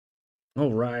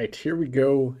All right, here we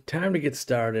go. Time to get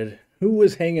started. Who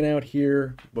was hanging out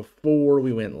here before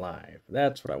we went live?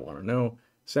 That's what I want to know.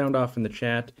 Sound off in the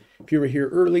chat. If you were here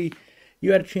early,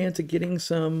 you had a chance of getting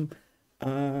some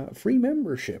free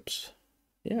memberships.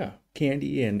 Yeah,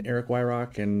 Candy and Eric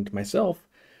Wyrock and myself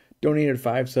donated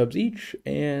 5 subs each,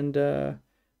 and yeah,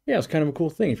 it's kind of a cool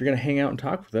thing. If you're gonna hang out and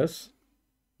talk with us,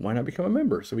 why not become a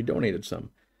member? So we donated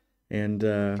some, and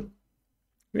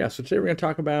yeah, so today we're gonna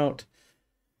talk about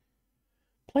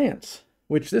plants,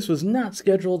 which this was not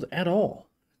scheduled at all.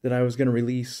 That I was going to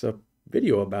release a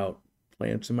video about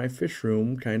plants in my fish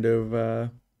room kind of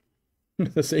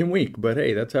the same week. But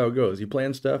hey, that's how it goes. You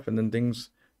plan stuff and then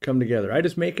things come together. I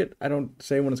just make it, I don't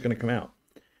say when it's going to come out.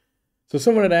 So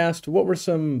someone had asked, what were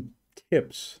some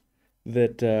tips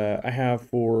that I have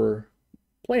for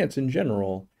plants in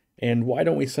general, and why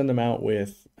don't we send them out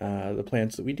with the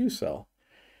plants that we do sell?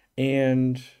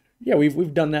 And yeah,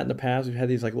 we've done that in the past. We've had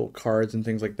these like little cards and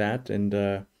things like that, and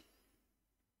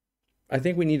I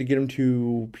think we need to get them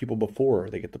to people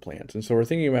before they get the plants. And so we're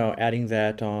thinking about adding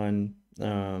that on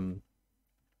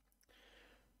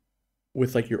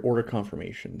with like your order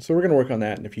confirmation. So we're going to work on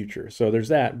that in the future. So there's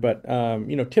that. But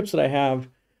tips that I have,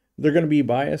 they're going to be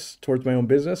biased towards my own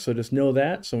business. So just know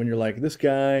that. So when you're like, this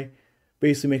guy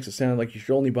basically makes it sound like you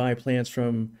should only buy plants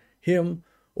from him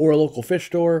or a local fish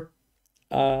store,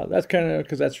 that's kind of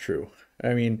because that's true.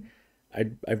 I mean,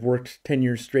 I've worked 10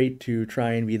 years straight to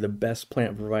try and be the best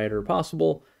plant provider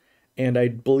possible, and I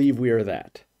believe we are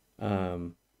that.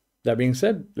 That being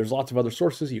said, there's lots of other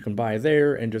sources you can buy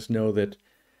there, and just know that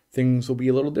things will be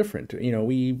a little different. You know,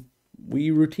 we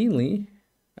routinely,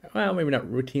 well, maybe not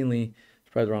routinely,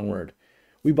 it's probably the wrong word.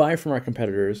 We buy from our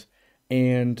competitors,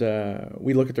 and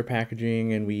we look at their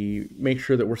packaging, and we make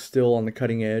sure that we're still on the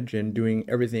cutting edge and doing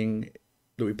everything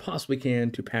that we possibly can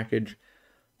to package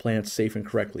plants safe and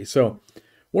correctly. So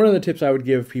one of the tips I would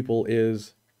give people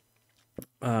is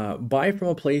buy from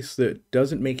a place that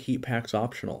doesn't make heat packs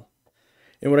optional.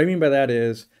 And what I mean by that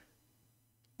is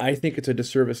I think it's a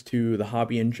disservice to the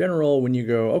hobby in general when you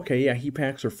go, okay, yeah, heat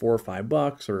packs are $4 or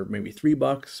 $5 or maybe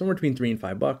 $3, somewhere between $3 and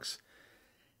 $5,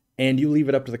 and you leave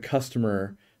it up to the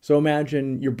customer. So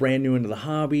imagine you're brand new into the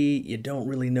hobby, you don't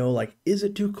really know, like, is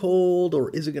it too cold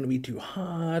or is it going to be too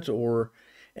hot or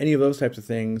any of those types of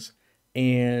things.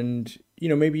 And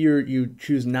maybe you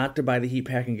choose not to buy the heat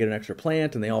pack and get an extra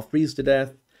plant and they all freeze to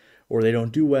death or they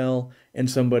don't do well, and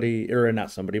somebody, or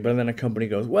not somebody, but then a company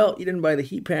goes, well, you didn't buy the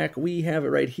heat pack, we have it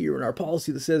right here in our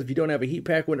policy that says if you don't have a heat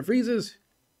pack when it freezes,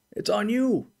 it's on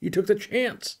you, you took the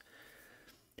chance.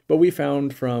 But we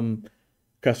found from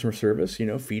customer service,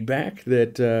 feedback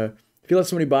that if you let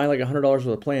somebody buy like $100 worth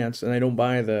of plants and they don't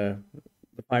buy the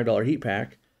 $5 heat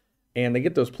pack and they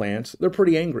get those plants, they're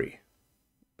pretty angry.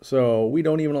 So we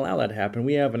don't even allow that to happen.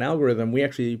 We have an algorithm. We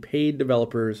actually paid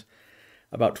developers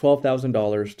about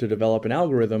 $12,000 to develop an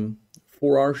algorithm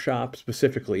for our shop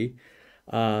specifically,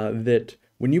 that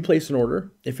when you place an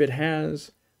order, if it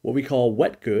has what we call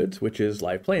wet goods, which is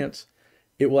live plants,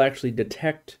 it will actually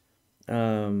detect,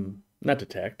 not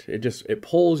detect, it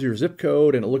pulls your zip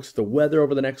code and it looks at the weather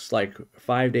over the next like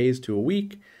 5 days to a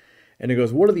week. And it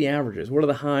goes, what are the averages? What are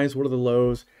the highs? What are the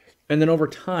lows? And then over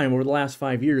time, over the last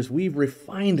 5 years, we've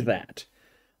refined that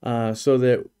so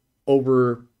that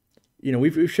over,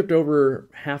 we've shipped over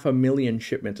 500,000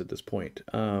 shipments at this point.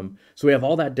 So we have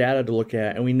all that data to look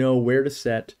at, and we know where to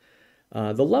set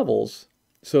the levels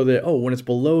so that, oh, when it's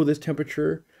below this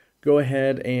temperature, go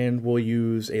ahead and we'll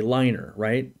use a liner,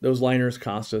 right? Those liners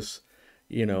cost us,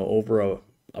 over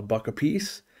a buck a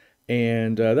piece.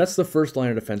 And that's the first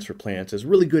line of defense for plants, is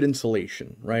really good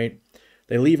insulation, right?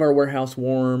 They leave our warehouse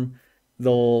warm,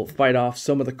 they'll fight off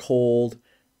some of the cold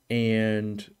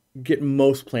and get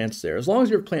most plants there. As long as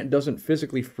your plant doesn't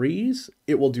physically freeze,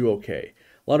 it will do okay.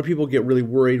 A lot of people get really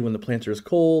worried when the plants are as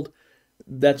cold.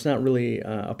 That's not really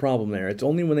a problem there. It's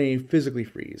only when they physically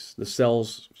freeze. The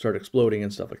cells start exploding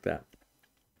and stuff like that.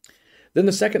 Then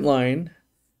the second line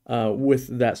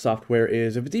with that software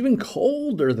is if it's even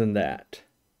colder than that,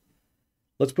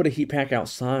 let's put a heat pack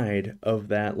outside of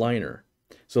that liner.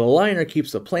 So the liner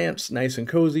keeps the plants nice and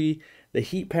cozy. The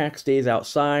heat pack stays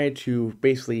outside to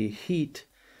basically heat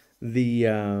the,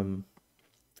 to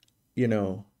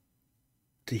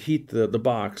heat the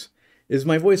box. Is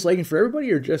my voice lagging for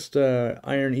everybody or just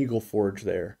Iron Eagle Forge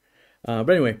there? But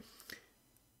anyway,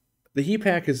 the heat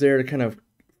pack is there to kind of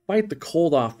fight the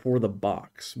cold off for the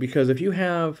box. Because if you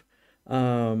have,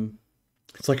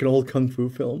 it's like an old Kung Fu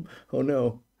film. Oh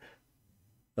no,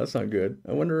 that's not good.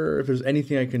 I wonder if there's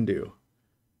anything I can do.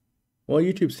 Well,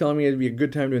 YouTube's telling me it'd be a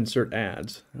good time to insert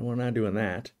ads. And we're not doing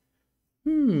that.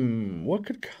 What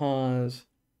could cause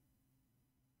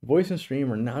Voice and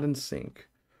stream are not in sync.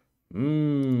 What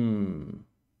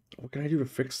can I do to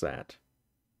fix that?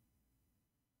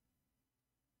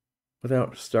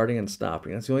 Without starting and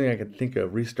stopping. That's the only thing I could think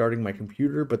of, restarting my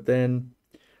computer, but then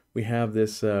we have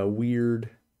this weird,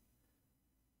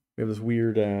 I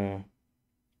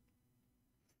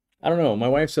don't know. My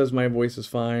wife says my voice is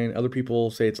fine. Other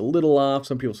people say it's a little off.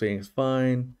 Some people say it's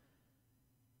fine.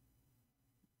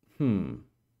 You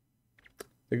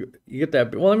get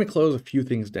that. Well, let me close a few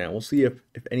things down. We'll see if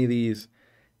any of these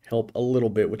help a little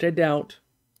bit, which I doubt.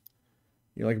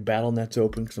 You know, like BattleNet's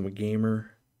open because I'm a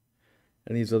gamer.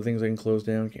 And these other things I can close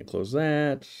down. Can't close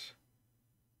that.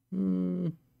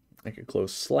 I could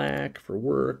close Slack for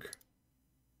work.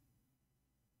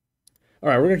 All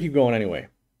right, we're gonna keep going anyway.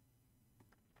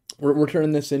 We're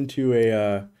turning this into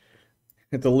a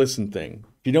it's a listen thing.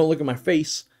 If you don't look at my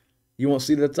face, you won't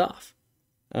see that it's off.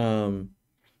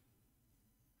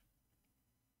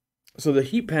 So the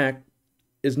heat pack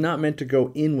is not meant to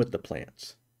go in with the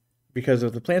plants, because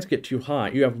if the plants get too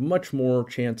hot, you have much more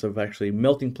chance of actually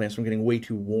melting plants from getting way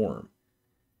too warm.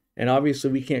 And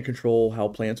obviously we can't control how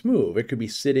plants move. It could be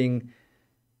sitting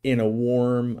in a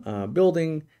warm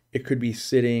building. It could be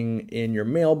sitting in your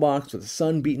mailbox with the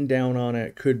sun beating down on it.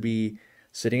 It could be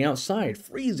sitting outside,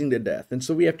 freezing to death. And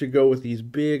so we have to go with these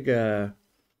big,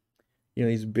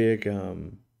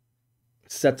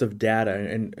 sets of data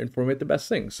and formulate the best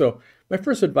thing. So my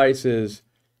first advice is,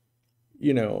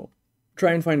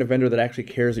 try and find a vendor that actually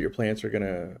cares that your plants are going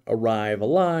to arrive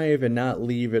alive and not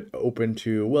leave it open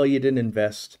to, well, you didn't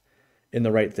invest in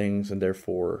the right things and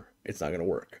therefore it's not going to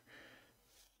work.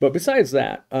 But besides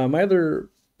that, my other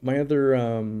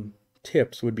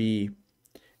tips would be,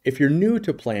 if you're new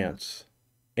to plants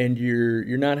and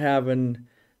you're not having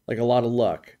like a lot of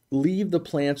luck, leave the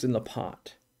plants in the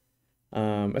pot,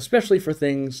 especially for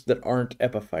things that aren't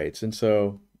epiphytes. And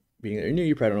so, being that you're new,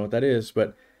 you probably don't know what that is,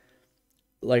 but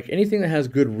like anything that has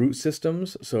good root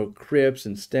systems, so crypts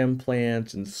and stem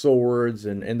plants and swords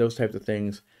and those types of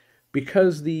things,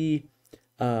 because the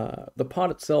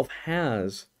pot itself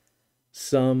has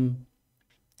some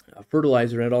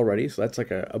fertilizer in it already, so that's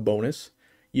like a bonus.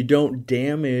 You don't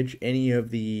damage any of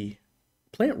the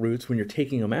plant roots when you're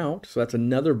taking them out, so that's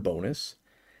another bonus.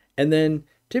 And then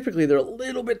typically they're a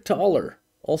little bit taller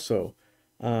also,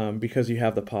 because you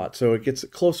have the pot. So it gets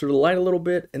closer to the light a little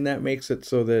bit, and that makes it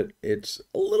so that it's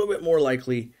a little bit more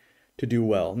likely to do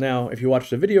well. Now, if you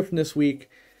watched the video from this week,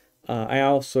 I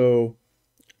also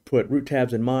put root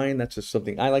tabs in mine. That's just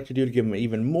something I like to do to give them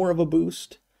even more of a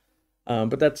boost.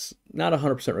 But that's not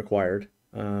 100% required.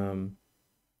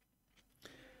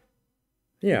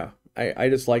 Yeah, I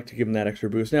just like to give them that extra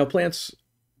boost. Now, plants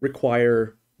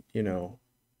require,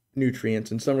 nutrients,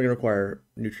 and some are going to require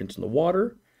nutrients in the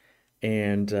water.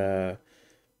 And,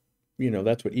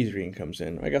 that's what Easy Green comes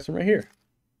in. I got some right here.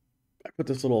 I put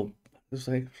this is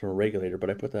like from a regulator, but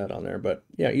I put that on there. But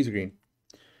yeah, Easy Green.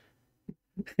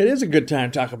 It is a good time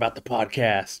to talk about the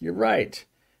podcast. You're right.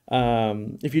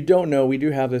 If you don't know, we do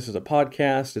have this as a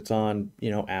podcast. It's on,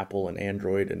 Apple and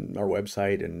Android and our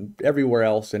website and everywhere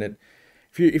else. And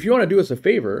if you want to do us a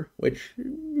favor, which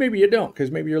maybe you don't,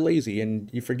 because maybe you're lazy and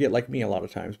you forget like me a lot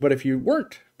of times. But if you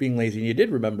weren't being lazy and you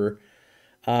did remember,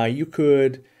 you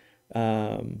could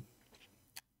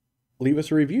leave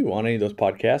us a review on any of those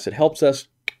podcasts. It helps us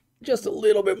just a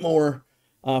little bit more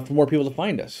for more people to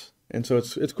find us. And so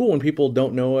it's cool when people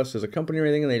don't know us as a company or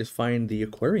anything and they just find the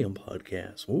Aquarium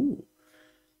podcast. Ooh.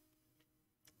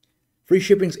 Free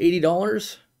shipping's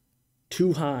 $80.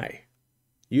 Too high.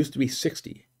 Used to be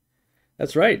 $60.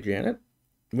 That's right, Janet.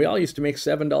 We all used to make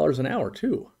 $7 an hour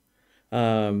too.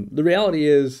 The reality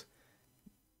is,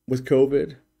 with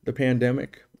COVID, the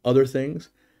pandemic, other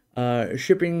things,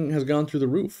 shipping has gone through the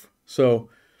roof. So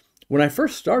when I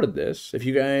first started this, if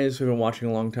you guys have been watching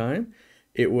a long time,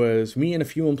 it was me and a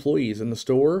few employees in the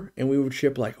store, and we would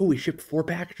ship we shipped 4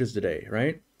 packages today,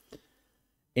 right?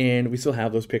 And we still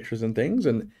have those pictures and things,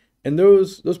 and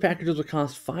those packages would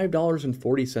cost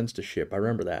 $5.40 to ship. I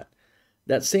remember that.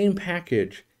 That same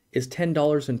package is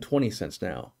 $10.20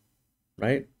 now,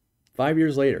 right? 5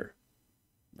 years later,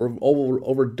 we're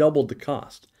over doubled the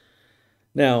cost.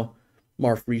 Now,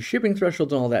 our free shipping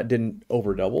thresholds and all that didn't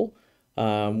over double.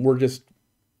 We're just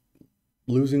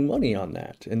losing money on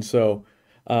that. And so,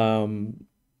 and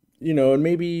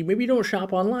maybe you don't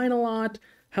shop online a lot.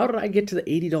 How did I get to the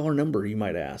 $80 number, you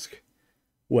might ask?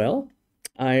 Well,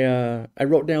 I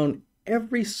wrote down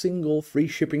every single free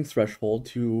shipping threshold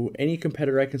to any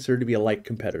competitor I consider to be a like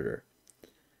competitor.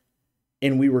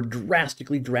 And we were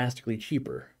drastically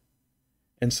cheaper.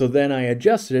 And so then I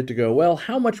adjusted it to go, well,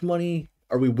 how much money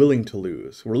are we willing to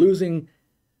lose? We're losing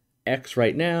X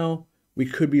right now. we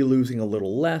could be losing a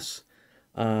little less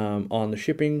on the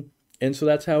shipping. And so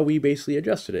that's how we basically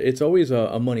adjusted it. It's always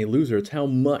a money loser. It's how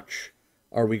much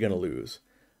are we going to lose?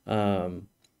 And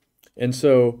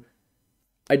so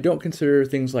I don't consider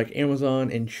things like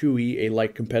Amazon and Chewy a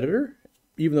like competitor,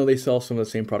 even though they sell some of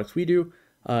the same products we do.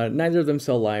 Neither of them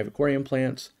sell live aquarium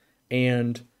plants,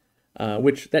 and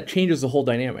which that changes the whole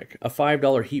dynamic. A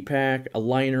 $5 heat pack, a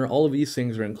liner, all of these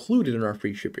things are included in our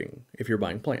free shipping if you're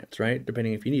buying plants, right?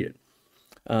 Depending if you need it.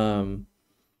 And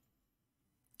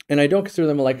I don't consider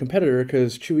them a like competitor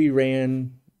because Chewy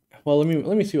ran, well,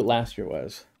 let me see what last year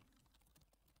was.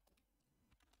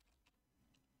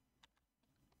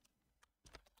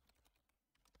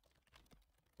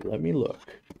 Let me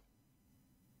look.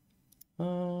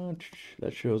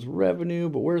 That shows revenue,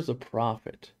 but where's the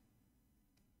profit?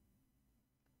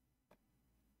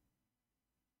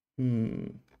 I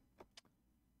don't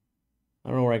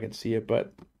know where I can see it,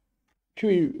 but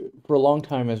Chewy for a long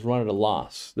time has run at a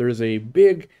loss. There is a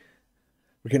big,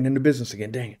 we're getting into business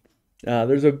again, dang it.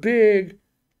 There's a big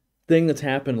thing that's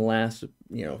happened in the last,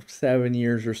 7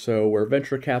 years or so where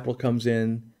venture capital comes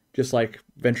in, just like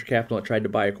venture capital that tried to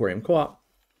buy Aquariumcoop.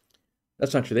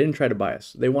 That's not true. They didn't try to buy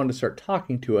us. They wanted to start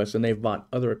talking to us, and they've bought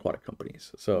other aquatic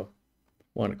companies. So,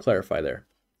 want to clarify there.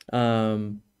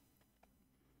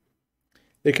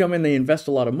 They come in, they invest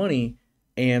a lot of money,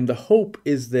 and the hope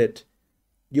is that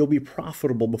you'll be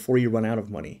profitable before you run out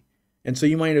of money. And so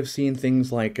you might have seen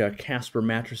things like Casper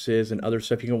mattresses and other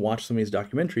stuff. You can watch some of these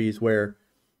documentaries where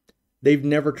they've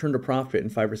never turned a profit in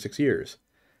 5 or 6 years.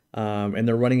 And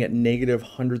they're running at negative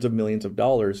hundreds of millions of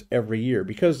dollars every year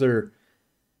because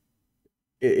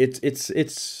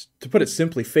it's to put it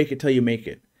simply, fake it till you make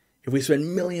it. If we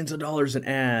spend millions of dollars in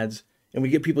ads and we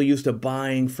get people used to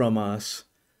buying from us,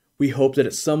 we hope that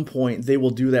at some point they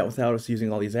will do that without us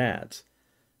using all these ads.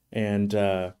 And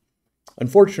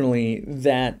unfortunately,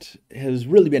 that has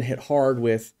really been hit hard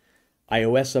with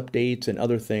iOS updates and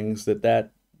other things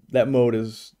that mode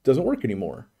doesn't work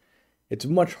anymore. It's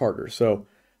much harder. So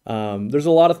there's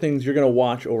a lot of things you're going to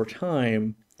watch over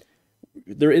time.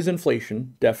 There is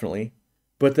inflation, definitely.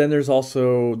 But then there's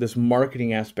also this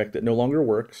marketing aspect that no longer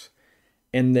works.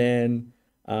 And then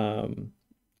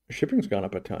shipping's gone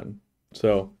up a ton.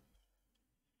 So,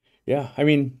 yeah, I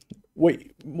mean,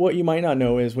 what you might not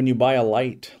know is when you buy a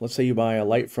light, let's say you buy a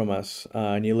light from us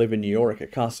and you live in New York,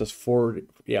 it costs us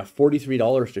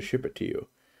 $43 to ship it to you.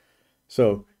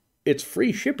 So it's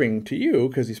free shipping to you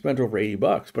because you spent over $80,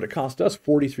 but it cost us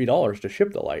 $43 to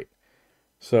ship the light.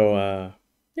 So,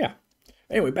 yeah.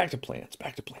 Anyway, back to plants.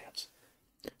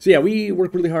 So yeah, we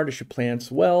work really hard to ship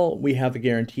plants well. We have the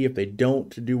guarantee if they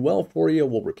don't do well for you,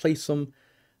 we'll replace them.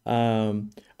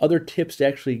 Other tips to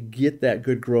actually get that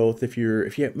good growth, if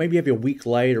you maybe have a weak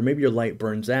light, or maybe your light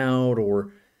burns out,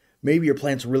 or maybe your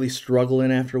plant's really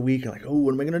struggling after a week, like, oh,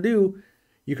 what am I gonna do?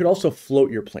 You could also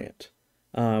float your plant.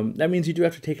 That means you do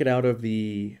have to take it out of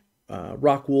the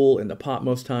rock wool in the pot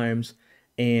most times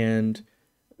and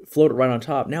float it right on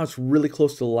top. Now it's really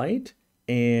close to the light,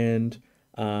 and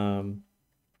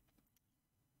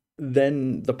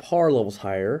then the par level's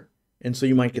higher, and so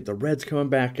you might get the reds coming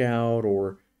back out,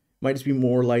 or it might just be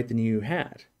more light than you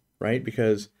had, right?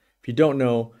 Because if you don't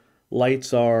know,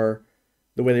 lights are,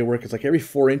 the way they work is like every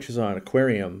 4 inches on an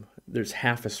aquarium, there's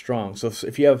half as strong. So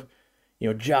if you have,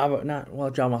 Java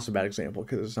moss is a bad example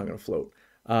because it's not going to float.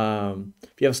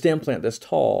 If you have a stand plant that's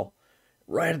tall,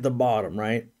 right at the bottom,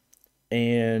 right,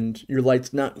 and your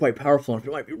light's not quite powerful enough,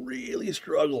 you might be really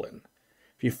struggling.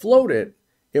 If you float it,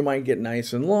 it might get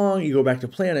nice and long. You go back to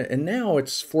plant it, and now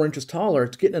it's 4 inches taller.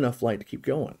 It's getting enough light to keep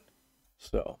going.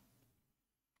 So,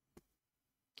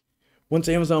 once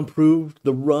Amazon proved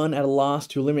the run at a loss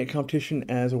to eliminate competition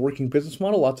as a working business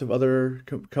model, lots of other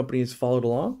companies followed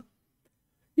along.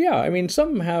 Yeah, I mean,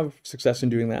 some have success in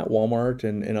doing that, Walmart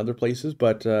and other places,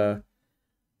 but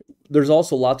there's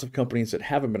also lots of companies that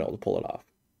haven't been able to pull it off.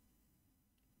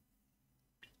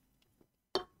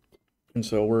 And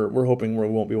so we're hoping we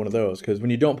won't be one of those, because when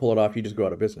you don't pull it off, you just go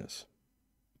out of business.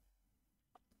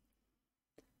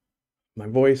 My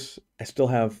voice, I still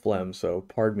have phlegm, so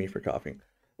pardon me for coughing.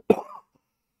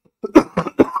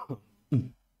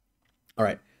 All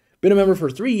right. Been a member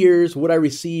for 3 years. Would I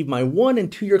receive my 1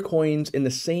 and 2 year coins in the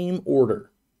same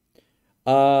order?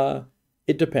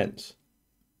 It depends.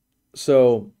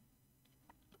 So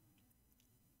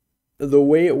the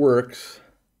way it works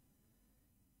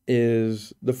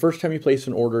is the first time you place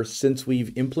an order, since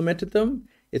we've implemented them,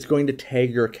 it's going to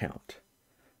tag your account,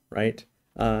 right?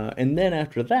 And then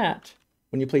after that,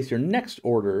 when you place your next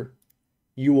order,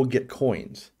 you will get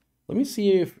coins. Let me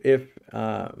see if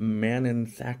Manon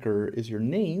Thacker is your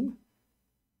name.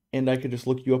 and I could just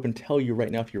look you up and tell you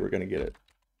right now if you were going to get it.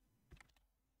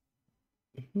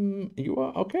 You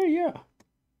are? Okay, yeah.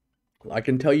 I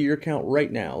can tell you your account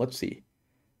right now. Let's see.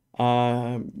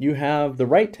 You have the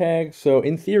right tag, so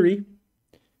in theory,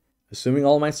 assuming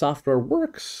all my software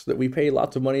works, that we pay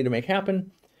lots of money to make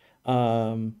happen,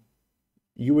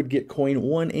 you would get coin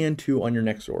 1 and 2 on your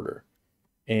next order.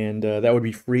 And that would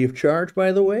be free of charge,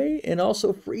 by the way, and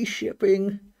also free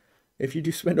shipping if you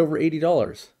do spend over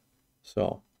 $80.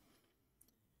 So,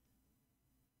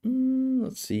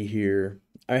 let's see here.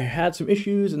 I had some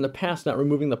issues in the past not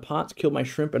removing the pots, killed my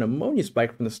shrimp and ammonia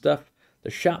spike from the stuff the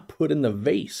shop put in the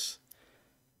vase.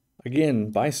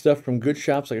 Again, buy stuff from good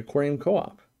shops like Aquarium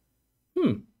Co-op.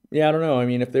 Yeah, I don't know. I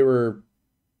mean, if they were,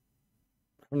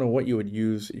 I don't know what you would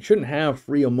use. You shouldn't have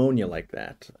free ammonia like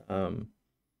that.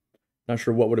 Not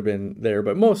sure what would have been there,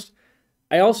 but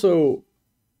I also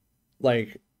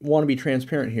like want to be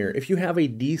transparent here. If you have a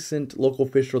decent local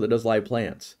fish store that does live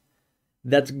plants,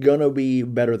 that's gonna be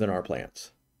better than our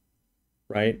plants,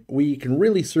 right? We can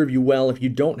really serve you well if you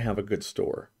don't have a good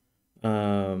store.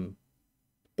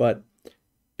 But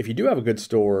if you do have a good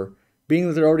store, being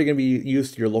that they're already going to be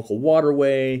used to your local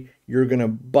waterway, you're going to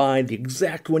buy the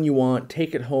exact one you want,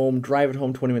 take it home, drive it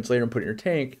home 20 minutes later and put it in your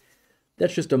tank.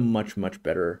 That's just a much, much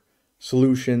better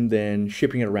solution than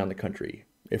shipping it around the country,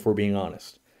 if we're being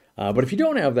honest. But if you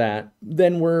don't have that,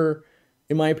 then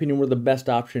in my opinion, we're the best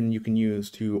option you can use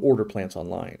to order plants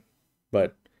online.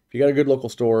 But if you got a good local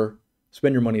store,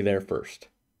 spend your money there first.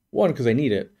 1, because I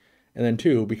need it, and then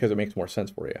 2, because it makes more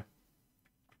sense for you.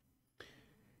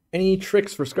 Any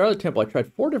tricks for Scarlet Temple? I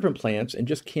tried 4 different plants and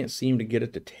just can't seem to get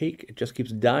it to take. It just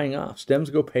keeps dying off. Stems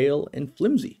go pale and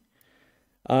flimsy.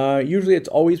 Usually it's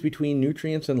always between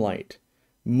nutrients and light.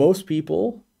 Most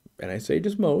people, and I say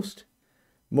just most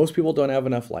people don't have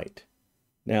enough light.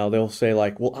 Now they'll say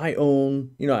like, well, I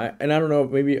own, and I don't know,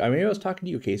 maybe I was talking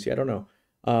to you, Casey, I don't know.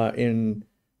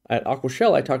 At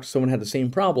Aquashell, I talked to someone who had the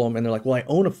same problem, and they're like, well, I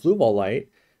own a Fluval light,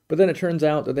 but then it turns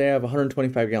out that they have a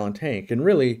 125-gallon tank, and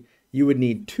really, you would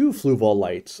need 2 Fluval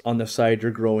lights on the side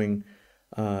you're growing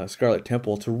Scarlet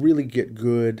Temple to really get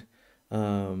good,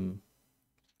 good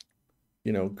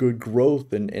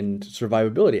growth and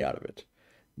survivability out of it.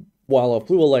 While a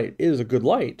Fluval light is a good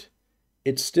light,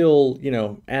 it's still,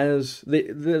 when I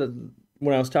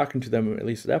was talking to them, at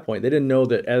least at that point, they didn't know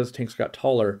that as tanks got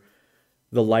taller,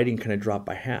 the lighting kind of dropped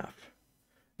by half.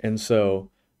 And so,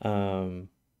 that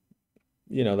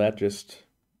just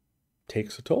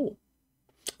takes a toll.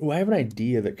 Oh, I have an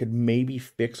idea that could maybe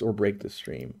fix or break the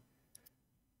stream.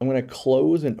 I'm going to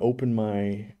close and open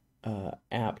my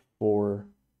app for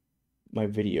my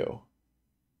video.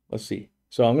 Let's see.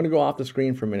 So I'm going to go off the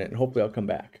screen for a minute and hopefully I'll come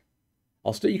back.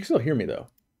 You can still hear me though.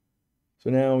 So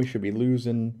now we should be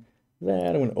losing that.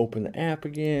 I'm going to open the app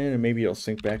again and maybe it'll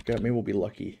sync back up. Maybe we'll be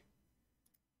lucky.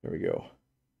 There we go.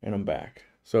 And I'm back.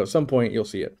 So at some point you'll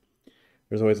see it.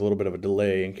 There's always a little bit of a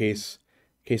delay in case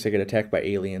I get attacked by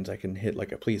aliens. I can hit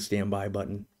like a please stand by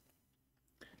button.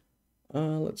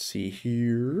 Let's see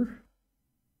here.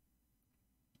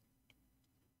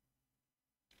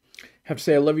 Have to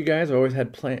say I love you guys. I've always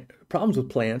had problems with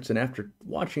plants, and after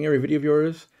watching every video of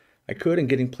yours I could and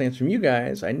getting plants from you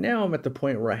guys, now I'm at the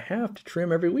point where I have to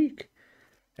trim every week.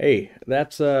 Hey,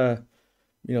 that's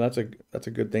that's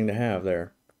a good thing to have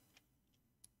there.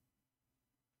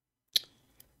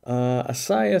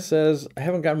 Asaya says, I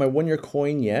haven't gotten my 1-year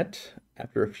coin yet.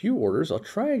 After a few orders, I'll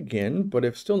try again, but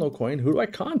if still no coin, who do I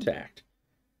contact?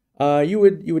 You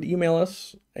would email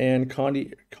us, and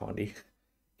Candy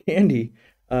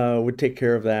would take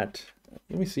care of that.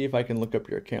 Let me see if I can look up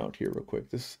your account here real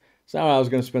quick. This is not how I was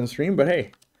going to spend the stream, but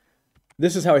hey,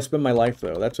 this is how I spend my life,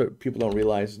 though. That's what people don't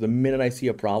realize. The minute I see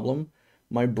a problem,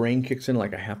 my brain kicks in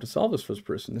like, I have to solve this for this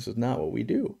person. This is not what we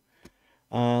do.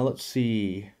 Let's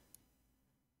see.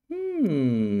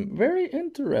 Very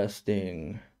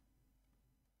interesting.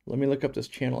 Let me look up this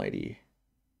channel ID.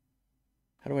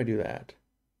 How do I do that?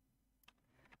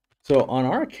 So on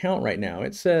our account right now,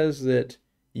 it says that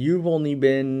you've only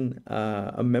been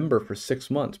a member for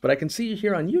 6 months, but I can see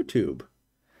here on YouTube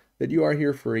that you are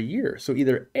here for a year. So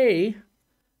either A,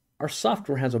 our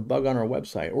software has a bug on our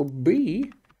website, or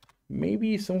B,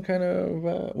 maybe some kind of,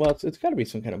 well, it's got to be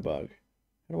some kind of bug.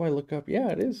 How do I look up? Yeah,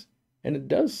 it is. And it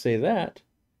does say that.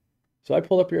 So I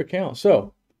pulled up your account.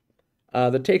 So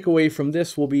the takeaway from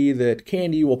this will be that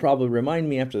Candy will probably remind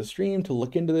me after the stream to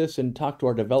look into this and talk to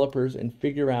our developers and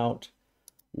figure out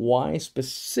why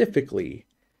specifically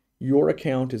your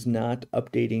account is not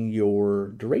updating your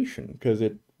duration, because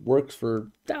it works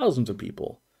for thousands of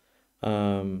people.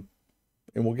 And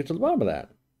we'll get to the bottom of that.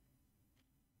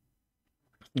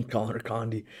 I'm calling her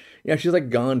Condi. Yeah, she's like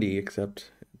Gandhi,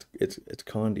 except it's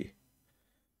Condi.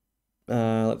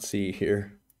 Let's see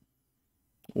here.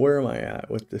 Where am I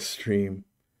at with this stream?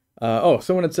 Oh,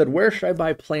 someone had said, where should I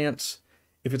buy plants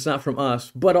if it's not from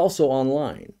us, but also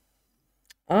online?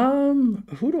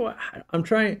 Who do I'm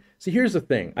trying. See, here's the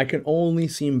thing. I can only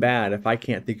seem bad if I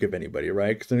can't think of anybody,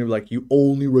 right? Because then you're like, you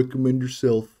only recommend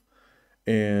yourself.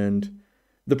 And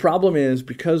the problem is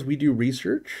because we do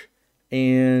research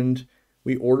and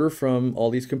we order from all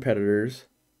these competitors,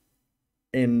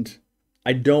 and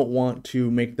I don't want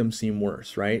to make them seem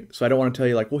worse, right? So I don't want to tell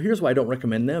you like, well, here's why I don't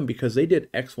recommend them because they did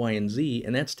X, Y, and Z,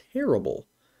 and that's terrible.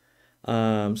 So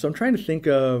I'm trying to think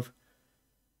of,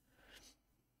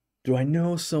 do I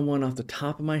know someone off the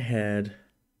top of my head?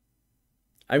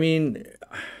 I mean,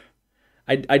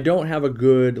 I don't have a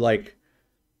good like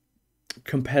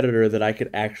competitor that I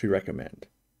could actually recommend.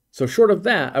 So short of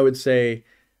that, I would say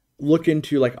look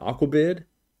into like Aquabid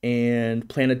and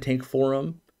Planet Tank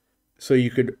Forum so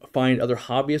you could find other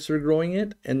hobbyists that are growing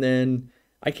it. And then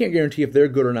I can't guarantee if they're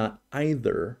good or not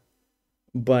either.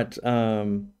 But, you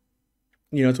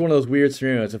know, it's one of those weird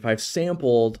scenarios. If I've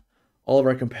sampled all of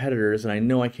our competitors and I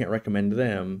know I can't recommend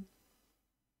them,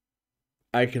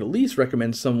 I could at least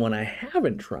recommend someone I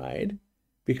haven't tried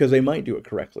because they might do it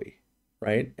correctly,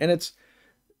 right? And it's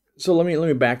so let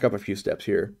me back up a few steps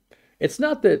here. It's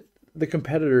not that the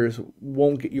competitors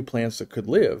won't get you plants that could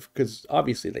live, because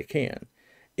obviously they can.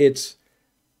 It's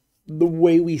the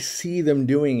way we see them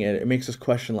doing it. It makes us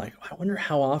question, like, I wonder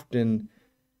how often,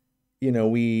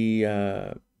 we,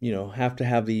 have to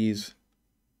have these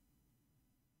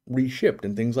reshipped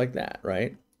and things like that,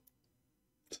 right?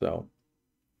 So,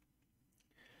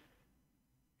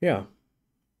 yeah.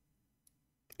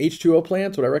 H2O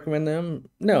plants, would I recommend them?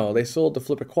 No, they sold to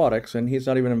Flip Aquatics, and he's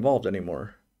not even involved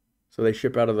anymore. So they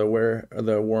ship out of the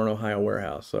Warren, Ohio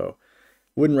warehouse. So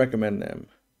wouldn't recommend them.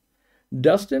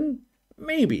 Dustin,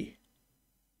 maybe.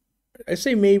 I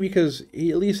say maybe because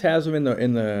he at least has them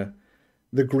in the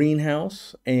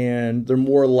greenhouse, and they're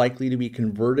more likely to be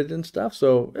converted and stuff.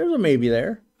 So there's a maybe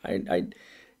there.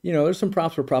 There's some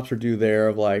props where props are due there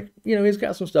of like, he's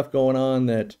got some stuff going on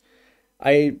that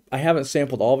I haven't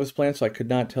sampled all of his plants, so I could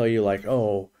not tell you like,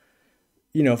 oh,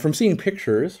 from seeing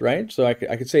pictures, right? So I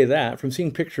could say that from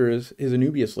seeing pictures, his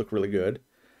Anubias look really good.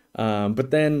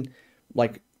 But then,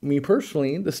 like me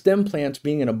personally, the stem plants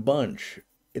being in a bunch,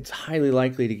 it's highly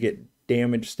likely to get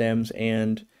damaged stems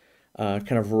and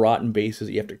kind of rotten bases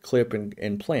that you have to clip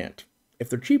and plant.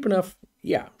 If they're cheap enough,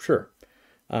 yeah, sure.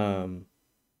 So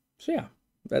yeah,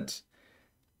 there's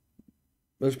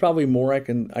probably more I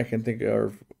can think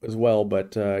of as well,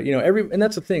 but and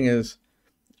that's the thing is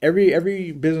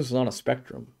every business is on a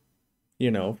spectrum,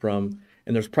 and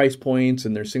there's price points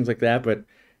and there's things like that, but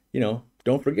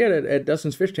don't forget it, at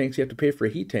Dustin's Fish Tanks you have to pay for a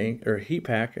heat tank or a heat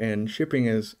pack, and shipping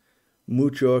is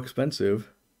mucho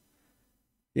expensive.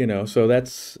 So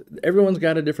that's everyone's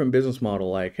got a different business model,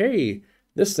 like, hey,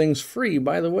 this thing's free,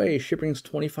 by the way, shipping's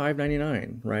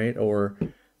 $25.99, right? Or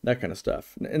that kind of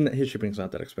stuff. And his shipping's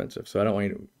not that expensive, so I don't want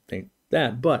you to think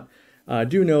that. But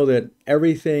do know that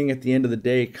everything at the end of the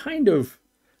day kind of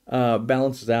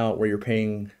balances out where you're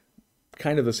paying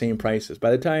kind of the same prices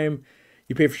by the time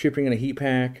you pay for shipping and a heat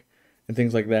pack and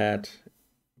things like that.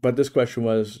 But this question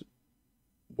was,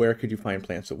 where could you find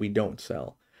plants that we don't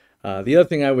sell? The other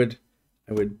thing I would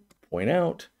point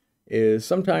out is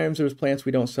sometimes there's plants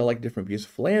we don't sell, like different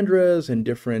Bucephalandras and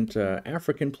different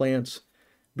African plants,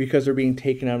 because they're being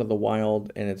taken out of the wild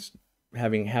and it's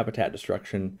having habitat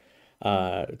destruction.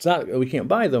 It's not that we can't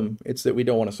buy them, it's that we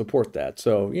don't want to support that.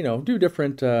 So, do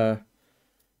different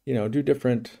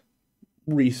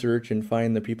research and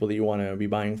find the people that you want to be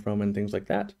buying from and things like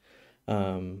that.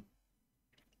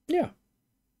 Yeah.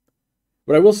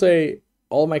 But I will say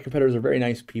all of my competitors are very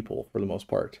nice people for the most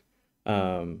part.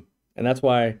 And that's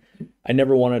why I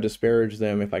never want to disparage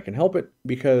them if I can help it,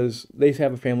 because they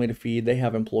have a family to feed, they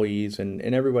have employees, and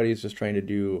everybody's just trying to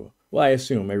do, well, I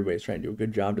assume everybody's trying to do a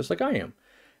good job just like I am.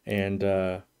 And,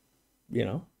 we're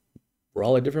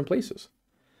all at different places.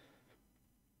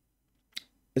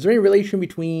 Is there any relation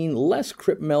between less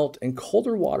crypt melt and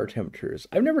colder water temperatures?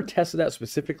 I've never tested that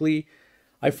specifically.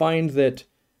 I find that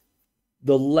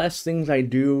the less things I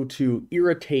do to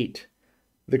irritate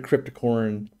the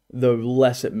cryptocorin, the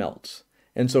less it melts.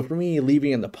 And so for me,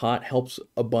 leaving in the pot helps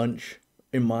a bunch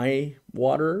in my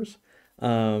waters.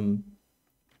 But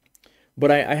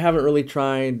I haven't really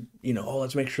tried,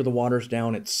 let's make sure the water's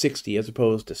down at 60 as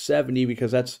opposed to 70,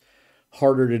 because that's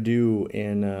harder to do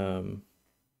in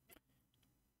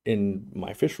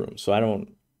my fish room. So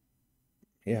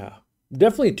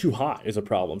definitely too hot is a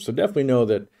problem. So definitely know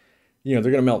that they're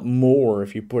gonna melt more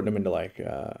if you put them into like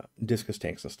discus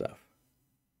tanks and stuff.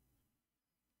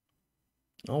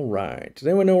 All right. Does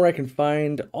anyone know where I can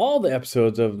find all the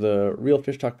episodes of the Real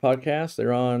Fish Talk podcast?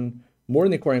 They're on more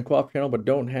than the Aquarium Co-op channel, but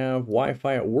don't have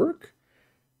Wi-Fi at work.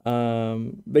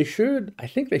 I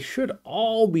think they should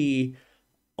all be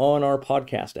on our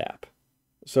podcast app.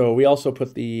 So we also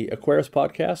put the Aquarius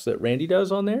podcast that Randy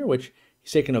does on there, which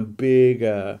he's taking a big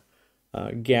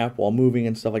gap while moving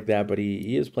and stuff like that, but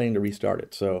he is planning to restart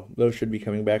it. So those should be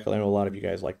coming back. I know a lot of you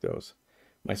guys like those,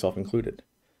 myself included.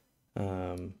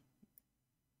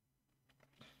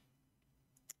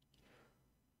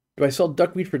 Do I sell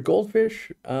duckweed for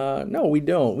goldfish? No, we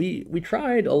don't. We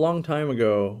tried a long time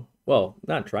ago. Well,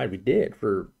 not tried, we did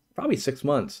for probably 6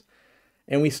 months.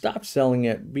 And we stopped selling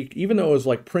it, even though it was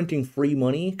like printing free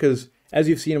money. Because as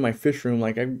you've seen in my fish room,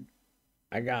 like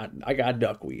I got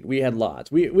duckweed. We had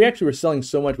lots. We actually were selling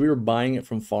so much, we were buying it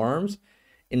from farms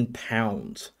in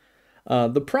pounds.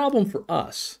 The problem for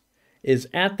us is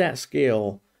at that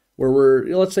scale where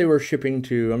let's say we're shipping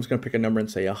to, I'm just going to pick a number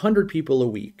and say 100 people a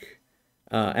week.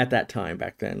 At that time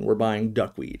back then, we're buying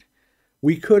duckweed.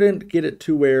 We couldn't get it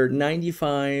to where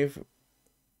 95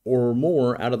 or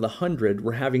more out of the 100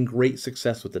 were having great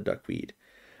success with the duckweed.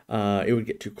 It would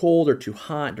get too cold or too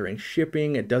hot during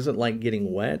shipping. It doesn't like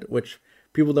getting wet, which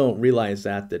people don't realize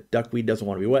that duckweed doesn't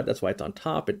want to be wet. That's why it's on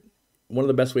top. One of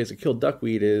the best ways to kill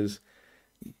duckweed is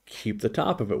keep the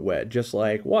top of it wet, just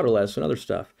like water lettuce and other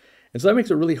stuff. And so that makes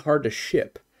it really hard to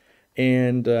ship.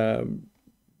 And,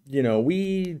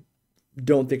 we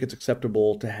don't think it's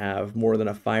acceptable to have more than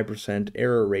a 5%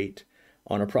 error rate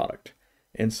on a product.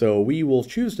 And so we will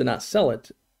choose to not sell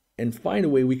it and find a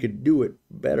way we could do it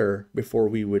better before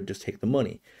we would just take the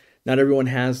money. Not everyone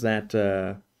has that,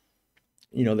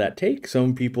 that take.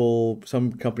 Some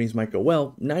companies might go,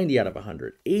 well, 90 out of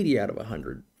 100, 80 out of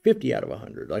 100, 50 out of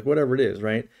 100, like whatever it is,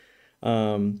 right?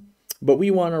 But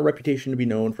we want our reputation to be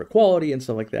known for quality and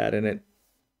stuff like that. And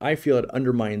I feel it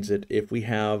undermines it if we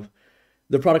have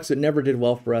the products that never did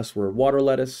well for us were water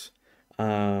lettuce,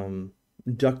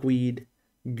 duckweed,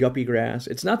 guppy grass.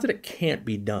 It's not that it can't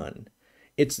be done.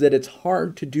 It's that it's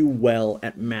hard to do well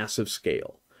at massive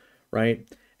scale, right?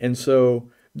 And so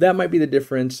that might be the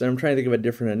difference. And I'm trying to think of a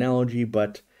different analogy,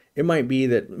 but it might be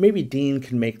that maybe Dean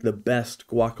can make the best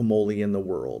guacamole in the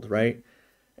world, right?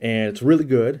 And it's really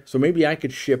good. So maybe I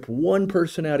could ship one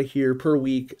person out of here per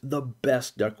week the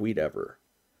best duckweed ever.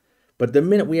 But the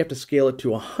minute we have to scale it to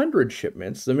 100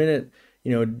 shipments, the minute,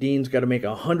 Dean's got to make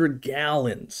 100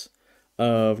 gallons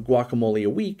of guacamole a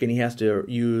week and he has to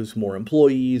use more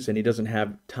employees and he doesn't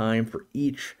have time for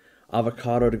each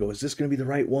avocado to go, is this going to be the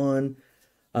right one?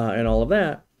 And all of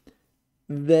that,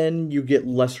 then you get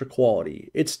lesser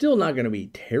quality. It's still not going to be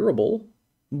terrible,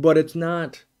 but it's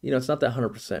not, it's not that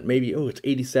 100%. Maybe, it's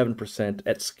 87%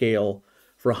 at scale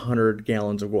for 100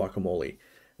 gallons of guacamole,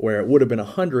 where it would have been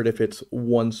 100 if it's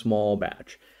one small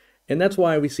batch. And that's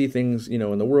why we see things,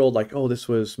 in the world like, this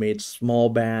was made small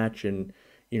batch and,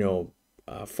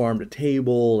 farm to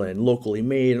table and locally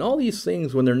made and all these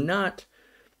things when they're not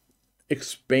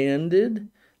expanded,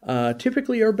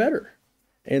 typically are better.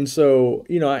 And so,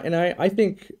 I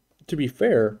think, to be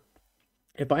fair,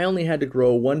 if I only had to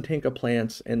grow one tank of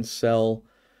plants and sell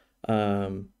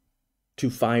to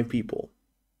 5 people,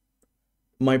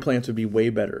 my plants would be way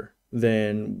better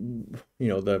than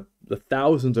the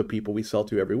thousands of people we sell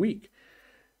to every week.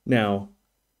 Now,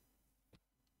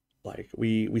 like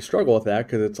we struggle with that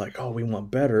because it's like, we want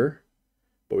better,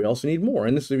 but we also need more.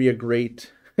 And this would be a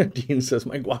great. Dean says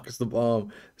my guac is the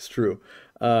bomb. It's true.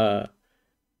 We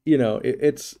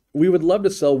would love to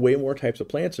sell way more types of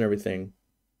plants and everything,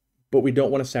 but we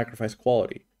don't want to sacrifice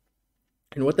quality.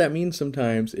 And what that means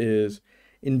sometimes is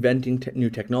inventing new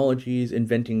technologies,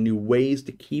 inventing new ways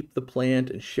to keep the plant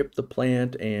and ship the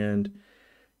plant, and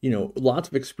lots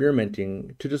of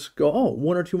experimenting to just go,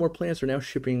 1 or 2 more plants are now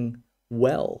shipping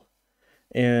well.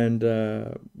 And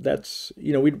that's,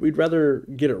 we'd rather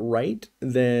get it right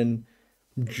than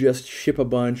just ship a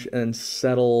bunch and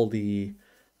settle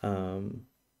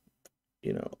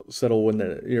settle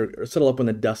up when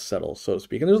the dust settles, so to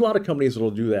speak. And there's a lot of companies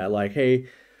that'll do that, like, hey,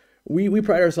 we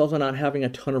pride ourselves on not having a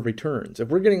ton of returns. If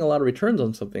we're getting a lot of returns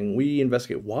on something, we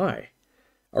investigate why.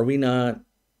 Are we not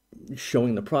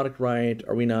showing the product right?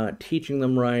 Are we not teaching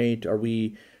them right? Are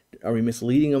we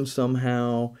misleading them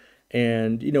somehow?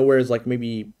 And whereas like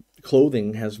maybe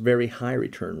clothing has very high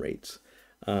return rates.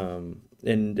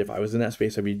 And if I was in that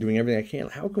space, I'd be doing everything I can.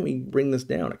 How can we bring this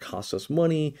down? It costs us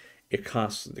money. It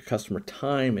costs the customer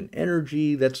time and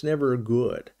energy. That's never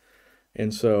good.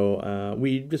 And so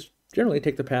we just generally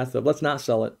take the path of let's not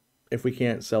sell it if we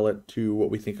can't sell it to what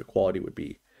we think a quality would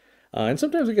be. And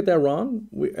sometimes we get that wrong.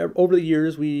 Over the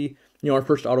years, our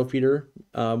first auto feeder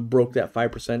broke that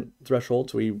 5% threshold,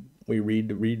 so we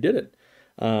redid it.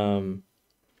 Um,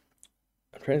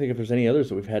 I'm trying to think if there's any others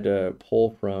that we've had to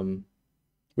pull from.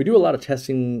 We do a lot of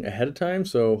testing ahead of time,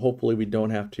 so hopefully we don't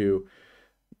have to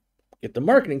get the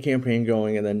marketing campaign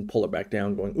going and then pull it back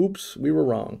down going, oops, we were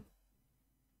wrong.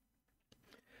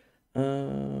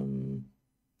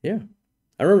 Yeah.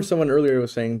 I remember someone earlier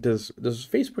was saying, does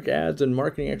Facebook ads and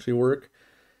marketing actually work?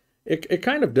 It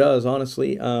kind of does,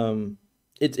 honestly.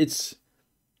 It's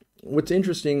what's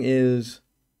interesting is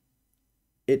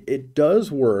it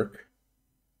does work,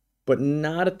 but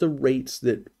not at the rates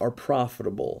that are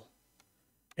profitable.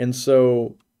 And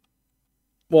so,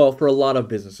 well, for a lot of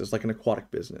businesses, like an aquatic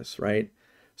business, right?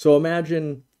 So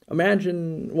imagine,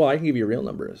 well, I can give you real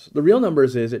numbers. The real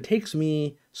numbers is it takes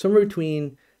me somewhere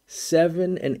between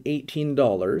 $7 and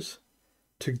 $18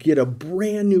 to get a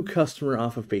brand new customer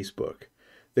off of Facebook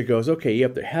that goes, okay, you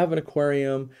have to have an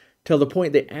aquarium till the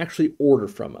point they actually order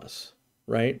from us,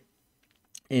 right?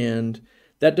 And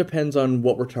that depends on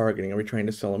what we're targeting. Are we trying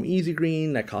to sell them easy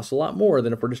green? That costs a lot more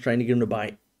than if we're just trying to get them to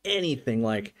buy anything,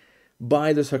 like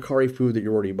buy this Hikari food that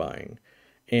you're already buying.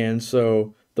 And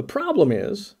so the problem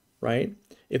is, right,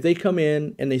 if they come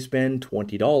in and they spend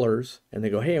 $20 and they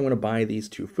go, hey, I'm going to buy these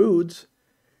 2 foods,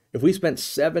 if we spent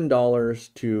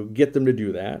 $7 to get them to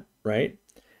do that, right,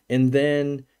 and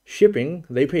then shipping,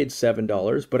 they paid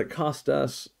 $7, but it cost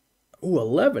us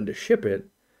 $11 to ship it,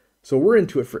 so we're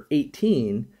into it for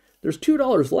 $18. There's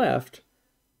 $2 left.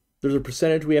 There's a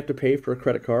percentage we have to pay for a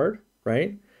credit card,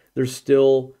 right? There's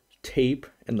still tape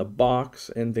and the box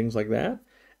and things like that.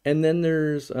 And then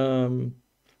there's,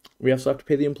 we also have to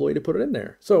pay the employee to put it in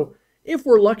there. So if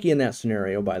we're lucky in that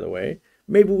scenario, by the way,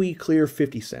 maybe we clear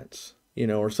 50 cents,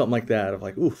 or something like that, of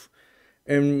like, oof.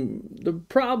 And the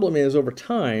problem is over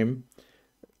time,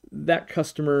 that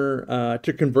customer,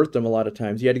 to convert them a lot of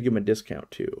times, you had to give them a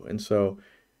discount too. And so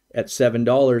at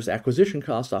 $7 acquisition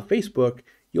cost off Facebook,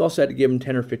 you also had to give them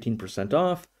 10 or 15%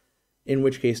 off, in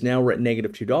which case now we're at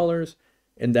negative $2.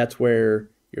 And that's where,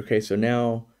 okay, so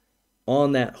now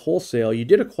on that wholesale, you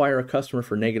did acquire a customer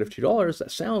for negative $2.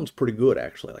 That sounds pretty good,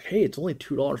 actually. Like, hey, it's only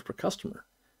 $2 per customer.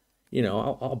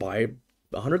 I'll buy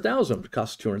 100,000. It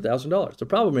costs $200,000. The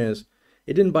problem is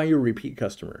it didn't buy you a repeat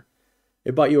customer.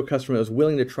 It bought you a customer that was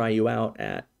willing to try you out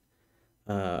at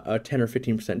a 10 or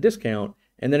 15% discount.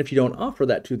 And then if you don't offer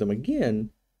that to them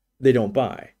again, they don't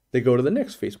buy. They go to the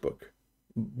next Facebook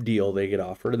deal they get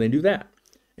offered and they do that.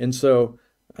 And so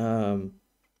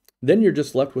then you're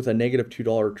just left with a negative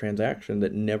 $2 transaction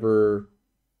that never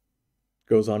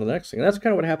goes on to the next thing. And that's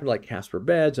kind of what happened to like Casper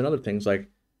Beds and other things. Like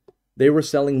they were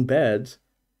selling beds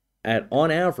at,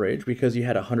 on average, because you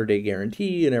had a 100-day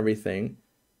guarantee and everything,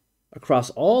 across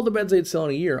all the beds they'd sell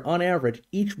in a year, on average,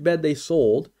 each bed they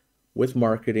sold with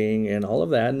marketing and all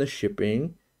of that and the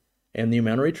shipping and the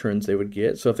amount of returns they would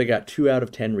get. So if they got 2 out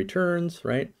of 10 returns,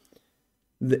 right?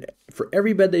 For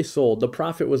every bed they sold, the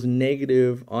profit was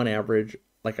negative on average,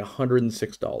 like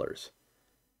 $106.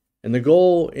 And the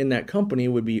goal in that company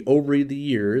would be over the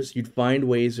years, you'd find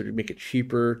ways to make it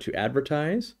cheaper to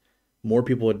advertise. More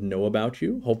people would know about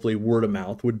you. Hopefully word of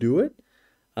mouth would do it.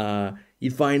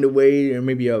 You'd find a way, or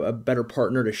maybe a better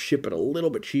partner to ship it a little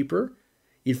bit cheaper.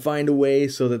 You'd find a way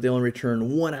so that they only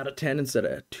return 1 out of 10 instead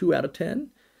of 2 out of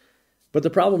 10. But the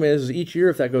problem is each year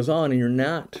if that goes on and you're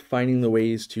not finding the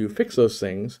ways to fix those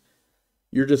things,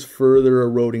 you're just further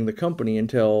eroding the company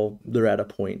until they're at a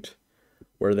point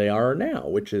where they are now,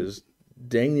 which is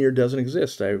dang near doesn't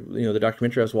exist. The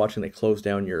documentary I was watching, they closed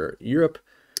down your Europe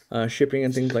shipping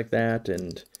and things like that.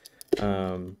 And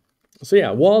so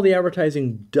yeah, while the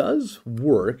advertising does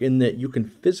work in that you can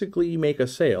physically make a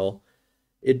sale,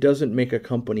 it doesn't make a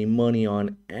company money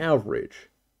on average.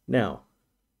 Now,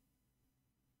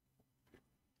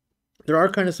 there are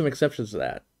kind of some exceptions to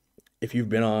that. If you've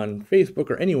been on Facebook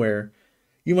or anywhere,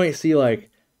 you might see like,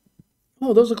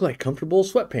 oh, those look like comfortable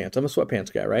sweatpants. I'm a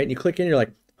sweatpants guy, right? And you click in, you're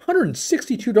like,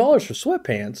 $162 for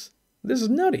sweatpants? This is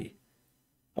nutty.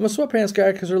 I'm a sweatpants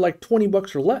guy because they're like 20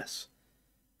 bucks or less.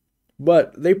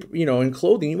 But they, in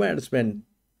clothing, you might have to spend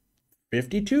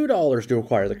 $52 to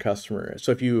acquire the customer.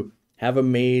 So if you have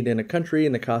them made in a country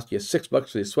and they cost you $6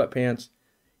 for these sweatpants,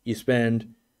 you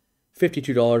spend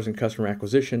 $52 in customer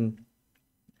acquisition.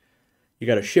 You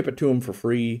got to ship it to them for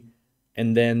free.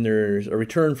 And then there's a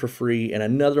return for free and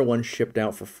another one shipped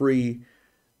out for free.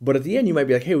 But at the end, you might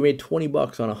be like, hey, we made 20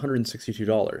 bucks on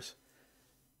 $162.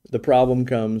 The problem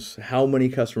comes, how many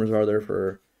customers are there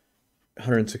for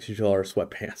 $162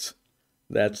 sweatpants?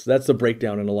 That's the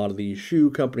breakdown in a lot of these shoe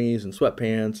companies and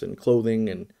sweatpants and clothing.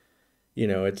 And,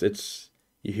 it's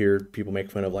You hear people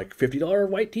make fun of like $50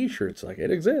 white t-shirts. Like,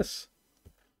 it exists.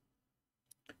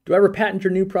 Do I ever patent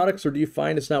your new products, or do you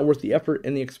find it's not worth the effort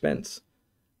and the expense?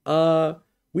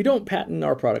 We don't patent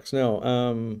our products,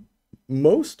 no.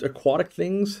 Most aquatic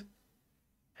things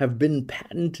have been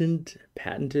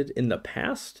patented in the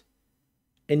past,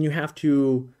 and you have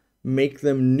to make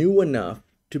them new enough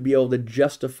to be able to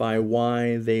justify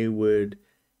why they would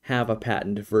have a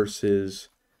patent versus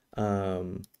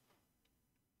in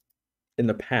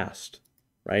the past,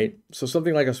 right? So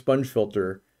something like a sponge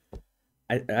filter,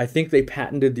 I think they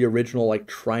patented the original like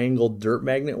triangle dirt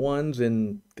magnet ones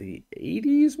in the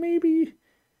 80s maybe.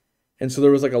 And so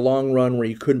there was like a long run where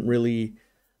you couldn't really,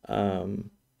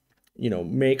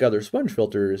 make other sponge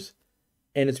filters.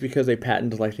 And it's because they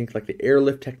patented, I think, like the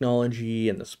airlift technology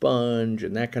and the sponge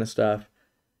and that kind of stuff.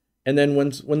 And then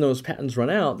when those patents run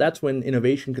out, that's when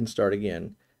innovation can start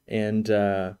again. And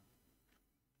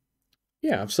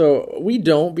yeah, so we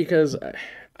don't, because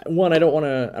one, I don't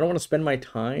want to spend my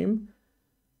time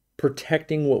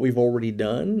protecting what we've already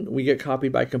done. We get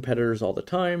copied by competitors all the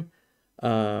time.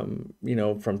 From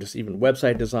just even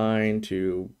website design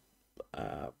to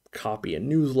copy in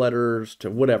newsletters to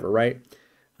whatever, right?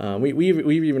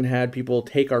 We've even had people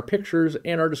take our pictures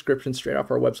and our descriptions straight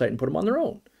off our website and put them on their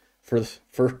own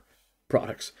for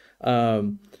products.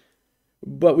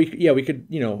 But we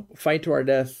could, fight to our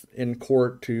death in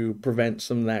court to prevent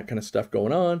some of that kind of stuff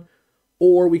going on,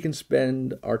 or we can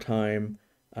spend our time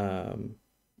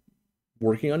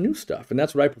working on new stuff, and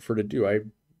that's what I prefer to do.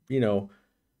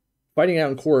 Fighting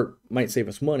out in court might save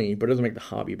us money, but it doesn't make the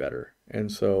hobby better. And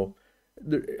so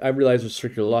I realize there's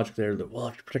circular logic there that, well,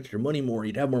 if you protected your money more,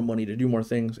 you'd have more money to do more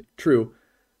things. True,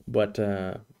 but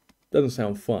doesn't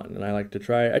sound fun. And I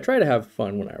try to have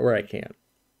fun where I can.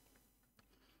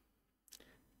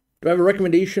 Do I have a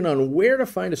recommendation on where to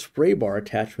find a spray bar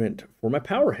attachment for my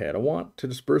power head? I want to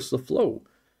disperse the flow.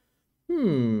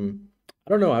 I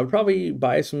don't know. I would probably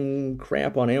buy some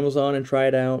crap on Amazon and try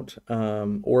it out.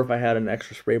 Or if I had an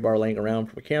extra spray bar laying around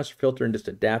from a canister filter and just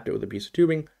adapt it with a piece of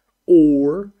tubing.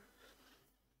 Or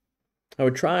I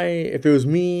would try, if it was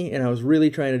me and I was really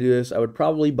trying to do this, I would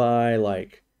probably buy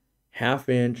like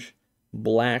 1/2-inch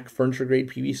black furniture grade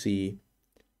PVC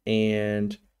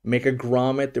and make a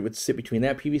grommet that would sit between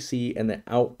that PVC and the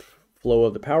outflow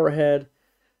of the power head.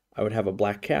 I would have a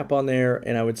black cap on there,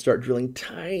 and I would start drilling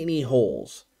tiny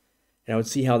holes, and I would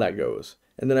see how that goes.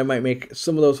 And then I might make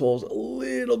some of those holes a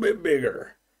little bit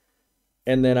bigger.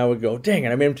 And then I would go, dang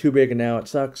it, I made them too big and now it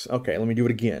sucks. Okay, let me do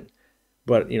it again.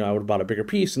 But, I would have bought a bigger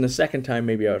piece, and the second time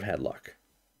maybe I would have had luck.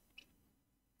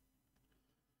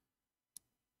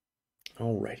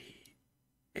 Alrighty.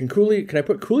 Can I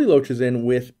put coolie loaches in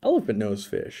with elephant nose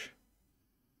fish?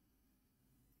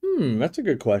 That's a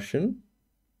good question.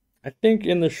 I think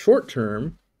in the short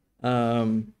term,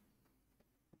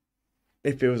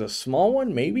 if it was a small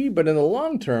one, maybe, but in the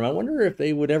long term, I wonder if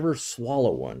they would ever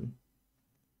swallow one.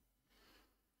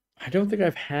 I don't think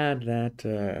I've had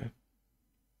that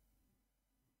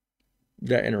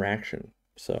interaction.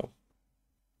 So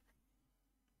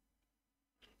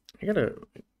I got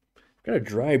a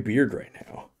dry beard right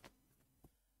now.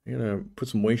 I gotta put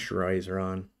some moisturizer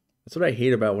on. That's what I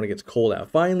hate about when it gets cold out.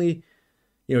 Finally,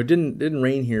 it didn't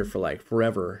rain here for like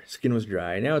forever. Skin was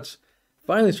dry. Now it's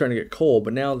finally starting to get cold,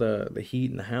 but now the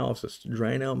heat in the house is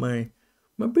drying out my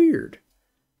beard.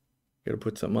 Gotta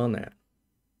put something on that.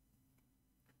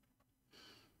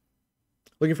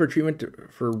 Looking for treatment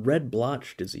for red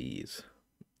blotch disease.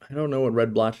 I don't know what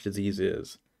red blotch disease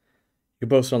is. You can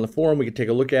post it on the forum. We could take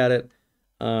a look at it.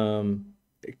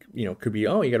 It could be,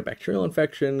 oh, you got a bacterial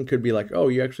infection. Could be like, oh,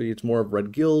 it's more of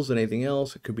red gills than anything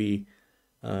else. It could be,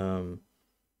 oxygen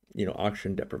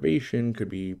deprivation. Could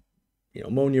be,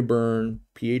 ammonia burn,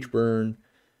 pH burn.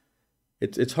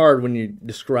 It's hard when you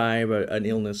describe an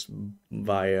illness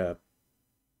via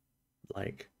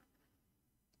like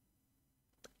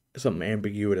something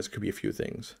ambiguous. Could be a few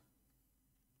things.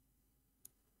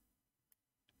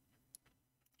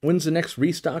 When's the next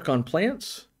restock on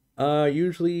plants?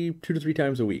 Usually 2 to 3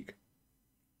 times a week.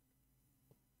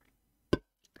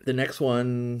 The next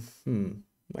one,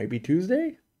 might be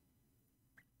Tuesday?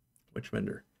 Which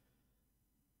vendor?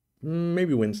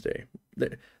 Maybe Wednesday.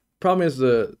 The problem is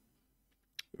the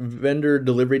vendor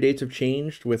delivery dates have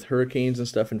changed with hurricanes and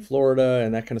stuff in Florida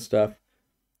and that kind of stuff.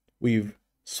 We've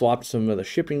swapped some of the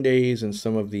shipping days and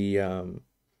some of the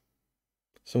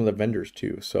vendors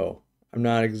too. So I'm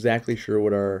not exactly sure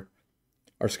what our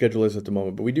schedule is at the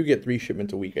moment, but we do get 3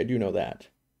 shipments a week. I do know that.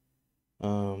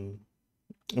 And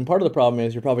part of the problem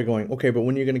is you're probably going, okay, but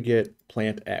when are you going to get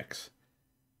plant X?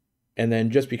 And then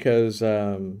just because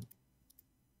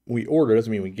we order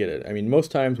doesn't mean we get it. I mean,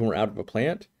 most times when we're out of a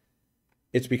plant,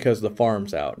 it's because the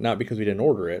farm's out, not because we didn't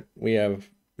order it. We have,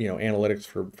 analytics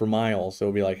for miles. So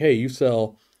it'll be like, hey, you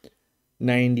sell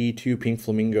 92 pink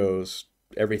flamingos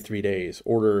every 3 days,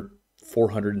 order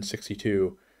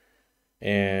 462.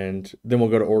 And then we'll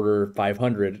go to order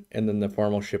 500, and then the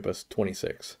farm will ship us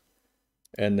 26.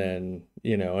 And then,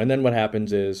 and then what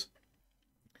happens is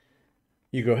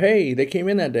you go, hey, they came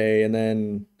in that day, and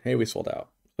then, hey, we sold out.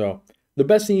 So the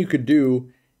best thing you could do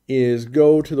is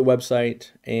go to the website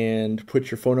and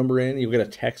put your phone number in. You'll get a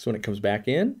text when it comes back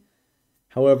in.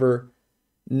 However,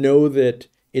 know that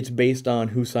it's based on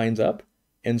who signs up.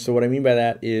 And so what I mean by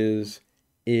that is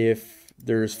if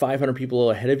there's 500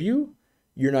 people ahead of you,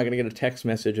 you're not going to get a text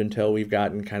message until we've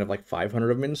gotten kind of like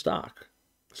 500 of them in stock,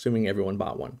 assuming everyone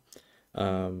bought one.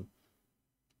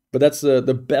 But that's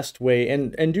the best way.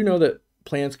 And do know that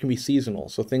plants can be seasonal.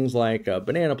 So things like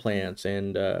banana plants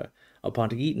and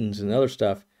Apontigitans and other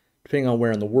stuff, depending on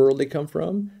where in the world they come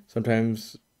from,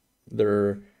 sometimes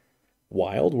they're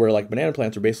wild, where like banana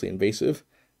plants are basically invasive.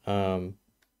 And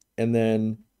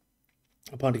then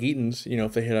Apontigitans,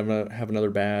 if they have another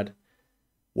bad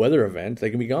weather event, they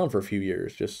can be gone for a few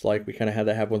years, just like we kind of had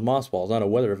that happen with moss balls. Not a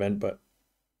weather event, but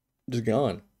just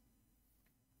gone.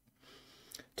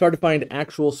 It's hard to find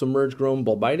actual submerged grown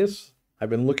bulbitis. I've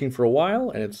been looking for a while,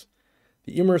 and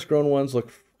the immerse grown ones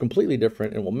look completely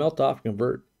different and will melt off and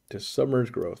convert to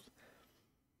submerged growth.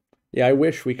 Yeah, I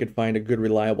wish we could find a good,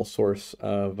 reliable source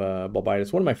of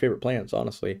bulbitis. One of my favorite plants,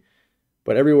 honestly.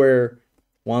 But everywhere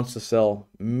wants to sell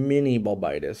mini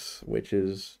bulbitis, which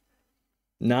is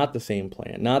not the same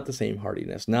plant, not the same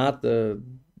hardiness, not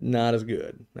as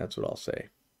good. That's what I'll say.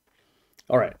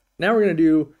 All right, now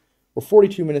we're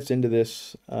 42 minutes into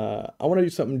this. I want to do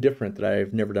something different that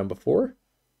I've never done before.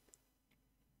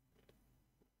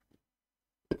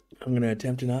 I'm going to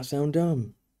attempt to not sound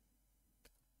dumb.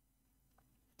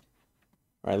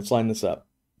 All right, let's line this up.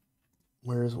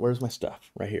 Where's my stuff?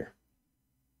 Right here.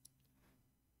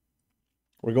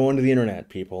 We're going to the internet,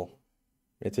 people.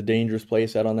 It's a dangerous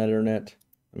place out on that internet.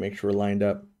 Make sure we're lined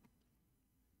up.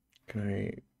 Yeah,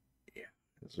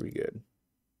 this will be good.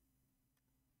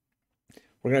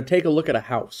 We're going to take a look at a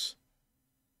house.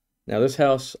 Now, this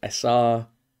house I saw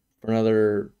for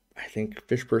another, I think,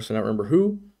 fish person, I don't remember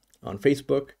who, on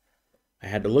Facebook. I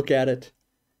had to look at it.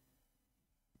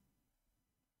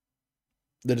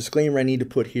 The disclaimer I need to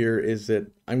put here is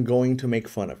that I'm going to make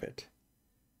fun of it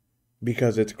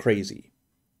because it's crazy.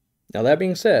 Now, that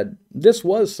being said, this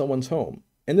was someone's home,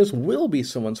 and this will be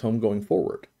someone's home going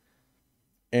forward.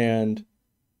 And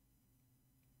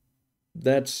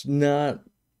that's not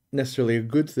necessarily a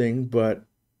good thing, but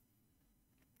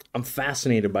I'm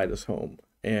fascinated by this home.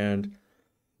 And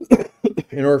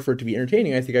in order for it to be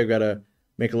entertaining, I think I've got to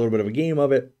make a little bit of a game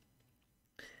of it.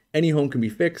 Any home can be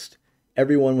fixed.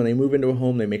 Everyone, when they move into a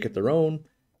home, they make it their own.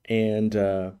 And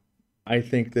I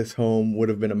think this home would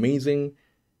have been amazing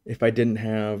if I didn't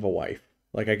have a wife.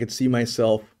 Like, I could see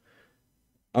myself,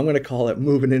 I'm going to call it,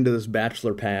 moving into this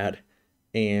bachelor pad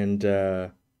and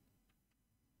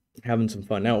having some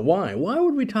fun. Now, why? Why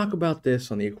would we talk about this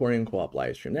on the Aquarium Co-op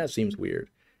live stream? That seems weird.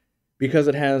 Because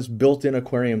it has built-in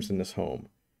aquariums in this home.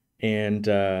 And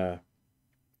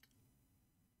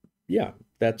yeah,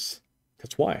 that's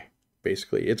why,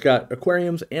 basically. It's got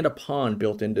aquariums and a pond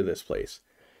built into this place.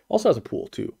 Also has a pool,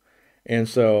 too. And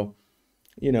so,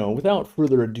 without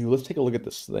further ado, let's take a look at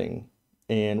this thing.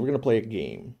 And we're going to play a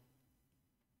game.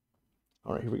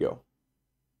 All right, here we go.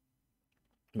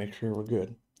 Make sure we're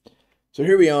good. So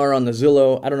here we are on the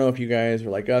Zillow. I don't know if you guys are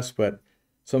like us, but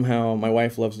somehow my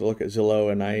wife loves to look at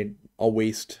Zillow, and I'll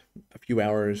waste a few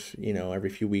hours, every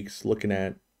few weeks looking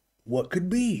at what could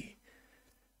be.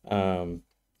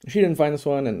 She didn't find this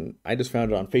one, and I just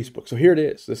found it on Facebook. So here it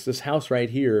is. This house right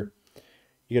here.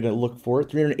 You got to look for it.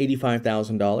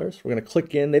 $385,000. We're going to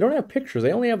click in. They don't have pictures.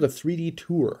 They only have the 3D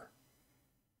tour.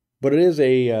 But it is a,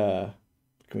 yeah,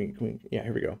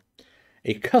 here we go.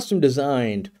 A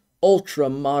custom-designed,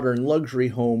 ultra-modern luxury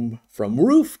home from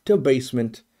roof to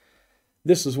basement.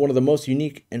 This is one of the most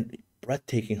unique and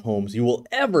breathtaking homes you will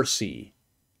ever see.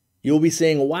 You'll be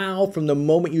saying wow from the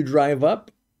moment you drive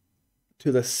up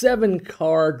to the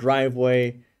 7-car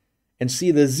driveway and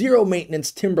see the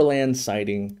zero-maintenance Timberland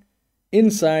siding.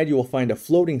 Inside, you will find a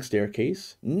floating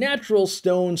staircase, natural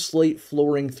stone slate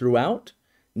flooring throughout,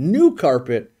 new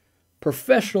carpet,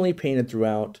 professionally painted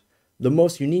throughout, the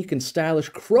most unique and stylish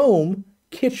chrome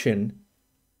kitchen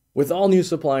with all new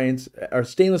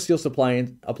stainless steel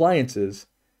appliances,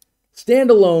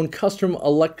 standalone custom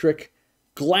electric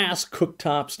glass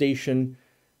cooktop station,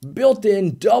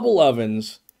 built-in double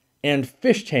ovens, and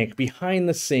fish tank behind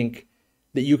the sink.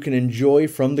 that you can enjoy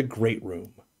from the great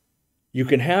room. You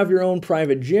can have your own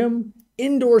private gym,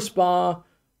 indoor spa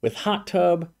with hot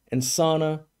tub and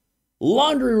sauna,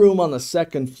 laundry room on the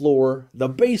second floor. The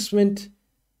basement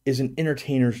is an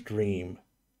entertainer's dream.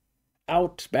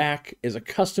 Out back is a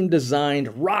custom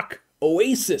designed rock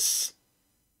oasis.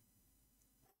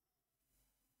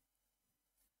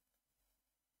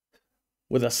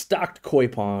 With a stocked koi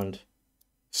pond.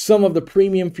 Some of the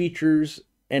premium features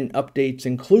and updates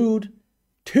include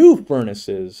 2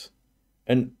 furnaces,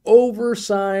 an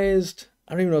oversized,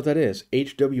 I don't even know what that is,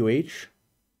 HWH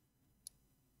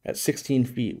at 16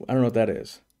 feet. I don't know what that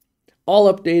is.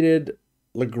 All updated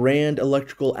Legrand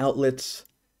electrical outlets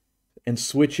and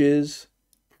switches,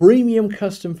 premium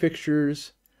custom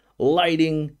fixtures,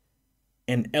 lighting,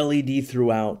 and LED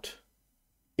throughout.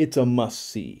 It's a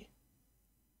must-see.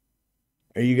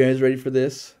 Are you guys ready for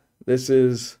this? This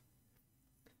is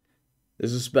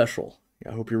special.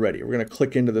 I hope you're ready. We're gonna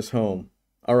click into this home.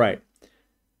 All right.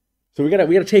 So we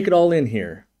gotta take it all in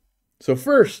here. So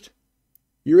first,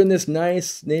 you're in this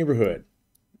nice neighborhood.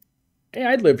 Hey,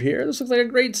 I'd live here. This looks like a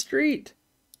great street.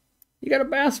 You got a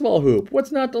basketball hoop.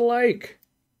 What's not to like?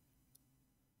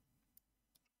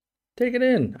 Take it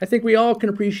in. I think we all can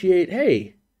appreciate,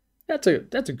 hey, that's a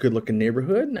good looking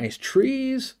neighborhood. Nice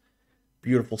trees,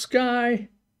 beautiful sky.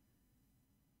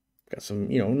 Got some,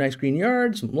 nice green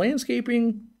yards, some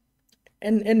landscaping.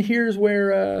 And here's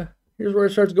where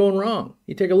it starts going wrong.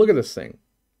 You take a look at this thing.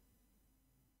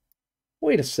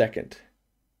 Wait a second.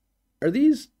 Are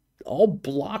these all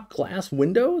block glass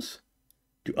windows?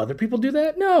 Do other people do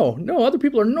that? No, other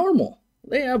people are normal.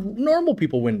 They have normal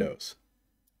people windows.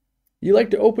 You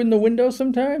like to open the window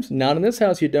sometimes? Not in this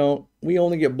house you don't. We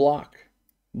only get block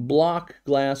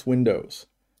glass windows.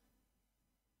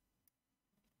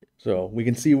 So we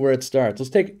can see where it starts.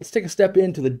 Let's take a step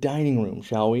into the dining room,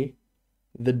 shall we?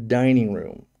 The dining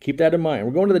room. Keep that in mind.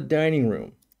 We're going to the dining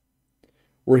room.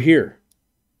 We're here.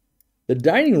 The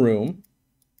dining room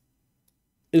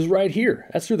is right here.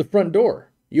 That's through the front door.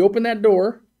 You open that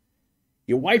door,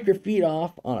 you wipe your feet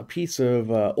off on a piece of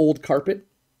old carpet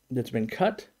that's been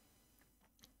cut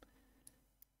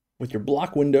with your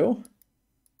block window.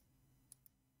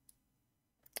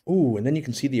 Ooh, and then you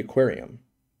can see the aquarium.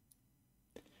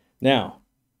 Now,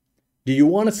 do you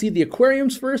want to see the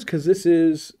aquariums first because this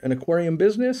is an aquarium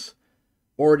business?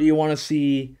 Or do you want to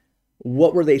see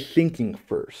what were they thinking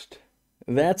first?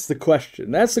 That's the question.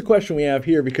 That's the question we have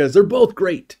here because they're both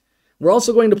great. We're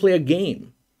also going to play a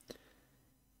game.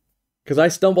 Because I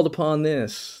stumbled upon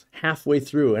this halfway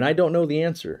through and I don't know the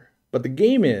answer. But the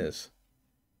game is,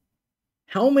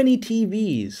 how many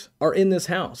TVs are in this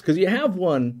house? Because you have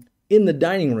one in the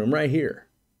dining room right here.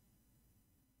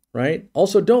 Right?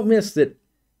 Also, don't miss that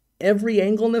every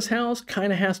angle in this house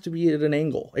kind of has to be at an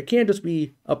angle. It can't just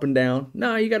be up and down.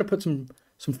 No, you got to put some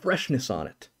freshness on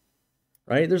it.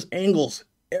 Right? There's angles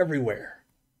everywhere.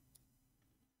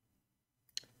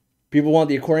 People want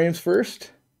the aquariums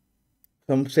first.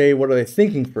 Some say, what are they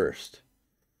thinking first?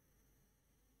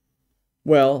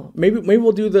 Well, maybe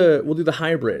we'll do the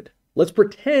hybrid. Let's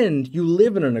pretend you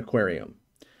live in an aquarium.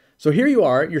 So here you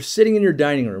are, you're sitting in your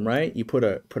dining room, right? You put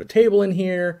a table in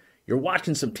here, you're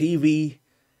watching some TV,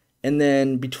 and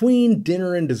then between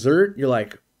dinner and dessert, you're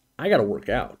like, I got to work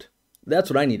out. That's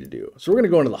what I need to do. So we're going to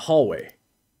go into the hallway.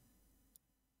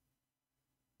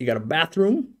 You got a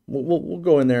bathroom. We'll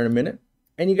go in there in a minute.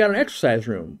 And you got an exercise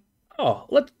room. Oh,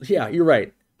 yeah, you're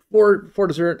right. For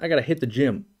dessert, I got to hit the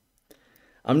gym.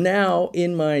 I'm now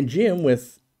in my gym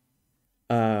with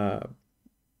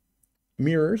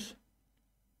mirrors.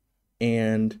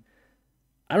 And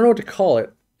I don't know what to call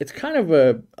it. It's kind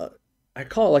of I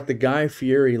call it like the Guy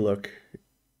Fieri look,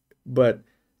 but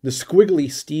the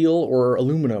squiggly steel or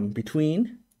aluminum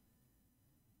between.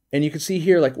 And you can see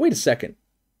here, like, wait a second.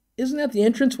 Isn't that the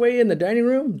entranceway in the dining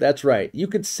room? That's right. You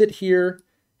could sit here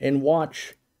and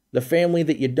watch the family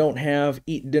that you don't have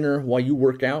eat dinner while you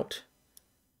work out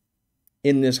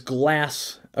in this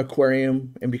glass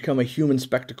aquarium and become a human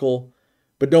spectacle.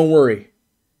 But don't worry.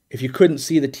 If you couldn't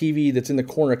see the TV that's in the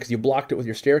corner because you blocked it with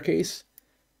your staircase,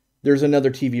 there's another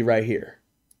TV right here.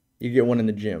 You get one in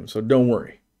the gym, so don't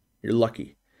worry. You're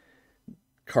lucky.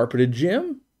 Carpeted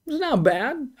gym? It's not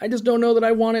bad. I just don't know that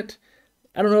I want it.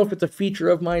 I don't know if it's a feature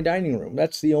of my dining room.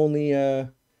 That's the only,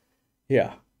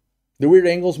 yeah. The weird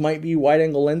angles might be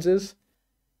wide-angle lenses.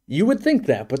 You would think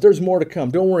that, but there's more to come.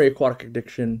 Don't worry, Aquatic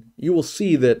Addiction. You will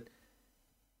see that,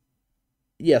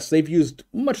 yes, they've used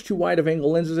much too wide of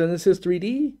angle lenses, and this is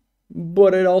 3D,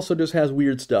 but it also just has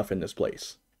weird stuff in this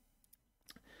place.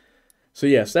 So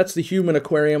yes, that's the human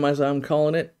aquarium, as I'm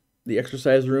calling it. the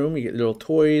exercise room. You get little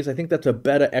toys. I think that's a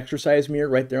Beta exercise mirror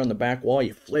right there on the back wall.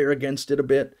 You flare against it a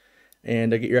bit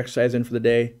and get your exercise in for the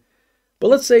day. But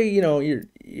let's say, you know, you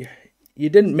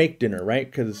didn't make dinner, right?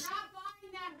 Because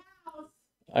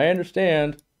I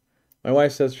understand. My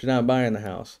wife says she's not buying the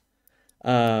house.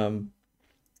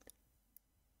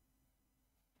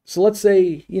 So let's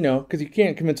say, you know, because you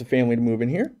can't convince a family to move in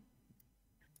here,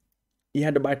 you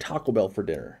had to buy Taco Bell for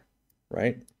dinner,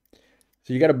 right?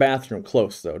 So you got a bathroom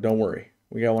close, though. Don't worry.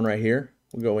 We got one right here.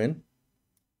 We'll go in.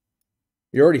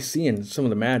 You're already seeing some of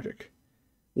the magic.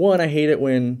 One, I hate it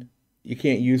when you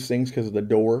can't use things because of the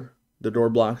door. The door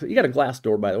blocks it. You got a glass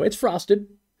door, by the way. It's frosted.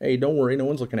 Hey, don't worry. No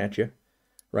one's looking at you,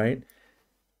 right?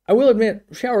 I will admit,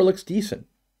 shower looks decent.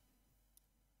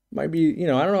 Might be, you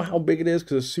know, I don't know how big it is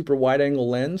because it's a super wide angle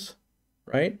lens,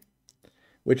 right?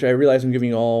 Which I realize I'm giving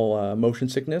you all motion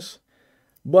sickness.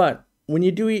 But when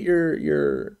you do eat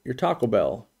your Taco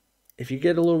Bell, if you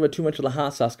get a little bit too much of the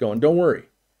hot sauce going, don't worry.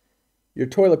 Your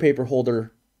toilet paper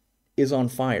holder is on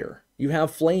fire. You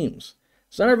have flames.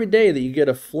 It's not every day that you get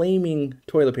a flaming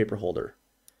toilet paper holder.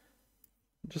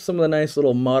 Just some of the nice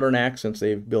little modern accents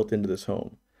they've built into this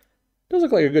home. It does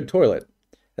look like a good toilet.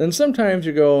 And then sometimes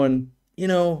you're going, you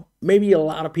know, maybe a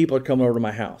lot of people are coming over to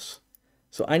my house.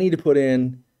 So I need to put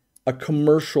in a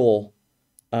commercial,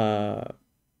 what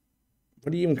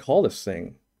do you even call this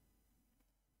thing?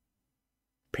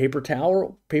 Paper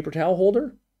towel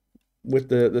holder with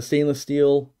the stainless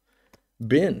steel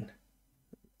bin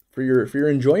for your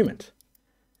enjoyment.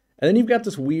 And then you've got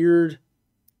this weird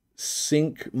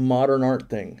sink modern art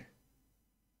thing.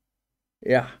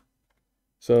 Yeah.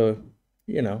 So,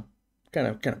 you know, kind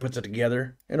of puts it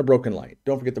together. And a broken light.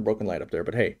 Don't forget the broken light up there.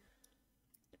 But hey,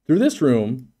 through this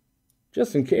room,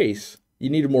 just in case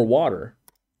you needed more water,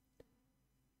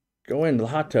 go into the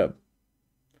hot tub.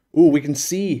 Ooh, we can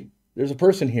see there's a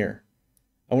person here.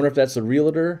 I wonder if that's the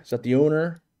realtor. Is that the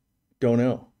owner? Don't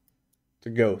know. It's a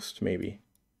ghost, maybe.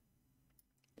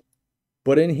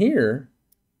 But in here,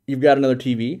 you've got another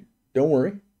TV. Don't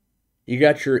worry. You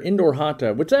got your indoor hot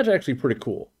tub, which that's actually pretty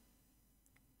cool.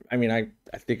 I mean, I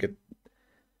think it,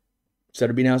 instead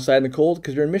of being outside in the cold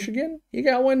because you're in Michigan, you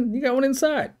got one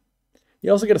inside.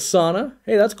 You also get a sauna.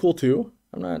 Hey, that's cool too.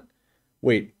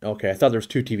 Wait, okay, I thought there was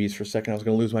two TVs for a second. I was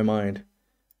going to lose my mind.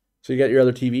 So you got your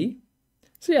other TV.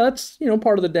 So yeah, that's, you know,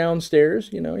 part of the downstairs.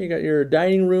 You know, you got your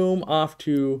dining room off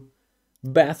to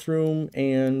bathroom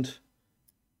and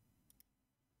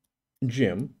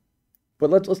gym. But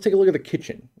let's take a look at the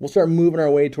kitchen. We'll start moving our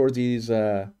way towards these,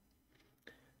 you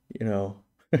know,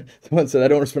 someone said I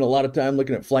don't want to spend a lot of time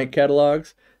looking at flight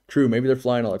catalogs. True, maybe they're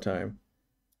flying all the time.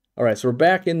 All right, so we're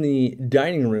back in the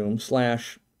dining room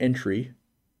 / entry.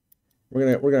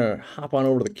 We're gonna hop on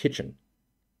over to the kitchen.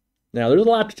 Now there's a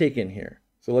lot to take in here,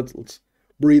 so let's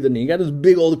breathe in. You got this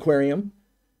big old aquarium.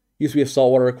 Used to be a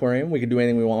saltwater aquarium. We could do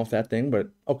anything we want with that thing, but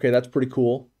okay, that's pretty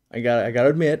cool. I gotta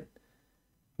admit,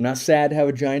 I'm not sad to have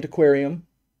a giant aquarium,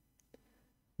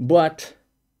 but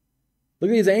look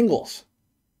at these angles.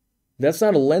 That's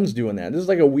not a lens doing that. This is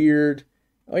like a weird.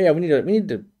 Oh yeah, we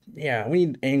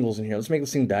need angles in here. Let's make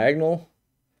this thing diagonal,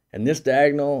 and this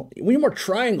diagonal. We need more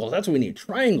triangles. That's what we need.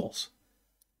 Triangles.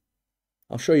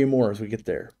 I'll show you more as we get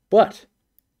there. But have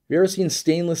you ever seen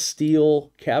stainless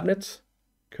steel cabinets?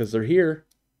 Because they're here.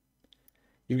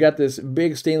 You've got this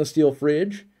big stainless steel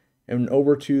fridge, and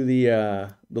over to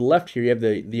the left here, you have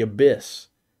the abyss.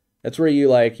 That's where you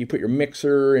put your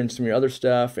mixer and some of your other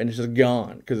stuff, and it's just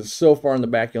gone because it's so far in the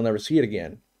back you'll never see it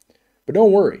again. But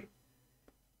don't worry.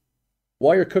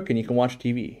 While you're cooking, you can watch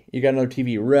TV. You got another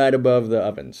TV right above the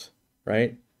ovens,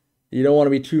 right? You don't want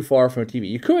to be too far from a TV.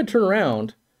 You could turn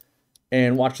around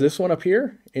and watch this one up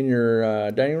here in your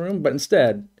dining room, but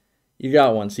instead, you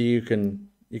got one, so you can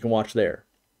watch there.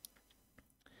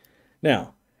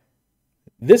 Now,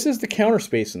 this is the counter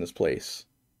space in this place.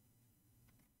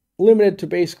 Limited to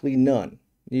basically none.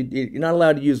 You're not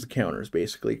allowed to use the counters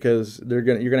basically because you're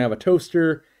gonna have a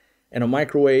toaster and a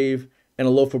microwave and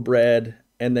a loaf of bread,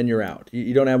 and then you're out.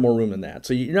 You don't have more room than that,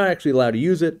 so you're not actually allowed to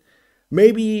use it.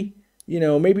 Maybe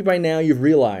by now you've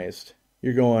realized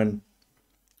you're going,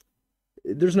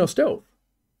 there's no stove,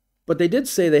 but they did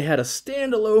say they had a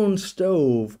standalone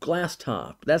stove, glass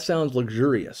top. That sounds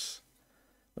luxurious.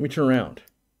 Let me turn around.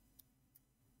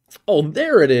 Oh,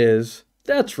 there it is.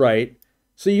 That's right.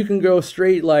 So you can go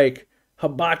straight like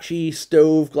hibachi,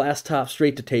 stove, glass top,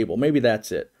 straight to table. Maybe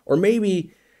that's it. Or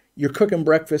maybe you're cooking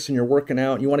breakfast and you're working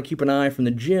out and you want to keep an eye from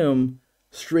the gym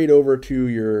straight over to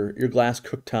your glass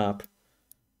cooktop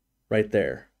right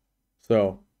there.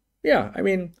 So, yeah, I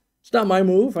mean, it's not my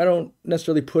move. I don't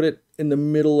necessarily put it in the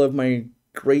middle of my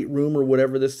great room or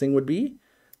whatever this thing would be.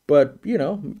 But, you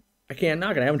know, I can't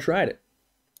knock it. I haven't tried it.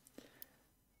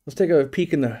 Let's take a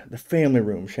peek in the family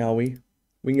room, shall we?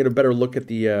 We can get a better look at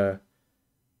the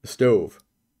stove.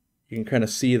 You can kind of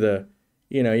see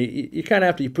you kind of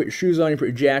have to, you put your shoes on, you put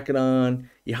your jacket on,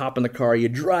 you hop in the car, you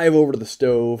drive over to the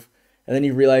stove, and then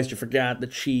you realize you forgot the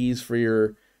cheese for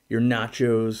your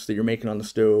nachos that you're making on the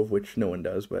stove, which no one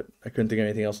does, but I couldn't think of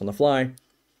anything else on the fly.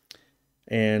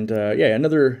 And yeah,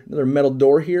 another metal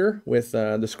door here with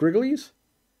the squigglies.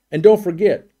 And don't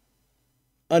forget,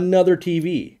 another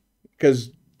TV,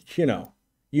 because,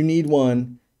 you need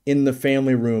one in the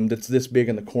family room that's this big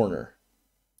in the corner,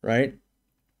 right?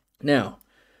 Now,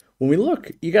 when we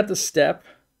look, you got the step.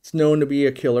 It's known to be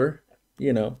a killer.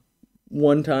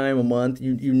 One time a month,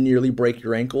 you nearly break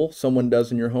your ankle. Someone does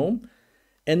in your home.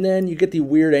 And then you get the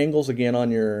weird angles again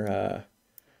on your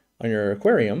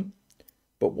aquarium.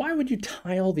 But why would you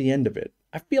tile the end of it?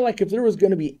 I feel like if there was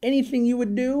going to be anything you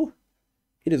would do,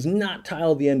 it is not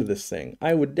tile the end of this thing.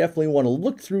 I would definitely want to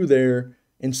look through there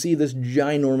and see this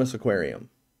ginormous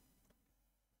aquarium.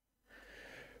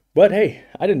 But hey,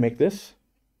 I didn't make this.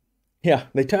 Yeah,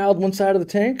 they tiled one side of the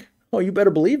tank. Oh, you better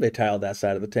believe they tiled that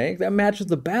side of the tank. That matches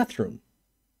the bathroom.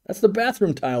 That's the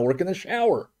bathroom tile work in the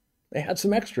shower. They had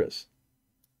some extras.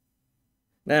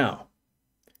 Now,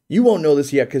 you won't know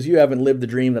this yet because you haven't lived the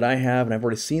dream that I have, and I've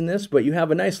already seen this, but you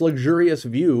have a nice luxurious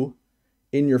view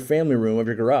in your family room of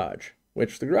your garage,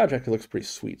 which the garage actually looks pretty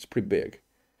sweet. It's pretty big.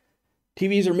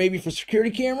 TVs are maybe for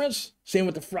security cameras. Same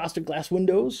with the frosted glass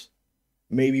windows.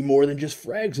 Maybe more than just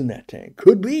frags in that tank.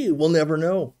 Could be. We'll never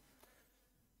know.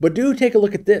 But do take a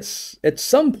look at this. At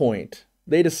some point,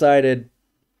 they decided,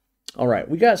 all right,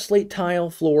 we got slate tile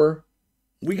floor.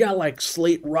 We got like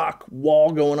slate rock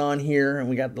wall going on here. And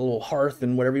we got the little hearth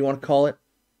and whatever you want to call it.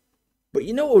 But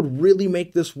you know what would really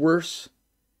make this worse?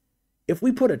 If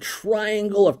we put a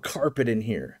triangle of carpet in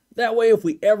here. That way, if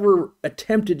we ever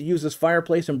attempted to use this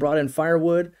fireplace and brought in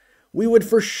firewood, we would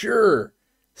for sure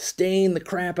stain the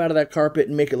crap out of that carpet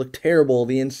and make it look terrible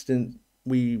the instant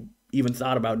we even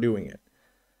thought about doing it.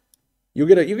 You'll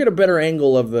get a better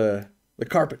angle of the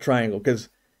carpet triangle because,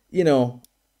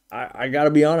 I got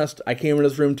to be honest, I came into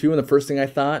this room too, and the first thing I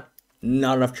thought,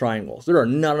 not enough triangles. There are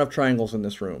not enough triangles in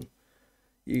this room.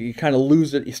 You kind of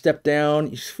lose it. You step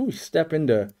down, you step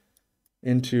into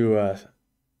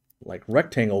like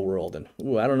rectangle world, and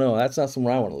I don't know, that's not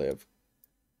somewhere I want to live.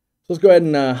 So let's go ahead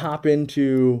and hop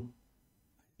into,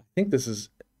 I think this is,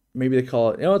 maybe they call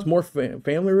it, it's more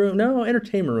family room, no,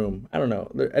 entertainment room, I don't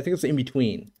know, I think it's in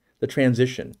between, the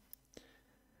transition.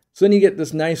 So then you get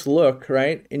this nice look,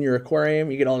 right, in your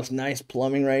aquarium, you get all this nice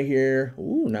plumbing right here,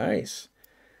 ooh, nice.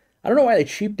 I don't know why they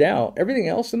cheaped out. Everything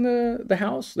else in the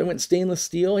house, they went stainless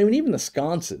steel, even the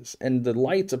sconces and the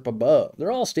lights up above,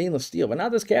 they're all stainless steel, but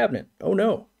not this cabinet, oh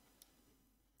no.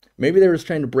 Maybe they were just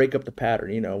trying to break up the pattern.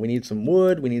 We need some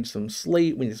wood, we need some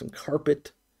slate, we need some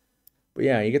carpet. But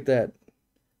yeah, you get that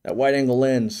wide angle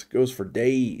lens, goes for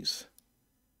days.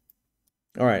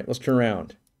 All right, let's turn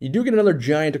around. You do get another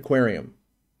giant aquarium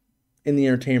in the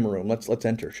entertainment room. Let's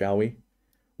enter, shall we?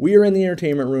 We are in the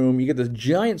entertainment room. You get this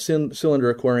giant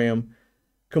cylinder aquarium,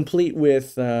 complete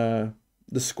with the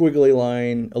squiggly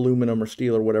line, aluminum or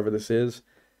steel or whatever this is.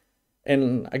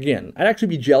 And again, I'd actually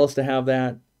be jealous to have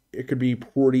that. It could be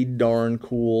pretty darn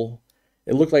cool.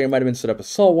 It looked like it might have been set up as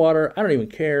saltwater. I don't even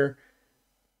care.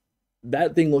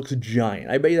 That thing looks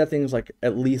giant. I bet you that thing's like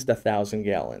at least 1,000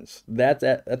 gallons.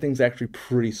 That thing's actually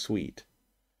pretty sweet.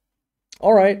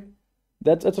 All right,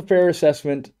 that's a fair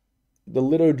assessment. The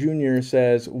Lido Jr.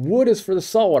 says wood is for the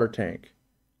saltwater tank.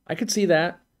 I could see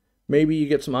that. Maybe you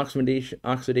get some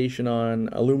oxidation on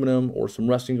aluminum or some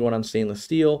rusting going on stainless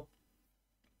steel.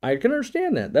 I can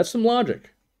understand that. That's some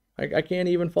logic. I can't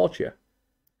even fault you.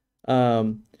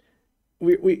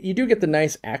 You do get the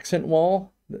nice accent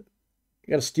wall. You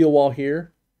got a steel wall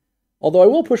here. Although I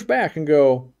will push back and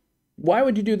go, why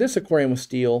would you do this aquarium with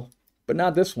steel, but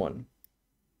not this one?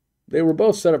 They were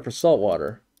both set up for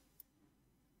saltwater.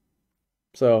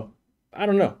 So, I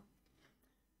don't know.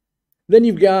 Then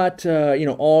you've got,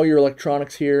 all your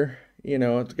electronics here.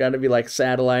 It's got to be like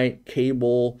satellite,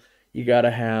 cable. You got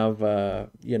to have,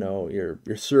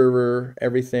 your server,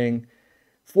 everything.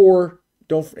 I'm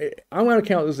going to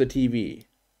count this as a TV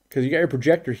because you got your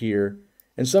projector here.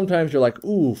 And sometimes you're like,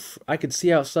 oof, I could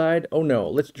see outside. Oh no,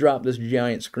 let's drop this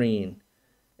giant screen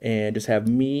and just have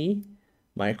me,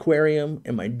 my aquarium,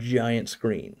 and my giant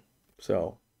screen.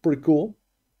 So, pretty cool.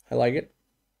 I like it.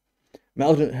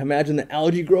 Imagine the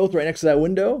algae growth right next to that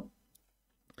window.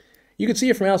 You can see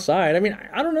it from outside.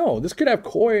 I don't know. This could have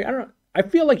koi. I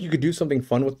feel like you could do something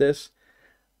fun with this.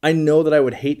 I know that I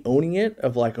would hate owning it,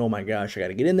 of like, oh my gosh, I got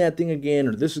to get in that thing again,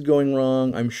 or this is going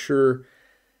wrong. I'm sure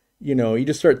you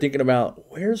just start thinking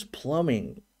about where's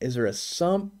plumbing? Is there a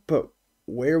sump? But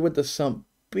where would the sump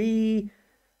be?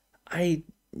 I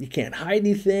You can't hide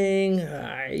anything.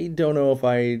 I don't know if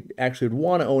I actually would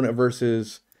want to own it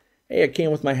versus, hey, it came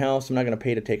with my house. I'm not going to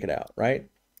pay to take it out, right?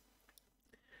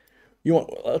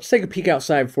 Let's take a peek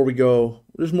outside before we go.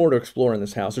 There's more to explore in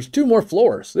this house. There's 2 more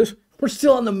floors. We're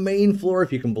still on the main floor,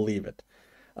 if you can believe it.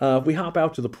 If we hop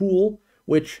out to the pool,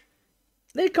 which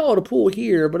they call it a pool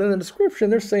here, but in the description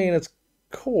they're saying it's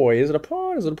koi. Is it a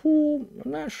pond? Is it a pool?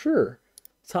 I'm not sure.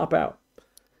 Let's hop out.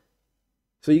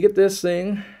 So you get this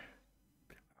thing.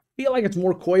 I feel like it's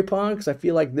more koi pond because I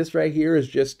feel like this right here is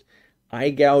just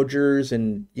eye gougers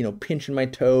and, pinching my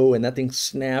toe, and that thing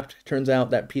snapped. Turns out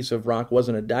that piece of rock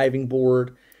wasn't a diving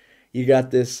board. You got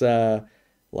this,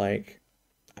 like,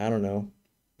 I don't know,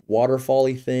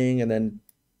 waterfall-y thing, and then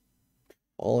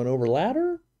falling over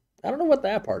ladder? I don't know what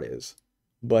that part is.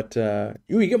 But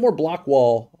you get more block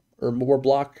wall or more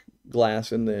block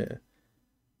glass in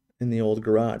the old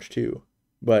garage too.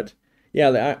 But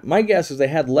yeah, my guess is they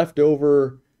had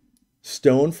leftover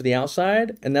stone for the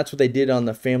outside, and that's what they did on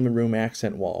the family room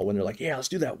accent wall when they're like, yeah, let's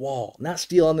do that wall. Not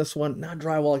steel on this one, not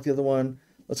drywall like the other one.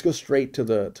 Let's go straight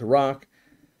to rock.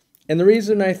 And the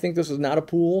reason I think this is not a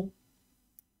pool,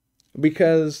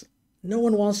 because no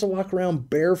one wants to walk around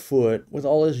barefoot with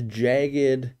all this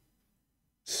jagged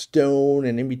stone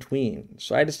and in between.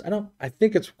 So I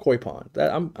think it's koi pond.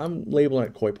 I'm labeling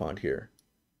it koi pond here.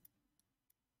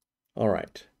 All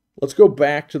right, let's go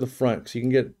back to the front so you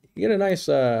can get a nice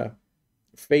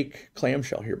fake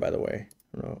clamshell here, by the way.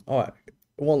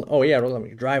 Oh yeah, let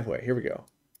me driveway. Here we go.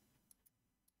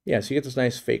 Yeah, so you get this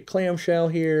nice fake clamshell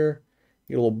here.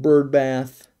 You get a little bird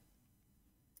bath.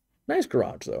 Nice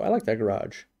garage though. I like that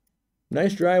garage.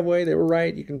 Nice driveway. They were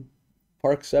right. You can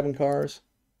park 7 cars.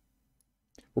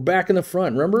 We're back in the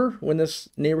front. Remember when this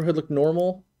neighborhood looked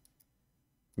normal?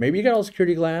 Maybe you got all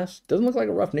security glass. Doesn't look like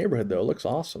a rough neighborhood though. It looks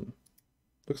awesome.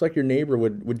 Looks like your neighbor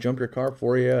would jump your car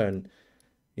for you, and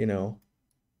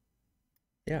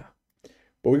yeah.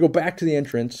 But we go back to the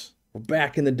entrance. We're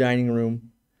back in the dining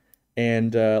room,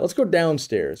 and let's go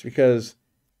downstairs because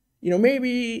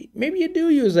maybe you do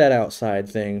use that outside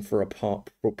thing for a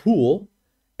pool,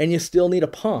 and you still need a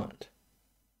pond,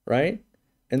 right?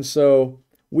 And so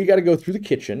we got to go through the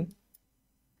kitchen.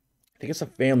 I think it's a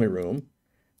family room.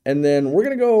 And then we're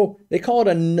going to go, they call it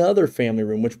another family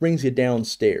room, which brings you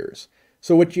downstairs.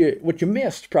 So what you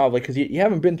missed probably, because you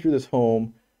haven't been through this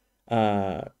home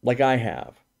like I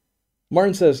have.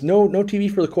 Martin says, no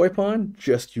TV for the koi pond?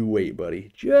 Just you wait,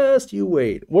 buddy. Just you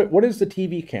wait. What is the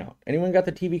TV count? Anyone got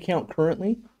the TV count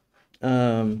currently?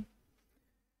 How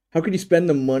could you spend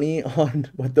the money on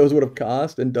what those would have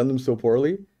cost and done them so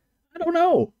poorly? I don't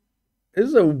know. This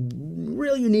is a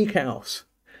real unique house.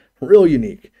 Real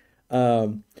unique.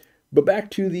 But back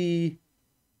to the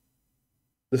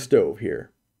stove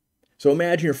here. So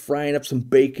imagine you're frying up some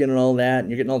bacon and all that, and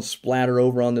you're getting all the splatter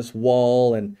over on this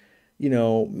wall, and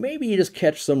maybe you just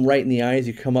catch some right in the eye as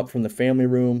you come up from the family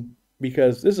room,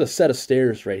 because this is a set of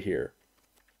stairs right here.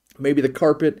 Maybe the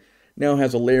carpet now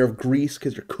has a layer of grease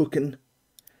because you're cooking.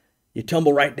 You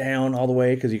tumble right down all the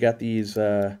way because you got these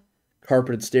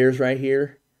carpeted stairs right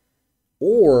here.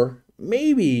 Or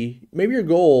maybe your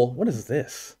goal, what is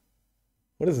this?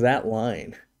 What is that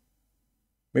line?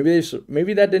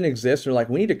 Maybe that didn't exist. They're like,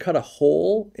 we need to cut a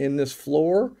hole in this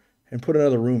floor and put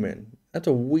another room in. That's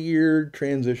a weird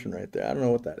transition right there. I don't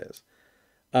know what that is.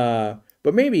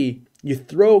 But maybe you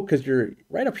throw, because you're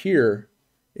right up here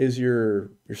is your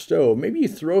stove. Maybe you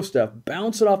throw stuff,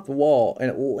 bounce it off the wall,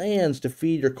 and it lands to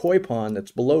feed your koi pond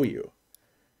that's below you.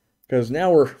 Because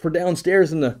now we're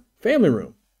downstairs in the family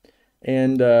room.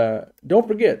 And don't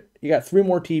forget, you got 3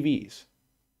 more TVs.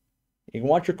 You can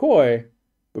watch your koi,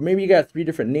 but maybe you got 3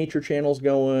 different nature channels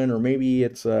going, or maybe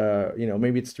it's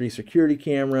maybe it's 3 security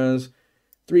cameras.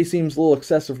 3 seems a little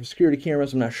excessive for security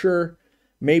cameras, I'm not sure.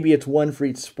 Maybe it's 1 for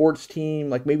each sports team.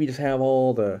 Like maybe you just have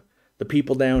all the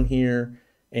people down here,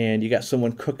 and you got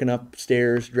someone cooking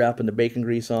upstairs, dropping the bacon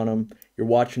grease on them. You're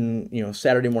watching,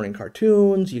 Saturday morning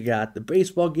cartoons. You got the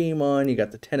baseball game on. You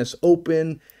got the tennis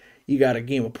open. You got a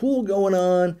game of pool going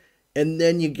on, and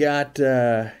then you got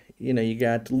you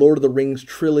got Lord of the Rings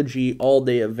trilogy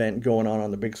all-day event going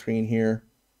on the big screen here.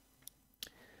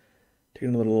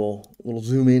 Taking a little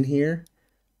zoom in here.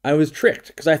 I was tricked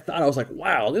because I was like,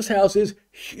 wow, this house is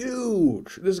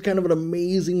huge. This is kind of an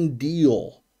amazing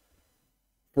deal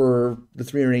for the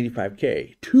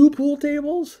 $385K. 2 pool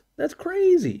tables? That's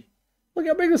crazy. Look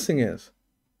how big this thing is.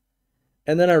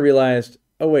 And then I realized,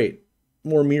 oh wait,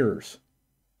 more mirrors.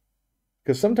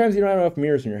 Because sometimes you don't have enough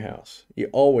mirrors in your house. You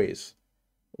always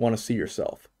want to see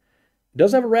yourself. It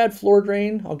does have a rad floor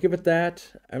drain. I'll give it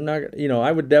that. I'm not,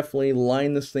 I would definitely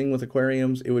line this thing with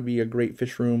aquariums. It would be a great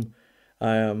fish room.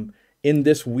 In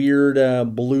this weird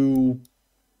blue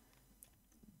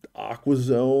aqua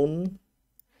zone.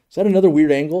 Is that another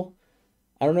weird angle?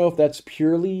 I don't know if that's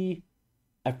purely.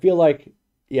 I feel like,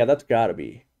 yeah, that's gotta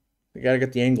be. You gotta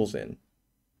get the angles in.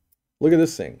 Look at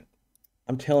this thing.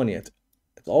 I'm telling you,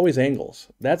 it's always angles.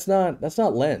 That's not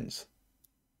lens.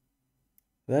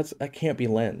 That can't be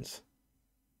lens.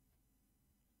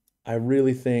 I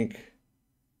really think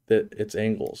that it's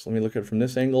angles. Let me look at it from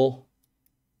this angle.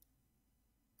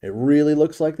 It really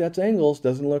looks like that's angles.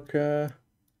 Doesn't look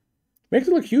makes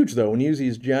it look huge though when you use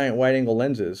these giant wide angle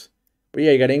lenses. But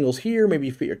yeah, you got angles here. Maybe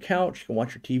you fit your couch. You can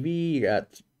watch your TV. You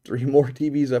got 3 more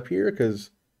TVs up here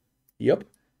because, yep.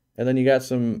 And then you got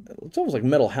some. It's almost like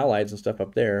metal halides and stuff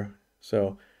up there.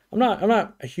 So I'm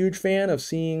not a huge fan of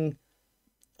seeing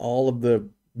all of the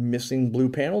missing blue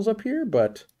panels up here,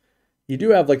 but you do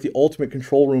have like the ultimate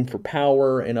control room for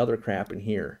power and other crap in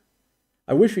here.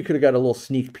 I wish we could have got a little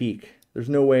sneak peek. There's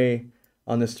no way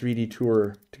on this 3D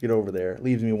tour to get over there. It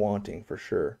leaves me wanting for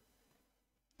sure.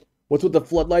 What's with the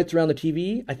floodlights around the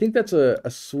TV? I think that's a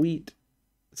sweet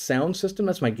sound system.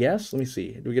 That's my guess. Let me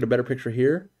see. Do we get a better picture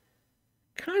here?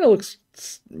 Kind of looks,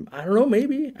 I don't know,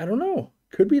 maybe. I don't know.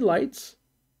 Could be lights.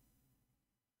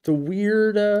 It's a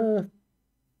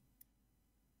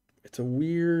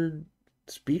weird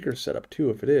speaker setup too,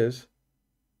 if it is.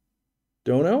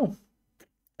 Don't know.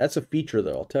 That's a feature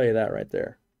though, I'll tell you that right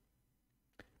there.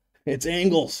 It's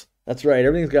angles. That's right,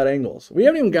 everything's got angles. We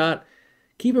haven't even got,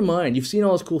 keep in mind, you've seen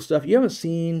all this cool stuff. You haven't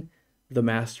seen the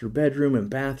master bedroom and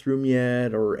bathroom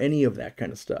yet or any of that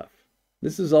kind of stuff.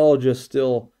 This is all just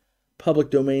still public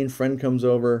domain. Friend comes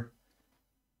over,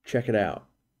 check it out.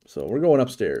 So we're going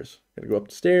upstairs. Gotta go up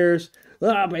the stairs.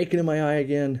 Bacon in my eye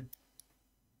again.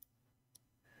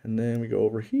 And then we go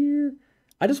over here.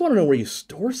 I just want to know where you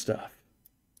store stuff.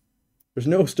 There's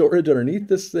no storage underneath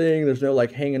this thing. There's no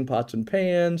like hanging pots and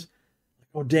pans.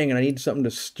 Oh, dang it. I need something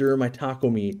to stir my taco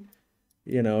meat.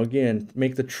 Again,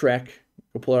 make the trek.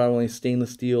 Go pull out only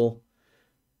stainless steel.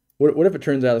 What if it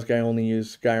turns out this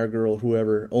guy or girl,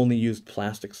 whoever, only used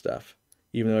plastic stuff,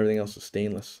 even though everything else is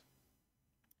stainless?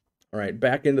 All right,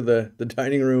 back into the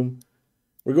dining room.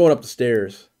 We're going up the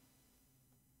stairs.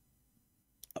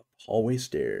 Up hallway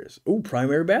stairs. Ooh,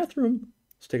 primary bathroom.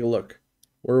 Let's take a look.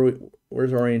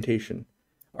 Where's our orientation?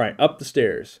 All right, up the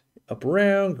stairs. Up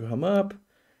around, come up.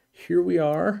 Here we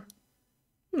are.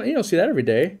 You don't see that every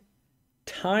day.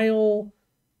 Tile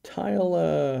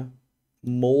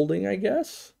molding, I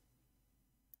guess.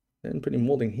 I didn't put any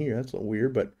molding here. That's a little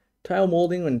weird, but tile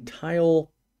molding and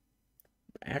tile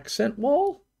accent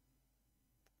wall?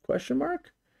 Question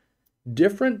mark?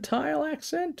 Different tile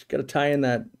accent? Got to tie in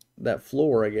that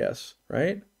floor, I guess,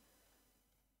 right?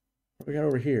 What we got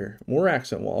over here? More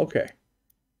accent wall. Okay.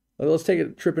 Let's take a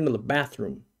trip into the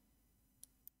bathroom.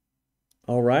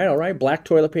 All right. Black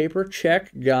toilet paper.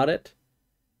 Check. Got it.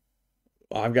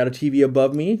 I've got a TV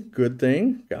above me. Good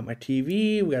thing. Got my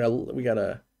TV. Is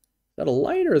that a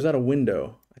light or is that a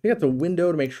window? I think that's a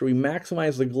window to make sure we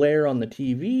maximize the glare on the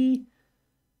TV.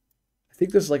 I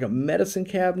think this is like a medicine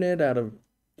cabinet out of,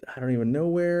 I don't even know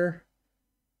where.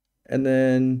 And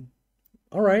then,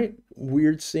 all right,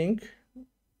 weird sink.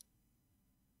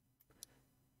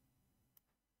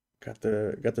 Got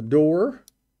the door.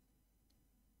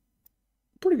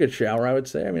 Pretty good shower, I would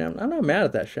say. I mean, I'm not mad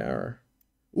at that shower.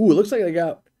 Ooh, it looks like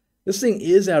this thing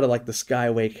is out of like the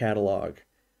Skyway catalog.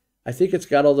 I think it's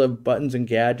got all the buttons and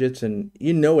gadgets, and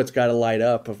it's got to light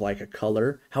up of like a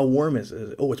color. How warm is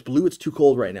it? Oh, it's blue, it's too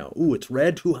cold right now. Ooh, it's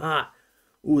red, too hot.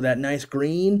 Ooh, that nice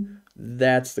green,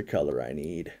 that's the color I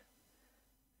need.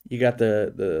 You got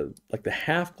the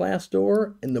half glass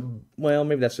door and well,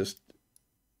 maybe that's just,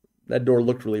 that door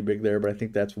looked really big there, but I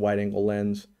think that's wide angle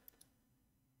lens.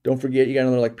 Don't forget, you got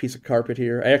another like piece of carpet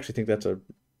here. I actually think that's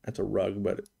a rug,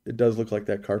 but it does look like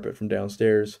that carpet from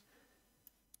downstairs.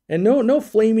 And no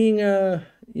flaming,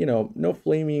 no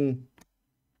flaming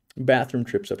bathroom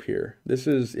trips up here. This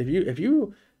is, if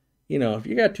you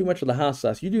got too much of the hot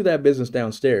sauce, you do that business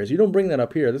downstairs. You don't bring that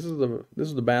up here. This is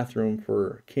the bathroom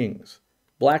for kings.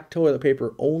 Black toilet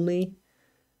paper only.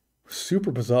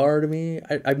 Super bizarre to me.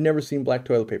 I've never seen black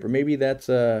toilet paper. Maybe that's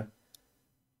maybe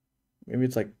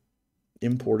it's like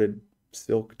imported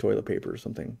silk toilet paper or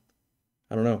something.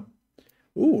 I don't know.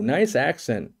 Ooh, nice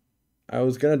accent. I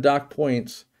was gonna dock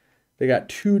points. They got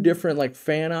 2 different like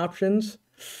fan options.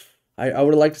 I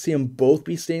would like to see them both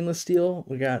be stainless steel.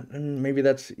 We got, maybe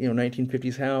that's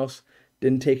 1950s house.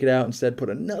 Didn't take it out, instead put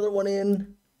another one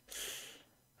in.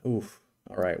 Oof.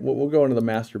 All right, we'll go into the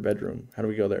master bedroom. How do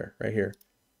we go there? Right here.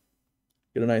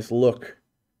 Get a nice look.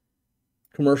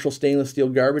 Commercial stainless steel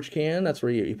garbage can. That's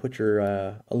where you put your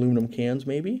aluminum cans,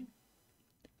 maybe.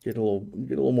 Get a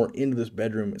little more into this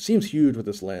bedroom. It seems huge with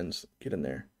this lens. Get in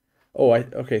there. Oh,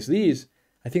 okay. So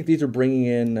I think these are bringing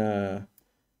in the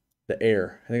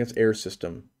air. I think it's air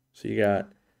system. So you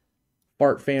got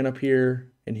fart fan up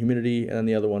here and humidity, and then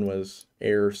the other one was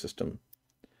air system.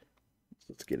 So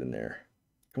let's get in there.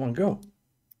 Come on, go.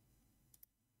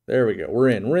 There we go. We're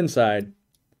in. We're inside.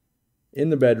 In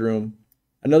the bedroom.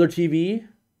 Another TV,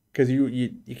 because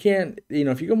you can't,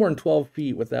 if you go more than 12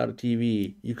 feet without a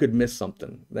TV, you could miss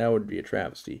something. That would be a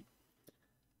travesty.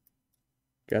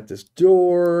 Got this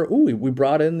door. Ooh, we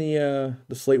brought in the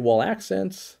slate wall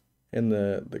accents and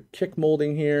the kick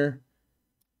molding here.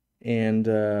 And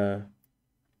ooh,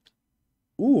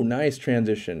 nice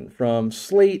transition from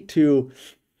slate to,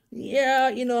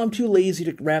 yeah, I'm too lazy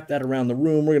to wrap that around the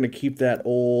room. We're gonna keep that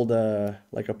old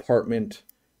like apartment,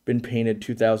 been painted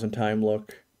 2,000 time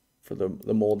look for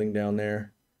the molding down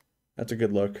there. That's a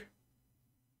good look.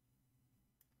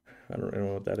 I don't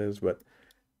know what that is, but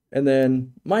and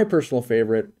then my personal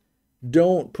favorite,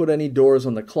 don't put any doors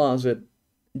on the closet,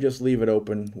 just leave it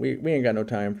open. We ain't got no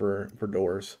time for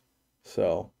doors.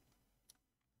 So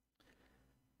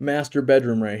master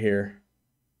bedroom right here.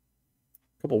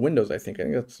 A couple windows, I think.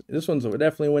 This one's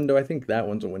definitely a window. I think that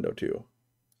one's a window too.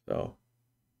 So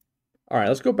all right,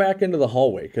 let's go back into the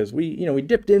hallway because we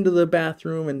dipped into the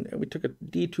bathroom and we took a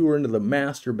detour into the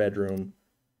master bedroom.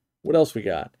 What else we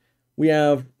got? We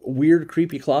have a weird,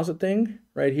 creepy closet thing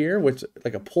right here, which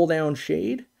like a pull-down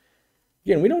shade.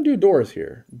 Again, we don't do doors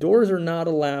here. Doors are not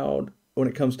allowed when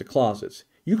it comes to closets.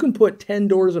 You can put 10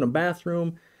 doors in a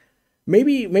bathroom.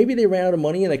 Maybe they ran out of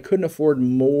money and they couldn't afford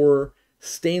more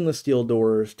stainless steel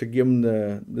doors to give them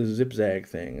the zigzag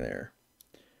thing there.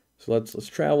 So let's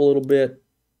travel a little bit.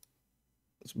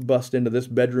 Let's bust into this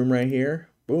bedroom right here.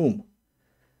 Boom.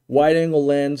 Wide angle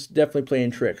lens, definitely playing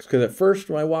tricks. Because at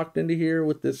first when I walked into here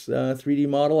with this 3D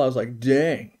model, I was like,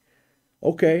 dang.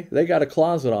 Okay, they got a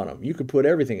closet on them. You could put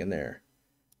everything in there.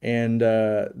 And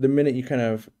the minute you kind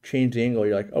of change the angle,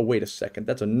 you're like, oh, wait a second.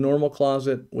 That's a normal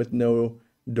closet with no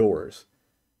doors.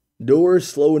 Doors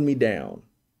slowing me down.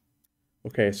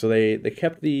 Okay, so they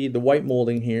kept the white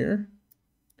molding here.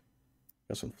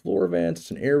 Got some floor vents,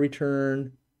 it's an air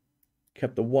return.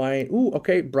 Kept the white. Ooh,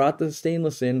 okay, brought the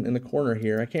stainless in the corner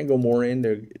here. I can't go more in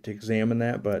to examine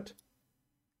that, but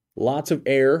lots of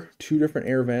air. 2 different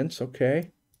air vents,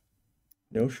 okay.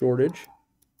 No shortage.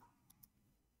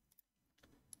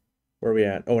 Where are we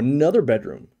at? Oh, another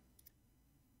bedroom.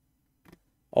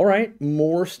 All right,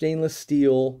 more stainless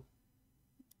steel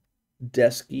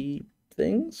desky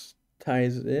things.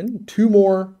 Ties it in. 2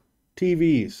 more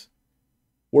TVs.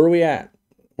 Where are we at?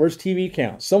 Where's TV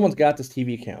count? Someone's got this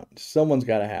TV count. Someone's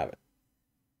got to have it.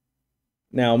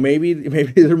 Now, maybe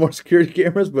they're more security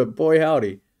cameras, but boy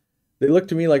howdy. They look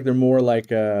to me like they're more like,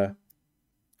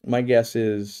 my guess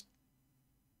is,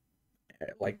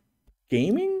 like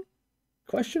gaming?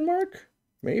 Question mark?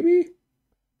 Maybe?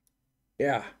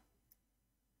 Yeah.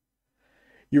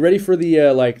 You ready for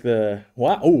the,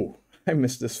 wow, oh, I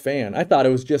missed this fan. I thought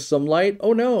it was just some light.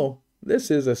 Oh no,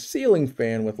 this is a ceiling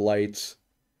fan with lights.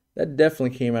 That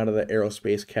definitely came out of the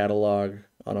aerospace catalog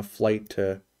on a flight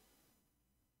to,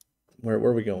 where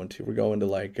are we going to? We're going to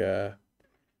like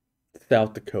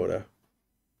South Dakota.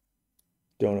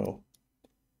 Don't know.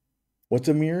 What's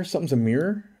a mirror? Something's a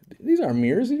mirror? These aren't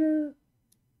mirrors, these are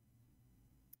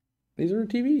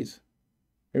TVs.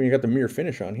 I mean, you got the mirror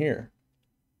finish on here.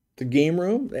 It's a game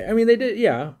room. I mean, they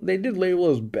did label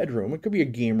it as bedroom. It could be a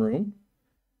game room.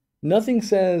 Nothing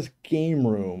says game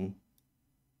room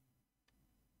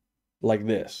like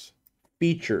this.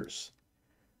 Features.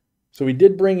 So we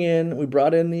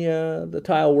brought in the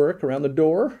tile work around the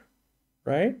door,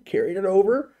 right? Carried it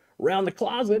over around the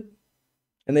closet.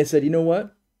 And they said, you know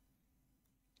what?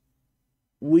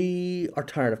 We are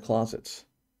tired of closets.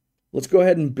 Let's go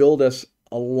ahead and build us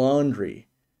a laundry.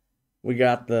 We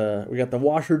got the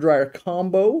washer dryer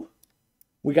combo.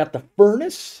 We got the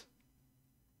furnace.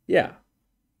 Yeah.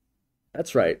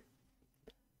 That's right.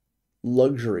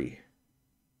 Luxury.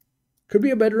 Could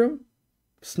be a bedroom.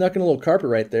 Snuck in a little carpet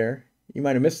right there. You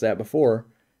might have missed that before.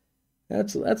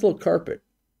 That's a little carpet.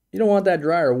 You don't want that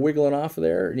dryer wiggling off of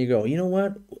there. And you go, you know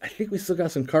what? I think we still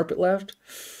got some carpet left.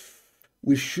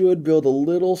 We should build a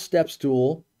little step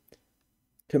stool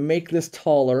to make this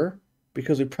taller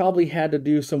because we probably had to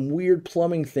do some weird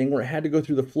plumbing thing where it had to go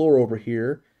through the floor over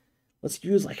here. Let's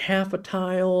use like half a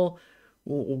tile.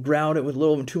 We'll grout it with a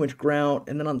little too much grout.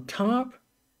 And then on top,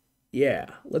 yeah,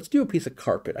 let's do a piece of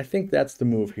carpet. I think that's the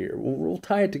move here. We'll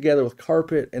tie it together with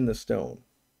carpet and the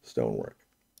stonework.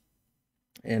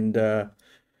 And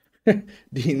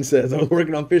Dean says, I was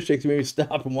working on fish sticks. Maybe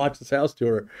stop and watch this house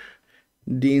tour.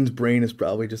 Dean's brain is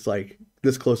probably just like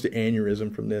this close to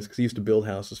aneurysm from this because he used to build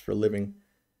houses for a living.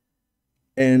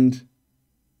 And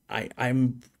I,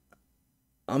 I'm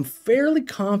I'm fairly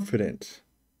confident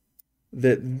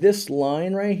that this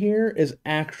line right here is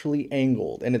actually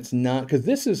angled, and it's not, because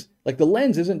this is like the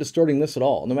lens isn't distorting this at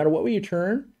all. No matter what way you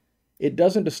turn, it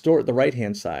doesn't distort the right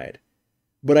hand side.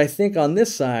 But I think on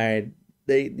this side,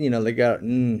 they got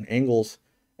angles.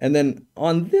 And then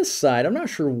on this side, I'm not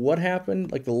sure what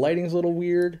happened. Like the lighting's a little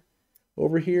weird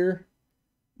over here,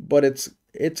 but it's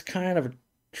kind of a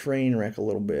train wreck a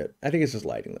little bit. I think it's just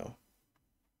lighting though.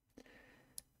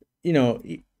 You know,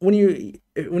 when you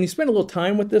spend a little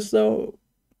time with this though,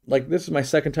 like this is my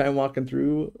second time walking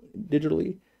through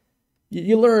digitally,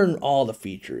 you learn all the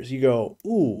features. You go,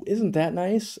 ooh, isn't that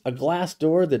nice? A glass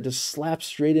door that just slaps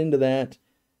straight into that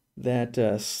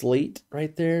slate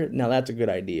right there. Now that's a good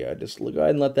idea. Just go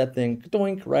ahead and let that thing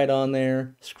doink right on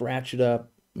there, scratch it up.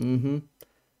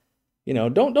 You know,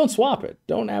 don't swap it.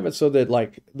 Don't have it so that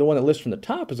like the one that lifts from the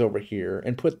top is over here,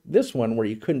 and put this one where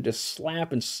you couldn't just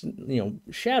slap and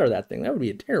shatter that thing. That would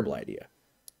be a terrible idea.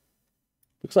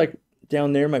 Looks like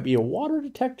down there might be a water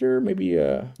detector. Maybe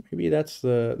that's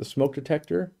the smoke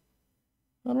detector.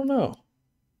 I don't know.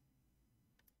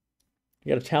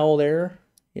 You got a towel there.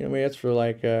 You know, maybe that's for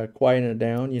like quieting it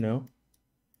down, you know.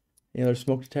 Any other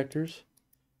smoke detectors?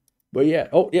 But yeah,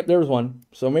 oh, yep, there was one.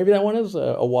 So maybe that one is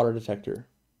a water detector.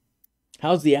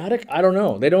 How's the attic? I don't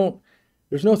know.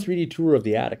 There's no 3D tour of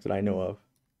the attic that I know of.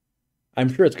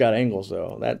 I'm sure it's got angles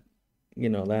though. That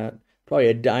probably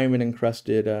a diamond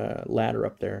encrusted ladder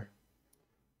up there.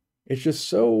 It's just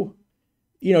so,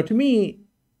 to me,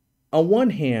 on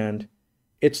one hand,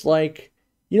 it's like,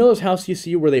 those houses you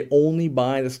see where they only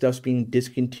buy the stuff's being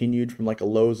discontinued from like a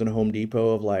Lowe's and a Home Depot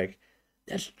of like,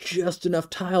 that's just enough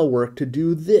tile work to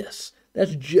do this.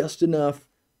 That's just enough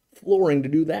flooring to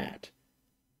do that.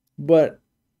 But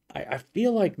I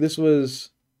feel like this was,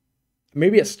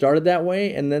 maybe it started that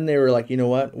way, and then they were like, you know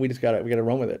what, we gotta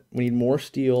run with it. We need more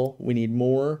steel, we need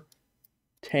more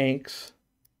tanks,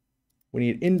 we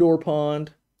need indoor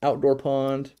pond, outdoor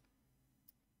pond.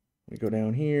 We go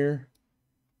down here.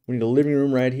 We need a living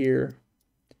room right here.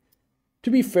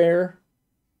 To be fair,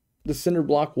 the cinder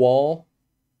block wall,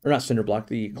 or not cinder block,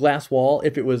 the glass wall,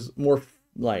 if it was more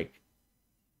like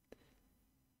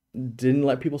didn't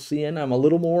let people see in, I'm a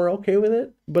little more okay with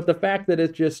it. But the fact that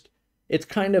it's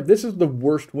kind of, this is the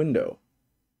worst window.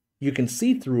 You can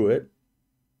see through it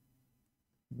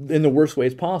in the worst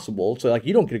ways possible. So like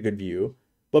you don't get a good view,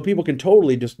 but people can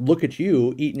totally just look at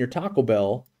you eating your Taco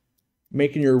Bell,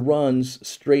 making your runs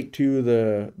straight to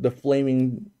the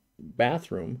flaming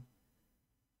bathroom.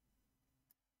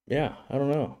 Yeah, I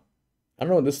don't know. I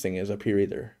don't know what this thing is up here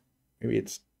either. Maybe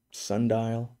it's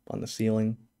sundial on the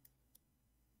ceiling.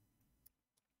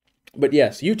 But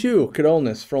yes, you too could own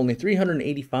this for only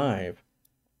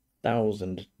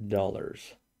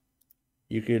 $385,000.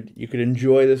 You could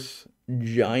enjoy this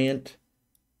giant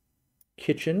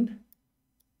kitchen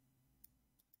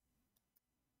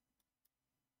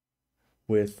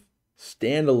with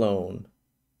standalone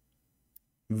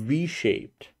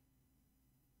V-shaped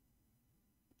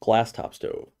glass top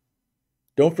stove.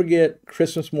 Don't forget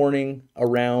Christmas morning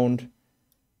around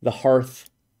the hearth.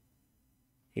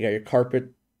 You got your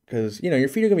carpet, because your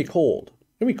feet are gonna be cold.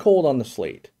 They're gonna be cold on the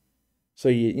slate. So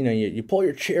you pull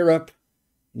your chair up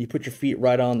and you put your feet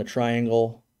right on the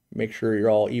triangle. Make sure you're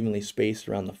all evenly spaced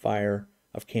around the fire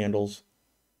of candles.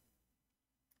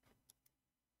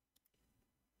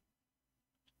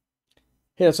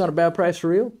 Hey, that's not a bad price for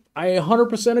real. I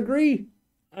 100% agree.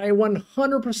 I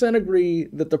 100% agree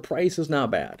that the price is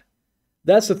not bad.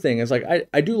 That's the thing. It's like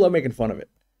I do love making fun of it.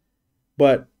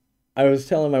 But I was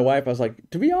telling my wife, I was like,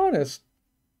 to be honest,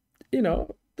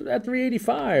 at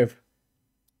 385,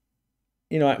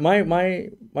 my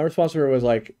response to her was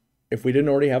like, if we didn't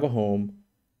already have a home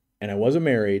and I wasn't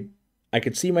married, I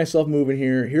could see myself moving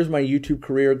here. Here's my YouTube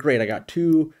career. Great. I got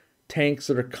 2 tanks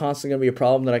that are constantly going to be a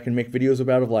problem that I can make videos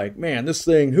about, of like, man, this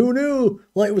thing, who knew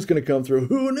light was going to come through?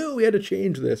 Who knew we had to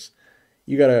change this?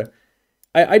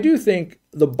 I do think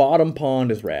the bottom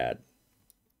pond is rad.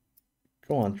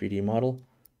 Go on, 3D model.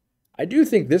 I do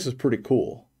think this is pretty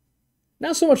cool.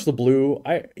 Not so much the blue.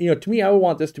 To me, I would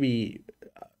want this to be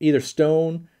either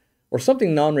stone or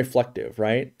something non-reflective,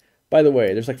 right? By the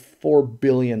way, there's like 4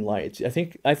 billion lights. I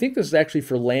think this is actually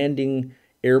for landing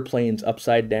airplanes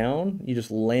upside down. You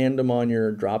just land them on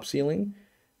your drop ceiling,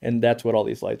 and that's what all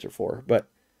these lights are for. But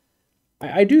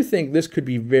I do think this could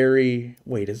be very,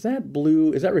 wait, is that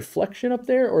blue? Is that reflection up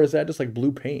there, or is that just like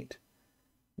blue paint?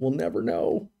 We'll never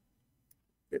know.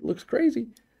 It looks crazy.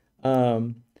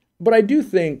 But I do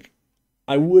think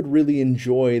I would really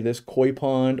enjoy this koi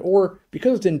pond, or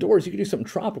because it's indoors, you could do something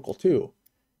tropical too.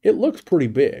 It looks pretty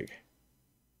big.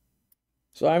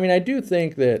 So, I mean, I do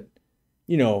think that,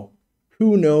 you know,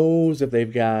 who knows if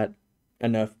they've got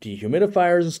enough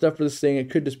dehumidifiers and stuff for this thing. It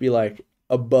could just be like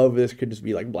above this could just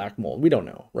be like black mold. We don't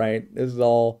know, right? This is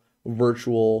all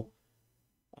virtual,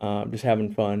 just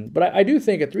having fun. But I do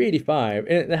think at 385,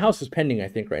 and the house is pending, I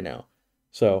think, right now.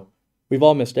 So we've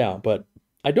all missed out. But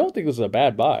I don't think this is a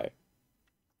bad buy.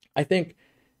 I think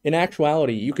in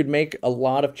actuality, you could make a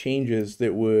lot of changes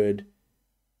that would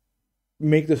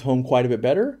make this home quite a bit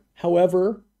better.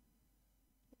 However,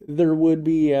 there would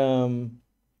be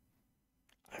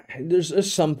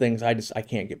there's some things I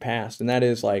can't get past, and that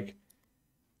is like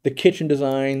the kitchen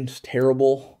design's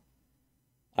terrible.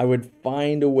 I would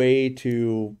find a way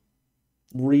to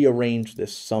rearrange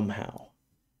this somehow.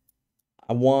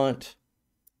 I want,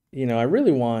 I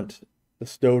really want the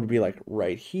stove to be like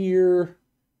right here,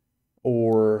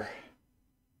 or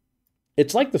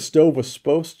it's like the stove was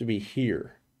supposed to be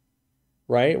here,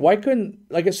 right? Why couldn't,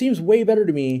 like, it seems way better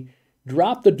to me,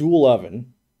 drop the dual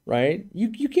oven, right?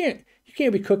 You can't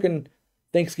be cooking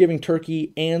Thanksgiving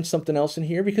turkey and something else in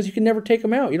here because you can never take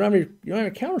them out. You don't have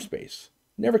any counter space.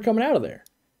 Never coming out of there.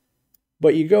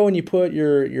 But you go and you put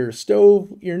your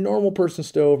stove, your normal person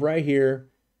stove right here.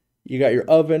 You got your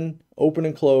oven open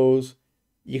and close.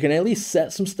 You can at least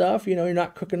set some stuff. You're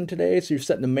not cooking today, so you're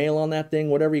setting the mail on that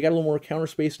thing, whatever. You got a little more counter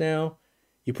space now.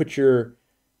 You put your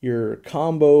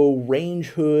combo range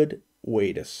hood.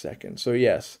 Wait a second. So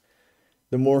yes,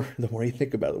 the more you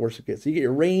think about it, the worse it gets. So you get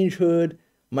your range hood,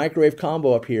 microwave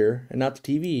combo up here, and not the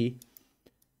TV.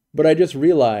 But I just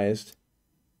realized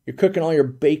you're cooking all your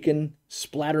bacon,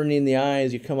 splattering in the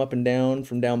eyes. You come up and down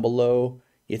from down below.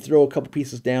 You throw a couple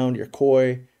pieces down to your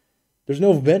koi. There's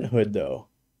no vent hood though.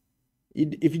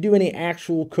 If you do any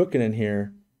actual cooking in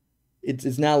here,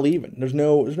 it's now leaving. There's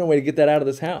no way to get that out of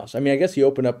this house. I mean, I guess you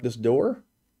open up this door.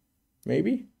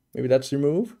 Maybe that's your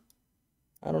move.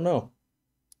 I don't know.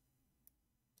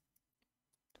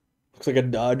 Looks like a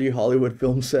dodgy Hollywood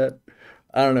film set.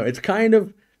 I don't know. It's kind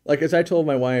of like, as I told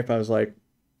my wife, I was like,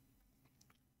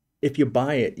 if you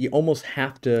buy it, you almost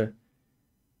have to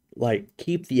like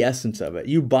keep the essence of it.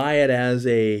 You buy it as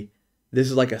this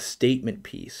is like a statement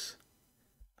piece.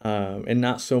 And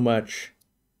not so much,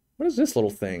 what is this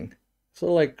little thing? It's a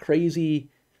little like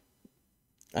crazy,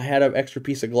 I had an extra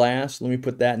piece of glass. Let me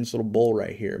put that in this little bowl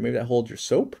right here. Maybe that holds your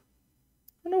soap.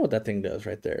 I don't know what that thing does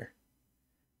right there.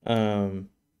 But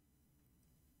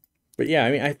yeah,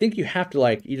 I mean, I think you have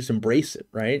to you just embrace it,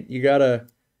 right? You gotta,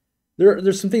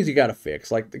 there's some things you gotta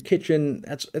fix. Like the kitchen,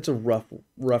 it's a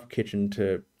rough kitchen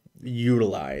to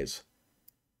utilize.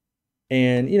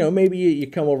 And, maybe you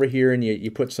come over here and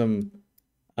you put some,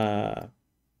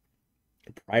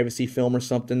 privacy film or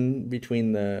something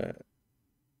between or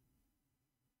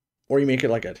you make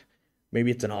it maybe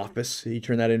it's an office. You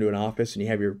turn that into an office and you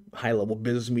have your high-level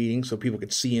business meeting so people can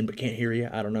see in but can't hear you.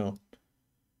 I don't know.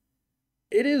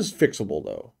 It is fixable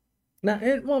though.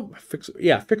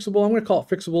 Fixable. I'm going to call it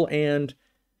fixable and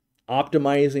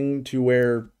optimizing to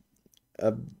where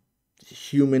a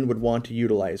human would want to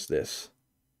utilize this.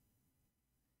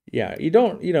 Yeah, you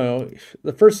don't,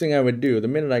 the first thing I would do the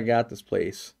minute I got this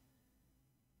place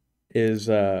is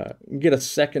get a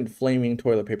second flaming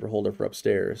toilet paper holder for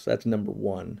upstairs. That's number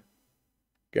one.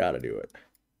 Gotta do it.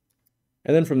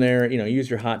 And then from there, use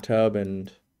your hot tub and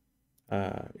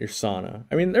your sauna.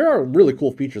 I mean, there are really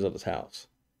cool features of this house.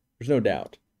 There's no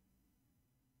doubt.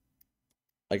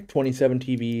 Like 27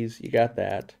 TVs, you got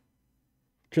that.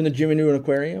 Turn the gym into an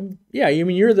aquarium. Yeah, I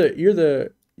mean, you're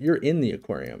in the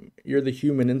aquarium. You're the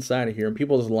human inside of here, and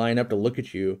people just line up to look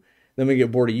at you. Then when they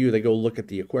get bored of you, they go look at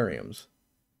the aquariums.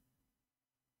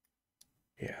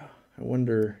 Yeah, I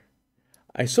wonder.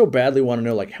 I so badly want to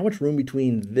know, how much room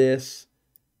between this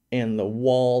and the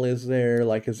wall is there?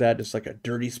 Is that just like a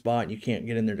dirty spot and you can't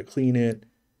get in there to clean it?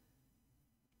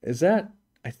 Is that?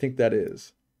 I think that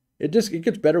is. It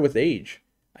gets better with age.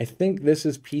 I think this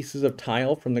is pieces of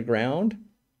tile from the ground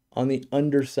on the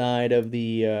underside of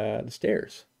the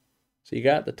stairs. So you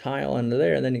got the tile under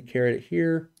there, and then you carry it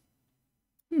here.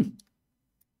 You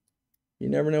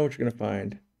never know what you're going to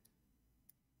find.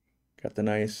 Got the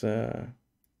nice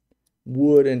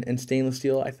wood and stainless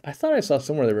steel. I thought I saw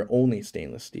somewhere they were only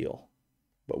stainless steel.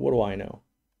 But what do I know?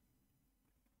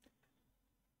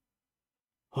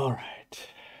 All right.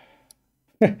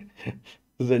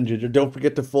 Then Ginger, don't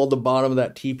forget to fold the bottom of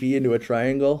that TP into a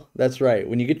triangle. That's right.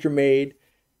 When you get your maid,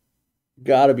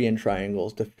 gotta be in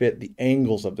triangles to fit the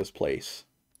angles of this place.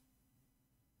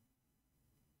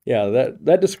 Yeah,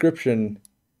 that description,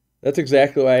 that's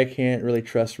exactly why I can't really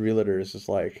trust realtors. It's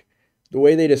like the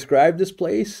way they describe this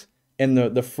place and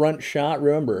the front shot,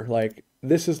 remember, like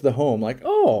this is the home. Like,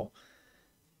 oh,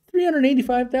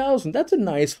 385,000. That's a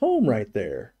nice home right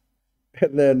there.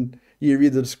 And then you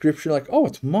read the description like, oh,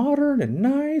 it's modern and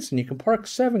nice and you can park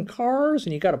 7 cars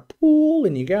and you got a pool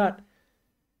and you got,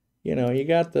 you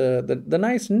got the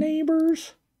nice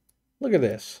neighbors. Look at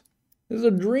this. This is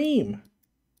a dream.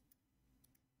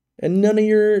 And none of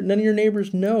your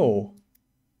neighbors know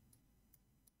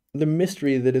the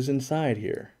mystery that is inside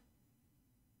here.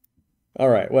 All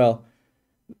right, well,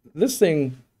 this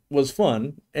thing was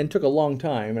fun and took a long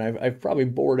time, and I've probably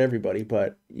bored everybody,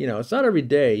 but it's not every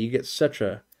day you get such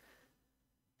a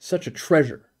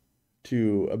treasure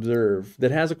to observe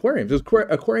that has aquariums. It's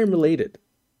aquarium related.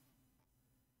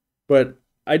 But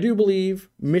I do believe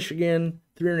Michigan,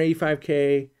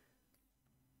 385K.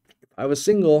 If I was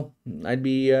single, I'd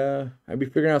be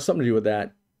figuring out something to do with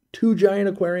that. 2 giant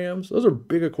aquariums. Those are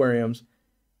big aquariums,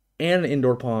 and an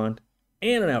indoor pond,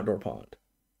 and an outdoor pond.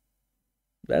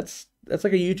 That's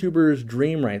like a YouTuber's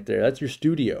dream right there. That's your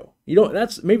studio. You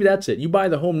don't maybe that's it. You buy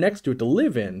the home next to it to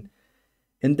live in,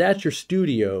 and that's your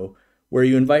studio where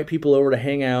you invite people over to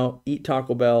hang out, eat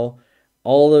Taco Bell,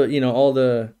 all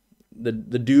the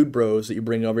dude bros that you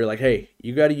bring over. You're like, hey,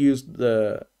 you got to use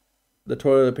the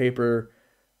toilet paper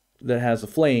that has the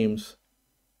flames.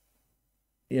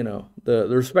 The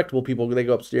respectable people, they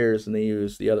go upstairs and they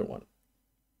use the other one.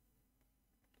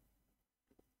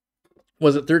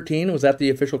 Was it 13? Was that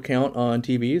the official count on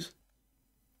TVs?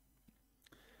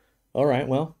 All right,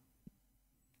 well,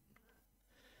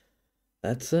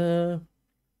 that's it.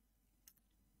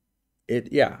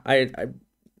 Yeah, I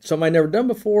something I never done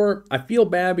before. I feel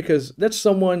bad because that's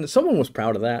someone was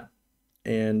proud of that,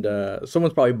 and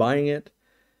someone's probably buying it,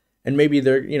 and maybe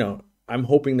I'm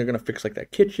hoping they're gonna fix like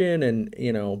that kitchen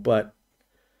and but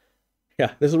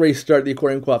yeah, this is where you start the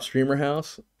Aquariumcoop streamer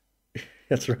house.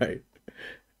 That's right.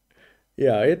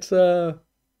 Yeah, it's that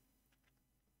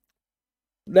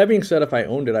being said, if I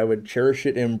owned it, I would cherish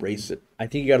it and embrace it. I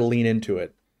think you got to lean into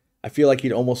it. I feel like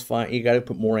you'd almost find you got to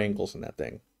put more angles in that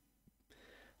thing.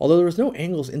 Although there was no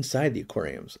angles inside the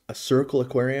aquariums. A circle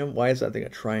aquarium, why is that thing a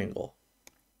triangle?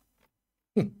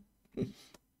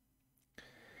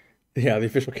 Yeah, the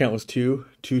official count was too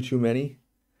many.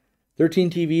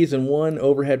 13 TVs and 1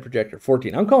 overhead projector.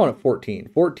 14. I'm calling it 14.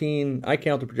 14, I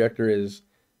count the projector is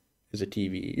a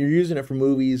TV. You're using it for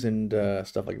movies and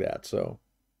stuff like that. So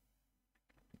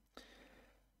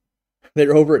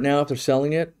they're over it now if they're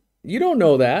selling it. You don't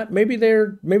know that. Maybe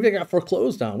they got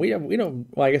foreclosed on. We don't.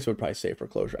 Well, I guess it would probably say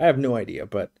foreclosure. I have no idea,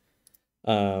 but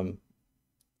um,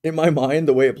 in my mind,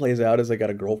 the way it plays out is I got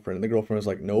a girlfriend, and the girlfriend was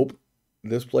like, "Nope,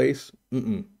 this place,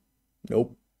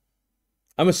 nope."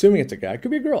 I'm assuming it's a guy.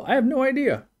 Could be a girl. I have no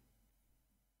idea.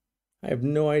 I have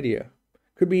no idea.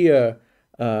 Could be a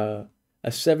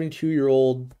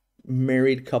 72-year-old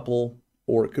married couple,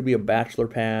 or it could be a bachelor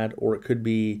pad, or it could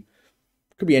be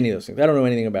any of those things. I don't know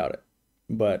anything about it.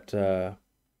 But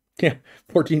yeah,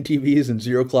 14 TVs and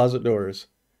 0 closet doors.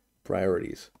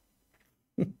 Priorities.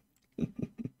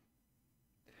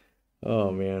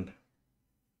 Oh man.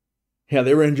 Yeah,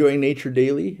 they were enjoying nature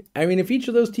daily. I mean, if each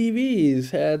of those TVs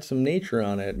had some nature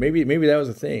on it, maybe that was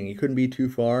a thing. You couldn't be too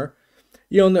far.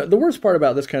 And the worst part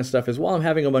about this kind of stuff is while I'm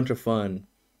having a bunch of fun,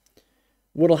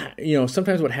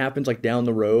 sometimes what happens like down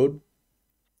the road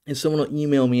is someone will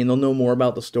email me and they'll know more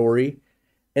about the story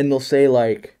and they'll say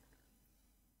like,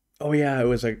 oh yeah, it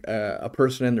was like a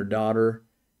person and their daughter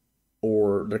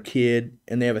or their kid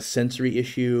and they have a sensory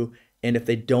issue, and if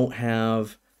they don't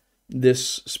have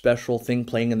this special thing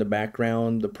playing in the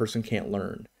background, the person can't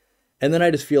learn. And then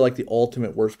I just feel like the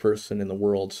ultimate worst person in the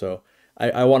world. So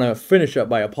I want to finish up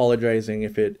by apologizing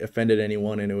if it offended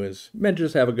anyone and it was meant to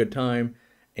just have a good time,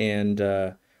 and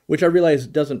which I realize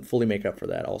doesn't fully make up for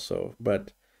that also.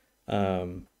 But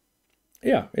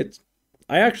yeah,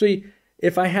 I actually,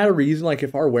 if I had a reason, like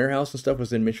if our warehouse and stuff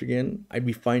was in Michigan, I'd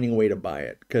be finding a way to buy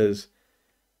it because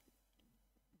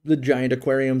the giant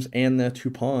aquariums and the 2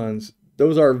 ponds,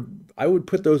 I would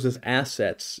put those as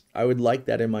assets. I would like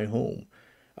that in my home.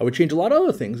 I would change a lot of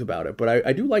other things about it, but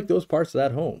I do like those parts of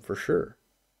that home for sure.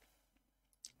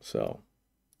 So,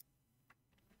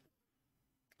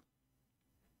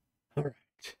 all right.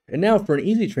 And now for an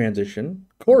easy transition,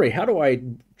 Corey, how do I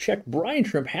check brine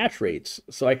shrimp hatch rates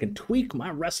so I can tweak my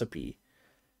recipe?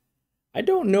 I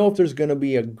don't know if there's going to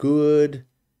be a good...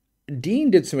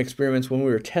 Dean did some experiments when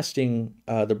we were testing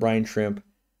the brine shrimp.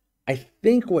 I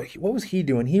think what was he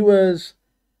doing? He was,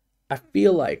 I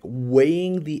feel like,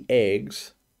 weighing the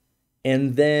eggs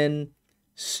and then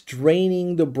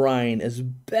straining the brine as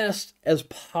best as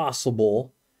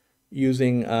possible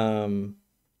using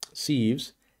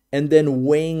sieves, and then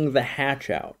weighing the hatch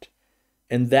out.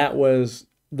 And that was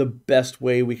the best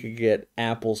way we could get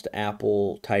apples to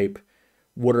apple type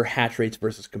what are hatch rates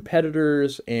versus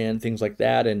competitors and things like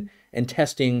that. And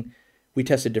testing, we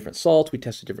tested different salts, we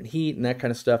tested different heat and that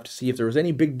kind of stuff to see if there was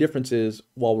any big differences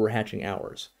while we're hatching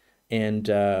ours. And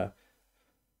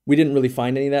we didn't really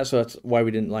find any of that, so that's why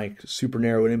we didn't like super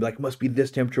narrow it and be like, must be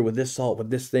this temperature with this salt with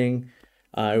this thing.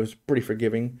 It was pretty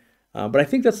forgiving. But I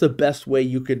think that's the best way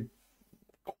you could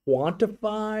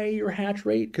quantify your hatch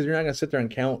rate, because you're not going to sit there and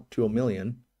count to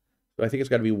 1,000,000. So I think it's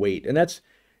got to be weight. And that's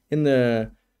in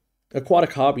the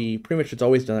aquatic hobby, pretty much it's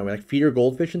always done that way. Like feeder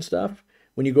goldfish and stuff,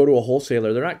 when you go to a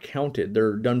wholesaler, they're not counted.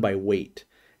 They're done by weight.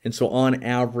 And so on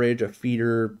average, a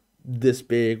feeder this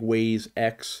big weighs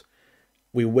X.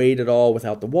 We weighed it all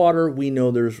without the water. We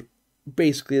know there's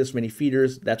basically this many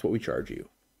feeders. That's what we charge you.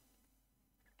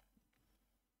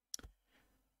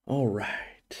 All right.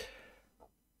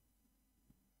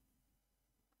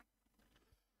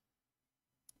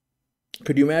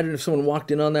 Could you imagine if someone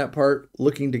walked in on that part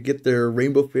looking to get their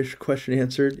rainbow fish question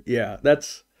answered? Yeah,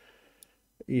 that's,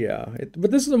 yeah.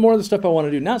 But this is more of the stuff I want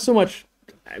to do. Not so much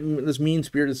this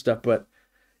mean-spirited stuff, but,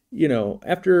 you know,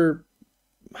 after,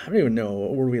 I don't even know,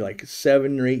 what were we, like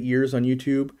 7 or 8 years on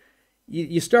YouTube?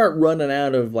 You start running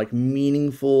out of, like,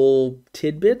 meaningful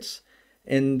tidbits.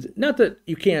 And not that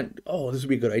you can't, oh, this would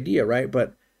be a good idea, right?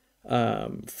 But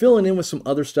filling in with some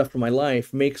other stuff from my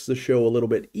life makes the show a little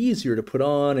bit easier to put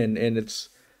on, and it's,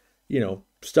 you know,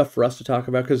 stuff for us to talk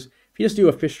about. Because if you just do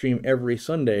a fish stream every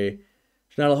Sunday,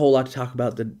 there's not a whole lot to talk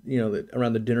about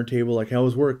around the dinner table, like how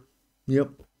was work? Yep,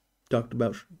 talked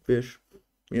about fish,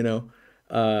 you know.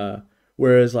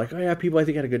 Whereas like, oh yeah, people I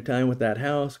think had a good time with that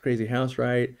house, crazy house,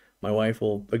 right? My wife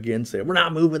will again say, we're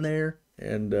not moving there,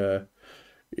 and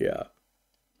yeah.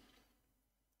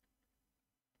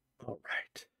 All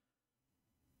right.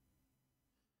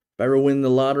 If I ever win the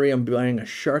lottery, I'm buying a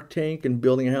shark tank and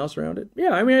building a house around it.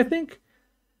 Yeah, I mean, I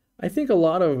think a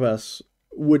lot of us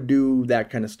would do that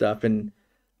kind of stuff. And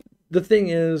the thing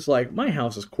is, like, my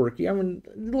house is quirky. I mean,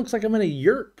 it looks like I'm in a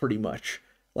yurt pretty much.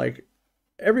 Like,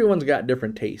 everyone's got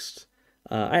different tastes.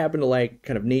 I happen to like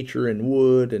kind of nature and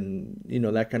wood and, you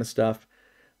know, that kind of stuff.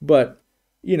 But,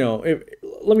 you know,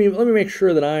 let me make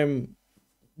sure that I'm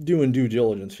doing due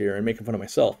diligence here and making fun of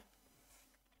myself.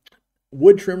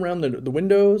 Wood trim around the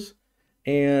windows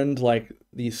and like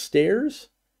these stairs,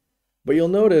 but you'll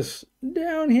notice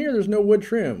down here there's no wood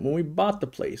trim. When we bought the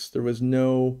place, there was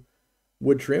no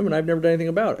wood trim, and I've never done anything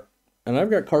about it. And I've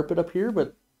got carpet up here,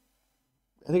 but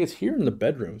I think it's here in the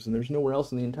bedrooms, and there's nowhere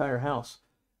else in the entire house.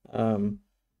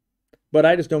 But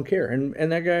I just don't care.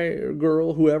 And that guy,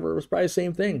 girl, whoever, was probably the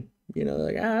same thing. You know,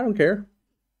 like, I don't care.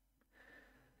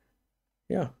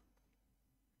 Yeah.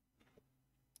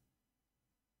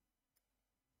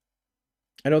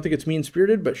 I don't think it's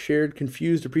mean-spirited, but shared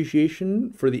confused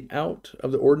appreciation for the out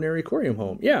of the ordinary aquarium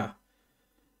home. Yeah.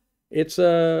 It's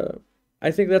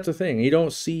I think that's a thing. You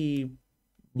don't see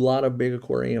a lot of big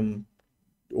aquarium,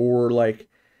 or like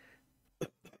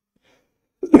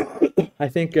I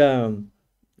think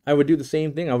I would do the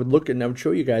same thing. I would look and I would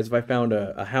show you guys if I found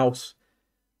a house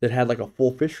that had like a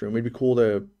full fish room. It'd be cool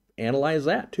to analyze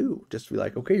that too. Just to be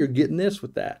like, okay, you're getting this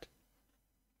with that.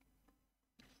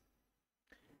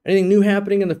 Anything new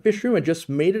happening in the fish room? I just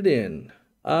made it in.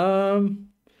 Not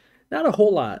a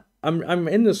whole lot. I'm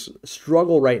in this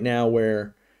struggle right now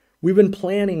where we've been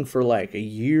planning for like a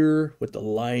year with the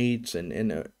lights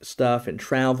and stuff and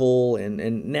travel,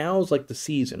 and now's like the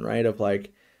season, right? Of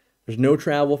like, there's no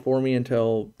travel for me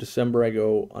until December. I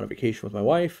go on a vacation with my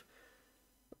wife,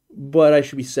 but I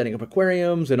should be setting up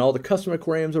aquariums, and all the custom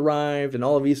aquariums arrived, and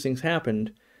all of these things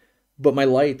happened, but my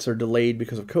lights are delayed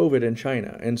because of COVID in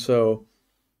China, and so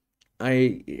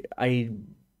I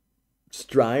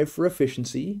strive for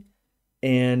efficiency,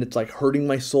 and it's like hurting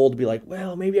my soul to be like,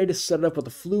 well, maybe I just set it up with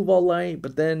a Fluval light,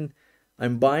 but then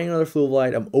I'm buying another Fluval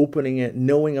light, I'm opening it,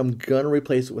 knowing I'm gonna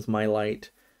replace it with my light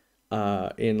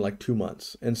in like 2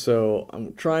 months. And so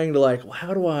I'm trying to like, well,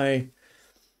 how do I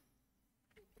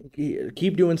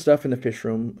keep doing stuff in the fish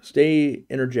room, stay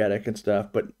energetic and stuff,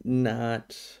 but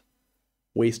not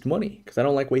waste money, because I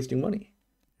don't like wasting money.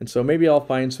 And so maybe I'll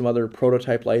find some other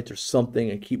prototype lights or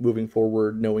something and keep moving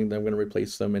forward, knowing that I'm going to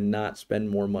replace them and not spend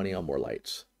more money on more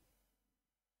lights.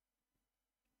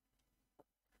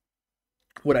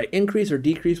 Would I increase or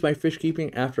decrease my fish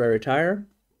keeping after I retire?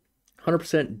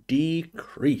 100%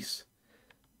 decrease.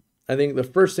 I think the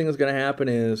first thing that's going to happen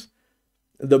is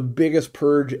the biggest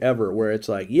purge ever, where it's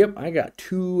like, yep, I got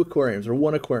 2 aquariums or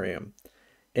 1 aquarium.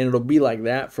 and it'll be like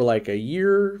that for like a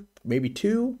year, maybe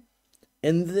two,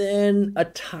 and then a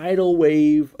tidal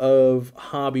wave of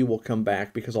hobby will come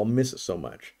back because I'll miss it so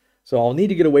much. So I'll need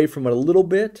to get away from it a little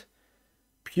bit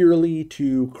purely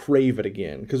to crave it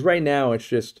again. Because right now it's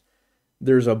just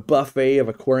there's a buffet of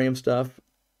aquarium stuff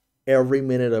every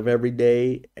minute of every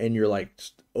day, and you're like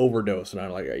overdose. And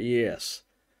I'm like, yes.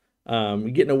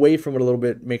 Getting away from it a little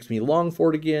bit makes me long for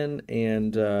it again,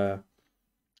 and I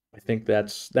think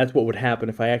that's what would happen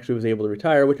if I actually was able to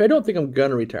retire, which I don't think I'm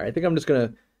gonna retire. I think I'm just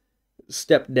gonna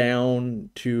step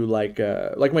down to like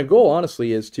my goal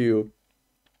honestly is to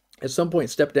at some point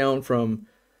step down from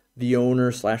the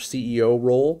owner slash CEO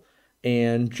role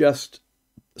and just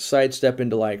sidestep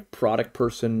into like product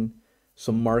person,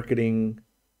 some marketing,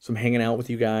 some hanging out with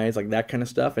you guys, like that kind of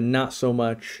stuff, and not so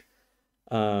much.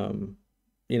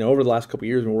 Over the last couple of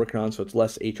years, I've been working on, so it's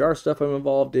less HR stuff I'm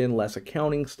involved in, less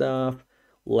accounting stuff,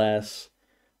 less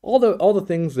all the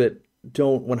things that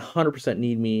don't 100%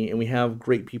 need me, and we have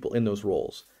great people in those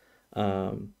roles.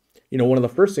 One of the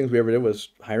first things we ever did was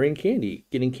hiring Candy,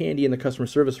 getting Candy in the customer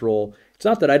service role. It's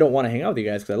not that I don't want to hang out with you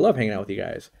guys, because I love hanging out with you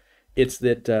guys. It's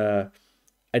that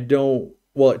I don't,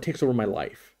 well, it takes over my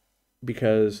life,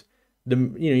 because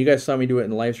you guys saw me do it in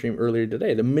the live stream earlier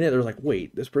today. The minute they're like,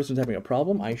 wait, this person's having a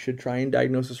problem, I should try and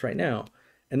diagnose this right now.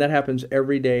 And that happens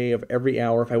every day of every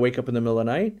hour. If I wake up in the middle of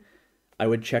the night, I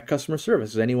would check customer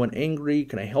service. Is anyone angry?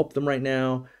 Can I help them right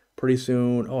now? Pretty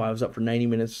soon, I was up for 90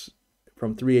 minutes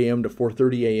from 3 a.m. to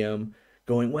 4:30 a.m.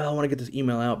 going, well, I want to get this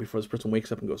email out before this person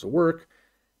wakes up and goes to work.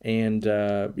 And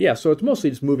yeah, so it's mostly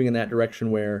just moving in that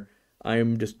direction where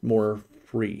I'm just more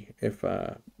free, if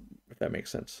that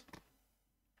makes sense.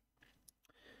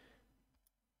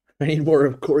 I need more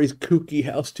of Corey's kooky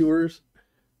house tours.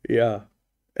 Yeah.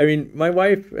 I mean, my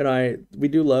wife and I, we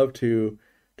do love to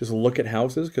just look at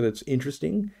houses because it's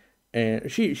interesting.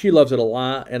 And she loves it a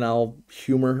lot, and I'll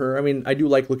humor her. I mean, I do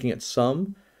like looking at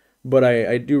some, but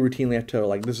I do routinely have to tell her,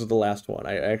 like, this is the last one.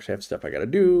 I actually have stuff I got to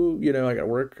do. I got to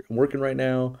work. I'm working right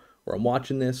now, or I'm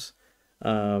watching this.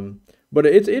 But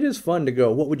it is fun to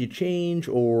go, what would you change?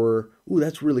 Or, ooh,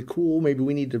 that's really cool. Maybe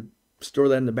we need to store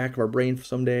that in the back of our brain for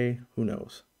someday. Who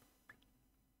knows?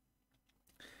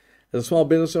 As a small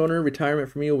business owner, retirement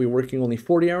for me will be working only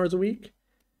 40 hours a week.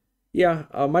 Yeah,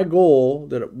 my goal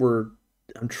that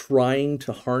I'm trying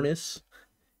to harness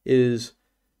is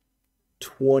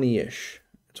 20-ish.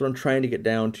 That's what I'm trying to get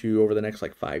down to over the next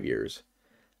like 5 years.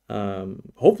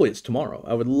 Hopefully it's tomorrow.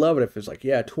 I would love it if it's like,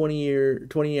 yeah,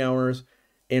 20 hours,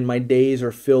 and my days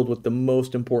are filled with the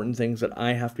most important things that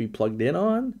I have to be plugged in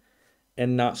on,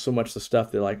 and not so much the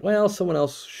stuff they're like, well, someone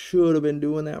else should have been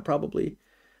doing that probably.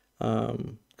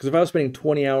 Because if I was spending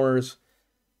 20 hours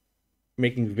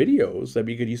making videos, that'd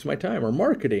be a good use of my time, or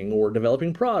marketing, or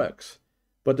developing products.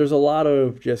 But there's a lot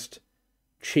of just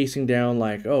chasing down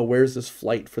like, oh, where's this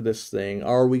flight for this thing?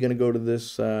 Are we going to go to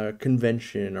this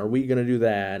convention? Are we going to do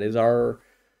that? Is our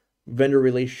vendor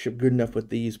relationship good enough with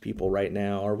these people right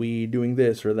now? Are we doing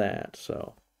this or that?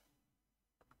 So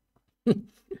I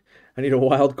need a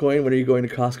wild coin. When are you going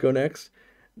to Costco next?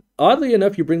 Oddly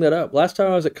enough, you bring that up. Last time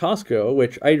I was at Costco,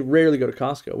 which I rarely go to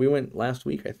Costco. We went last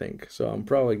week, I think, so I'm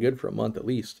probably good for a month at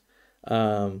least.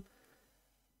 I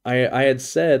had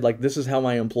said, like, this is how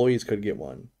my employees could get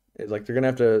one. It's like they're gonna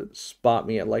have to spot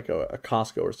me at like a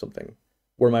Costco or something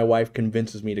where my wife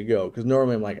convinces me to go, because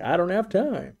normally I'm like, I don't have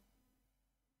time.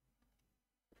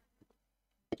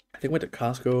 I think I went to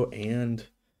Costco and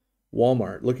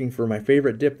Walmart looking for my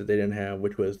favorite dip that they didn't have,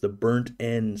 which was the burnt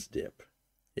ends dip.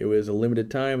 It was a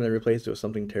limited time, and they replaced it with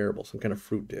something terrible, some kind of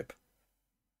fruit dip.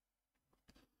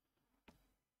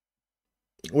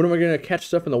 When am I going to catch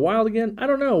stuff in the wild again? I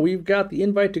don't know. We've got the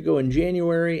invite to go in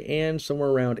January and somewhere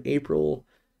around April.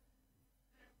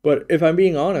 But if I'm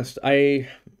being honest, I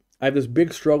have this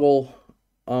big struggle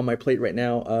on my plate right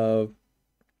now of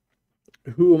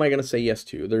who am I going to say yes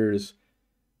to?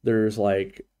 There's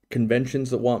like conventions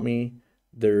that want me.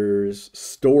 There's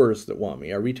stores that want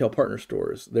me, our retail partner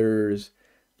stores. There's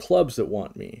clubs that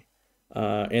want me.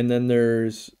 And then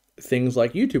there's things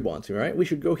like YouTube wants me, right? We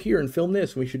should go here and film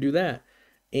this, and we should do that.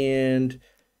 And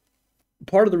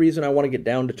part of the reason I want to get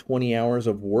down to 20 hours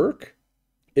of work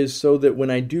is so that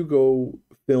when I do go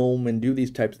film and do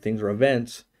these types of things or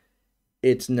events,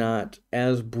 it's not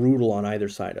as brutal on either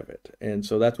side of it. And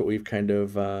so that's what we've kind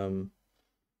of been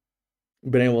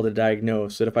able to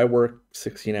diagnose, that if I work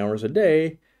 16 hours a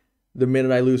day, the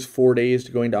minute I lose 4 days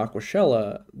to going to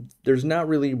Aquashella, there's not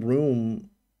really room.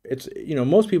 It's,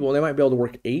 most people, they might be able to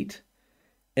work 8,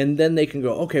 and then they can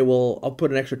go, okay, well, I'll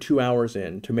put an extra 2 hours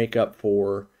in to make up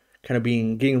for kind of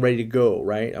getting ready to go,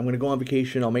 right? I'm going to go on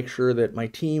vacation. I'll make sure that my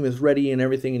team is ready and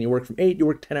everything. And you work from 8, you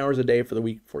work 10 hours a day for the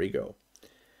week before you go.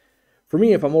 For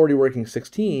me, if I'm already working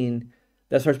 16,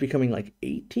 that starts becoming like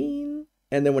 18.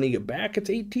 And then when you get back, it's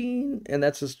 18. And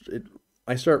that's just,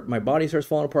 my body starts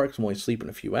falling apart because I'm only sleeping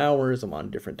a few hours. I'm on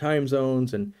different time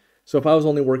zones. And so if I was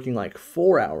only working like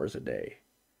 4 hours a day,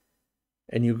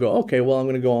 and you go, okay, well, I'm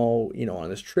going to go, on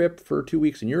this trip for 2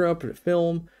 weeks in Europe to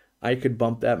film, I could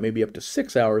bump that maybe up to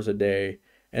 6 hours a day.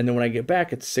 And then when I get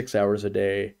back, it's 6 hours a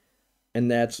day.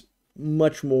 And that's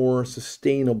much more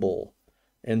sustainable.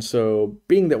 And so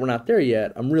being that we're not there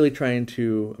yet, I'm trying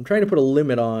to put a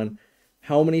limit on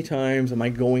how many times am I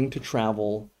going to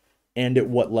travel and at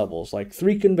what levels. Like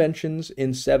 3 conventions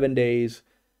in 7 days.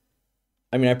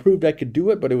 I mean, I proved I could do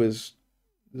it, but it was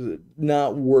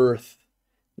not worth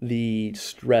the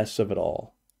stress of it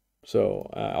all. So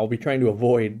I'll be trying to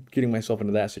avoid getting myself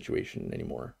into that situation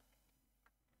anymore.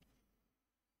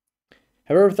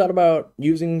 Have you ever thought about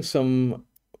using some,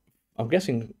 I'm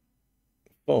guessing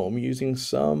foam, using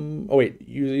some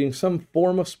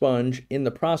form of sponge in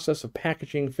the process of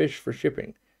packaging fish for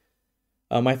shipping?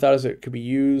 My thought is it could be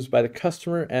used by the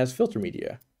customer as filter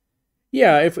media.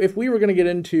 Yeah, if we were going to get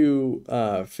into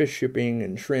fish shipping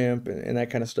and shrimp and that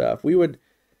kind of stuff, we would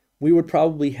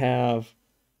probably have,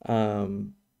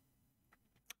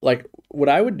 like what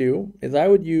I would do is I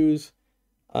would use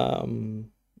our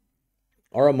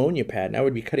ammonia pad, and I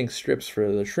would be cutting strips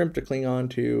for the shrimp to cling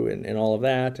onto and all of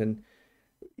that. And,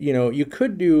 you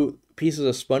could do pieces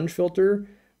of sponge filter,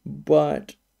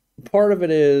 but part of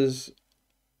it is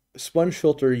sponge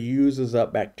filter uses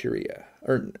up bacteria.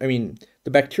 The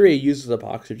bacteria uses up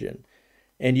oxygen.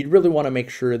 And you'd really want to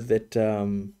make sure that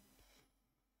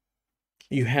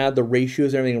you had the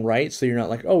ratios and everything right, so you're not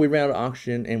like, oh, we ran out of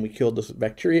oxygen and we killed the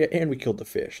bacteria and we killed the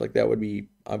fish. Like, that would be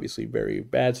obviously a very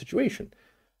bad situation.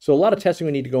 So a lot of testing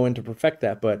we need to go in to perfect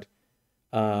that, but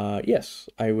yes,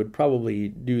 I would probably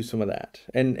do some of that.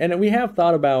 And we have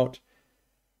thought about,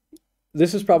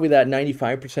 this is probably that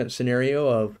 95% scenario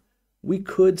of, we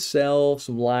could sell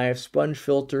some live sponge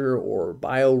filter or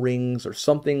bio rings or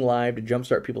something live to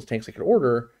jumpstart people's tanks they could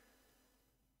order.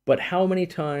 But how many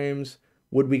times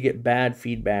would we get bad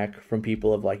feedback from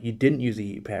people of like, you didn't use a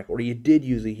heat pack, or you did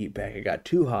use a heat pack, it got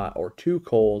too hot or too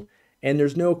cold, and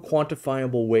there's no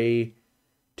quantifiable way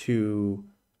to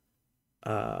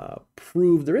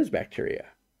prove there is bacteria,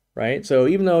 right? So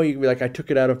even though you could be like, I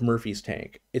took it out of Murphy's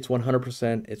tank, it's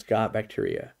 100%, it's got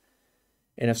bacteria.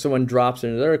 And if someone drops it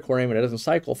into their aquarium and it doesn't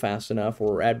cycle fast enough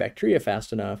or add bacteria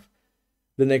fast enough,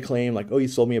 then they claim like, oh, you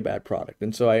sold me a bad product.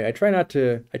 And so I try not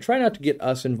to get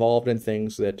us involved in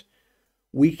things that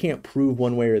we can't prove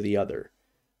one way or the other,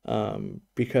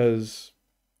 because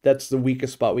that's the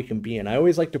weakest spot we can be in. I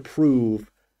always like to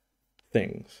prove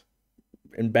things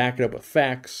and back it up with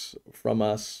facts from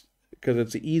us, because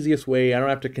it's the easiest way. I don't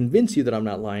have to convince you that I'm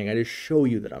not lying. I just show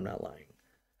you that I'm not lying.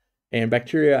 And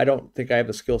bacteria, I don't think I have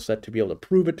the skill set to be able to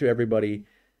prove it to everybody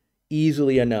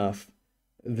easily enough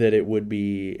that it would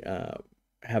be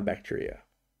have bacteria.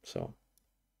 So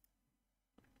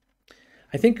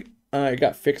I think it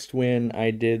got fixed when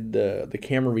I did the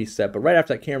camera reset, but right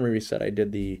after that camera reset, I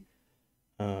did the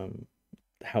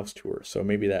house tour. So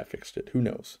maybe that fixed it. Who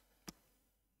knows?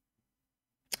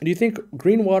 Do you think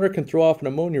green water can throw off an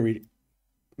ammonia reading?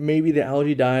 Maybe the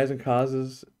algae dies and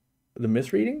causes the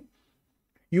misreading?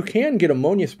 You can get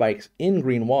ammonia spikes in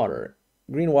green water.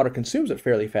 Green water consumes it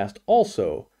fairly fast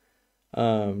also.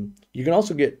 You can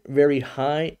also get very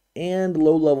high and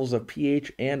low levels of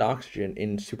pH and oxygen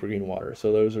in super green water.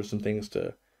 So those are some things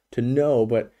to know.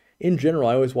 But in general,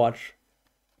 I always watch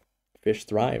fish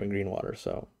thrive in green water.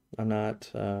 So I'm not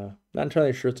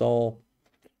entirely sure it's all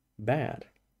bad.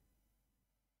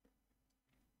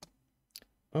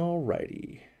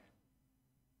 Alrighty.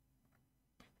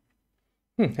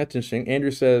 That's interesting.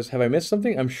 Andrew says, have I missed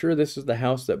something? I'm sure this is the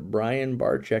house that Brian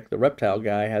Barczyk, the reptile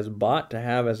guy, has bought to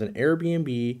have as an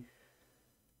Airbnb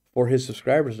for his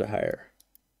subscribers to hire.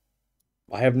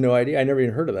 I have no idea. I never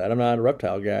even heard of that. I'm not a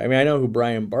reptile guy. I mean, I know who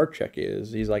Brian Barczyk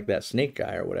is. He's like that snake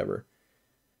guy or whatever.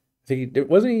 I think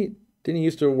didn't he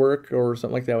used to work or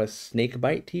something like that with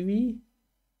Snakebite TV?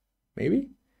 Maybe?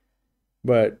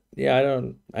 But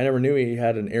yeah, I never knew he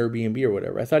had an Airbnb or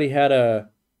whatever. I thought he had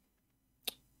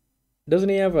doesn't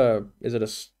he have is it a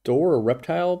store or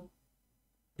reptile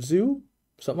zoo?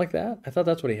 Something like that? I thought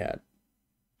that's what he had.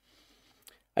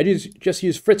 I just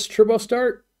use Fritz Turbo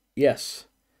Start? Yes.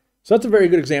 So that's a very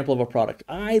good example of a product.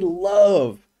 I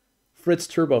love Fritz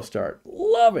Turbo Start.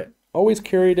 Love it. Always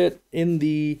carried it in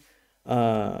the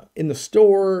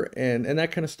store and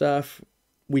that kind of stuff.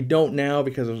 We don't now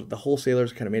because of the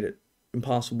wholesalers kind of made it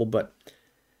impossible, but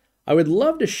I would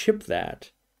love to ship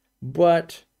that.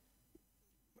 But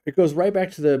it goes right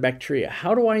back to the bacteria.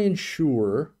 How do I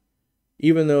ensure,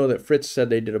 even though that Fritz said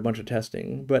they did a bunch of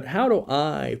testing, but how do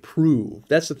I prove?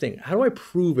 That's the thing. How do I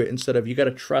prove it instead of you got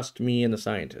to trust me and the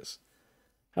scientists?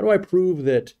 How do I prove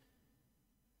that,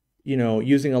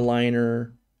 using a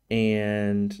liner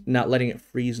and not letting it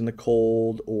freeze in the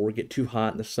cold or get too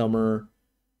hot in the summer?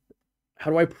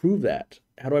 How do I prove that?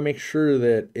 How do I make sure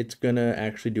that it's going to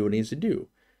actually do what it needs to do?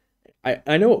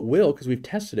 I know it will because we've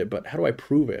tested it, but how do I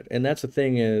prove it? And that's the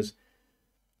thing is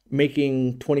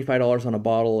making $25 on a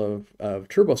bottle of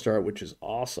TurboStart, which is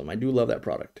awesome. I do love that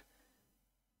product.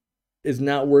 Is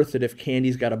not worth it if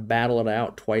Candy's got to battle it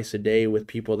out twice a day with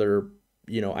people that are,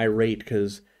 irate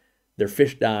because their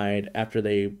fish died after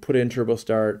they put in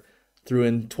TurboStart, threw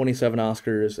in 27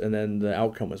 Oscars, and then the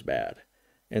outcome was bad.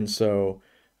 And so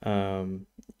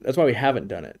that's why we haven't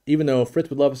done it. Even though Fritz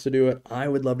would love us to do it, I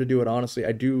would love to do it, honestly.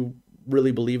 I do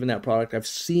really believe in that product. I've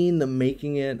seen them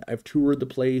making it. I've toured the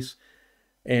place.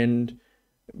 And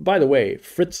by the way,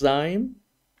 Fritzzyme,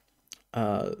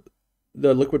 the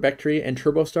liquid bacteria, and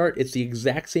TurboStart, it's the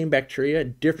exact same bacteria,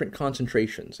 different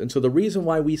concentrations. And so the reason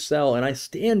why we sell, and I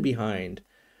stand behind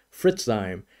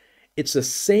Fritzzyme, it's the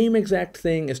same exact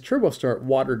thing as TurboStart,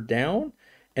 watered down.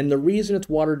 And the reason it's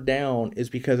watered down is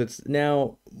because it's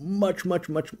now much, much,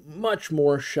 much, much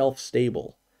more shelf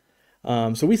stable.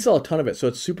 So we sell a ton of it. So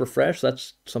it's super fresh.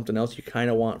 That's something else you kind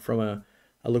of want from a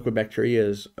liquid bacteria,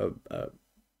 is a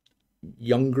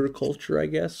younger culture, I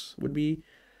guess, would be.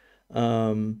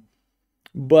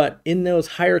 But in those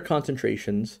higher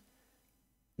concentrations,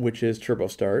 which is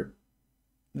TurboStart,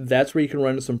 that's where you can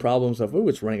run into some problems of, oh,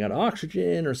 it's running out of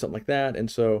oxygen or something like that.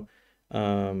 And so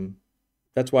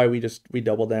that's why we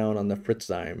double down on the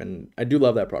Fritzzyme. And I do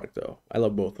love that product, though. I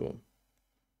love both of them.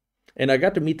 And I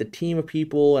got to meet the team of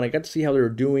people, and I got to see how they were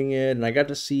doing it, and I got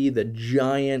to see the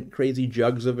giant, crazy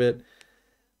jugs of it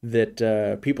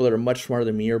that people that are much smarter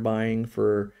than me are buying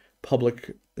for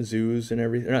public zoos and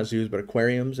everything. Not zoos, but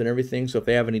aquariums and everything. So if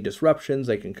they have any disruptions,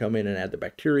 they can come in and add the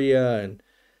bacteria.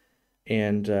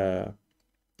 And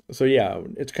so yeah,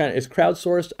 it's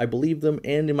crowdsourced. I believe them,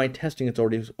 and in my testing, it's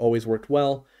always worked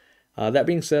well. That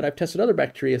being said, I've tested other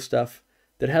bacteria stuff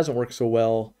that hasn't worked so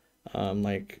well,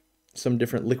 like some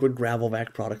different liquid gravel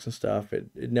vac products and stuff.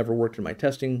 It never worked in my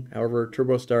testing. However,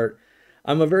 TurboStart,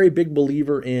 I'm a very big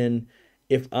believer in,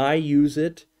 if I use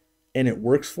it and it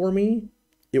works for me,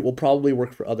 it will probably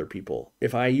work for other people.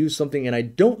 If I use something and I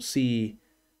don't see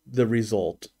the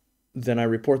result, then I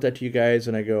report that to you guys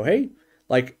and I go, hey,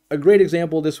 like a great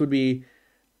example of this would be,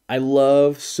 I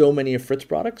love so many of Fritz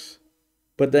products,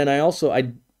 but then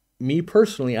me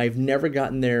personally, I've never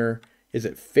gotten their, is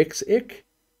it fix ick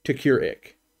to cure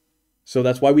ick? So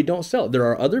that's why we don't sell it. There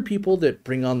are other people that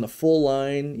bring on the full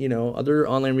line, other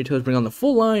online retailers bring on the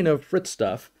full line of Fritz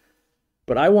stuff,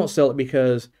 but I won't sell it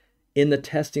because in the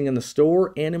testing in the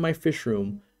store and in my fish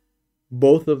room,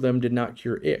 both of them did not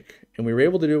cure ick. And we were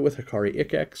able to do it with Hikari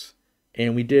IckX,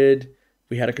 and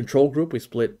we had a control group. We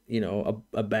split,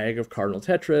 a bag of Cardinal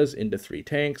Tetras into 3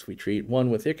 tanks. We treat one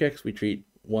with IckX, we treat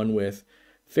one with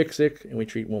Fix Ick, and we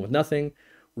treat one with nothing.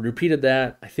 We repeated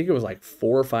that, I think it was like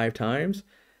 4 or 5 times,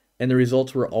 and the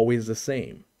results were always the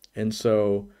same. And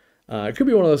so it could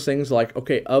be one of those things like,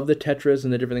 okay, of the Tetras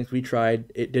and the different things we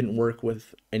tried, it didn't work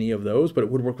with any of those, but it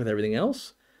would work with everything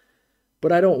else.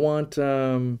 But I don't want,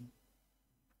 I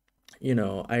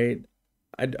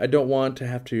don't want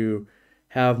to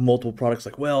have multiple products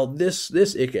like, well, this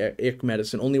ick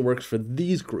medicine only works for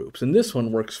these groups, and this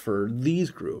one works for these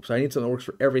groups. I need something that works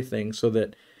for everything so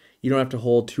that you don't have to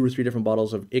hold 2 or 3 different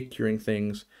bottles of ick curing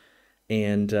things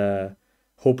and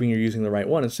hoping you're using the right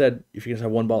one. Instead, if you just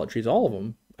have one bottle that treats all of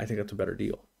them, I think that's a better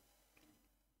deal.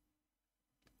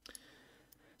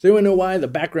 Does anyone know why the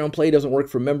background play doesn't work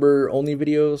for member-only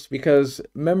videos? Because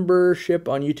membership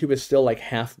on YouTube is still like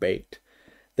half-baked.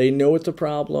 They know it's a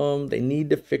problem. They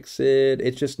need to fix it.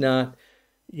 It's just not,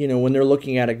 when they're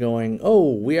looking at it going,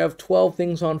 oh, we have 12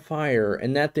 things on fire,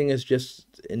 and that thing is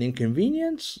just an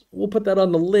inconvenience. We'll put that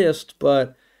on the list,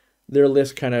 but their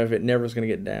list it never is going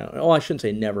to get down. Oh, I shouldn't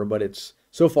say never, but it's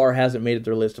so far hasn't made it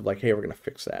their list of like, hey, we're going to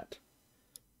fix that.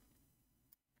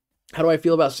 How do I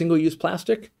feel about single-use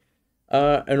plastic?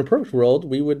 In a perfect world,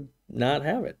 we would not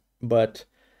have it. But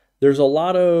there's a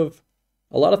lot of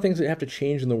things that have to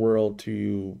change in the world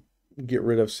to get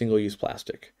rid of single-use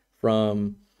plastic,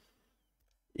 from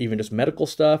even just medical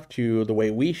stuff to the way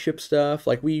we ship stuff.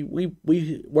 Like we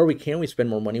where we can, we spend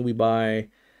more money. We buy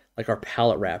like our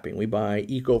pallet wrapping. We buy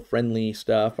eco-friendly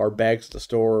stuff. Our bags at the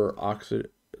store,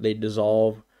 they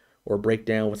dissolve or break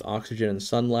down with oxygen and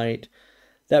sunlight.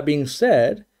 That being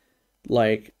said,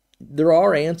 like there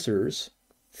are answers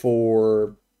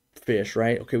for fish,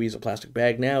 right? Okay, we use a plastic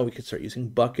bag now. We could start using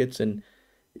buckets, and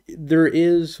there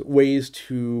is ways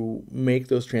to make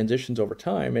those transitions over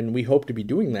time, and we hope to be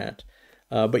doing that.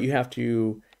 But you have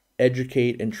to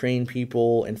educate and train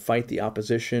people and fight the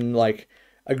opposition. Like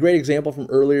a great example from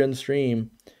earlier in the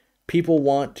stream, people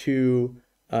want to,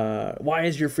 why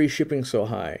is your free shipping so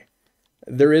high?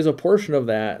 There is a portion of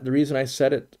that. The reason I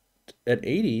set it at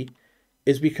 80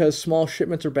 is because small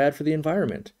shipments are bad for the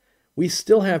environment. We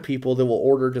still have people that will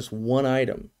order just one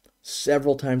item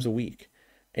several times a week.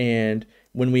 And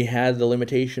when we had the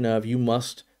limitation of you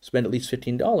must spend at least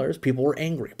 $15, people were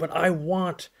angry. But I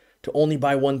want to only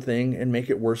buy one thing and make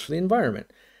it worse for the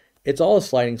environment. It's all a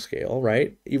sliding scale,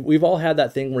 right? We've all had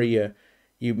that thing where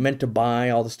you meant to buy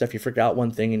all the stuff, you forgot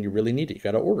one thing and you really need it. You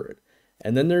got to order it.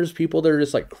 And then there's people that are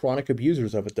just like chronic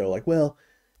abusers of it though. Like, well,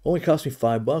 it only cost me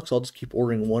 $5. I'll just keep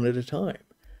ordering one at a time.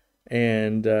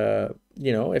 And,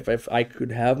 you know, if I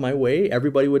could have my way,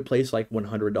 everybody would place like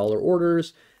 $100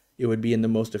 orders. It would be in the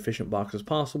most efficient boxes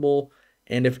possible.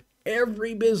 And if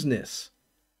every business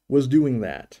was doing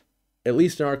that, at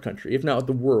least in our country, if not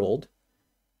the world,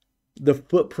 the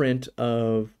footprint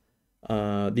of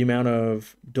the amount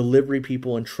of delivery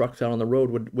people and trucks out on the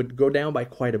road would go down by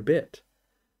quite a bit.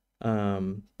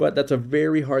 But that's a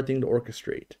very hard thing to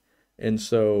orchestrate. And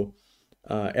so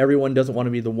everyone doesn't want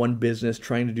to be the one business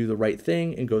trying to do the right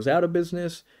thing and goes out of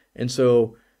business. And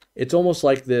so it's almost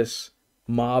like this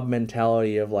mob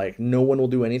mentality of like, no one will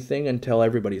do anything until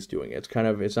everybody's doing it. It's kind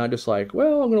of, it's not just like,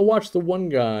 well, I'm going to watch the one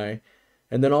guy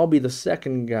and then I'll be the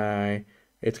second guy.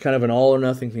 It's kind of an all or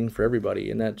nothing thing for everybody.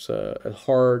 And that's a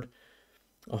hard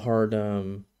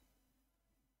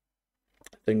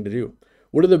thing to do.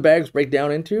 What do the bags break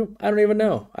down into? I don't even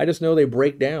know. I just know they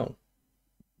break down.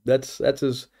 That's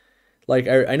as, like,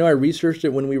 I know I researched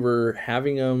it when we were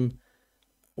having them.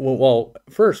 Well,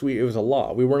 first it was a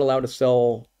law. We weren't allowed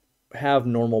to have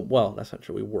normal, well, that's not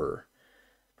true, we were.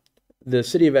 The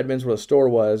city of Edmonds, where the store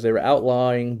was, they were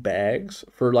outlawing bags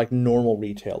for like normal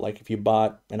retail, like if you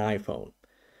bought an iPhone.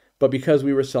 But because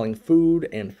we were selling food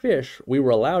and fish, we were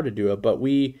allowed to do it. But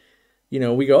we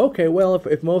go, okay, well,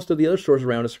 if most of the other stores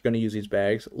around us are going to use these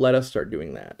bags, let us start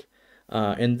doing that.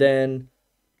 And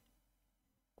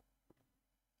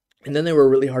then they were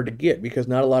really hard to get because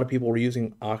not a lot of people were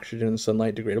using oxygen and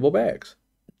sunlight degradable bags.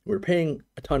 We were paying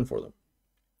a ton for them.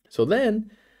 So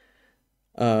then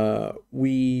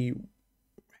we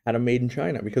had them made in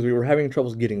China because we were having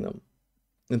troubles getting them.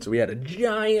 And so we had a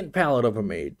giant pallet of them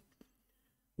made.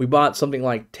 We bought something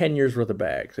like 10 years worth of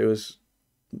bags. It was,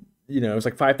 it was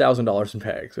like $5,000 in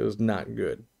bags. It was not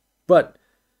good. But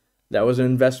that was an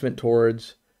investment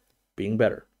towards being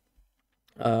better.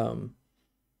 And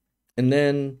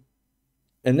then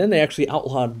they actually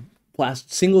outlawed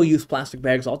single-use plastic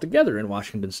bags altogether in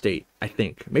Washington State, I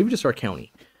think. Maybe just our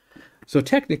county. So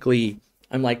technically,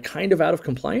 I'm like kind of out of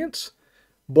compliance.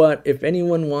 But if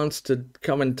anyone wants to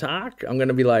come and talk, I'm going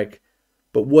to be like,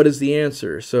 but what is the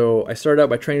answer? So I started out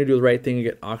by trying to do the right thing and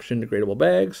get oxygen degradable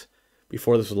bags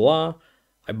before this was the law.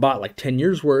 I bought like 10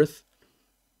 years worth.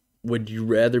 Would you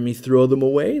rather me throw them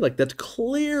away? Like, that's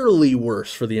clearly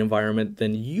worse for the environment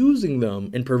than using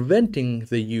them and preventing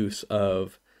the use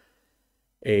of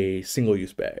a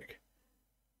single-use bag.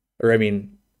 Or, I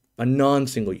mean, a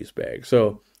non-single-use bag.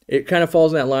 So it kind of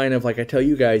falls in that line of, like, I tell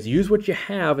you guys, use what you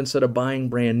have instead of buying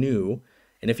brand new.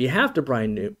 And if you have to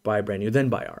buy brand new, then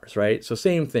buy ours, right? So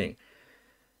same thing.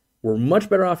 We're much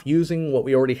better off using what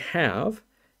we already have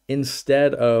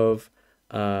instead of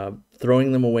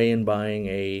throwing them away and buying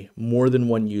a more than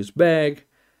one use bag.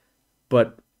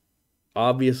 But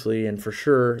obviously and for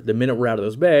sure, the minute we're out of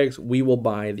those bags, we will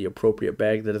buy the appropriate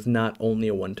bag that is not only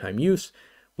a one-time use.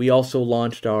 We also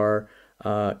launched our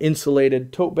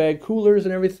insulated tote bag coolers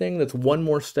and everything. That's one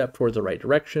more step towards the right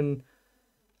direction,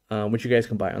 which you guys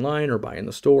can buy online or buy in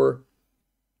the store.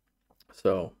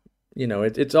 So,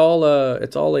 it's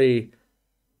all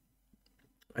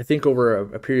I think over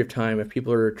a period of time, if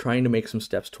people are trying to make some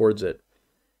steps towards it,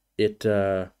 it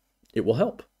will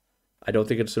help. I don't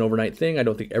think it's an overnight thing. I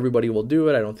don't think everybody will do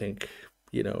it. I don't think,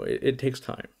 it takes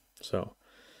time. So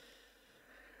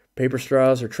paper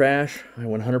straws are trash. I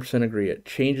 100% agree. It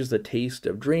changes the taste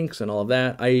of drinks and all of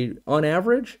that. On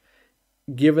average,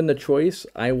 given the choice,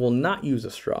 I will not use a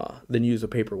straw than use a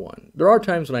paper one. There are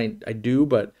times when I do,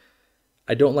 but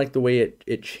I don't like the way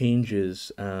it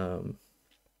changes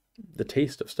the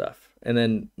taste of stuff. And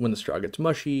then when the straw gets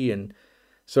mushy, and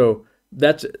so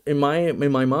that's in my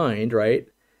mind, right?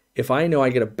 If I know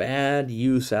I get a bad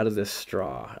use out of this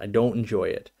straw, I don't enjoy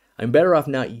it, I'm better off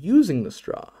not using the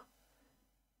straw.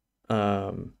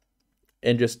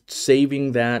 and just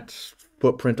saving that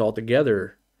footprint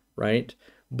altogether, right?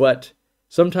 But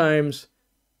sometimes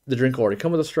the drink will already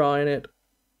come with a straw in it,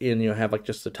 and have like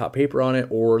just the top paper on it,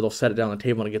 or they'll set it down on the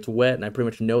table and it gets wet, and I pretty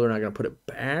much know they're not going to put it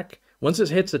back. Once it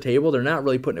hits the table, they're not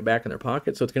really putting it back in their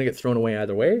pocket, so it's going to get thrown away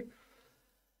either way.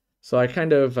 So I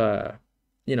kind of,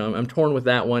 I'm torn with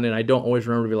that one, and I don't always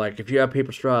remember to be like, if you have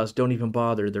paper straws, don't even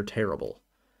bother, they're terrible.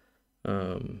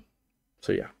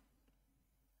 So yeah.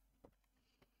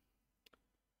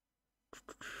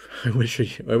 I wish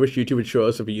YouTube would show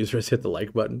us if a user has hit the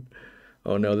like button.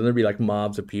 Oh no, then there'd be like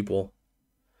mobs of people.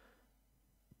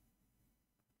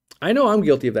 I know I'm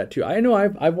guilty of that too. I know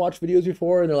I've watched videos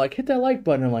before and they're like, hit that like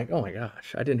button. I'm like, oh my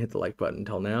gosh, I didn't hit the like button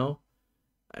until now.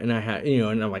 And I had,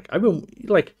 and I'm like, I've been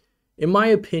like, in my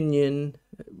opinion,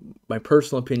 my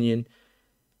personal opinion,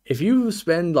 if you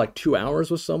spend like 2 hours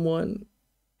with someone,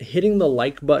 hitting the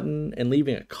like button and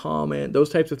leaving a comment, those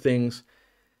types of things,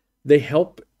 they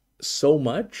help so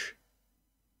much,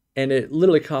 and it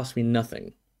literally costs me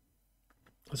nothing.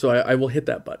 So I will hit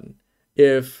that button.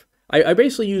 If I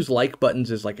basically use like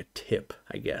buttons as like a tip,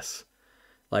 I guess.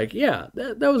 Like, yeah,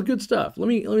 that was good stuff. Let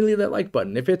me leave that like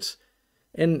button. If it's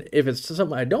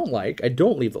something I don't like, I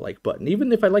don't leave the like button.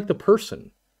 Even if I like the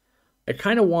person, I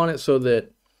kind of want it so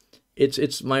that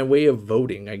it's my way of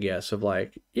voting, I guess, of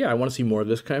like, yeah, I want to see more of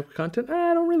this kind of content.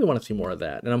 I don't really want to see more of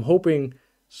that. And I'm hoping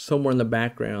somewhere in the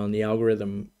background, the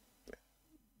algorithm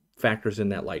factors in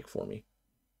that like for me,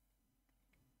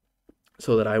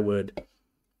 so that I would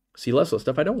see less of the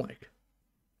stuff I don't like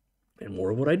and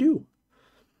more of what I do.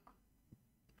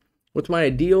 What's my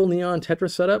ideal neon tetra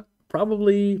setup?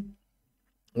 Probably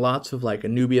lots of like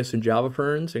Anubias and Java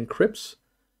ferns and crypts.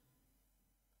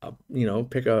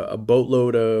 Pick a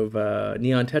boatload of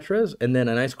neon tetras, and then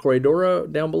a nice Corridora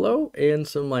down below, and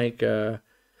some like nano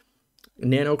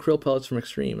krill pellets from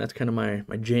Extreme. That's kind of my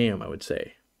jam, I would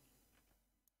say.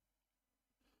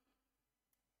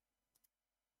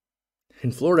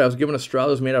 In Florida, I was given a straw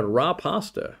that was made out of raw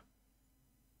pasta.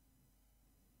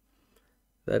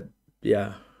 That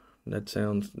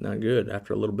sounds not good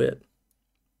after a little bit.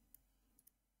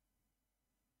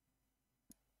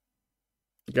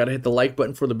 Got to hit the like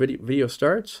button before the video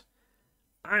starts.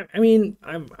 I mean,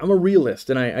 I'm a realist,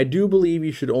 and I do believe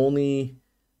you should only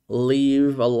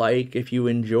leave a like if you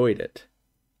enjoyed it.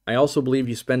 I also believe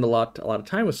you spend a lot of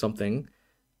time with something,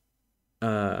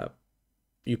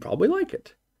 you probably like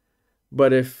it.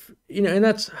 But if, and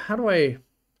that's, how do I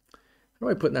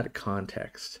put in that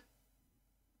context?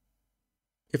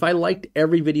 If I liked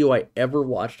every video I ever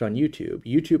watched on YouTube,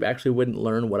 YouTube actually wouldn't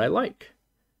learn what I like.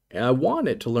 And I want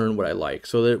it to learn what I like,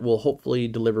 so that it will hopefully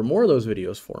deliver more of those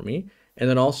videos for me. And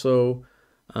then also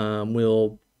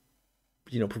will,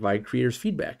 provide creators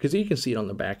feedback, because you can see it on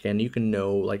the back end. You can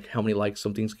know like how many likes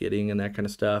something's getting and that kind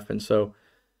of stuff. And so,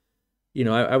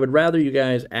 I would rather you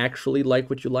guys actually like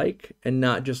what you like, and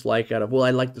not just like out of, well,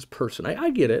 I like this person. I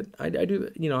get it. I do,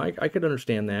 I could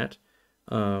understand that.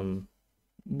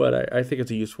 But I think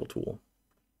it's a useful tool.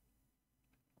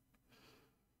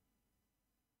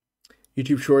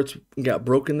 YouTube Shorts got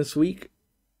broken this week,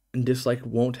 and dislike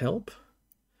won't help.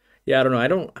 Yeah, I don't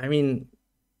know.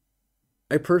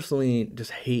 I personally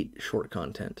just hate short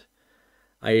content.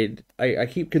 I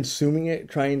keep consuming it,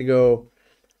 trying to go.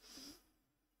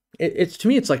 To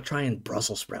me, it's like trying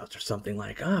Brussels sprouts or something.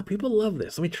 Like, people love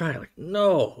this. Let me try it. Like,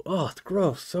 no, it's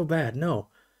gross, so bad, no.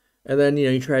 And then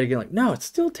you try it again. Like, no, it's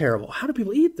still terrible. How do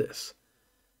people eat this?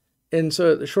 And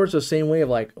so the shorts are the same way of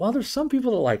like, well, there's some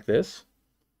people that like this.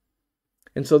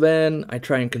 And so then I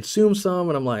try and consume some,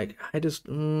 and I'm like, I just,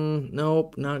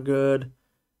 nope, not good.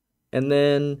 And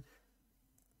then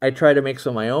I try to make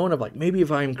some of my own of like, maybe if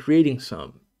I'm creating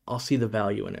some, I'll see the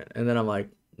value in it. And then I'm like,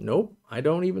 nope, I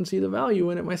don't even see the value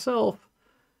in it myself.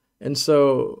 And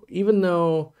so even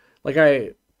though, like,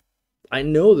 I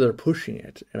know they're pushing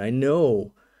it, and I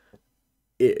know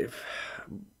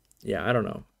I don't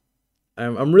know.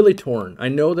 I'm really torn. I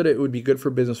know that it would be good for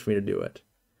business for me to do it,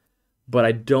 but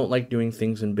I don't like doing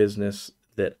things in business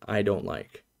that I don't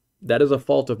like. That is a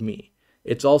fault of me.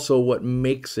 It's also what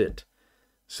makes it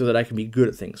so that I can be good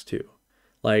at things too.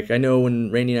 Like, I know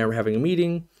when Randy and I were having a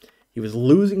meeting, he was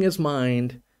losing his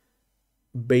mind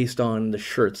based on the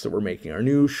shirts that we're making, our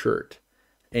new shirt.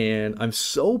 And I'm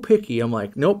so picky. I'm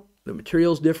like, nope, the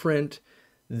material's different.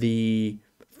 The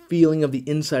feeling of the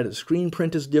inside of the screen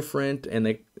print is different. And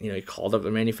they, he called up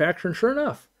the manufacturer, and sure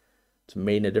enough, it's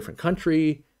made in a different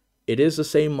country. It is the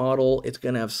same model. It's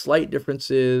going to have slight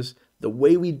differences. The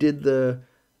way we did the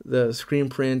screen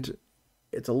print,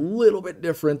 it's a little bit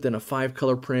different than a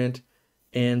 5-color print.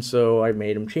 And so I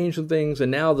made him change some things,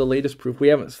 and now the latest proof, we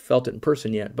haven't felt it in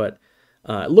person yet, but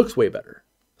it looks way better.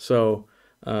 So,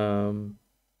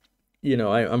 you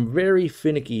know, I'm very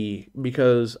finicky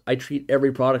because I treat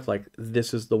every product like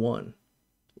this is the one.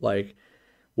 Like,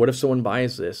 what if someone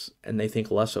buys this and they think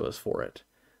less of us for it?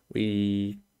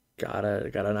 We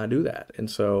gotta not do that. And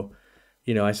so,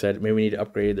 you know, I said maybe we need to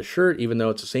upgrade the shirt, even though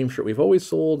it's the same shirt we've always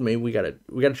sold. Maybe we gotta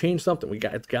change something.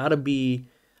 It's gotta be.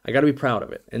 I gotta be proud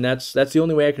of it, and that's the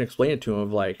only way I can explain it to them.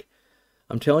 Of like,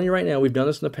 I'm telling you right now, we've done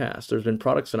this in the past. There's been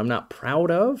products that I'm not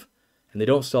proud of, and they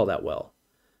don't sell that well.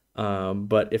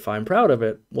 But if I'm proud of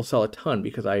it, we'll sell a ton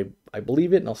because I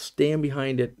believe it and I'll stand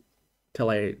behind it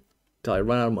till I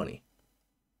run out of money.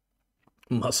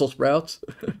 Muscle sprouts,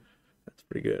 that's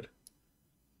pretty good.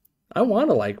 I want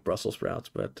to like Brussels sprouts,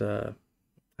 but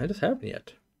I just haven't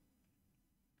yet.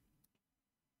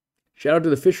 Shout out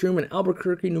to the Fish Room in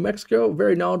Albuquerque, New Mexico.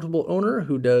 Very knowledgeable owner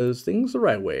who does things the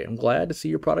right way. I'm glad to see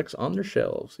your products on their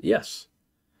shelves. Yes.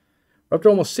 We're up to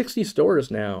almost 60 stores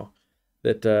now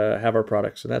that have our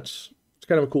products, and it's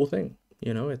kind of a cool thing.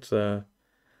 You know, it's I'm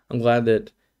glad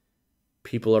that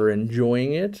people are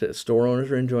enjoying it, store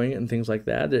owners are enjoying it, and things like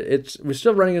that. We're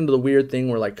still running into the weird thing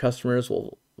where like customers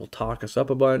will talk us up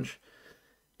a bunch,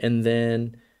 and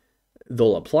then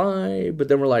they'll apply, but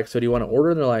then we're like, so do you want to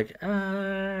order? And they're like,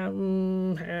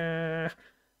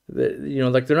 you know,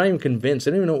 like they're not even convinced.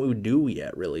 They don't even know what we do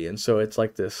yet, really. And so it's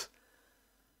like this,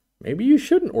 maybe you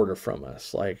shouldn't order from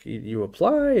us. Like you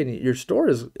apply and your store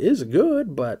is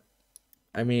good, but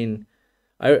I mean,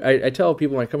 I tell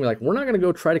people when I come, like, we're not going to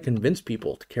go try to convince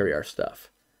people to carry our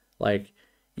stuff. Like,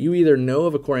 you either know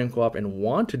of Aquariumcoop and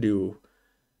want to do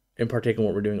and partake in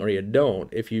what we're doing, or you don't.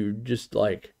 If you just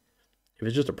like, if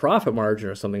it's just a profit margin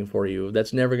or something for you,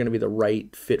 that's never going to be the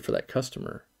right fit for that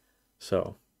customer.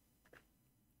 So,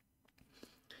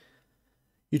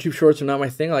 YouTube Shorts are not my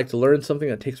thing. I like to learn something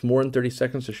that takes more than 30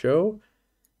 seconds to show.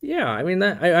 Yeah, I mean,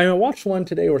 I watched one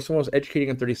today where someone was educating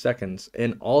in 30 seconds,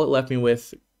 and all it left me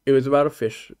with, it was about a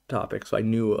fish topic, so I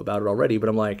knew about it already, but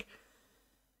I'm like,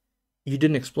 you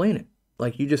didn't explain it.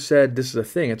 Like, you just said this is a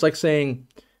thing. It's like saying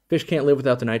fish can't live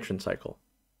without the nitrogen cycle.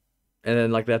 And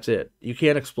then, like, that's it. You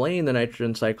can't explain the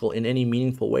nitrogen cycle in any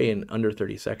meaningful way in under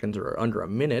 30 seconds or under a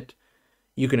minute.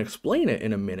 You can explain it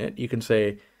in a minute. You can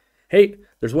say, hey,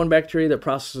 there's one bacteria that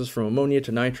processes from ammonia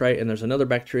to nitrite, and there's another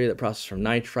bacteria that processes from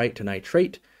nitrite to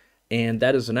nitrate, and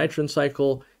that is the nitrogen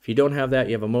cycle. If you don't have that,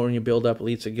 you have ammonia buildup, it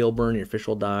leads to gill burn, your fish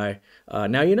will die.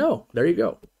 Now you know. There you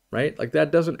go, right? Like,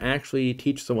 that doesn't actually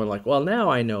teach someone, like, well, now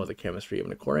I know the chemistry of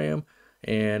an aquarium,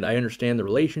 and I understand the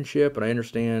relationship, and I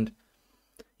understand,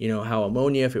 you know, how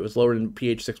ammonia, if it was lower than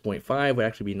pH 6.5, would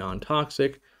actually be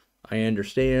non-toxic. I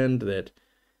understand that,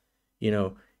 you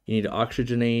know, you need to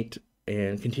oxygenate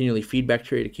and continually feed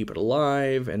bacteria to keep it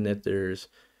alive, and that there's,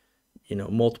 you know,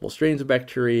 multiple strains of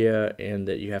bacteria, and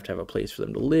that you have to have a place for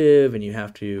them to live, and you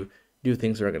have to do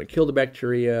things that are going to kill the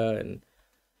bacteria. And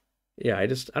yeah, I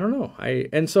don't know.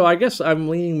 And so I guess I'm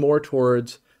leaning more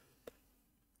towards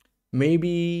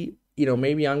maybe, you know,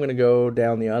 maybe I'm going to go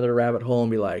down the other rabbit hole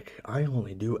and be like, I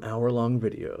only do hour-long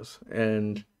videos,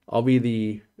 and I'll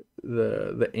be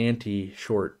the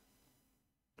anti-short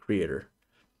creator.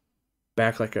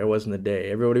 Back like I was in the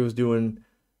day. Everybody was doing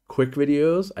quick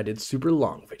videos. I did super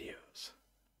long videos.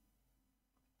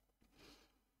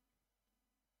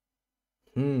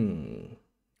 I'm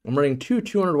running two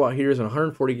 200-watt heaters and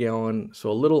 140-gallon,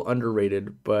 so a little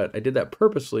underrated, but I did that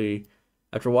purposely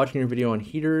after watching your video on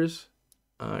heaters.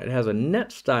 It has a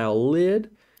net style lid,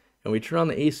 and we turn on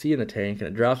the AC in the tank, and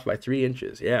it drops by 3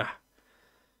 inches. Yeah.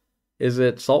 Is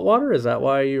it salt water? Is that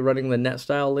why you're running the net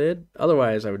style lid?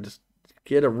 Otherwise, I would just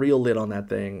get a real lid on that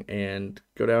thing and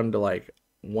go down to like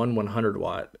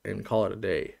 100-watt and call it a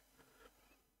day.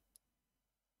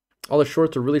 All the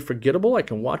shorts are really forgettable. I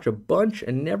can watch a bunch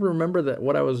and never remember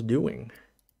what I was doing.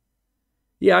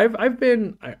 Yeah,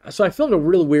 so I filmed a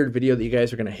really weird video that you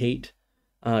guys are going to hate.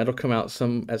 It'll come out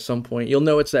at some point. You'll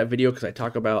know it's that video because I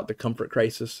talk about the comfort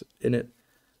crisis in it.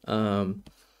 And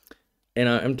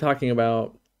I'm talking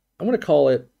about, I'm going to call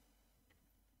it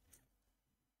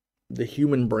the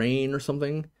human brain or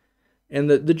something. And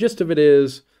the gist of it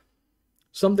is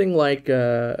something like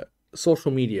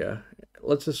social media.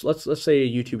 Let's say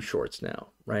YouTube Shorts now,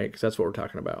 right? Because that's what we're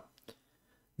talking about.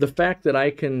 The fact that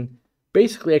I could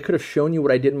have shown you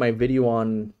what I did in my video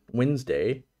on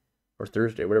Wednesday or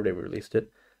Thursday, whatever day we released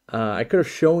it. I could have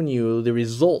shown you the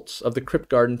results of the Crypt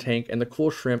Garden tank and the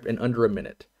cool shrimp in under a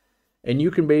minute. And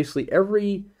you can basically,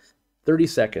 every 30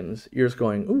 seconds, you're just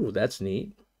going, ooh, that's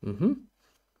neat.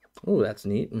 Oh, that's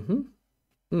neat.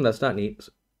 That's not neat.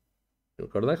 Go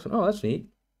to the next one. Oh, that's neat.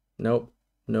 Nope.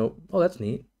 Nope. Oh, that's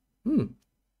neat. Hmm.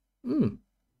 Hmm.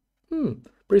 Hmm.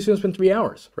 Pretty soon it's been 3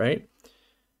 hours, right?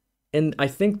 And I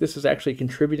think this is actually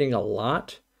contributing a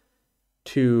lot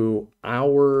to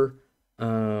our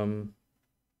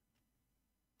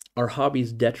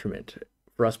hobby's detriment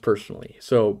for us personally.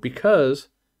 So because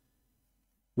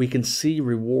we can see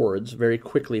rewards very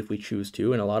quickly if we choose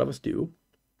to, and a lot of us do,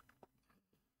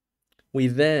 we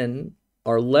then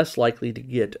are less likely to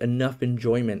get enough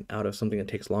enjoyment out of something that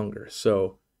takes longer.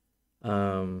 So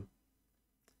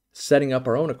setting up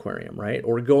our own aquarium, right?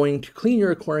 Or going to clean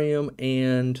your aquarium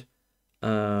and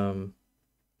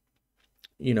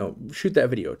you know, shoot that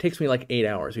video. It takes me like 8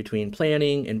 hours between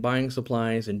planning and buying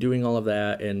supplies and doing all of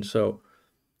that. And so,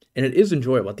 and it is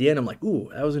enjoyable. At the end, I'm like, ooh,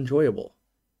 that was enjoyable.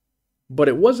 But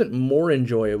it wasn't more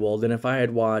enjoyable than if I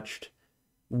had watched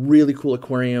really cool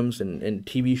aquariums and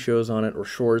TV shows on it or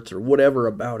shorts or whatever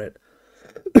about it.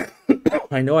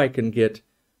 I know I can get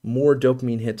more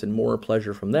dopamine hits and more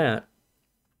pleasure from that.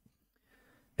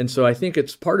 And so I think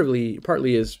it's partly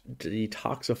is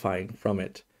detoxifying from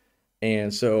it.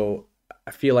 And so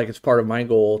I feel like it's part of my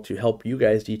goal to help you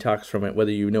guys detox from it,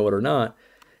 whether you know it or not.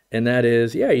 And that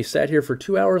is, yeah, you sat here for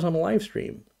 2 hours on a live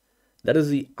stream. That is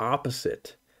the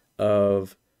opposite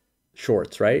of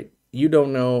shorts, right? You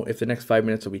don't know if the next 5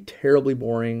 minutes will be terribly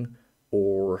boring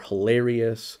or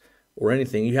hilarious or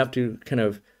anything. You have to kind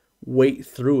of wait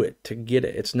through it to get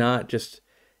it. It's not just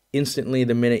instantly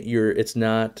the minute it's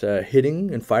not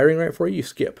hitting and firing right for you, you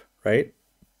skip, right?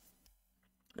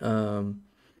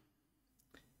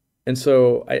 And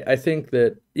so I think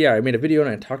that, yeah, I made a video and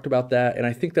I talked about that. And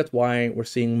I think that's why we're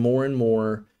seeing more and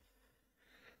more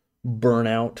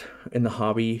burnout in the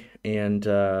hobby. And,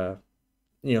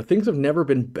 you know, things have never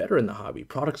been better in the hobby.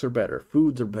 Products are better,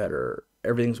 foods are better,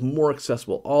 everything's more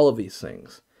accessible, all of these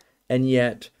things. And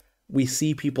yet we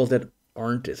see people that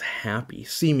aren't as happy,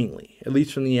 seemingly, at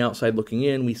least from the outside looking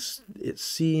in. It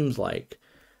seems like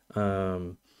at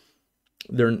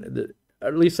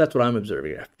least that's what I'm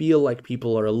observing. I feel like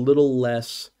people are a little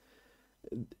less,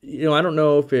 you know, I don't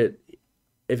know if it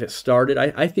started.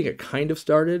 I think it kind of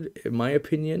started, in my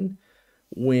opinion,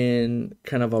 when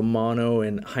kind of a mono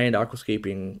and high-end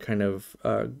aquascaping kind of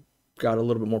got a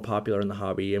little bit more popular in the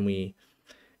hobby. And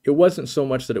it wasn't so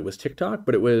much that it was TikTok,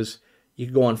 but it was, you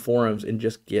could go on forums and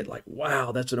just get like,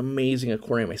 wow, that's an amazing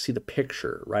aquarium. I see the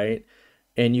picture, right?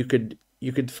 And you could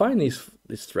find these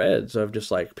threads of just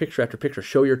like picture after picture,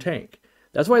 show your tank.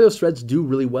 That's why those threads do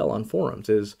really well on forums,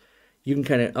 is you can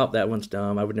kind of, oh, that one's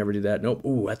dumb, I would never do that. Nope,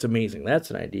 ooh, that's amazing.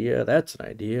 That's an idea. That's an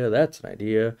idea. That's an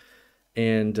idea.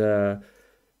 And,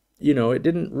 you know, it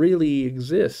didn't really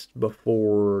exist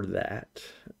before that.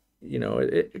 You know,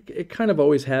 it kind of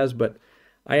always has, but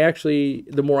I actually,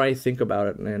 the more I think about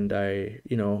it, and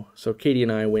you know, so Katie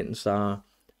and I went and saw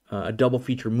a double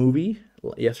feature movie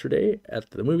yesterday at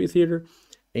the movie theater,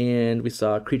 and we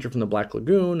saw Creature from the Black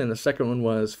Lagoon, and the second one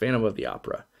was Phantom of the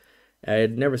Opera. I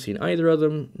had never seen either of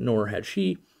them, nor had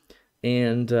she,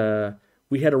 and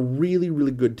we had a really,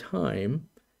 really good time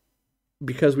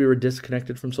because we were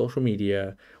disconnected from social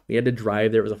media. We had to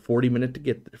drive there. It was a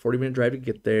 40-minute drive to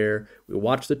get there. We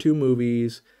watched the two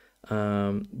movies.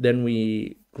 Then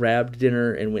we grabbed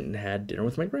dinner and went and had dinner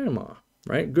with my grandma,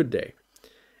 right? Good day.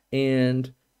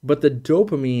 But the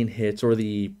dopamine hits, or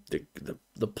the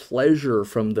pleasure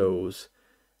from those,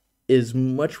 is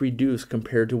much reduced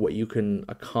compared to what you can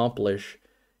accomplish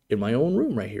in my own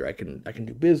room right here. I can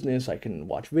do business, I can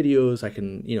watch videos, I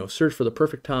can, you know, search for the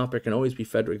perfect topic and always be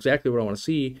fed to exactly what I want to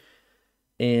see.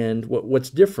 And what's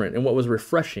different and what was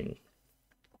refreshing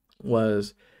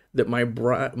was that my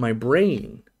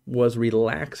brain was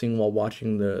relaxing while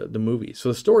watching the movie. So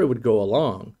the story would go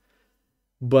along,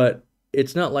 but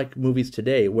it's not like movies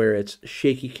today where it's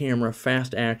shaky camera,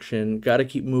 fast action, got to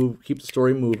keep the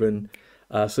story moving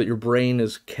so that your brain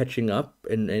is catching up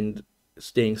and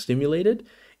staying stimulated.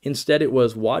 Instead, it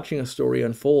was watching a story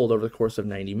unfold over the course of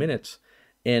 90 minutes,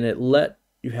 and it let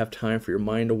you have time for your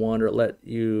mind to wander. It let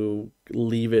you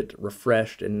leave it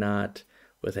refreshed and not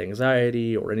with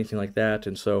anxiety or anything like that.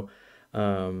 And so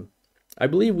I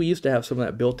believe we used to have some of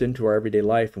that built into our everyday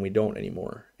life, and we don't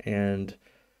anymore. And,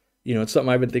 you know, it's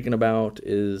something I've been thinking about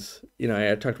is, you know,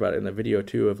 I talked about it in the video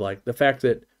too, of like the fact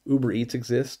that Uber Eats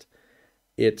exists.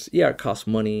 Yeah, it costs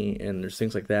money and there's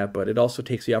things like that, but it also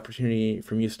takes the opportunity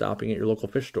from you stopping at your local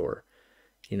fish store.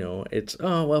 You know, it's,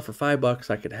 oh, well, for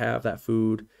 $5 I could have that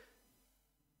food,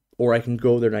 or I can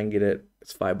go there and I can get it.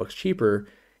 It's $5 cheaper.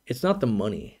 It's not the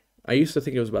money. I used to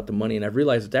think it was about the money, and I've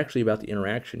realized it's actually about the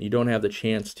interaction. You don't have the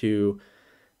chance to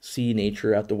see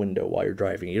nature out the window while you're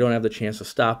driving. You don't have the chance to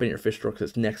stop in your fish store because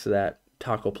it's next to that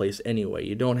taco place anyway.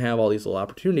 You don't have all these little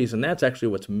opportunities, and that's actually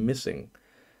what's missing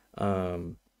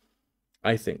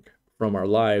I think, from our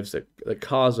lives that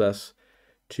cause us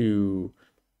to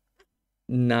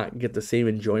not get the same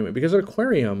enjoyment. Because an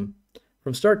aquarium,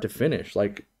 from start to finish,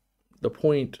 like the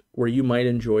point where you might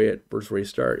enjoy it versus where you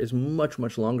start is much,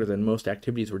 much longer than most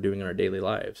activities we're doing in our daily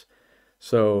lives.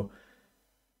 So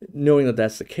knowing that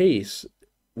that's the case,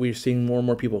 we're seeing more and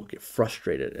more people get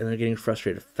frustrated, and they're getting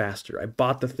frustrated faster. I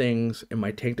bought the things, and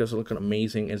my tank doesn't look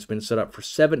amazing, and it's been set up for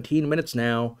 17 minutes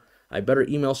now. I better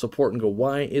email support and go,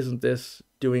 why isn't this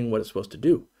doing what it's supposed to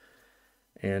do?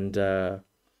 And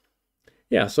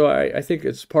yeah, so I think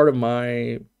it's part of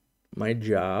my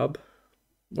job.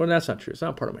 Well, that's not true. It's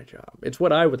not part of my job. It's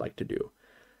what I would like to do.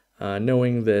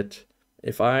 Knowing that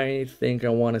if I think I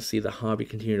want to see the hobby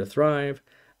continue to thrive,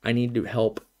 I need to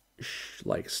help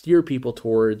like steer people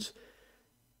towards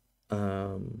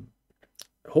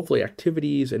hopefully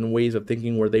activities and ways of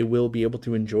thinking where they will be able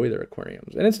to enjoy their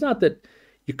aquariums. And it's not that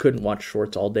you couldn't watch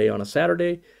shorts all day on a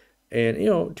Saturday. And, you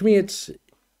know, to me, it's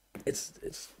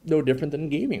no different than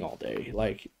gaming all day.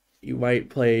 Like, you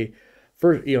might play,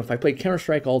 if I play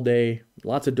Counter-Strike all day,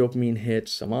 lots of dopamine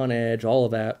hits, I'm on edge, all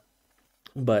of that.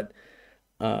 But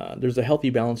there's a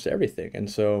healthy balance to everything. And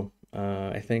so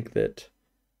I think that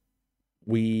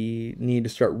we need to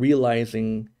start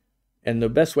realizing, and the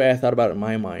best way I thought about it in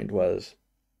my mind was,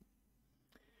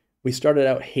 we started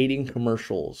out hating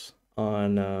commercials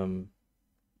on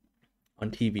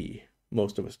TV.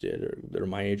 Most of us did, or they're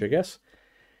my age, I guess.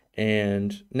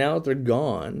 And now that they're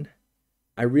gone,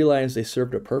 I realized they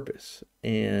served a purpose.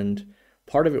 And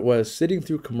part of it was sitting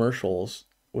through commercials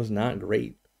was not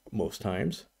great most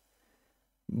times.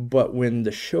 But when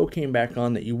the show came back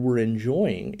on that you were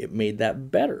enjoying, it made that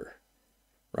better,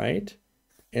 right?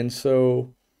 And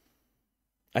so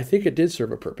I think it did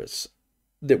serve a purpose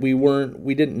that we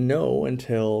didn't know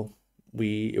until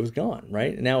it was gone,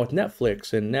 right? And now with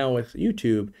Netflix and now with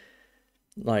YouTube,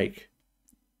 like,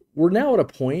 we're now at a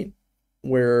point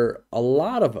where a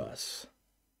lot of us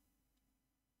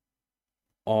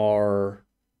are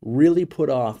really put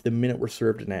off the minute we're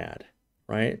served an ad,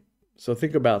 right? So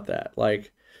think about that.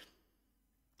 Like,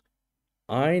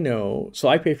 I know, so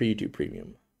I pay for YouTube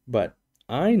Premium, but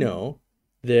I know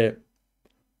that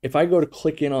if I go to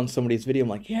click in on somebody's video, I'm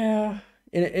like, yeah,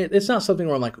 and it's not something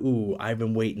where I'm like, ooh, I've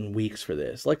been waiting weeks for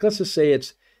this. Like, let's just say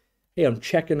it's, hey, I'm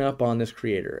checking up on this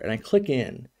creator, and I click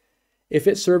in. If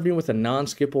it served me with a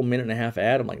non-skippable minute-and-a-half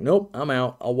ad, I'm like, nope, I'm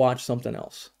out. I'll watch something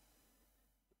else.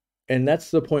 And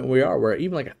that's the point we are, where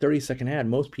even like a 30-second ad,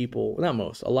 most people, not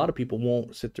most, a lot of people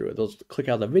won't sit through it. They'll click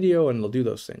out the video and they'll do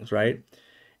those things, right?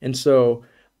 And so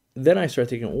then I start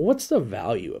thinking, well, what's the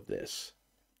value of this?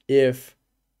 If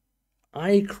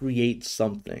I create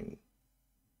something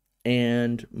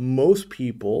and most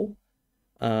people,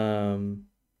 most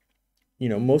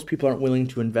people aren't willing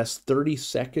to invest 30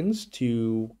 seconds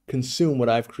to consume what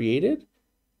I've created,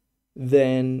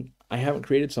 then I haven't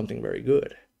created something very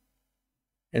good.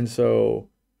 And so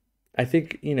I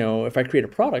think, if I create a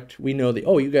product, we know that,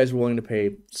 oh, you guys are willing to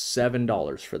pay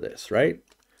 $7 for this, right?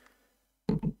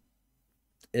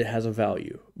 It has a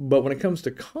value. But when it comes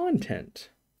to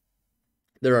content,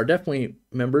 there are definitely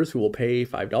members who will pay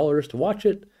 $5 to watch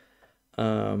it.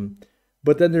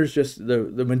 But then there's just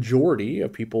the majority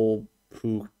of people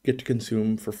who get to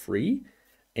consume for free.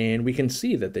 And we can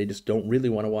see that they just don't really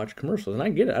want to watch commercials. And I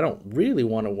get it. I don't really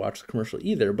want to watch the commercial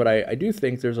either. But I do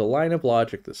think there's a line of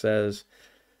logic that says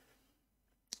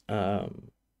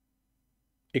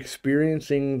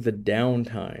experiencing the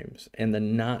downtimes and the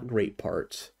not great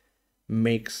parts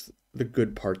makes the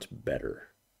good parts better.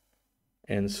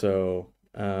 And so,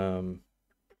 I'm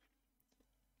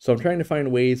trying to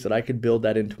find ways that I could build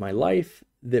that into my life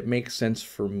that makes sense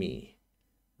for me,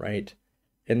 right?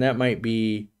 And that might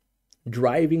be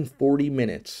driving 40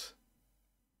 minutes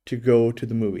to go to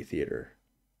the movie theater.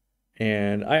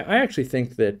 And I actually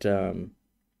think that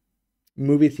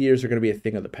movie theaters are going to be a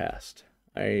thing of the past.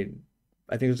 I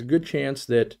think there's a good chance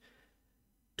that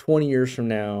 20 years from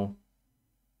now,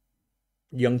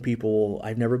 young people,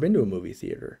 I've never been to a movie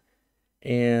theater.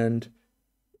 And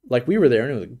like, we were there,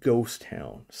 and it was a ghost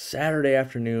town. Saturday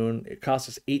afternoon, it cost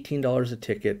us $18 a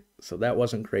ticket, so that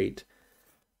wasn't great.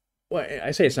 Well,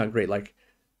 I say it's not great. Like,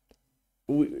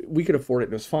 we could afford it,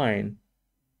 and it was fine.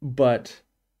 But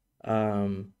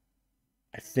I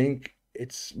think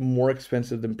it's more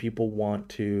expensive than people want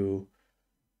to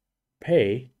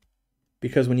pay,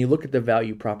 because when you look at the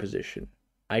value proposition,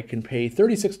 I can pay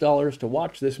 $36 to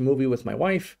watch this movie with my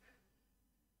wife.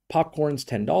 Popcorn's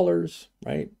 $10,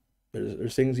 right?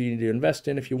 There's things you need to invest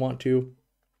in if you want to.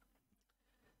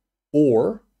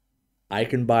 Or I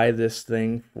can buy this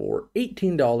thing for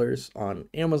 $18 on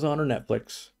Amazon or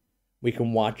Netflix We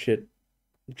can watch it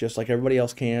just like everybody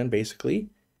else can, basically.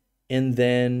 And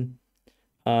then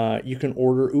you can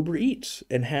order Uber Eats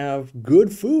and have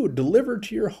good food delivered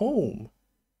to your home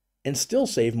and still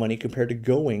save money compared to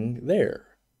going there.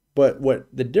 But what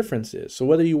the difference is, so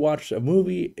whether you watch a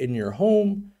movie in your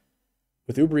home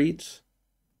with Uber Eats,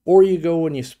 or you go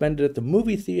and you spend it at the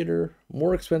movie theater,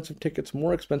 more expensive tickets,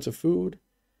 more expensive food,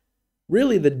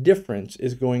 really the difference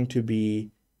is going to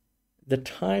be the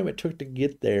time it took to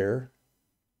get there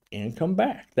and come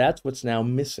back. That's what's now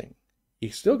missing. You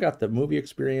still got the movie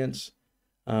experience,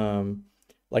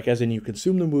 like as in you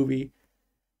consume the movie.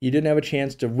 You didn't have a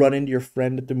chance to run into your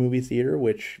friend at the movie theater,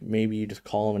 which maybe you just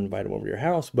call them and invite them over to your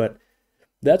house. But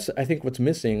that's, I think, what's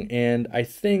missing. And I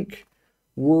think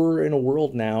we're in a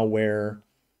world now where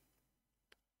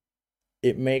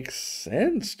it makes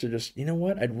sense to just, you know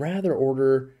what, I'd rather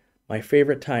order my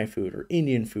favorite Thai food or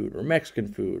Indian food or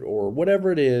Mexican food or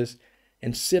whatever it is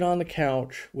and sit on the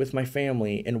couch with my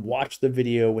family and watch the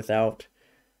video without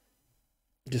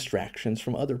distractions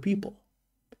from other people.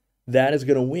 That is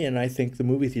going to win. I think the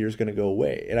movie theater is going to go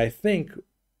away. And I think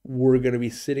we're going to be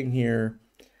sitting here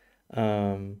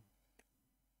an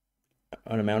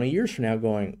amount of years from now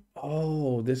going,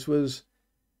 oh, this was,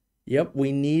 yep,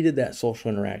 we needed that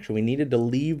social interaction. We needed to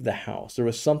leave the house. There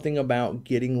was something about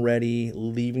getting ready,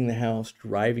 leaving the house,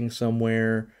 driving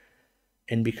somewhere.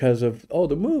 And because of, oh,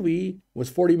 the movie was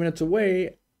 40 minutes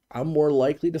away, I'm more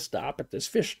likely to stop at this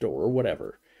fish store or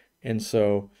whatever. And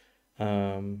so,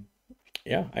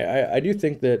 yeah, I do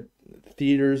think that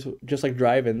theaters, just like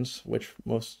drive-ins, which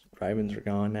most drive-ins are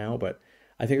gone now, but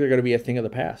I think they're going to be a thing of the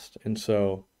past. And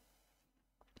so,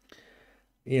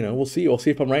 you know, we'll see. We'll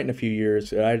see if I'm right in a few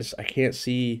years. I can't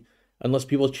see, unless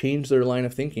people change their line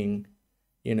of thinking,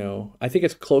 you know. I think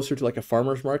it's closer to like a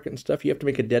farmer's market and stuff. You have to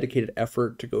make a dedicated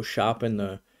effort to go shop in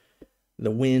the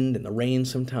wind and the rain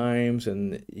sometimes,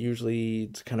 and usually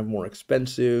it's kind of more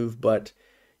expensive, but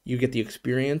you get the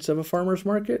experience of a farmer's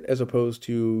market as opposed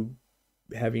to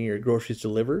having your groceries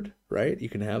delivered, right? You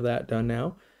can have that done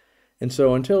now. And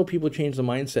so until people change the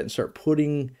mindset and start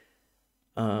putting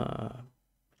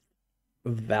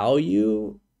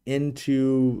value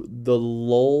into the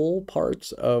lull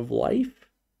parts of life,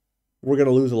 we're going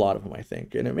to lose a lot of them, I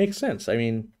think. And it makes sense. I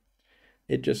mean,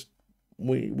 it just,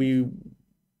 we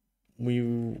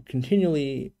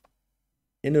continually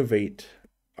innovate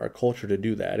our culture to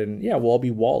do that. And yeah, we'll all be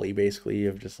Wall-E, basically,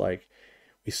 of just like,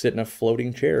 we sit in a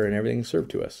floating chair and everything's served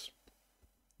to us.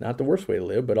 Not the worst way to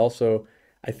live, but also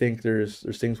I think there's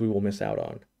things we will miss out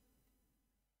on.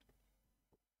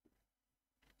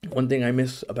 One thing I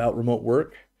miss about remote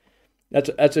work,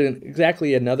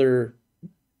 exactly another,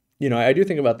 you know, I do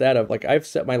think about that of like, I've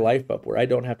set my life up where I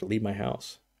don't have to leave my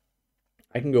house.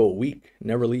 I can go a week,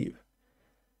 never leave.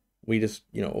 We just,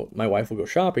 you know, my wife will go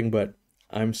shopping, but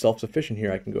I'm self-sufficient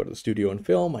here. I can go to the studio and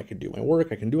film. I can do my work.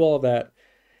 I can do all of that.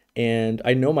 And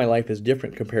I know my life is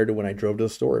different compared to when I drove to the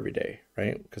store every day,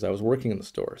 right? Because I was working in the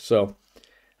store. So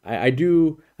I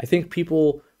think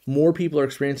more people are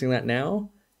experiencing that now.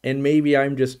 And maybe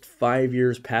I'm just 5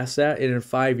 years past that. And in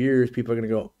 5 years, people are going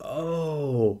to go,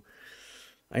 oh,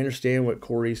 I understand what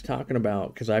Corey's talking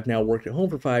about, because I've now worked at home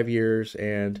for 5 years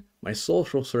and my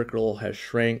social circle has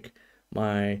shrank.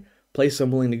 My place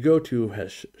I'm willing to go to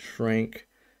has shrank,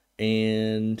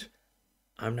 and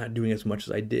I'm not doing as much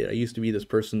as I did. I used to be this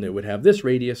person that would have this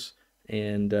radius,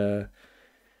 and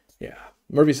yeah.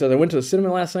 Murphy says, I went to the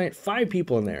cinema last night, 5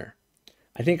 people in there.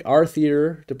 I think our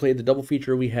theater, to play the double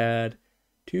feature, we had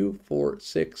 2, 4,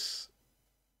 6,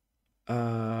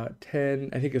 10,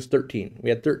 I think it was 13. We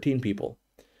had 13 people.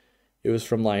 It was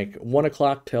from like 1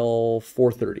 o'clock till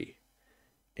 4:30.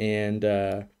 And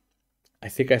I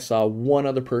think I saw one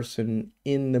other person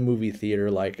in the movie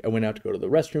theater. Like, I went out to go to the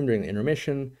restroom during the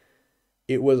intermission.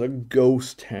 It was a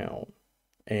ghost town.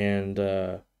 And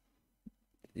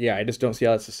yeah, I just don't see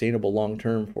how that's sustainable long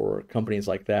term for companies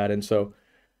like that. And so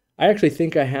I actually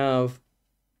think I have,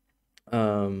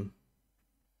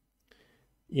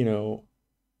 you know,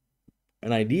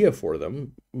 an idea for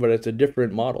them, but it's a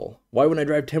different model. Why wouldn't I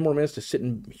drive 10 more minutes to sit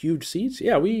in huge seats?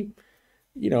 Yeah, we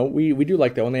do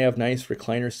like that when they have nice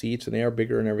recliner seats and they are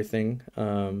bigger and everything.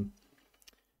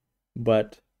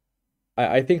 But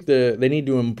I think they need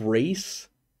to embrace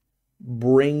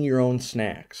bring your own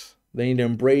snacks. They need to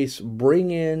embrace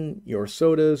bring in your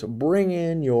sodas, bring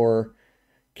in your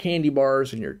candy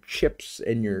bars and your chips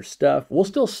and your stuff. We'll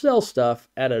still sell stuff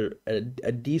at a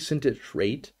decentish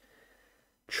rate.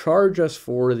 Charge us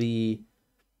for the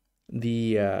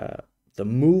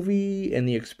movie and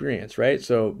the experience, right?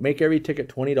 So make every ticket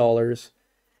 $20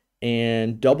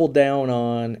 and double down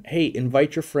on, hey,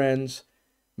 invite your friends,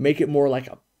 make it more like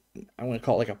I want to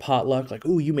call it like a potluck. Like,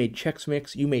 ooh, you made Chex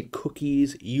Mix, you made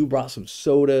cookies, you brought some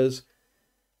sodas,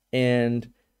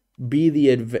 and be the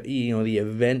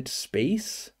event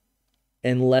space,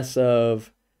 and less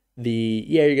of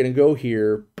yeah, you're gonna go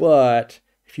here, but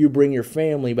if you bring your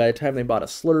family, by the time they bought a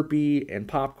Slurpee and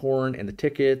popcorn and the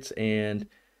tickets and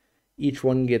each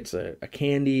one gets a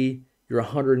candy, you're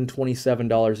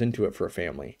 $127 into it for a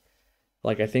family.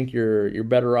 Like, I think you're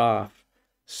better off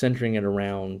centering it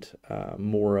around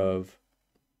more of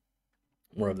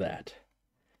that.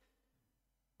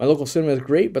 My local cinema is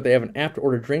great, but they have an app to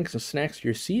order drinks and snacks to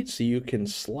your seat so you can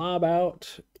slob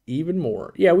out even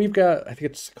more. Yeah, we've got, I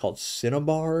think it's called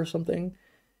Cinnabar or something,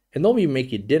 and they'll even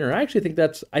make you dinner. I actually think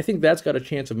that's got a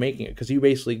chance of making it, because you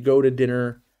basically go to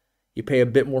dinner, you pay a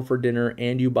bit more for dinner,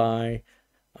 and you buy,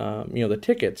 the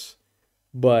tickets.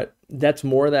 But that's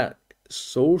more that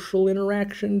social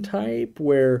interaction type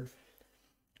where,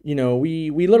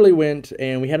 we literally went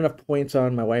and we had enough points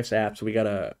on my wife's app, so we got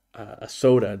a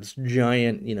soda, this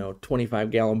giant,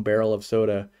 25-gallon barrel of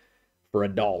soda for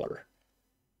 $1.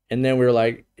 And then we were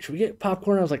like, should we get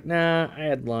popcorn? I was like, nah, I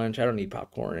had lunch. I don't need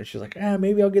popcorn. And she's like,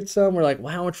 maybe I'll get some. We're like,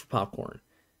 well, how much for popcorn?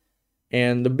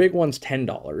 And the big one's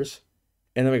 $10.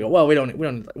 And then we go, well, we don't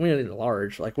need a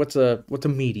large. Like, what's a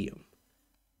medium?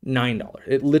 $9.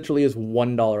 It literally is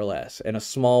 $1 less. And a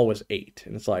small was $8.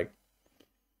 And it's like,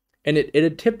 and it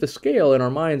had tipped the scale in our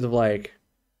minds of like,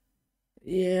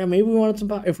 yeah, maybe we wanted some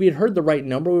pop. If we had heard the right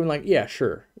number, we were like, yeah,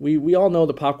 sure. We all know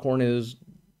the popcorn is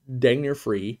dang near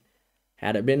free.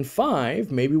 Had it been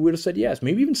 5, maybe we would have said yes.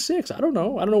 Maybe even 6. I don't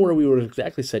know. I don't know where we would have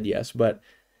exactly said yes, but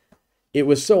it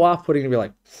was so off-putting to be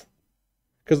like,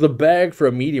 because the bag for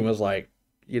a medium was like,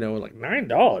 like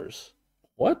 $9.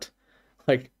 What?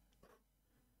 Like,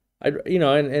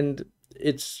 and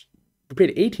it's, we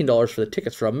paid $18 for the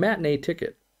tickets for a matinee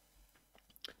ticket.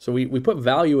 So we put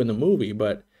value in the movie,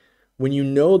 but when you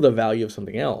know the value of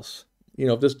something else,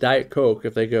 if this Diet Coke,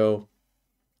 if they go,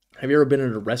 have you ever been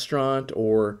at a restaurant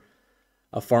or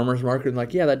a farmer's market and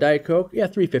like, yeah, that Diet Coke, yeah,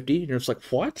 $3.50. And you're just like,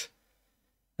 what?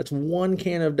 That's one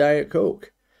can of Diet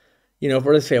Coke. If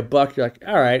we're to say $1, you're like,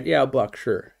 all right, yeah, $1,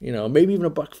 sure. Maybe even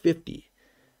 $1.50.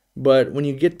 But when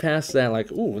you get past that,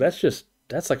 like, ooh,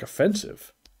 that's like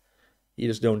offensive. You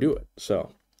just don't do it.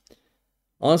 So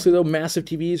honestly, though, massive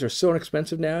TVs are so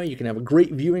inexpensive now. You can have a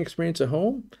great viewing experience at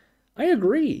home. I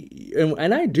agree,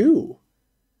 and I do.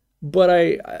 But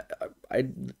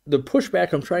the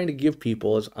pushback I'm trying to give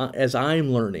people is, as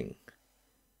I'm learning,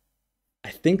 I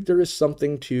think there is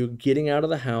something to getting out of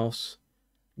the house,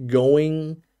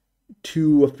 going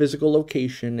to a physical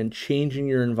location, and changing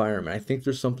your environment. I think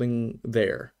there's something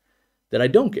there that I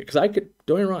don't get, because don't get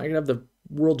me wrong, I could have the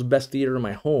world's best theater in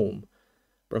my home,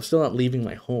 but I'm still not leaving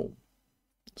my home.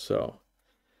 So,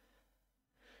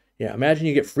 yeah, imagine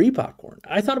you get free popcorn.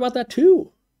 I thought about that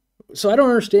too. So I don't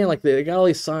understand, like, they got all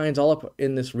these signs all up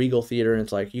in this Regal theater, and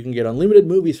it's like, you can get unlimited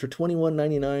movies for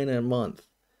 $21.99 a month.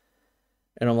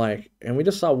 And I'm like, and we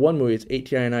just saw one movie, it's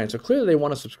 $18.99. So clearly they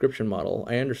want a subscription model.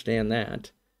 I understand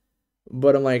that.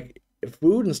 But I'm like,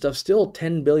 food and stuff still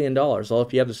 $10 billion. Well,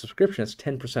 if you have the subscription, it's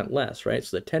 10% less, right?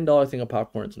 So the $10 thing of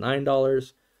popcorn is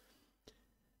 $9.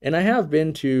 And I have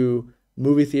been to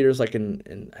movie theaters like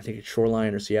in I think it's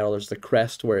Shoreline or Seattle. There's the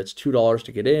Crest where it's $2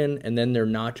 to get in, and then their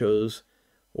nachos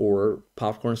or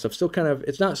popcorn and stuff still kind of,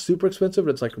 it's not super expensive,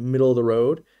 but it's like middle of the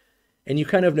road. And you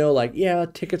kind of know, like, yeah,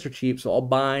 tickets are cheap, so I'll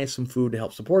buy some food to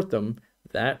help support them.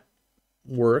 That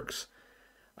works.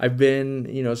 I've been,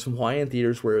 some Hawaiian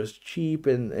theaters where it was cheap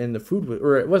and the food was,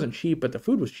 or it wasn't cheap, but the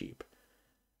food was cheap.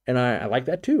 And I like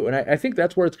that too. And I think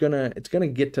that's where it's gonna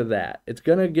get to that. It's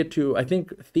gonna get to, I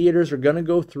think theaters are gonna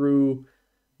go through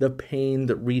the pain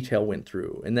that retail went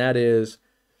through. And that is,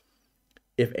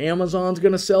 if Amazon's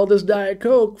gonna sell this Diet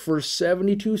Coke for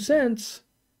 72 cents,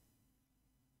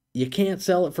 you can't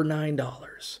sell it for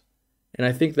 $9. And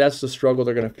I think that's the struggle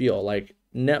they're gonna feel. Like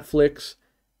Netflix,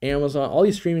 Amazon, all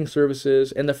these streaming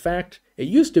services, and the fact, it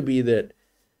used to be that,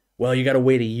 well, you gotta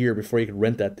wait a year before you could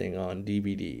rent that thing on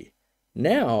DVD.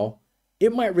 Now,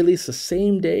 it might release the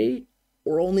same day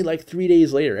or only like 3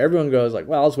 days later. Everyone goes like,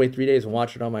 well, I'll just wait 3 days and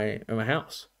watch it on my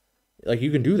house. Like, you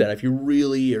can do that if you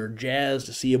really are jazzed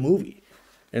to see a movie.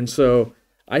 And so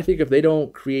I think if they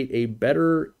don't create a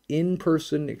better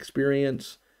in-person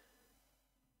experience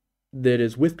that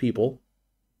is with people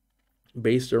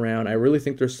based around, I really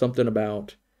think there's something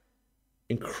about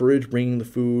encourage bringing the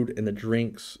food and the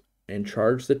drinks and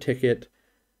charge the ticket,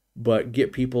 but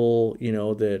get people,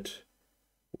 that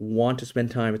want to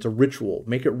spend time. It's a ritual.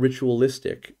 Make it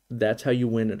ritualistic. That's how you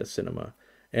win at a cinema.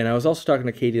 And I was also talking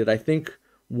to Katie that I think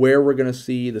where we're going to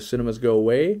see the cinemas go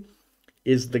away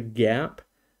is the gap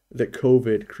that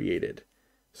COVID created.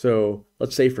 So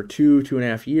let's say for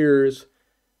 2.5 years,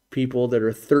 people that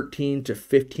are 13 to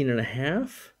 15 and a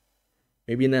half,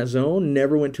 maybe in that zone,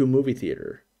 never went to a movie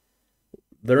theater.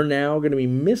 They're now going to be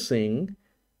missing.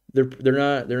 They're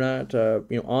not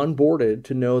onboarded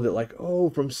to know that, like, oh,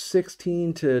 from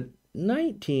 16 to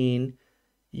 19,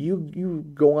 you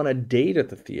go on a date at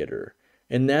the theater,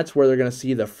 and that's where they're going to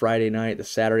see the Friday night, the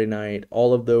Saturday night,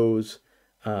 all of those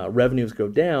revenues go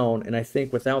down. And I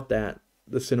think without that,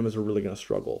 the cinemas are really going to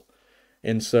struggle.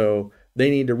 And so they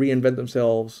need to reinvent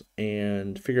themselves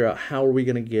and figure out how are we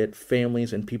going to get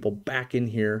families and people back in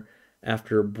here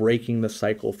after breaking the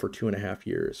cycle for 2.5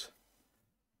 years.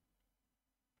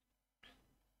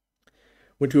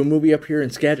 Went to a movie up here in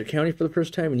Skagit County for the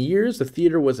first time in years. The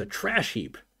theater was a trash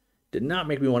heap. Did not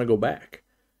make me want to go back.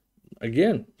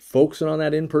 Again, focusing on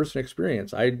that in-person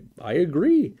experience. I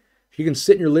agree. If you can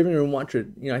sit in your living room and watch it,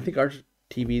 I think our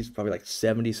TV is probably like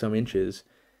 70 some inches,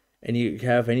 and you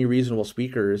have any reasonable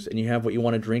speakers, and you have what you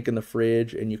want to drink in the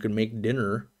fridge, and you can make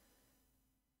dinner,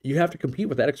 you have to compete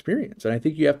with that experience. And I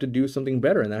think you have to do something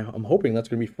better, and I'm hoping that's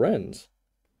going to be Friends.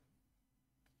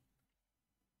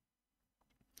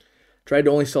 Tried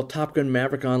to only sell Top Gun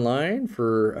Maverick online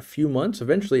for a few months.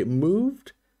 Eventually it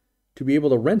moved to be able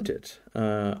to rent it.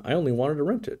 I only wanted to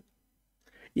rent it.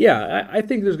 Yeah, I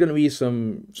think there's going to be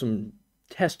some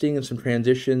testing and some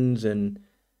transitions and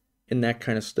that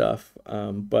kind of stuff.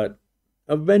 But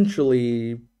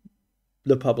eventually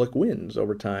the public wins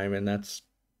over time, and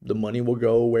the money will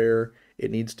go where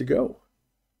it needs to go.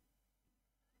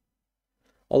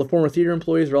 All the former theater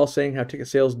employees are all saying how ticket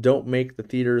sales don't make the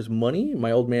theaters money.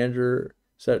 My old manager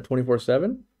said it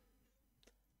 24/7.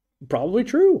 Probably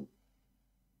true.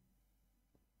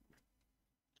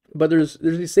 But there's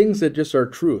these things that just are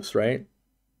truths, right?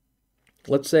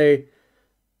 Let's say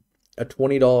a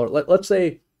 $20, let's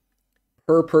say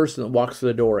per person that walks through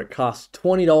the door, it costs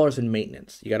 $20 in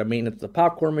maintenance. You got to maintenance the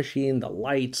popcorn machine, the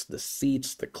lights, the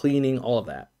seats, the cleaning, all of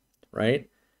that, right?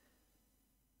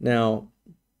 Now,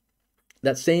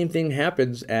 that same thing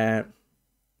happens at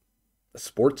a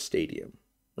sports stadium,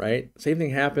 right? Same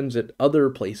thing happens at other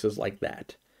places like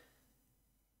that.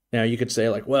 Now, you could say,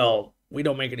 like, well, we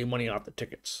don't make any money off the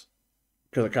tickets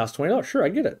because it costs $20. Sure, I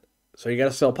get it. So you got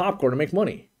to sell popcorn to make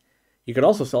money. You could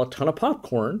also sell a ton of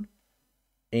popcorn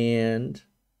and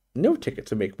no tickets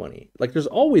to make money. Like, there's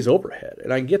always overhead,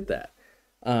 and I get that.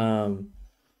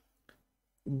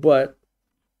 But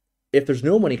if there's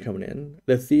no money coming in,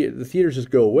 the theaters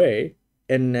just go away,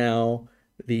 and now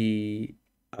the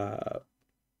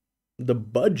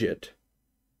budget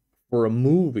for a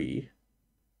movie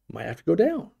might have to go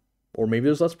down, or maybe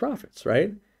there's less profits,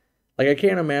 right? Like, I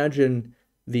can't imagine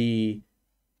the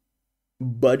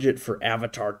budget for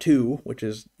Avatar 2, which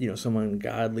is, some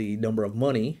ungodly number of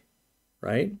money,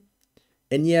 right?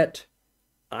 And yet,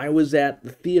 I was at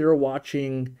the theater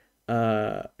watching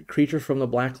Creatures from the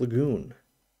Black Lagoon.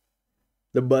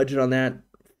 The budget on that,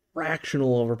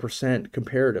 fractional of a percent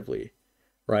comparatively,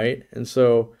 right? And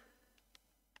so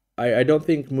I don't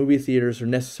think movie theaters are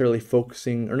necessarily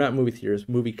focusing, or not movie theaters,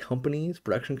 movie companies,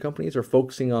 production companies are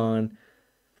focusing on,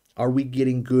 are we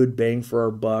getting good bang for our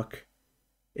buck?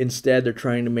 Instead, they're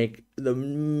trying to make the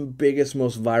biggest,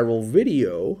 most viral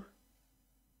video.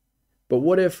 But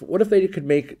what if they could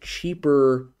make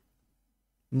cheaper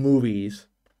movies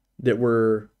that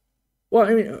were, well,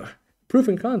 I mean, proof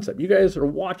and concept. You guys are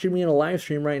watching me in a live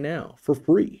stream right now for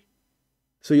free.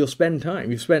 So you'll spend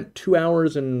time. You've spent 2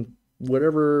 hours and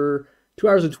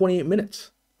 28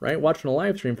 minutes, right? Watching a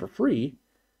live stream for free.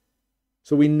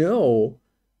 So we know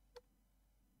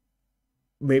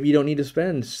maybe you don't need to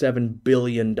spend $7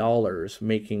 billion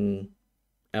making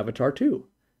Avatar 2.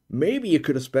 Maybe you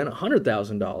could have spent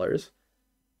 $100,000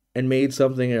 and made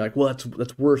something, and you're like, well,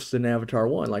 that's worse than Avatar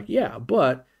 1. Like, yeah,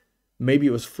 but maybe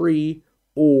it was free,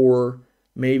 or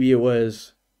maybe it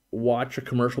was watch a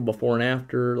commercial before and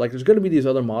after. Like, there's going to be these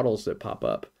other models that pop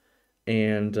up.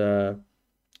 And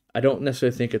I don't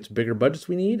necessarily think it's bigger budgets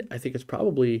we need. I think it's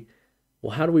probably,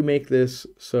 well, how do we make this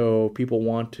so people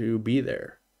want to be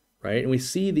there, right? And we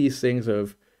see these things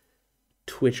of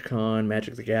TwitchCon,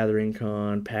 Magic the Gathering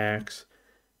Con, PAX.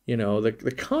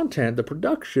 The content, the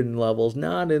production levels,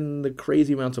 not in the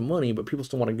crazy amounts of money, but people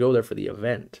still want to go there for the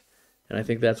event. And I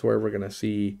think that's where we're going to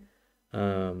see,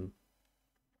 we're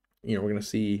going to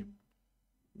see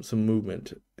some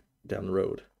movement down the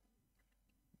road.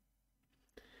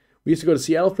 We used to go to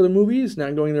Seattle for the movies,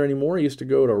 not going there anymore. I used to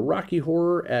go to Rocky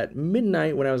Horror at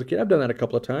midnight when I was a kid. I've done that a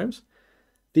couple of times.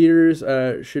 Theaters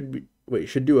should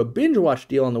do a binge watch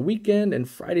deal on the weekend and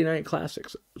Friday night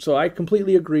classics. So I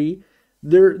completely agree.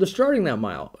 They're starting that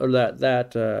mile, or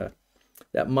that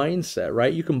that mindset,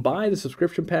 right? You can buy the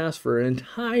subscription pass for an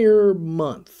entire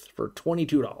month for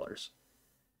 $22.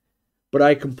 But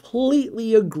I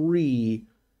completely agree.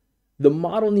 The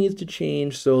model needs to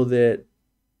change so that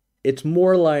it's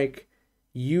more like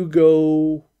you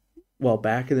go, well,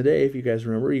 back in the day, if you guys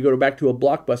remember, you go back to a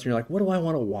Blockbuster and you're like, what do I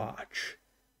want to watch?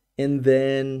 And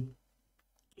then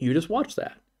you just watch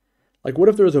that. Like, what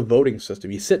if there was a voting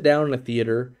system? You sit down in a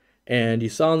theater and you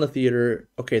saw in the theater,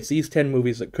 okay, it's these 10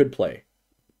 movies that could play,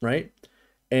 right?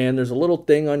 And there's a little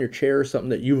thing on your chair or something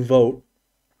that you vote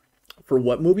for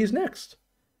what movie's next.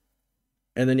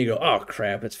 And then you go, oh,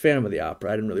 crap, it's Phantom of the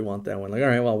Opera. I didn't really want that one. Like, all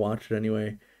right, well, I'll watch it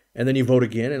anyway. And then you vote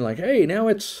again and like, hey, now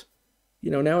it's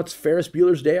Ferris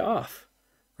Bueller's Day Off,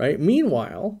 right?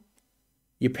 Meanwhile,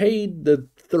 you paid the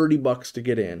 $30 to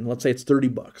get in. Let's say it's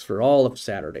 $30 for all of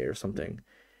Saturday or something.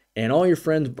 And all your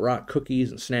friends brought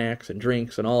cookies and snacks and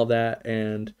drinks and all of that.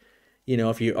 And,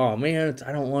 if you, oh man,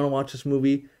 I don't want to watch this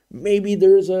movie. Maybe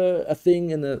there's a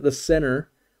thing in the center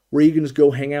where you can just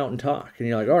go hang out and talk. And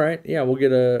you're like, all right, yeah, we'll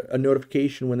get a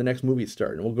notification when the next movie's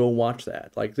starting. And we'll go watch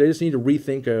that. Like, they just need to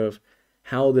rethink of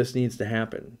how this needs to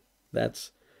happen.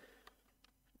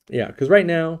 Yeah, because right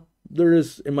now, there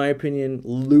is, in my opinion,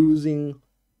 losing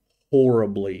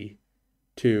horribly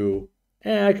to,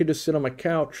 I could just sit on my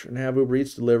couch and have Uber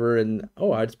Eats deliver and,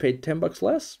 oh, I just paid $10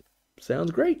 less.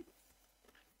 Sounds great.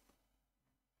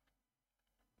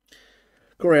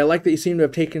 Corey, I like that you seem to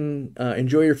have taken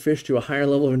enjoy your fish to a higher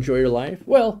level of enjoy your life.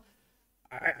 Well,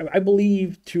 I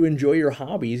believe to enjoy your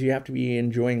hobbies, you have to be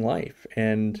enjoying life.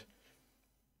 And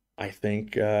I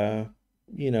think, to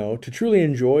truly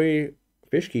enjoy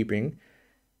fish keeping,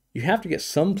 you have to get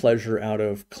some pleasure out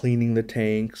of cleaning the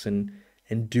tanks and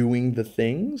doing the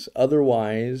things.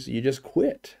 Otherwise, you just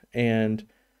quit. And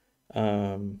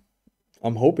I'm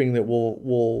hoping that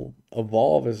we'll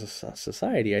evolve as a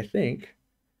society, I think,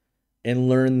 and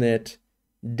learn that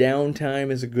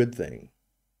downtime is a good thing.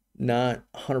 Not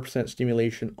 100%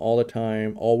 stimulation all the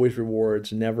time, always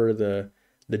rewards, never the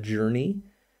journey.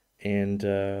 And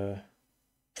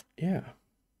yeah.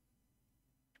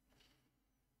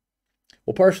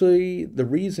 Well, partially the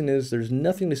reason is there's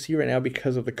nothing to see right now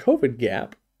because of the COVID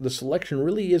gap. The selection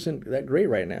really isn't that great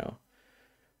right now.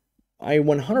 I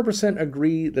 100%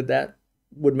 agree that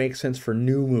would make sense for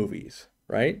new movies,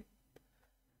 right?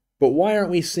 But why aren't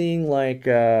we seeing like,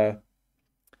 let's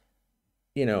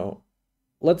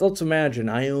imagine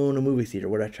I own a movie theater,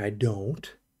 which I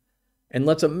don't. And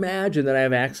let's imagine that I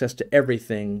have access to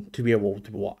everything to be able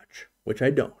to watch, which I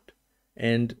don't.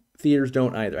 And theaters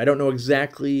don't either. I don't know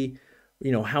exactly,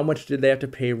 how much did they have to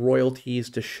pay royalties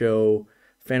to show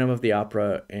Phantom of the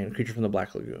Opera and Creature from the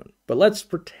Black Lagoon. But let's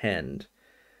pretend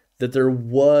that there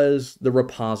was the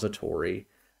repository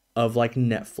of like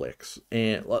Netflix,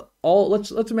 and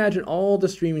let's imagine all the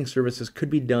streaming services could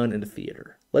be done in a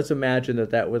theater. Let's imagine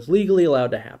that was legally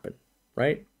allowed to happen,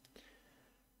 right?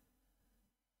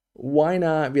 Why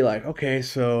not be like, okay,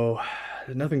 so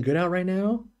there's nothing good out right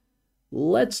now?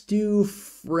 Let's do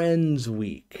Friends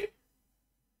Week.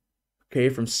 Okay,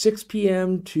 from 6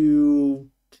 p.m. to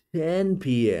 10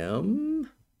 p.m.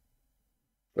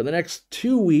 For the next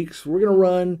 2 weeks, we're going to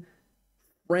run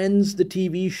Friends, the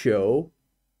TV show,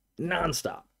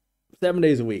 nonstop, 7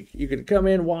 days a week. You can come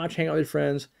in, watch, hang out with your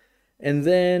friends. And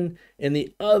then in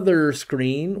the other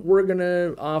screen, we're going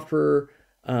to offer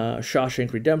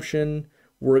Shawshank Redemption.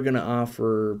 We're going to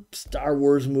offer Star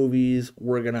Wars movies.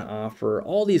 We're going to offer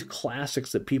all these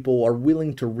classics that people are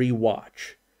willing to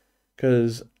rewatch.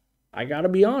 Because I got to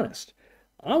be honest,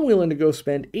 I'm willing to go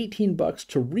spend $18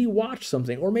 to rewatch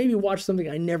something, or maybe watch something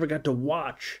I never got to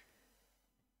watch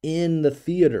in the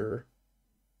theater,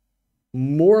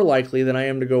 more likely than I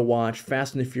am to go watch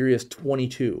Fast and the Furious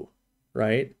 22,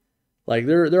 right? Like,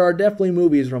 there are definitely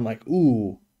movies where I'm like,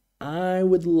 ooh, I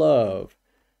would love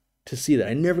to see that.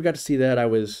 I never got to see that.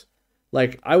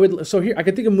 So here, I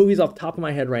can think of movies off the top of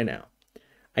my head right now.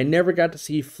 I never got to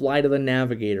see Flight of the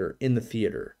Navigator in the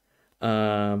theater.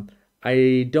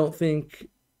 I don't think,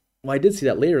 well, I did see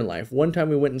that later in life. One time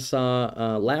we went and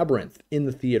saw Labyrinth in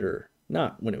the theater.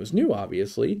 Not when it was new,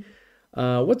 obviously.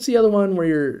 What's the other one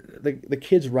where the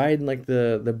kids riding like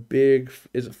the big,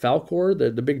 is it Falcor?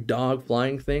 The big dog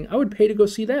flying thing? I would pay to go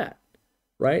see that,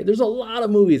 right? There's a lot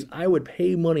of movies I would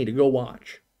pay money to go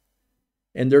watch.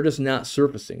 And they're just not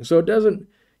surfacing. So it doesn't,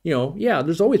 yeah,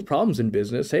 there's always problems in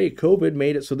business. Hey, COVID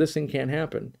made it so this thing can't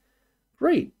happen.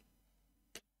 Great.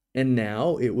 And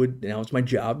now it's my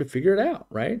job to figure it out,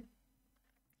 right?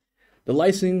 The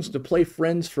license to play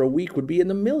Friends for a week would be in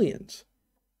the millions.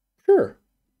 Sure.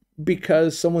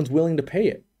 Because someone's willing to pay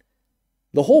it.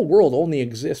 The whole world only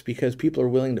exists because people are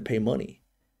willing to pay money.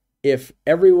 if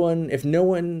no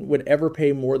one would ever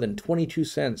pay more than 22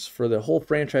 cents for the whole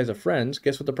franchise of Friends,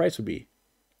 guess what the price would be?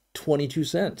 22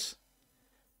 cents,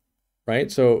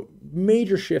 right? So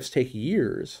major shifts take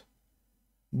years,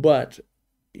 but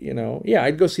yeah,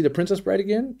 I'd go see The Princess Bride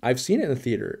again. I've seen it in the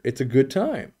theater. It's a good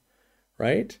time,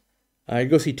 right? I'd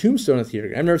go see Tombstone in the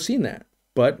theater. I've never seen that,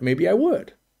 but maybe I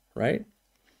would, right?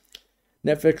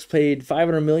 Netflix paid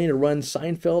 $500 million to run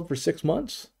Seinfeld for 6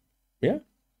 months. Yeah,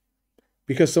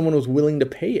 because someone was willing to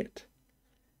pay it.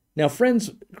 Now, Friends,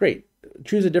 great.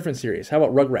 Choose a different series. How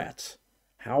about Rugrats?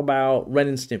 How about Ren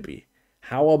and Stimpy?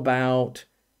 How about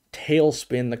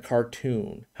Tailspin the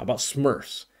cartoon? How about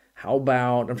Smurfs? How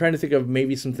about, I'm trying to think of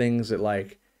maybe some things that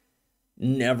like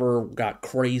never got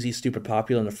crazy stupid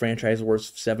popular and the franchise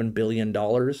worth $7 billion.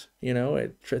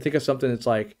 Think of something that's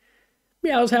like,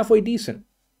 yeah, it was halfway decent.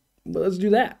 But let's do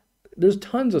that. There's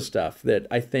tons of stuff that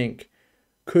I think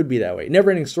could be that way.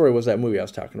 Neverending Story was that movie I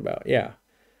was talking about. Yeah.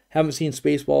 Haven't seen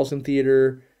Spaceballs in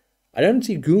theater. I didn't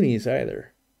see Goonies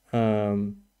either.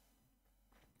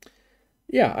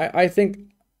 Yeah, I think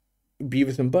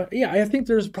Beavis and Butt. Yeah, I think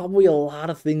there's probably a lot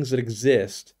of things that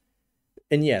exist.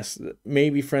 And yes,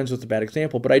 maybe Friends was a bad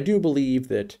example, but I do believe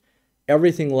that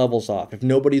everything levels off. If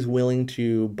nobody's willing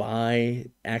to buy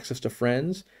access to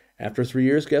Friends after 3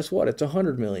 years, guess what? It's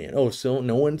 100 million. Oh, so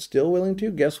no one's still willing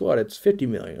to? Guess what? It's 50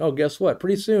 million. Oh, guess what?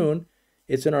 Pretty soon,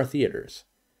 it's in our theaters.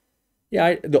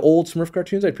 Yeah, the old Smurf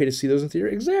cartoons, I'd pay to see those in theater.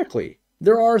 Exactly.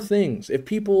 There are things. If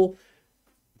people,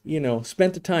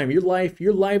 spent the time, your life,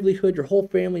 your livelihood, your whole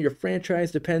family, your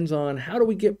franchise depends on how do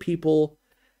we get people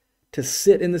to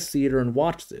sit in the theater and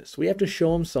watch this? We have to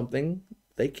show them something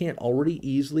they can't already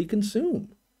easily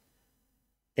consume.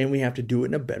 And we have to do it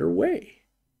in a better way.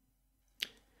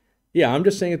 Yeah, I'm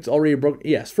just saying it's already broken.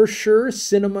 Yes, for sure,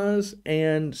 cinemas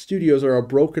and studios are a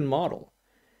broken model.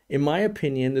 In my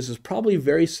opinion, this is probably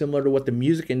very similar to what the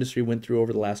music industry went through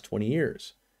over the last 20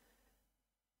 years.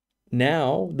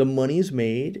 Now, the money's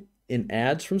made in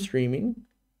ads from streaming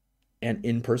and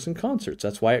in-person concerts.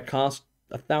 That's why it costs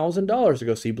 $1,000 to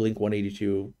go see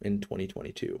Blink-182 in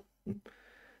 2022,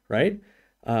 right?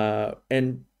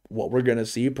 And what we're going to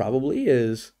see probably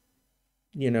is,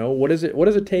 what does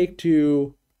it take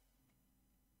to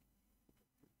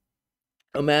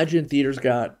imagine theaters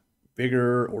got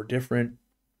bigger or different?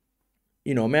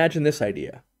 Imagine this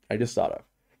idea I just thought of.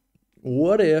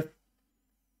 What if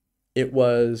it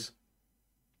was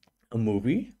a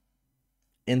movie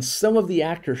and some of the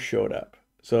actors showed up?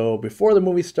 So before the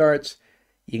movie starts,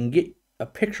 you can get a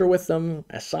picture with them,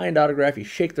 a signed autograph, you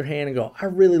shake their hand and go, I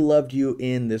really loved you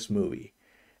in this movie.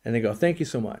 And they go, thank you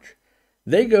so much.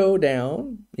 They go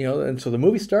down, and so the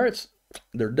movie starts,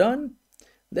 they're done.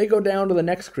 They go down to the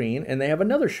next screen and they have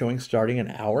another showing starting an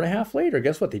hour and a half later.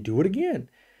 Guess what? They do it again.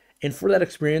 And for that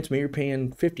experience, maybe you're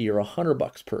paying 50 or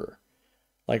 $100 per.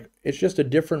 Like, it's just a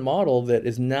different model that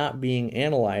is not being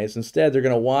analyzed. Instead, they're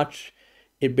going to watch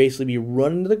it basically be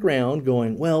run into the ground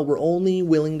going, well, we're only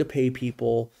willing to pay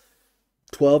people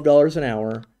 $12 an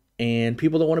hour and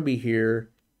people don't want to be here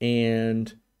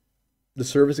and the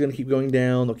service is going to keep going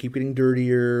down. They'll keep getting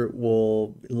dirtier.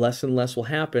 Less and less will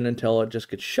happen until it just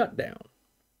gets shut down.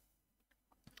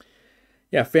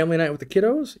 Yeah, family night with the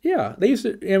kiddos. Yeah, they used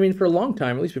to, for a long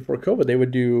time, at least before COVID, they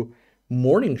would do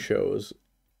morning shows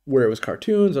where it was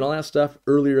cartoons and all that stuff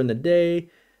earlier in the day.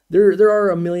 There are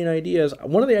a million ideas.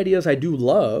 One of the ideas I do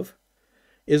love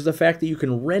is the fact that you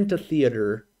can rent a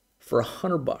theater for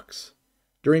 $100.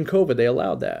 During COVID, they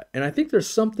allowed that. And I think there's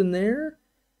something there.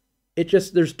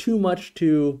 There's too much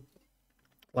to,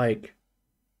 like,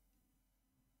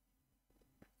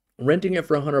 renting it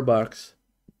for $100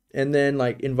 and then,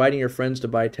 like, inviting your friends to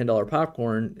buy $10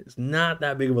 popcorn is not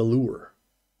that big of a lure.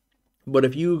 But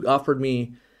if you offered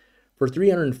me for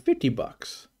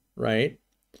 $350, right?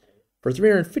 For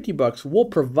 $350, we'll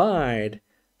provide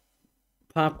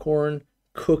popcorn,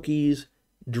 cookies,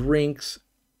 drinks,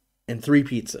 and 3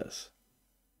 pizzas.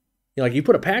 Like, you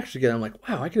put a package together, I'm like,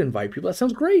 wow, I could invite people. That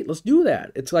sounds great. Let's do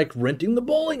that. It's like renting the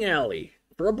bowling alley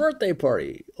for a birthday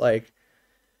party. Like,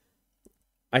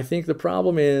 I think the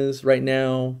problem is right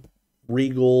now,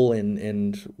 Regal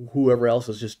and whoever else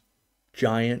is just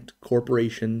giant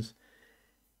corporations.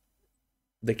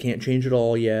 They can't change it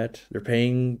all yet. They're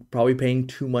probably paying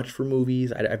too much for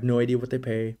movies. I have no idea what they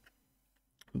pay.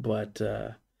 But,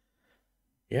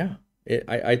 yeah,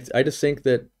 I just think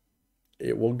that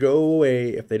it will go away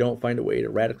if they don't find a way to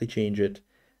radically change it.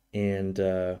 And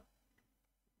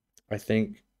I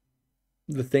think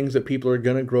the things that people are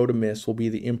going to grow to miss will be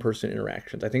the in-person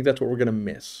interactions. I think that's what we're going to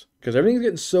miss. Because everything's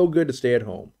getting so good to stay at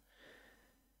home.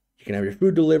 You can have your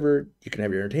food delivered. You can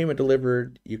have your entertainment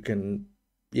delivered. You can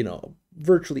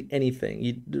virtually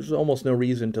anything. There's almost no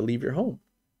reason to leave your home.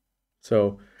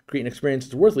 So create an experience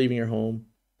that's worth leaving your home.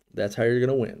 That's how you're going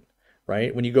to win,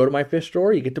 right? When you go to my fish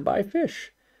store, you get to buy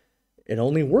fish. It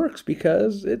only works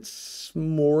because it's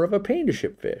more of a pain to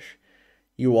ship fish.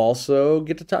 You also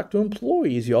get to talk to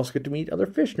employees. You also get to meet other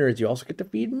fish nerds. You also get to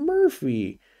feed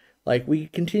Murphy. Like, we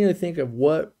continue to think of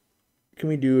what can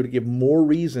we do to give more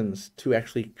reasons to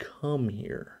actually come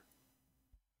here.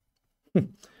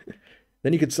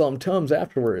 Then you could sell them Tums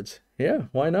afterwards. Yeah,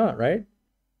 why not, right?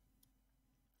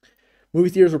 Movie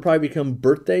theaters will probably become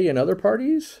birthday and other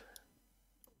parties.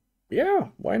 Yeah,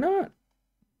 why not?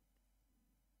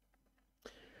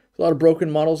 There's a lot of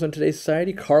broken models in today's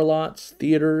society. Car lots,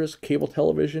 theaters, cable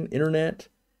television, internet,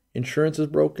 insurance is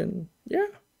broken. Yeah.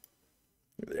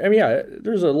 I mean, yeah,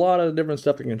 there's a lot of different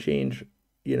stuff that can change.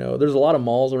 There's a lot of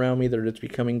malls around me that are just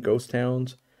becoming ghost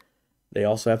towns. They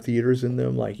also have theaters in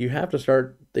them. Like, you have to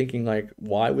start thinking, like,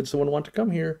 why would someone want to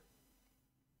come here?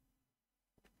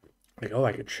 Like, oh,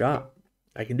 I could shop.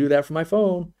 I can do that from my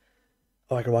phone.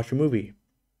 Oh, I could watch a movie.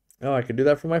 Oh, I could do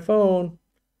that from my phone.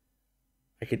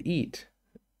 I could eat.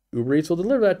 Uber Eats will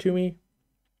deliver that to me.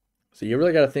 So you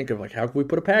really got to think of, like, how can we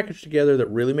put a package together that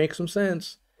really makes some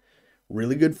sense?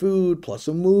 Really good food, plus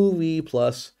a movie,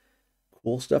 plus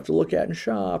cool stuff to look at and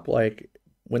shop. Like,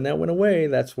 when that went away,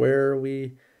 that's where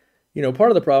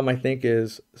part of the problem, I think,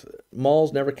 is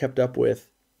malls never kept up with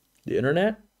the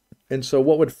internet. And so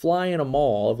what would fly in a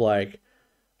mall of, like,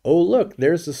 oh, look,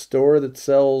 there's a store that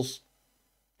sells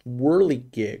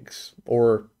whirligigs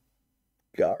or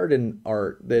garden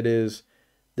art that is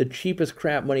the cheapest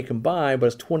crap money can buy, but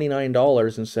it's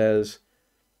 $29 and says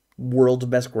world's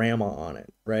best grandma on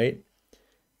it, right?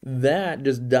 That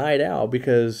just died out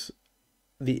because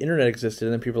the internet existed,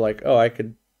 and then people are like, oh, I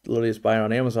could literally just buy it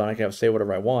on Amazon. I can say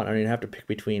whatever I want. I don't even have to pick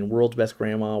between world's best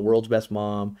grandma, world's best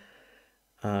mom,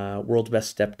 world's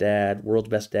best stepdad, world's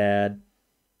best dad.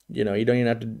 You don't even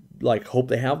have to, like, hope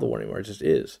they have the one anymore. It just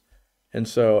is. And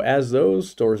so as those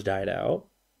stores died out,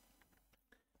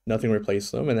 nothing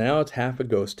replaced them, and now it's half a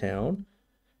ghost town.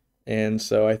 And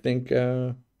so I think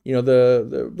the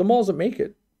malls that make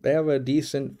it, they have a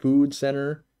decent food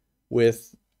center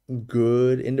with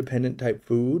good independent type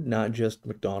food, not just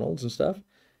McDonald's and stuff.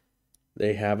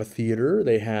 They have a theater,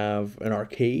 they have an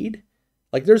arcade.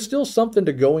 Like, there's still something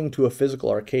to going to a physical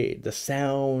arcade. The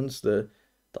sounds, the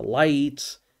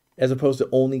lights, as opposed to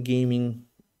only gaming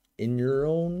in your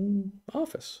own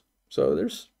office. So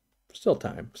there's still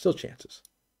time, still chances.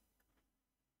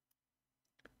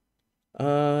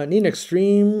 Need an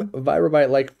extreme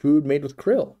Virobite-like food made with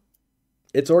krill.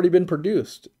 It's already been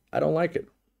produced. I don't like it.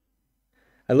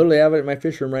 I literally have it in my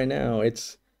fish room right now.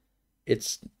 It's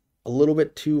a little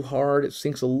bit too hard. It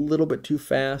sinks a little bit too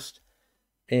fast.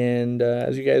 And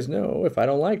as you guys know, if I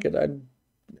don't like it,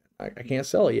 I can't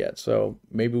sell it yet. So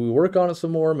maybe we work on it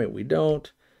some more. Maybe we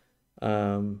don't.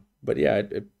 But yeah,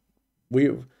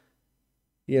 you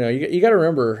got to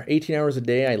remember, 18 hours a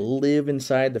day, I live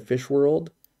inside the fish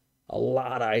world. A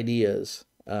lot of ideas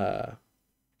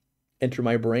enter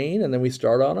my brain, and then we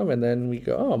start on them, and then we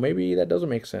go, oh, maybe that doesn't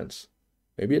make sense.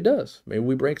 Maybe it does. Maybe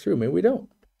we break through. Maybe we don't.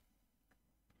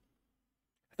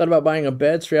 I thought about buying a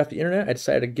bed straight off the internet. I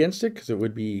decided against it because it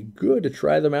would be good to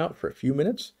try them out for a few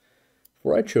minutes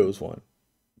before I chose one.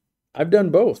 I've done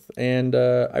both, and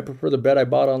I prefer the bed I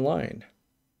bought online.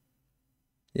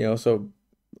 So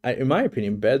in my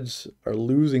opinion, beds are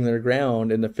losing their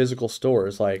ground in the physical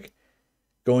stores, like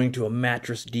going to a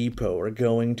Mattress Depot or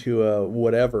going to a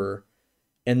whatever,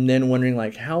 and then wondering,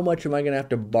 like, how much am I going to have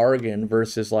to bargain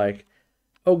versus, like,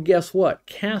 oh, guess what?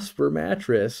 Casper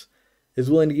Mattress is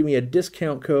willing to give me a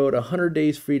discount code, 100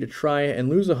 days free to try it, and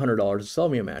lose $100 to sell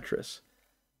me a mattress.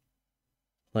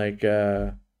 Like,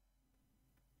 I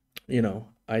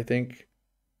think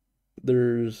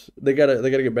they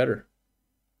gotta get better.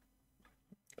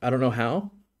 I don't know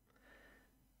how.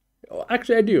 Oh,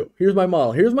 actually, I do. Here's my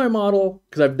model. Here's my model,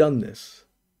 because I've done this.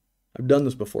 I've done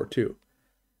this before too.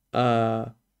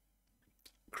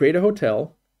 Create a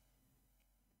hotel,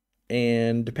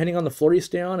 and depending on the floor you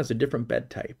stay on, it's a different bed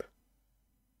type,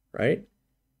 right?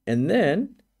 And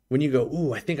then when you go,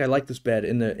 ooh, I think I like this bed,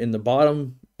 in the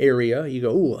bottom area, you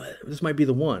go, ooh, this might be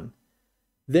the one.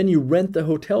 Then you rent the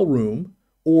hotel room,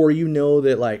 or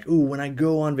that, like, ooh, when I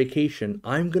go on vacation,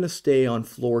 I'm gonna stay on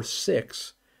floor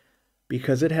 6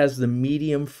 because it has the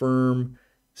medium firm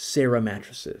Sarah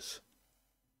mattresses.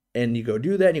 And you go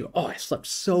do that, and you go, oh, I slept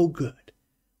so good.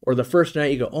 Or the first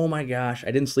night you go, oh my gosh,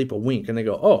 I didn't sleep a wink. And they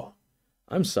go, oh,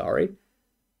 I'm sorry.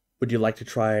 Would you like to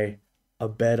try a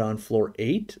bed on floor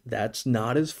 8? That's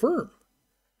not as firm.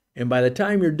 And by the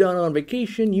time you're done on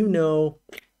vacation,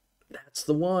 that's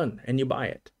the one, and you buy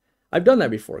it. I've done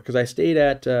that before because I stayed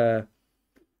at a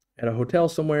hotel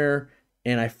somewhere,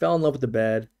 and I fell in love with the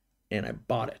bed, and I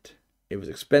bought it. It was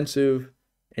expensive,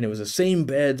 and it was the same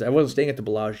beds. I wasn't staying at the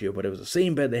Bellagio, but it was the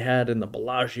same bed they had in the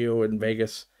Bellagio in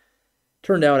Vegas.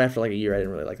 Turned out after like a year, I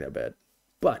didn't really like that bed.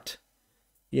 But,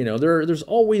 there's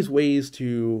always ways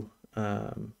to,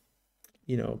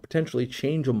 potentially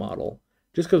change a model.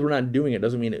 Just because we're not doing it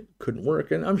doesn't mean it couldn't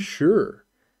work. And I'm sure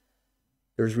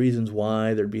there's reasons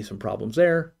why there'd be some problems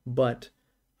there. But,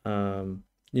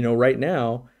 right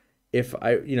now,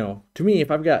 to me,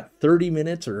 if I've got 30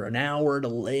 minutes or an hour to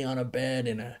lay on a bed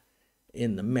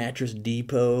in the mattress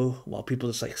depot while people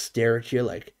just like stare at you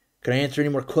like, can I answer any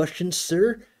more questions,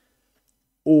 sir?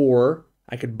 Or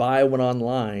I could buy one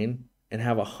online and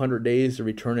have 100 days to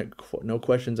return it, no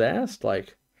questions asked.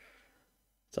 Like,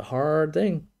 it's a hard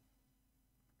thing.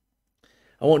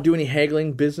 I won't do any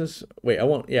haggling business. I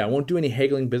won't do any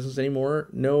haggling business anymore.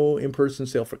 No in-person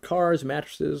sale for cars,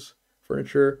 mattresses,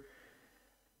 furniture.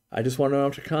 I just want to know how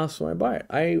much it costs when I buy it.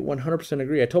 I 100%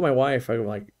 agree. I told my wife, I'm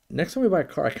like, next time we buy a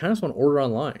car, I kind of just want to order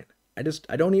online. I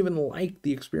don't even like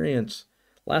the experience.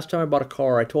 Last time I bought a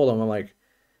car, I told them, I'm like,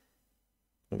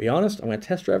 I'll be honest, I'm going to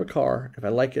test drive a car. If I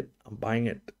like it, I'm buying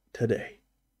it today.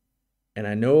 And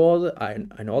I know I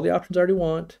know all the options I already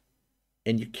want,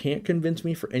 and you can't convince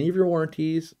me for any of your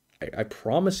warranties. I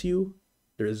promise you,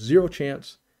 there's zero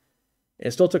chance. And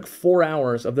it still took 4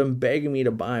 hours of them begging me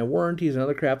to buy warranties and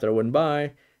other crap that I wouldn't buy.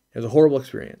 It was a horrible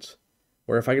experience.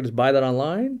 Where if I could just buy that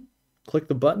online, click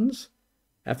the buttons,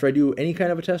 after I do any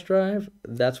kind of a test drive,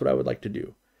 that's what I would like to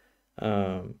do.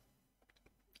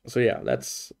 So yeah,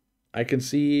 I can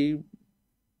see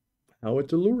how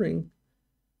it's alluring.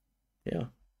 Yeah.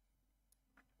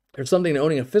 There's something to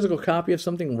owning a physical copy of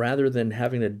something rather than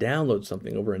having to download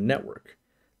something over a network.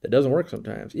 That doesn't work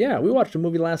sometimes. Yeah, we watched a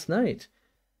movie last night,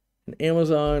 and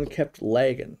Amazon kept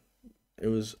lagging. It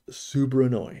was super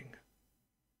annoying.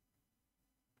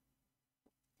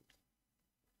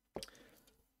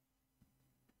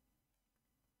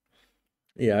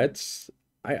 Yeah,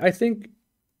 I think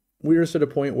we're just at a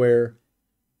point where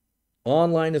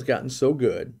online has gotten so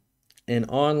good, and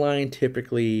online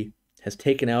typically has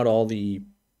taken out all the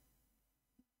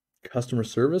customer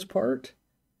service part.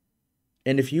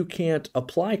 And if you can't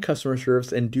apply customer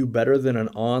service and do better than an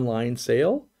online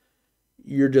sale,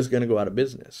 you're just going to go out of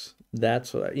business.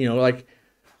 That's what,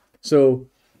 so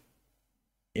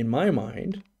in my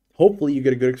mind, hopefully you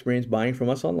get a good experience buying from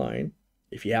us online.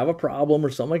 If you have a problem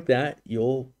or something like that,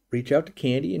 you'll reach out to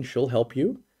Candy and she'll help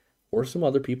you, or some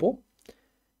other people.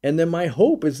 And then my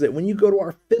hope is that when you go to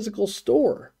our physical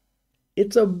store,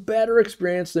 it's a better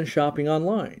experience than shopping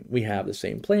online. We have the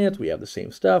same plants, we have the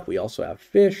same stuff, we also have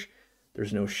fish,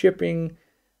 there's no shipping.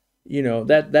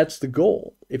 That's the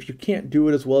goal. If you can't do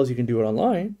it as well as you can do it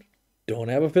online, don't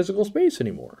have a physical space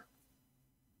anymore.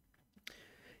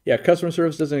 Yeah, customer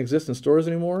service doesn't exist in stores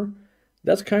anymore.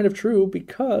 That's kind of true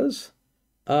because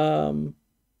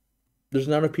there's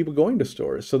not enough people going to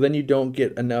stores. So then you don't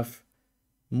get enough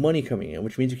money coming in,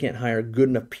 which means you can't hire good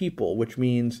enough people, which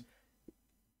means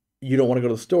you don't want to go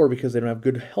to the store because they don't have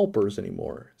good helpers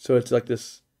anymore. So it's like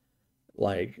this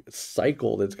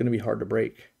cycle that's going to be hard to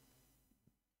break.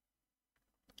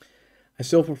 I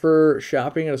still prefer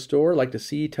shopping at a store, like to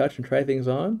see, touch, and try things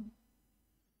on.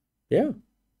 Yeah,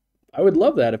 I would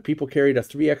love that if people carried a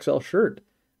 3XL shirt.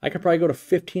 I could probably go to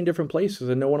 15 different places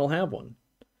and no one will have one.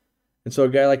 And so a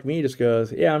guy like me just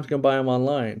goes, yeah, I'm just going to buy them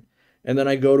online. And then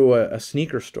I go to a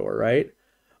sneaker store, right?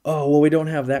 Oh, well, we don't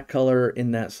have that color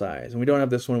in that size. And we don't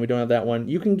have this one. We don't have that one.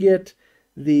 You can get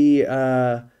the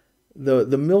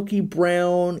milky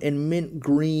brown and mint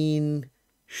green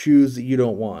shoes that you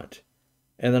don't want.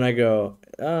 And then I go,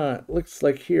 looks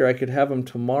like here I could have them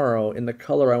tomorrow in the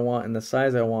color I want and the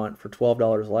size I want for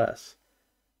 $12 less.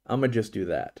 I'm going to just do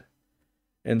that.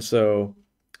 And so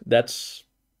that's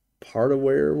part of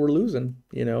where we're losing,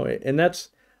 and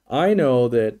I know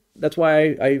that's why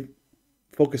I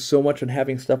focus so much on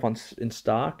having stuff in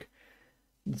stock.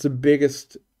 It's the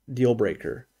biggest deal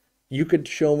breaker. You could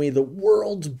show me the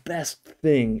world's best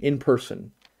thing in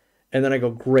person, and then I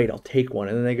go, great, I'll take one.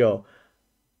 And then they go,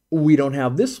 we don't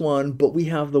have this one, but we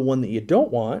have the one that you don't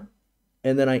want.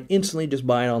 And then I instantly just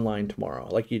buy it online tomorrow.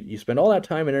 Like you spend all that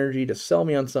time and energy to sell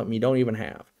me on something you don't even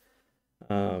have.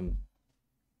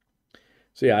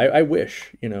 So yeah, I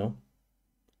wish,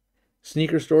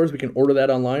 sneaker stores, we can order that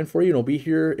online for you and it'll be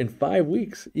here in 5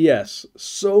 weeks. Yes,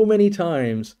 so many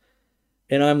times.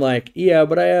 And I'm like, yeah,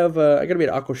 but I got to be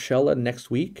at Aquashella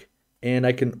next week and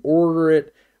I can order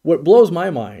it. What blows my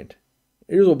mind,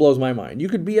 here's what blows my mind. You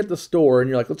could be at the store and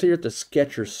you're like, let's say you're at the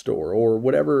Skechers store or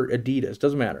whatever, Adidas,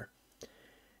 doesn't matter.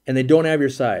 and they don't have your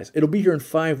size. It'll be here in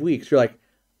 5 weeks. You're like,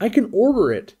 I can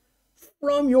order it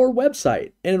from your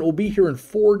website and it will be here in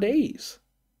 4 days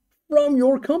from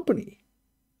your company.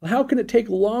 How can it take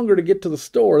longer to get to the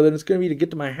store than it's going to be to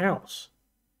get to my house?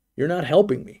 You're not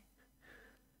helping me.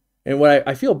 And what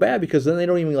I feel bad because then they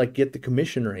don't even like get the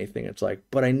commission or anything. It's like,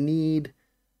 but I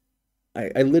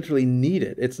literally need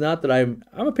it. It's not that I'm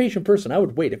a patient person. I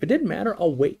would wait. If it didn't matter,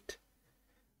 I'll wait.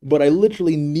 But I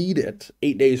literally need it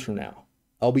 8 days from now.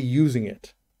 I'll be using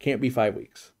it. Can't be 5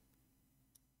 weeks.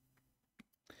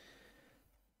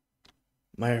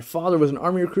 My father was an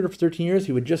Army recruiter for 13 years.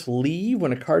 He would just leave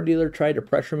when a car dealer tried to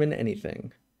pressure him into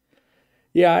anything.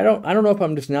 Yeah, I don't know if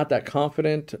I'm just not that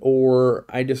confident or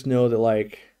I just know that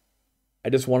like I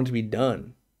just want it to be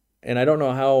done. And I don't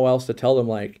know how else to tell them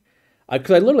like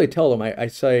because I literally tell them I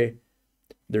say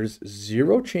there's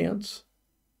zero chance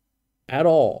at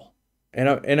all. And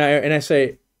I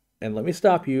say, and let me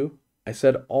stop you. I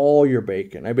said all your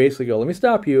bacon. I basically go, let me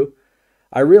stop you.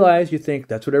 I realize you think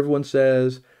that's what everyone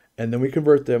says. And then we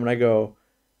convert them and I go,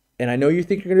 and I know you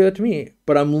think you're going to do that to me,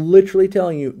 but I'm literally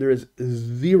telling you there is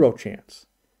zero chance.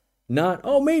 Not,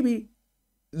 oh, maybe,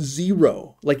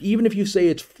 zero. Like even if you say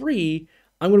it's free,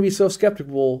 I'm going to be so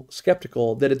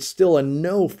skeptical that it's still a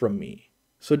no from me.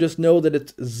 So just know that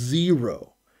it's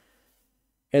zero.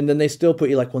 And then they still put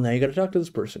you like, well, now you got to talk to this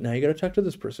person. Now you got to talk to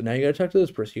this person. Now you got to talk to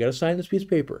this person. You got to sign this piece of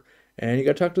paper. And you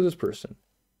got to talk to this person.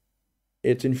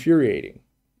 It's infuriating.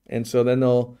 And so then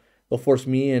they'll force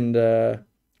me and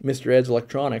Mr. Ed's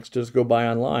Electronics to just go buy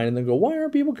online and then go, why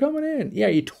aren't people coming in? Yeah,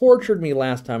 you tortured me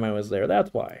last time I was there.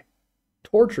 That's why.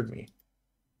 Tortured me.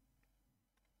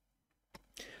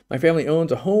 My family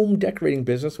owns a home decorating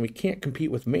business and we can't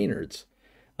compete with Maynard's.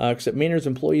 Except Maynard's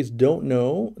employees don't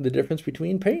know the difference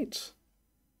between paints.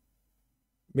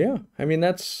 Yeah, I mean,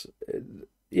 that's,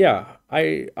 yeah,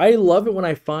 I love it when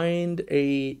I find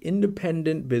a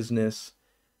independent business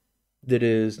that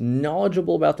is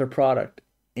knowledgeable about their product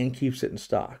and keeps it in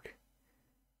stock.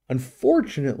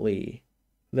 Unfortunately,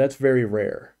 that's very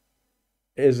rare.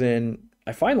 As in,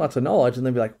 I find lots of knowledge and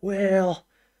they'll be like, well,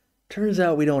 turns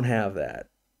out we don't have that.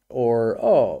 Or,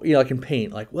 oh, you know, like in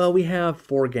paint, like, well, we have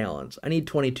 4 gallons. I need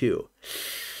 22.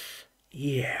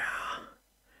 Yeah.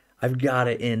 I've got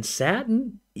it in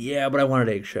satin. Yeah, but I wanted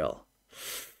eggshell.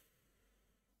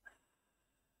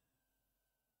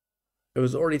 It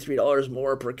was already $3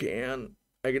 more per can.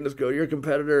 I can just go to your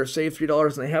competitor, save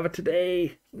 $3, and they have it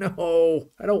today.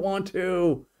 No, I don't want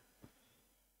to.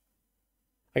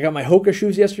 I got my Hoka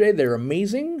shoes yesterday. They're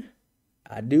amazing.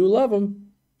 I do love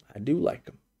them. I do like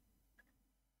them.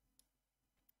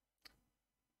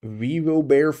 Vivo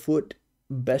Barefoot,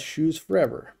 best shoes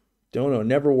forever. Don't know,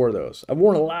 never wore those. I've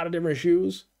worn a lot of different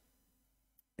shoes,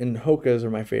 and Hoka's are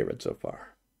my favorite so far.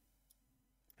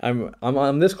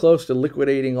 I'm this close to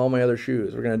liquidating all my other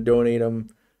shoes. We're gonna donate them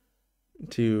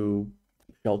to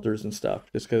shelters and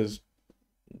stuff, just because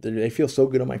they feel so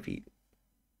good on my feet.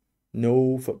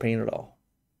 No foot pain at all.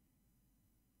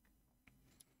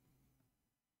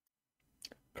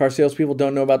 Car salespeople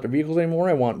don't know about their vehicles anymore.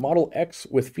 I want Model X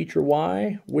with feature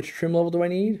Y. Which trim level do I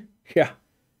need? Yeah.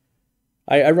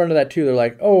 I run into that too. They're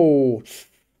like, oh,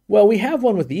 well, we have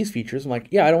one with these features. I'm like,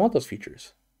 yeah, I don't want those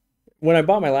features. When I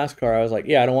bought my last car, I was like,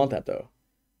 yeah, I don't want that though.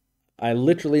 I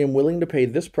literally am willing to pay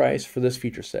this price for this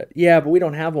feature set. Yeah, but we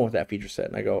don't have one with that feature set.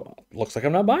 And I go, looks like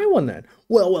I'm not buying one then.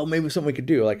 Well, maybe something we could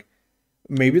do. Like,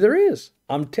 maybe there is.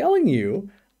 I'm telling you,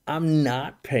 I'm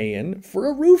not paying for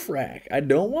a roof rack. I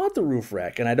don't want the roof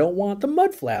rack, and I don't want the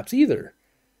mud flaps either.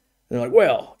 And they're like,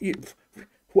 well,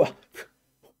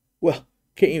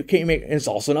 can't you make? And it's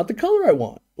also not the color I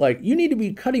want. Like, you need to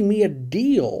be cutting me a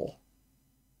deal,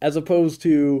 as opposed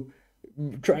to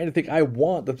trying to think I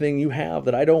want the thing you have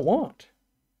that I don't want.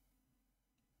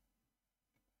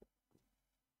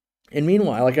 And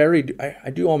meanwhile, like I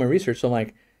do all my research, so I'm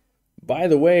like, by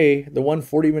the way, the one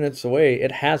 40 minutes away,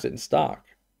 it has it in stock.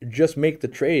 Just make the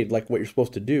trade like what you're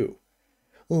supposed to do.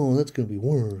 Oh, that's going to be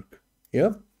work.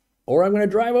 Yep. Or I'm going to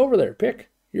drive over there. Pick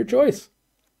your choice.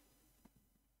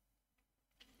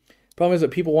 Problem is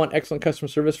that people want excellent customer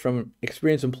service from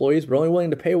experienced employees, but are only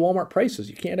willing to pay Walmart prices.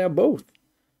 You can't have both.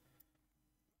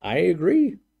 I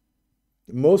agree.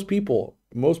 Most people,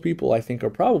 I think, are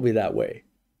probably that way.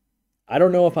 I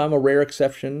don't know if I'm a rare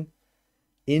exception.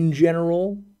 In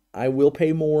general, I will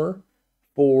pay more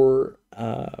for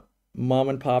mom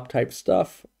and pop type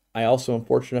stuff. I also am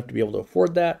fortunate enough to be able to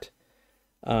afford that.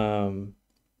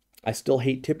 I still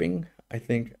hate tipping. I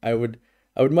think I would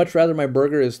much rather my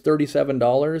burger is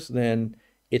 $37 than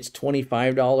it's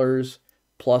 $25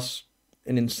 plus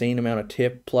an insane amount of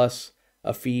tip plus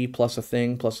a fee plus a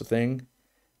thing plus a thing.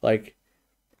 Like,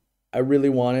 I really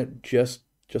want it, just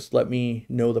let me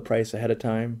know the price ahead of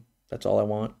time. That's all I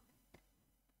want.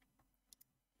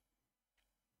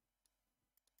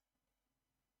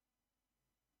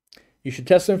 You should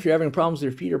test them if you're having problems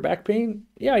with your feet or back pain.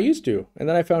 Yeah, I used to. And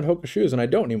then I found Hoka shoes and I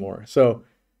don't anymore. So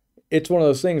it's one of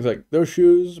those things like those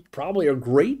shoes probably are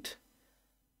great,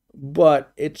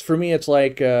 but it's for me, it's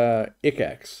like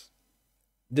ICX.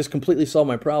 Just completely solved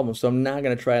my problem. So I'm not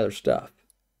going to try other stuff.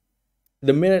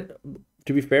 The minute,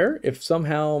 to be fair, if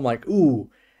somehow I'm like,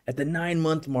 ooh, at the 9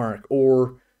 month mark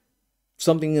or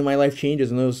something in my life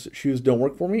changes and those shoes don't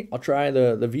work for me, I'll try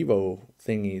the Vivo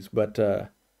thingies. But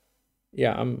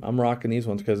yeah, I'm rocking these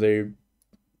ones because they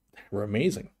were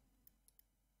amazing.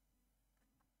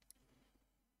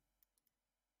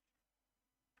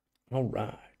 All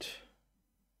right.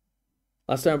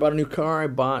 Last time I bought a new car, I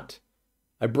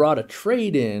brought a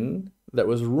trade-in that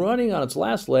was running on its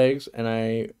last legs, and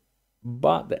I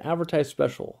bought the advertised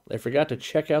special. I forgot to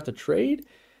check out the trade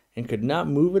and could not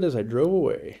move it as I drove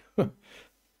away. Well,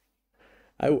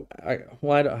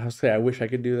 I say I wish I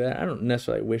could do that. I don't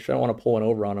necessarily wish. I don't want to pull one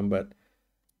over on them, but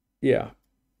yeah,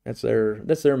 that's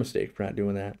their mistake for not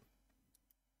doing that.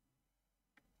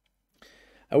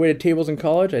 I waited tables in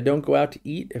college. I don't go out to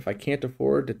eat if I can't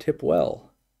afford to tip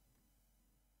well.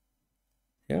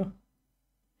 Yeah.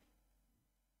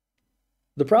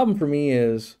 The problem for me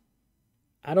is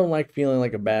I don't like feeling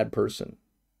like a bad person.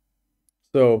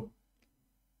 So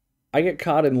I get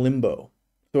caught in limbo.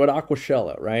 So at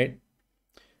Aquashella, right?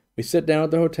 We sit down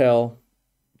at the hotel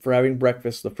for having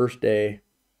breakfast the first day.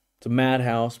 It's a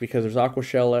madhouse because there's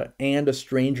Aquashella and a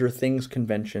Stranger Things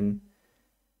convention.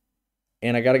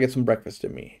 And I got to get some breakfast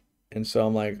in me. And so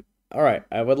I'm like, all right,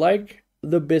 I would like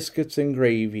the biscuits and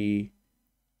gravy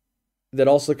that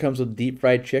also comes with deep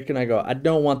fried chicken. I go, I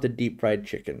don't want the deep fried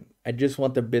chicken. I just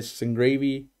want the biscuits and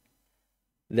gravy.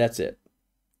 That's it.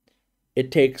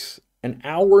 It takes an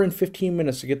hour and 15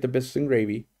 minutes to get the biscuits and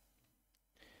gravy.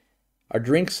 Our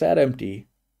drink sat empty.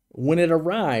 When it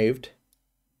arrived,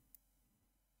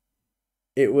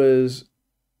 it was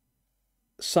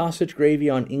sausage gravy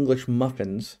on English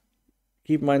muffins.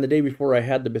 Keep in mind, the day before I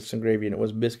had the biscuits and gravy, and it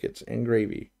was biscuits and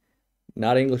gravy,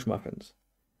 not English muffins.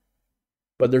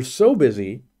 But they're so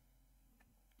busy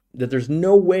that there's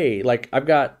no way. Like,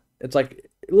 it's like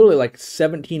literally like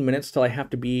 17 minutes till I have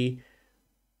to be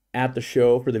at the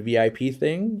show for the VIP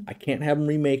thing. I can't have them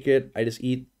remake it. I just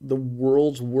eat the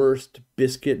world's worst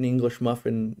biscuit and English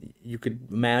muffin you could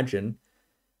imagine.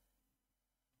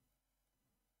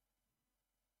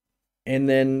 And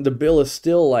then the bill is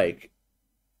still like,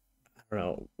 I don't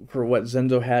know, for what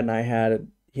Zenzo had and I had,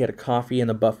 he had a coffee and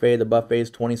the buffet. The buffet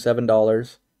is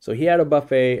 $27. So he had a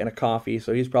buffet and a coffee,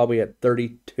 so he's probably at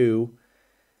 32.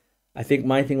 I think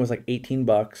my thing was like 18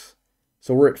 bucks.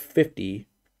 So we're at 50.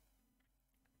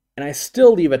 And I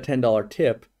still leave a $10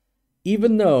 tip,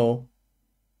 even though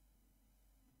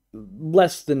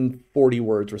less than 40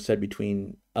 words were said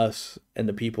between us and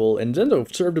the people, and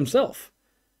Zenzo served himself.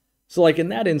 So like in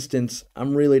that instance,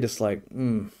 I'm really just like,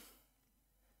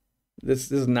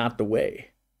 this is not the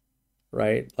way,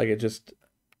 right? Like it just,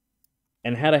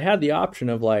 and had I had the option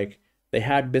of like, they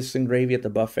had biscuits and gravy at the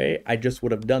buffet, I just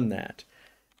would have done that.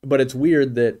 But it's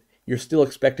weird that you're still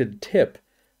expected to tip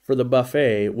for the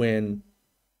buffet when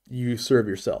you serve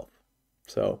yourself.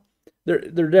 So there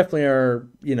definitely are,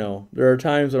 there are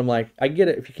times that I'm like, I get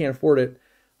it if you can't afford it.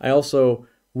 I also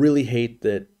really hate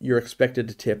that you're expected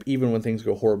to tip even when things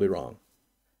go horribly wrong.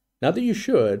 Not that you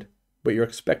should, but you're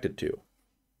expected to.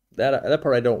 That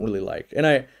part I don't really like. And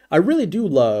I really do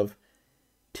love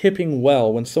tipping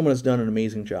well when someone has done an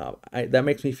amazing job. That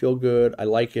makes me feel good. I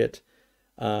like it.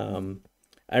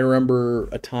 I remember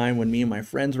a time when me and my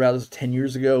friends were out, this was 10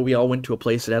 years ago, we all went to a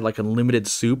place that had like unlimited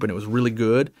soup and it was really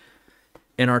good.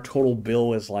 And our total bill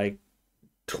was like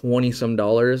 20 some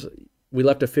dollars. We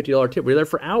left a $50 tip. We were there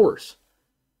for hours.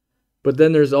 But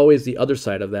then there's always the other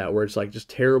side of that where it's like just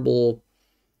terrible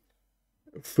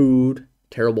food,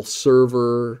 terrible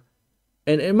server.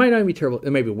 And it might not even be terrible.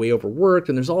 It might be way overworked.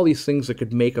 And there's all these things that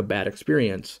could make a bad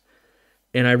experience.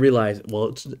 And I realized, well,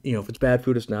 it's, if it's bad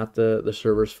food, it's not the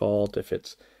server's fault. If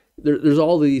it's, there's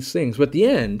all these things. But at the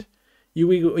end,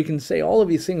 we can say all of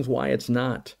these things why it's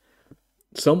not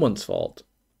someone's fault.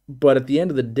 But at the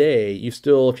end of the day, if you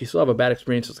still have a bad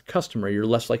experience as a customer, you're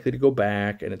less likely to go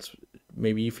back, and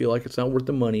maybe you feel like it's not worth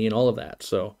the money and all of that.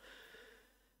 So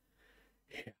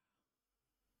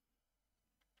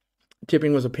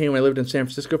tipping was a pain when I lived in San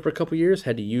Francisco for a couple years.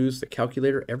 Had to use the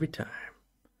calculator every time.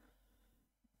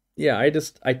 Yeah,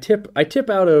 I tip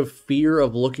out of fear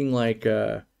of looking like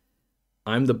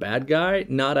I'm the bad guy,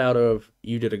 not out of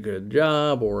you did a good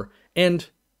job and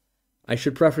I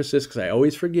should preface this because I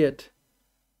always forget.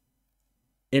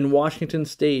 In Washington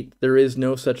State, there is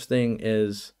no such thing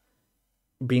as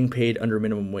being paid under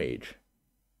minimum wage.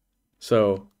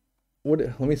 So,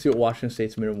 let me see what Washington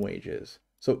State's minimum wage is.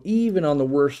 So even on the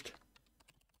worst,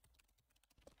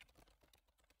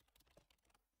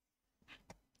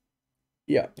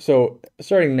 yeah. So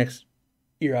starting next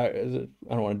year, I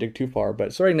don't want to dig too far,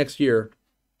 but starting next year,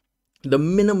 the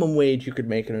minimum wage you could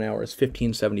make in an hour is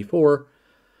 $15.74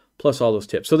 plus all those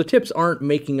tips. So the tips aren't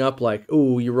making up like,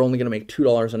 oh, you were only going to make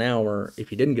 $2 an hour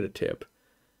if you didn't get a tip.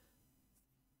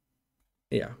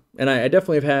 Yeah, and I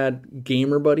definitely have had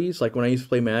gamer buddies. Like when I used to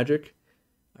play Magic,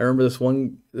 I remember this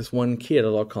one kid,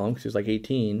 I'll call him because he was like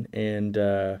 18, and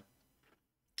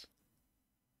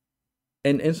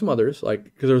some others, like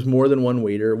because there was more than one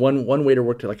waiter. One waiter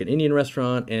worked at like an Indian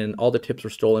restaurant, and all the tips were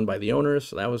stolen by the owners,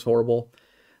 so that was horrible.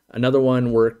 Another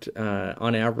one worked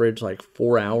on average like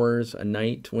 4 hours a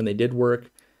night when they did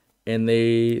work, and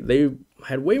they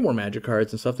had way more Magic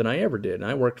cards and stuff than I ever did. And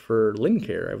I worked for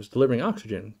Lincare. I was delivering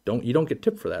oxygen. You don't get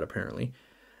tipped for that apparently.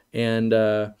 And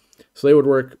so they would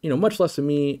work, much less than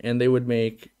me, and they would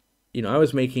make, I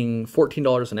was making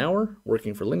 $14 an hour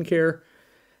working for Lincare,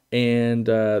 and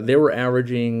they were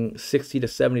averaging $60 to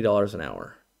 $70 an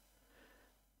hour.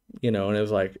 And it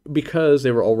was like because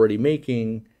they were already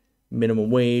making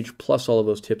minimum wage plus all of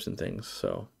those tips and things.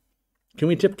 So, can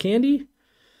we tip candy?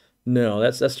 No,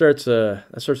 that starts a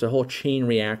whole chain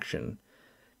reaction.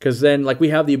 Because then, like, we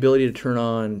have the ability to turn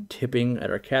on tipping at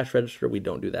our cash register. We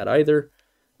don't do that either.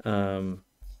 I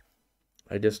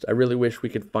really wish we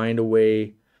could find a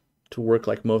way to work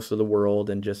like most of the world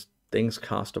and just things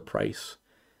cost a price.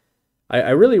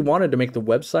 I really wanted to make the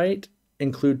website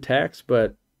include tax,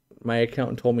 but my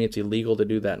accountant told me it's illegal to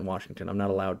do that in Washington. I'm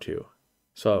not allowed to.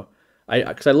 So,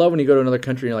 because I love when you go to another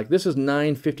country and you're like, this is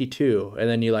 $9.52, and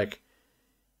then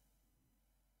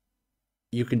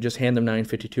you can just hand them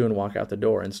 $9.52 and walk out the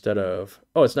door instead of,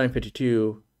 oh, it's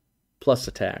 $9.52 plus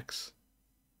the tax.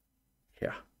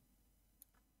 Yeah.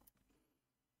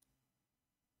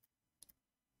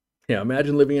 Yeah,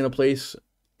 imagine living in a place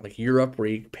like Europe where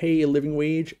you pay a living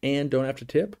wage and don't have to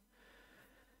tip.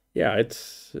 Yeah,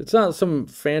 it's not some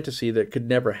fantasy that could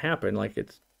never happen. Like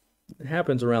it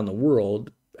happens around the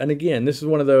world. And again, this is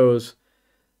one of those,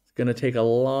 it's going to take a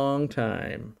long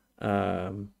time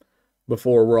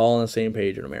before we're all on the same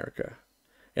page in America.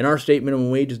 And our state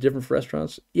minimum wage is different for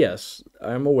restaurants. Yes,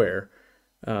 I'm aware.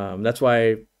 That's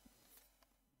why,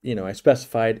 I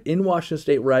specified in Washington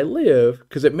State where I live,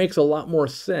 because it makes a lot more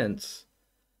sense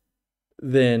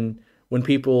than when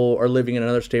people are living in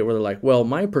another state where they're like, well,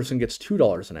 my person gets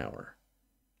 $2 an hour.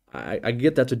 I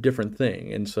get that's a different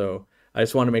thing. And so I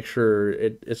just want to make sure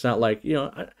it's not like,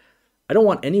 I don't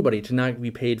want anybody to not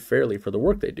be paid fairly for the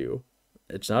work they do.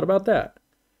 It's not about that.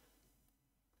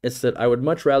 It's that I would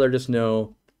much rather just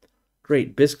know,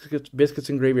 great, biscuits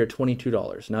and gravy are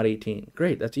 $22, not $18.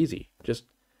 Great, that's easy. Just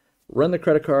run the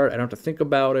credit card. I don't have to think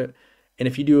about it. And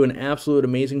if you do an absolute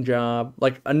amazing job,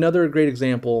 like another great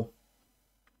example,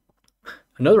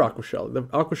 another aquashell. The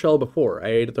aquashell before I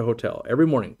ate at the hotel every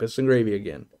morning, biscuits and gravy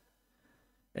again.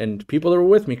 And people that were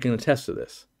with me can attest to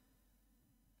this.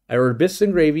 I ordered biscuits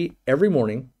and gravy every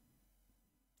morning.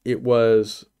 It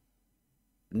was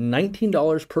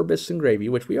 $19 per biscuits and gravy,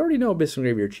 which we already know biscuits and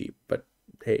gravy are cheap, but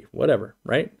hey, whatever,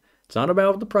 right? It's not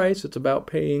about the price, it's about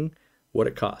paying what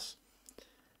it costs.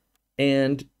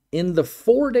 And in the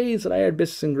 4 days that I had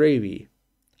biscuits and gravy,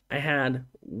 I had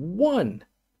one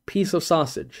piece of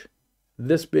sausage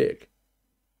this big.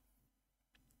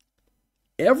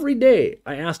 Every day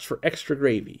I asked for extra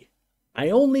gravy. I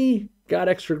only got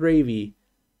extra gravy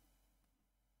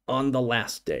on the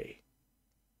last day.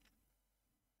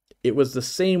 It was the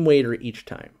same waiter each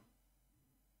time.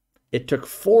 It took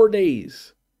 4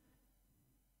 days.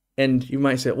 And you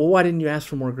might say, well, why didn't you ask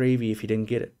for more gravy if you didn't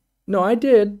get it? No, I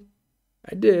did.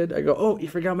 I go, oh, you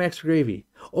forgot my extra gravy.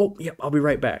 Oh, yep, I'll be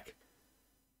right back.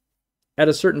 At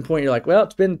a certain point, you're like, well,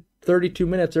 it's been 32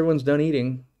 minutes. Everyone's done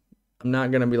eating. I'm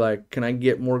not going to be like, can I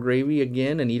get more gravy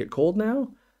again and eat it cold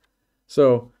now?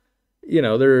 So,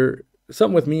 there's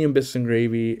something with me and biscuits and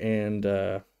gravy. And,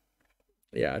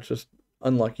 yeah, it's just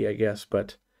unlucky, I guess.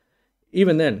 But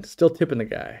even then, still tipping the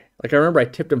guy. Like, I remember I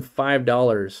tipped him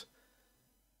 $5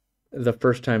 the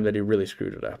first time that he really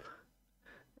screwed it up.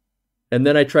 And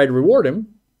then I tried to reward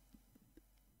him,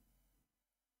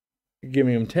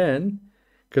 giving him 10,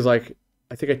 because like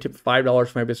I think I tipped $5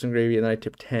 for my biscuits and gravy, and then I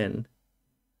tipped 10,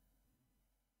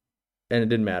 and it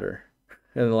didn't matter.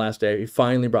 And then the last day, he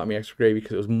finally brought me extra gravy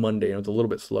because it was Monday and it was a little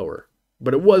bit slower,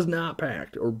 but it was not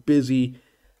packed or busy.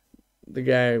 The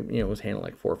guy, was handling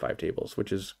like 4 or 5 tables,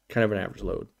 which is kind of an average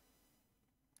load.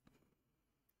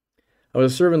 I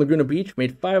was a server in Laguna Beach,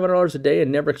 made $500 a day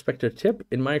and never expected a tip.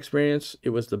 In my experience,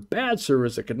 it was the bad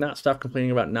servers that could not stop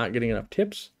complaining about not getting enough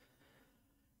tips.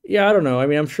 Yeah, I don't know. I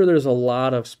mean, I'm sure there's a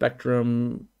lot of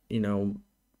spectrum,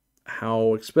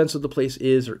 how expensive the place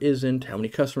is or isn't, how many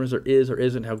customers there is or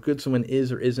isn't, how good someone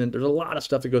is or isn't. There's a lot of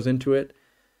stuff that goes into it.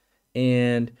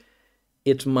 And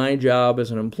it's my job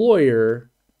as an employer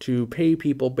to pay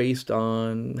people based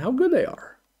on how good they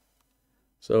are.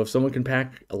 So if someone can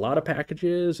pack a lot of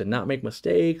packages and not make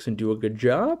mistakes and do a good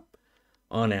job,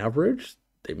 on average,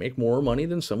 they make more money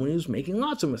than someone who's making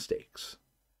lots of mistakes.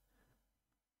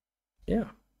 Yeah.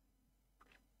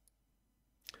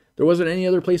 There wasn't any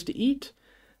other place to eat.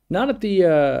 Not at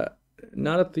the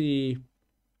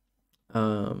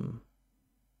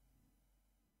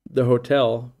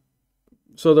hotel.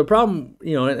 So the problem,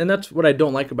 and that's what I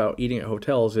don't like about eating at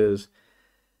hotels is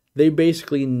they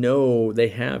basically know they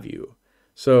have you.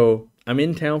 So I'm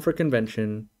in town for a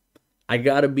convention. I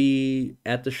gotta be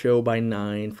at the show by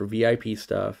 9 for VIP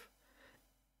stuff,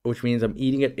 which means I'm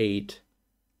eating at 8.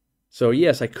 So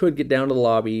yes, I could get down to the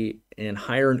lobby and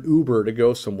hire an Uber to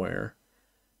go somewhere.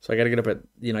 So I gotta get up at,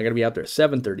 I gotta be out there at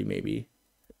 7:30 maybe,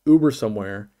 Uber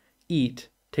somewhere, eat,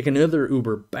 take another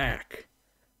Uber back,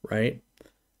 right?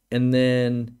 And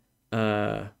then,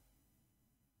 yeah.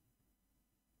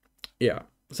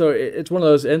 So it's one of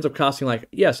those, it ends up costing like,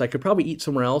 yes, I could probably eat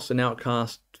somewhere else and now it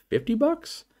costs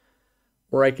 $50,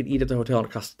 or I could eat at the hotel and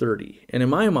it costs 30. And in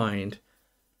my mind,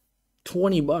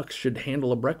 $20 should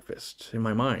handle a breakfast in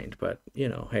my mind. But,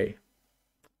 hey,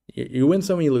 you win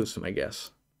some, you lose some, I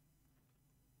guess.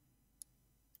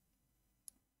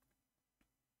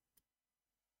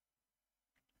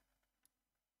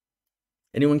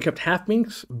 Anyone kept half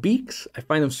beaks? I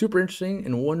find them super interesting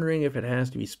and wondering if it has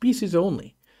to be species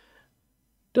only.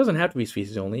 It doesn't have to be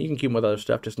species only. You can keep them with other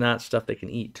stuff, just not stuff they can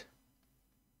eat.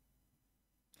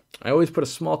 I always put a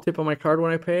small tip on my card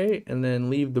when I pay and then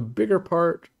leave the bigger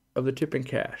part of the tip in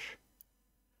cash.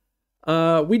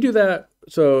 We do that.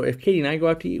 So if Katie and I go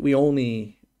out to eat, we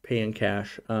only pay in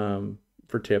cash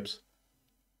for tips.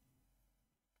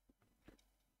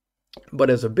 But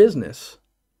as a business,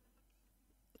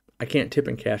 I can't tip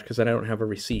in cash because I don't have a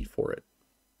receipt for it.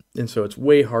 And so it's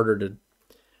way harder to,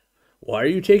 why are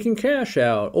you taking cash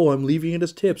out? Oh, I'm leaving it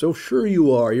as tips. Oh, sure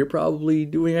you are. You're probably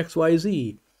doing X, Y,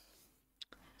 Z.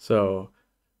 So,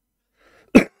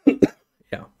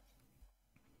 yeah.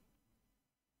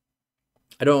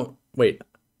 I don't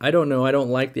know. I don't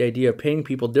like the idea of paying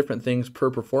people different things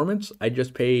per performance. I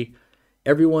just pay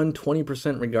everyone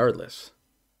 20% regardless.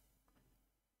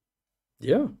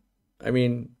 Yeah. I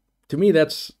mean, to me,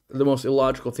 that's the most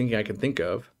illogical thinking I can think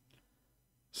of.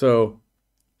 So,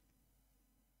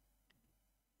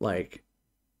 like,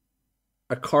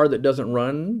 a car that doesn't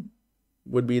run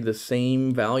would be the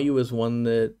same value as one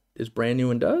that is brand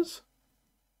new and does?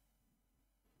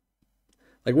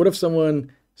 Like, what if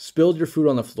someone spilled your food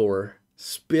on the floor,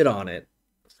 spit on it,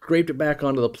 scraped it back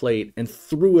onto the plate, and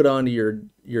threw it onto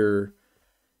your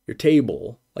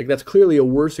table? Like, that's clearly a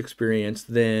worse experience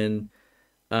than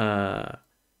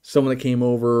someone that came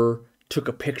over, took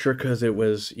a picture because it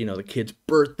was, the kid's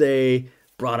birthday,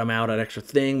 brought him out an extra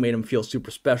thing, made him feel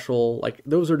super special. Like,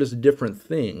 those are just different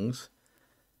things.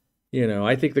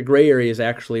 I think the gray area is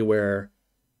actually where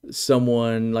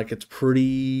someone, like, it's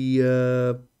pretty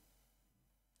the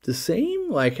same.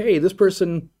 Like, hey, this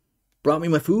person brought me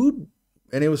my food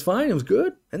and it was fine, it was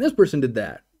good, and this person did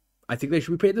that. I think they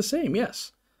should be paid the same,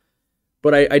 yes.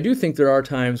 But I do think there are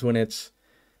times when it's,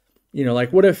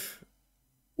 like, what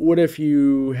if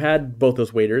you had both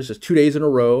those waiters, it's 2 days in a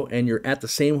row, and you're at the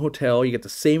same hotel, you get the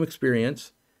same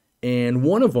experience, and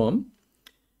one of them,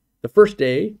 the first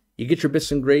day, you get your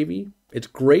biscuits and gravy, it's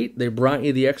great, they brought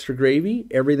you the extra gravy,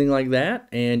 everything like that,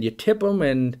 and you tip them,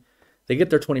 and they get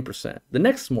their 20%. The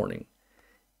next morning,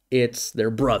 it's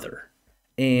their brother,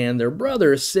 and their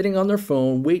brother is sitting on their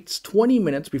phone, waits 20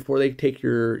 minutes before they take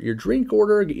your drink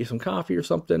order, get you some coffee or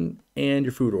something, and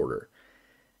your food order.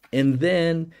 And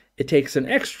then it takes an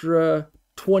extra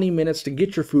 20 minutes to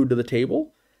get your food to the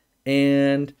table,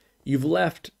 and you've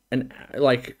left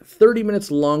like 30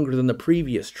 minutes longer than the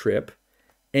previous trip,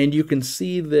 and you can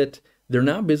see that they're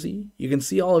not busy. You can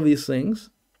see all of these things,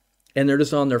 and they're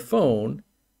just on their phone.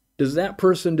 Does that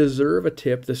person deserve a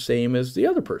tip the same as the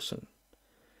other person?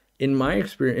 In my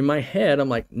experience, in my head, I'm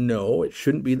like, no, it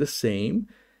shouldn't be the same.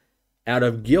 Out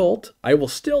of guilt, I will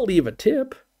still leave a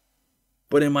tip,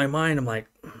 but in my mind, I'm like,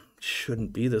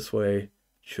 shouldn't be this way.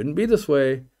 Shouldn't be this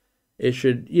way. It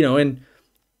should, and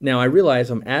now I realize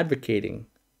I'm advocating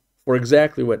for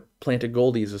exactly what Planted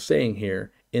Goldies is saying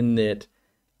here, in that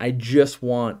I just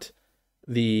want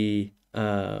the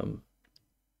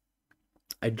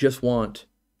I just want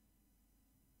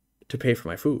to pay for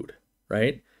my food,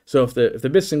 right? So if the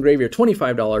biscuits and gravy are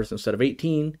 $25 instead of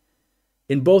 18,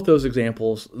 in both those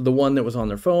examples, the one that was on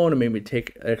their phone and maybe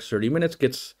take an extra 30 minutes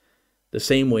gets the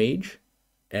same wage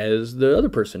as the other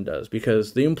person does,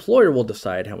 because the employer will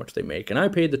decide how much they make, and I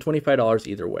paid the $25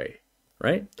 either way,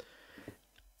 right?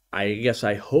 I guess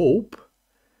I hope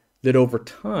that over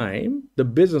time, the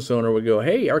business owner would go,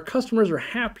 hey, our customers are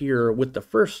happier with the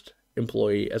first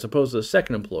employee as opposed to the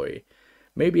second employee.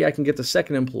 Maybe I can get the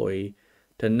second employee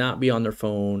to not be on their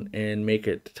phone and make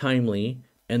it timely,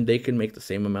 and they can make the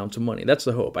same amounts of money. That's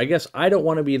the hope. I guess I don't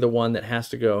want to be the one that has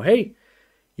to go, hey,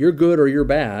 you're good or you're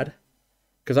bad,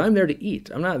 because I'm there to eat.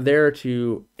 I'm not there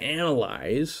to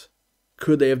analyze,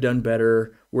 could they have done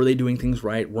better? Were they doing things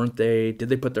right? Weren't they? Did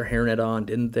they put their hairnet on?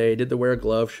 Didn't they? Did they wear a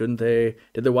glove? Shouldn't they?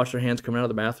 Did they wash their hands coming out of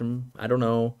the bathroom? I don't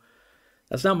know.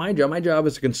 That's not my job. My job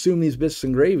is to consume these biscuits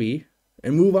and gravy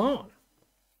and move on.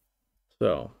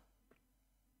 So,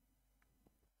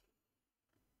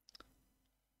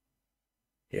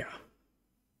 yeah.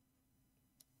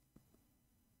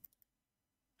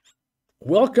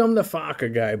 Welcome the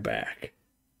Faka guy back.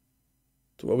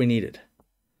 It's what we needed.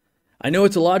 I know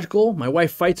it's illogical. My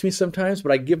wife fights me sometimes,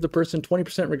 but I give the person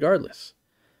 20% regardless.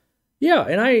 Yeah,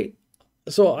 and I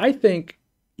think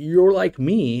you're like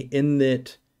me in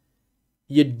that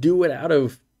you do it out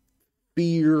of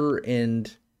fear,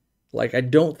 and like, I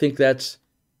don't think that's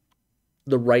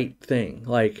the right thing.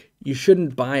 Like, you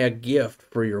shouldn't buy a gift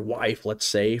for your wife, let's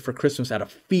say, for Christmas out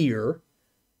of fear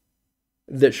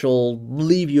that she'll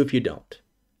leave you if you don't.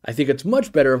 I think it's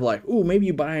much better of like, ooh, maybe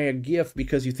you buy a gift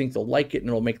because you think they'll like it and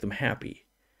it'll make them happy.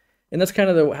 And that's kind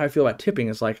of how I feel about tipping.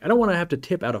 It's like, I don't want to have to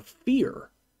tip out of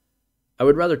fear. I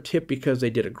would rather tip because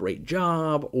they did a great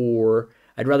job, or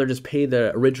I'd rather just pay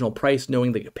the original price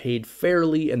knowing they get paid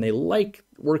fairly and they like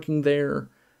working there,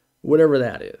 whatever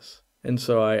that is. And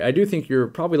so I do think you're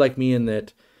probably like me in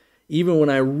that even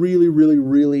when I really, really,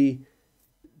 really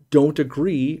don't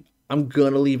agree, I'm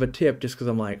going to leave a tip just because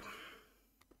I'm like,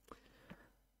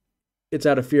 it's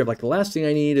out of fear of like, the last thing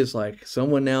I need is like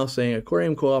someone now saying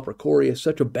Aquariumcoop or Corey is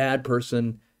such a bad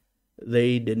person,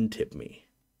 they didn't tip me,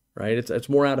 right? It's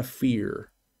more out of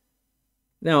fear.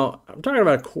 Now, I'm talking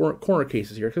about corner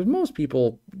cases here because most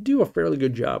people do a fairly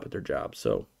good job at their job.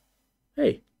 So,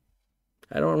 hey,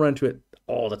 I don't run into it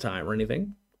all the time or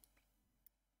anything.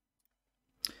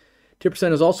 Tip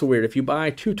percent is also weird. If you buy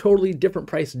two totally different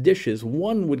price dishes,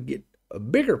 one would get a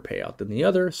bigger payout than the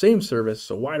other. Same service,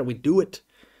 so why do we do it?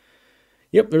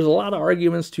 Yep, there's a lot of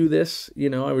arguments to this. You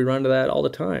know, we run into that all the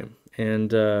time.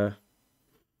 And I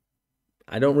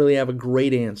don't really have a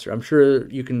great answer. I'm sure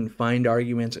you can find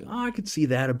arguments. Oh, I could see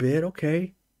that a bit.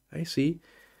 Okay, I see.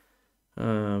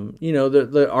 You know,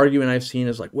 the argument I've seen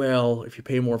is like, well, if you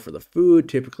pay more for the food,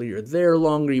 typically you're there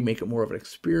longer, you make it more of an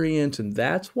experience, and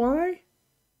that's why?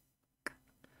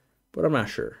 But I'm not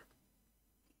sure.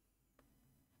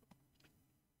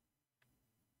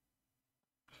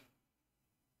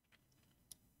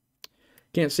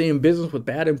 Can't stay in business with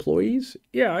bad employees?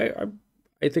 Yeah,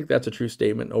 I think that's a true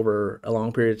statement over a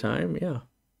long period of time. Yeah.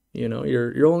 You know,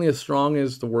 you're only as strong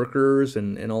as the workers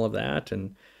and all of that.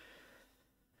 And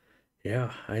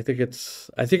yeah, I think it's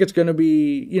going to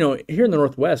be, you know, here in the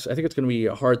Northwest, I think it's going to be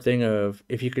a hard thing of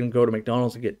if you can go to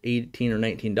McDonald's and get $18 or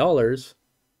 $19,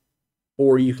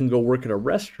 or you can go work at a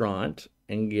restaurant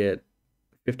and get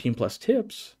 15 plus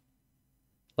tips.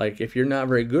 Like, if you're not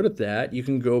very good at that, you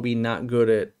can go be not good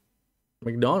at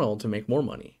McDonald's to make more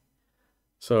money.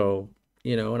 So,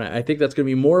 you know, and I think that's going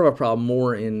to be more of a problem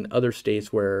more in other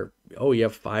states where, oh, you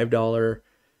have $5,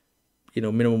 you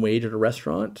know, minimum wage at a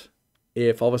restaurant.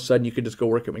 If all of a sudden you could just go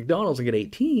work at McDonald's and get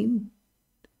 18,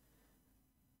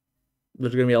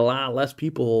 there's going to be a lot less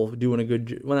people doing a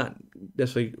good, well, not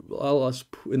necessarily, a lot less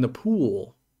in the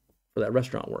pool for that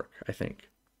restaurant work, I think.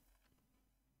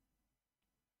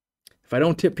 If I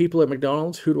don't tip people at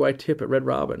McDonald's, who do I tip at Red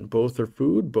Robin? Both are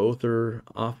food, both are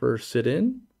offer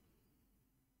sit-in.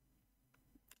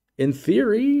 In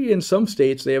theory, in some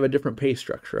states, they have a different pay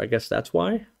structure. I guess that's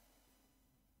why.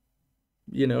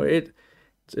 You know,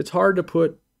 it's hard to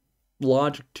put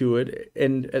logic to it.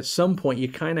 And at some point, you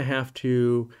kind of have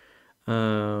to,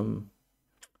 you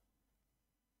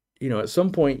know, at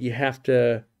some point, you have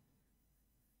to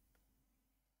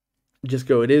just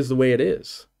go, it is the way it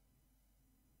is.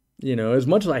 You know, as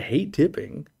much as I hate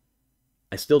tipping,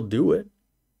 I still do it.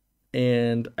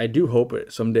 And I do hope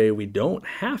it someday we don't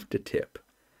have to tip.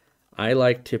 I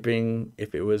like tipping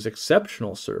if it was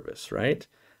exceptional service, right?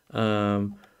 Like,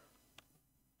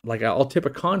 I'll tip a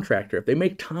contractor if they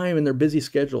make time in their busy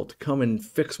schedule to come and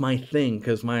fix my thing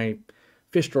because my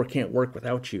fish store can't work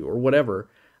without you or whatever,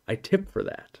 I tip for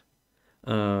that.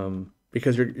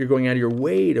 Because you're going out of your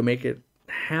way to make it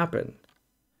happen.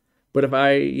 But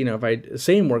if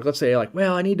same work, let's say like,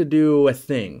 well, I need to do a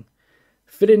thing,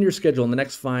 fit in your schedule in the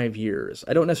next 5 years.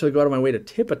 I don't necessarily go out of my way to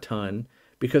tip a ton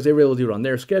because they were able to do it on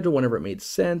their schedule whenever it made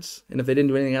sense. And if they didn't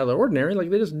do anything out of the ordinary, like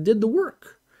they just did the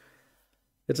work.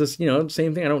 It's just,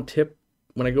 same thing. I don't tip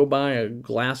when I go buy a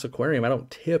glass aquarium. I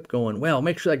don't tip going, well,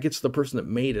 make sure that gets to the person that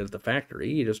made it at the factory.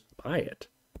 You just buy it.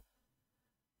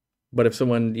 But if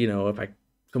someone,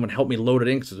 someone helped me load it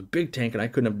in because it's a big tank and I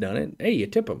couldn't have done it, hey, you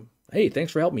tip them. Hey,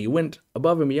 thanks for helping me. You went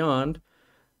above and beyond.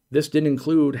 This didn't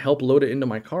include help load it into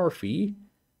my car fee.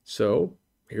 So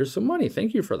here's some money.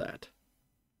 Thank you for that.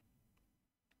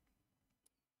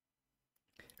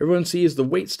 Everyone sees the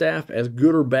wait staff as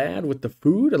good or bad with the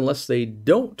food unless they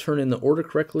don't turn in the order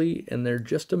correctly and they're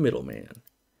just a middleman.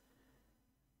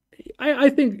 I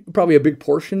think probably a big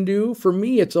portion do. For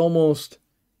me, it's almost...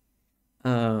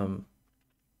 for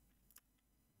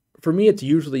me, it's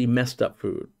usually messed up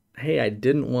food. Hey, I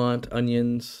didn't want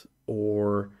onions,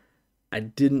 or I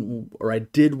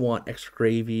did want extra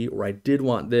gravy, or I did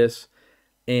want this.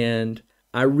 And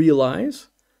I realize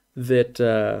that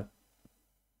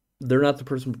they're not the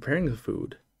person preparing the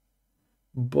food.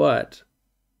 But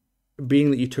being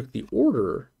that you took the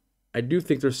order, I do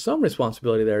think there's some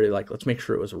responsibility there to let's make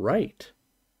sure it was right.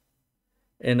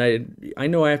 And I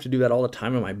know I have to do that all the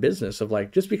time in my business of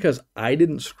just because I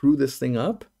didn't screw this thing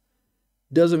up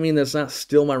doesn't mean that's not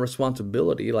still my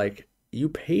responsibility. You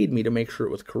paid me to make sure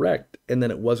it was correct, and then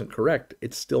it wasn't correct.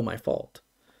 It's still my fault.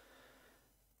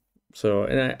 So,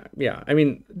 don't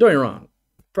get me wrong.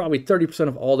 Probably 30%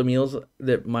 of all the meals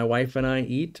that my wife and I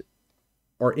eat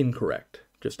are incorrect,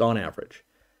 just on average.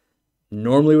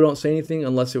 Normally we don't say anything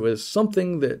unless it was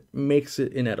something that makes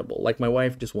it inedible. Like my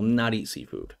wife just will not eat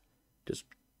seafood.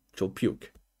 She'll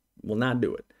puke. Will not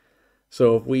do it.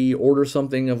 So if we order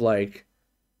something of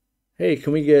hey,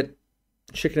 can we get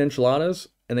chicken enchiladas?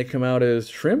 And they come out as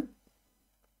shrimp?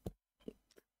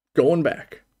 Going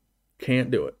back.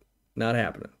 Can't do it. Not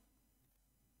happening.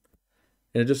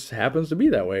 And it just happens to be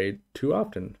that way too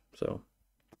often. So.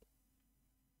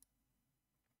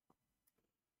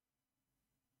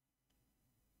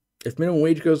 If minimum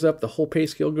wage goes up, the whole pay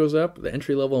scale goes up. The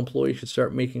entry-level employee should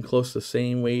start making close to the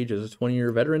same wage as a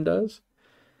 20-year veteran does.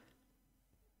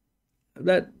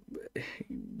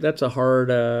 That's a hard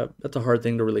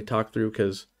thing to really talk through,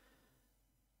 because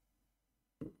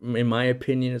in my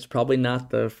opinion, it's probably not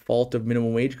the fault of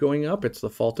minimum wage going up. It's the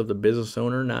fault of the business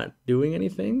owner not doing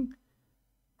anything,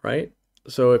 right?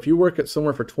 So if you work at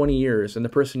somewhere for 20 years and the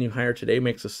person you hire today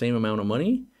makes the same amount of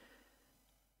money,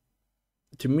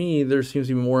 to me, there seems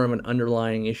to be more of an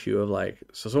underlying issue of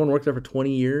so someone worked there for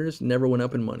 20 years, never went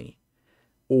up in money.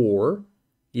 Or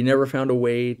you never found a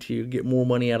way to get more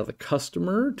money out of the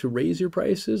customer to raise your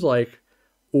prices,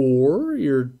 or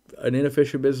you're an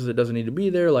inefficient business that doesn't need to be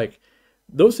there.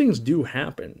 Those things do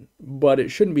happen, but it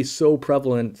shouldn't be so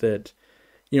prevalent that,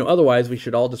 otherwise we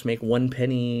should all just make 1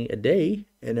 penny a day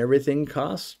and everything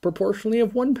costs proportionally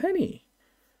of 1 penny.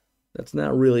 That's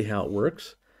not really how it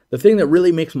works. The thing that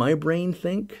really makes my brain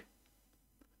think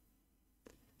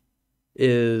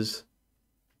is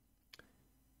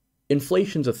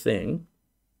inflation's a thing.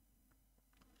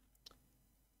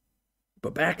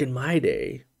 But back in my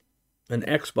day, an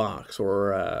Xbox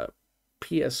or a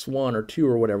PS1 or 2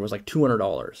 or whatever was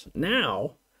 $200.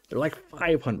 Now, they're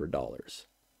 $500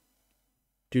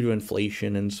 due to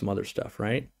inflation and some other stuff,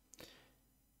 right?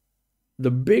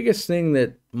 The biggest thing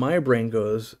that my brain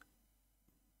goes,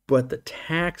 but the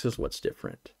tax is what's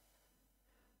different.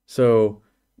 So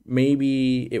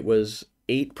maybe it was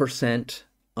 8%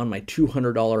 on my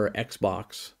 $200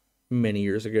 Xbox many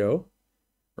years ago,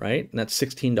 right? And that's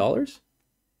 $16.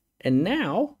 And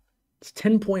now it's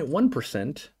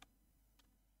 10.1%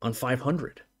 on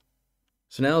 $500.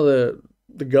 So now the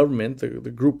government, the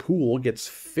group pool gets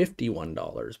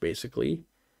 $51 basically.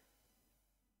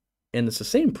 And it's the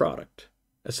same product,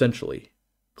 essentially,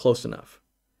 close enough.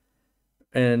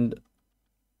 And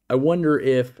I wonder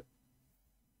if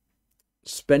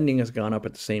spending has gone up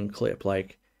at the same clip.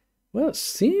 It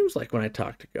seems like when I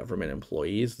talk to government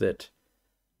employees that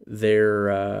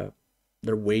their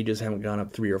wages haven't gone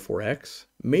up 3 or 4x.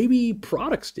 Maybe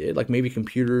products did, maybe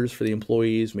computers for the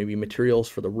employees, maybe materials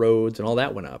for the roads and all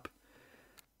that went up.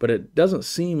 But it doesn't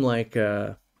seem like,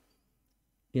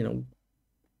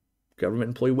 government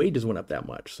employee wages went up that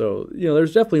much. So,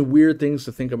 there's definitely weird things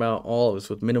to think about all of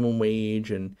this with minimum wage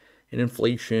and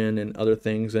inflation and other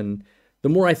things. And the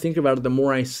more I think about it, the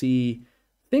more I see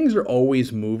things are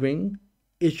always moving.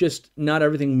 It's just not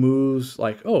everything moves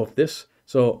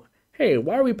so, hey, hey,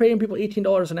 why are we paying people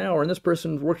 $18 an hour and this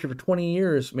person worked here for 20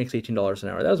 years makes $18 an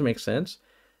hour? That doesn't make sense.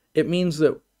 It means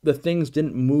that the things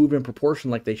didn't move in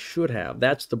proportion like they should have.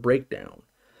 That's the breakdown.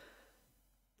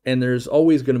 And there's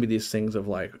always going to be these things of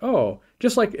like, oh,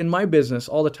 just like in my business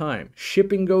all the time,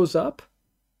 shipping goes up,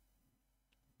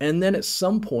 and then at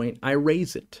some point I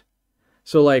raise it.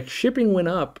 So like shipping went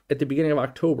up at the beginning of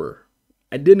October.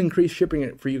 I didn't increase shipping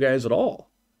it for you guys at all.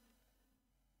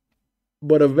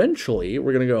 But eventually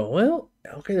we're going to go, well,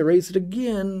 okay, they raised it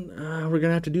again. We're going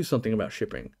to have to do something about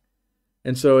shipping.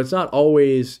 And so it's not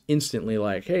always instantly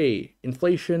like, hey,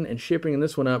 inflation and shipping and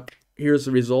this went up, here's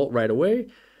the result right away.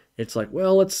 It's like,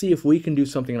 well, let's see if we can do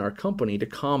something in our company to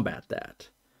combat that.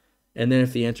 And then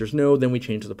if the answer is no, then we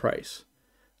change the price.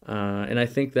 And I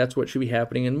think that's what should be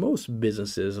happening in most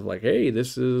businesses of like, hey,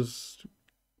 this is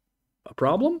a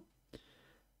problem.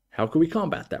 How can we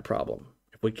combat that problem?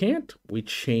 If we can't, we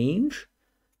change,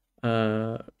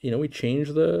 we change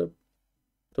the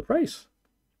price.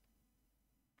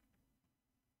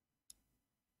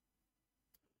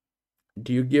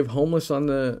 Do you give homeless on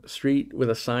the street with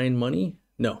a sign money?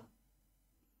 No.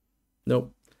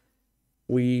 Nope.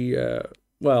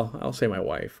 Well, I'll say my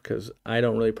wife because I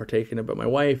don't really partake in it, but my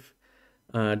wife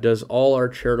does all our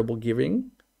charitable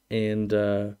giving. And,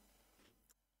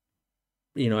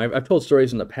 I've told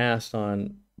stories in the past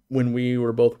on when we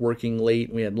were both working late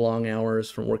and we had long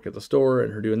hours from work at the store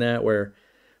and her doing that, where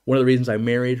one of the reasons I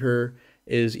married her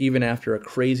is even after a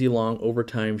crazy long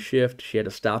overtime shift, she had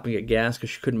to stop and get gas because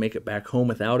she couldn't make it back home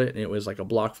without it. And it was like a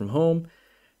block from home.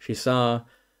 She saw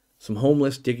some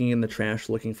homeless digging in the trash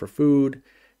looking for food.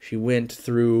 She went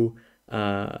through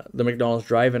the McDonald's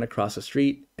drive-in across the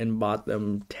street and bought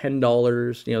them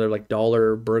 $10. They're like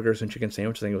dollar burgers and chicken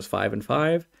sandwiches. I think it was 5 and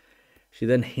 5. She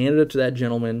then handed it to that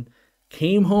gentleman,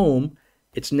 came home.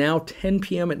 It's now 10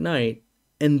 p.m. at night,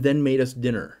 and then made us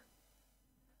dinner.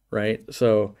 Right?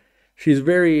 So she's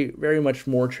very, very much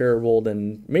more charitable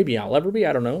than maybe I'll ever be.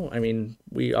 I don't know. I mean,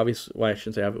 we obviously, well, I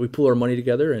shouldn't say we pool our money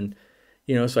together, and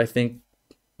so I think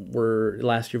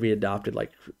last year we adopted,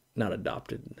 like, not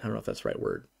adopted, I don't know if that's the right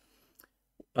word.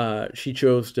 She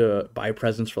chose to buy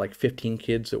presents for like 15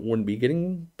 kids that wouldn't be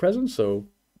getting presents, so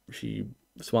she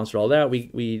sponsored all that.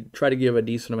 We try to give a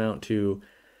decent amount to,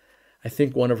 I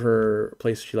think one of her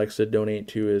places she likes to donate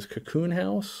to is Cocoon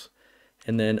House,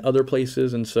 and then other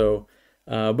places, and so,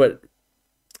 but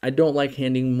I don't like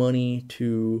handing money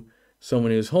to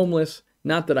someone who's homeless.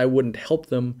 Not that I wouldn't help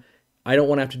them. I don't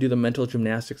want to have to do the mental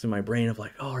gymnastics in my brain of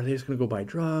like, oh, are they just going to go buy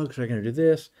drugs? Are they going to do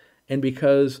this? And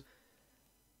because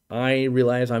I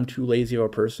realize I'm too lazy of a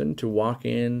person to walk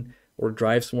in or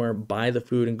drive somewhere, buy the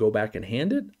food, and go back and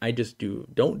hand it, I just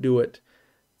don't do it.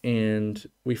 And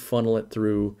we funnel it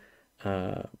through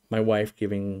my wife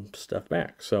giving stuff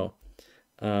back. So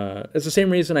it's the same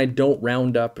reason I don't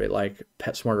round up at like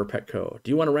PetSmart or Petco.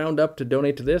 Do you want to round up to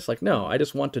donate to this? Like, no, I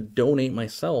just want to donate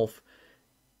myself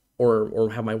or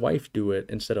have my wife do it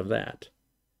instead of that.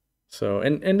 So,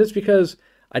 and it's because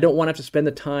I don't want to have to spend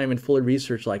the time and fully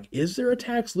research, like, is there a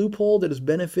tax loophole that is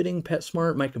benefiting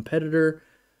PetSmart, my competitor,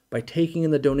 by taking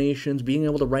in the donations, being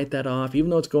able to write that off,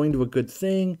 even though it's going to a good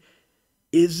thing?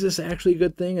 Is this actually a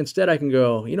good thing? Instead, I can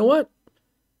go, you know what?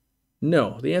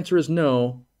 No. The answer is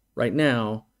no right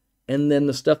now. And then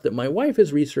the stuff that my wife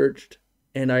has researched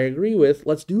and I agree with,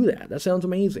 let's do that. That sounds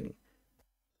amazing.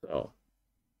 So,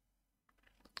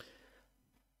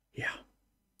 yeah.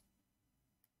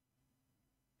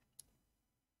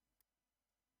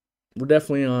 We're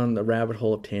definitely on the rabbit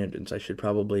hole of tangents. I should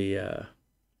probably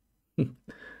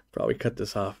probably cut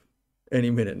this off any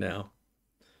minute now.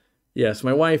 Yes,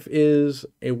 my wife is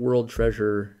a world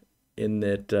treasure in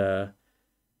that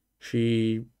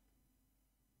she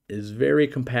is very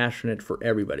compassionate for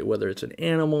everybody, whether it's an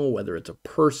animal, whether it's a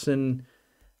person.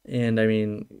 And I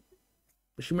mean,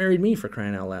 she married me, for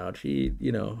crying out loud. She,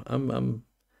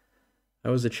 I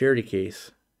was a charity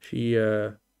case. She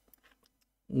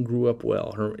grew up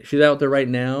well. She's out there right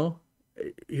now.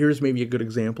 Here's maybe a good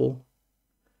example.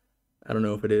 I don't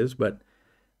know if it is, but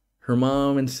her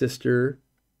mom and sister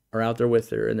are out there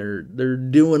with her, and they're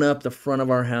doing up the front of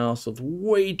our house with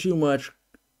way too much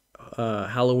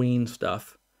Halloween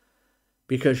stuff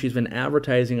because she's been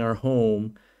advertising our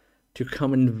home to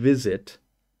come and visit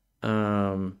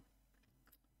for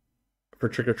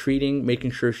trick-or-treating,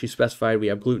 making sure she specified we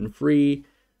have gluten-free.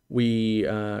 We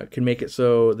can make it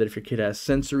so that if your kid has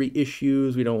sensory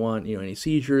issues, we don't want any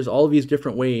seizures, all of these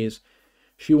different ways.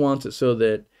 She wants it so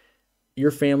that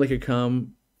your family could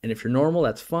come, and if you're normal,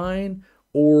 that's fine,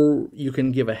 or you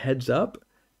can give a heads up,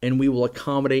 and we will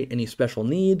accommodate any special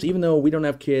needs. Even though we don't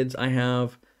have kids, I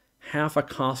have half a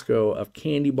Costco of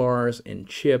candy bars and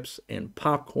chips and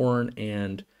popcorn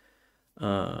and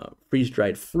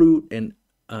freeze-dried fruit and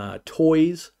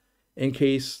toys in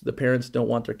case the parents don't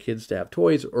want their kids to have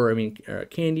toys, or I mean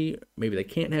candy. Maybe they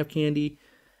can't have candy.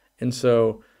 And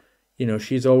so,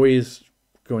 she's always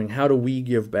going, how do we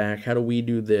give back? How do we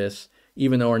do this?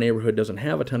 Even though our neighborhood doesn't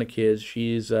have a ton of kids,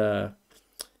 she's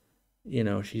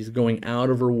she's going out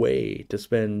of her way to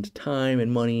spend time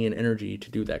and money and energy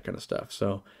to do that kind of stuff.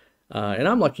 So, and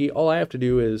I'm lucky. All I have to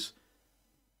do is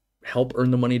help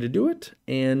earn the money to do it,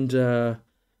 and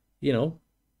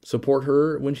support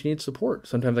her when she needs support.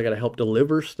 Sometimes I got to help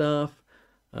deliver stuff.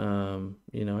 I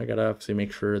got to obviously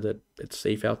make sure that it's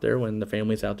safe out there when the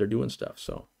family's out there doing stuff.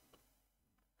 So,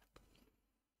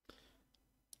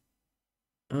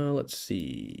 let's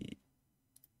see.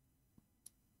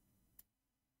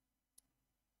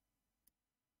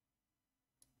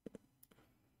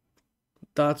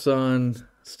 Thoughts on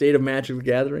State of Magic the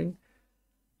Gathering?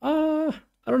 I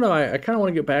don't know. I kind of want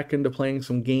to get back into playing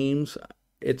some games.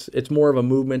 It's more of a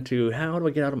movement to how do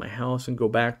I get out of my house and go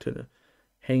back to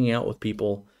hanging out with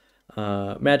people.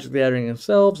 Magic the Gathering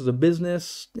themselves as a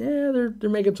business, they're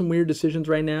making some weird decisions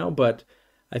right now, but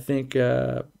I think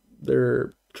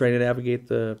they're trying to navigate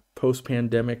the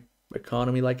post-pandemic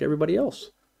economy like everybody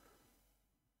else.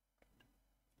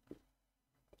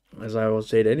 As I will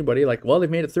say to anybody, like, well, they've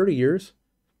made it 30 years.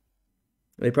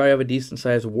 They probably have a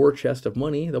decent-sized war chest of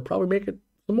money. They'll probably make it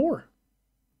some more.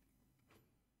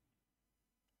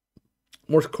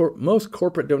 Most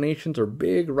corporate donations are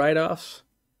big write-offs.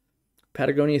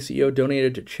 Patagonia CEO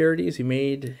donated to charities he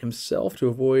made himself to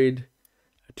avoid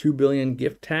a $2 billion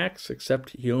gift tax,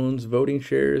 except he owns voting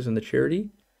shares in the charity.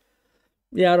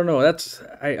 Yeah, I don't know.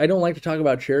 I don't like to talk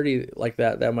about charity like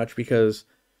that much because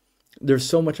there's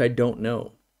so much I don't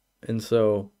know. And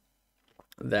so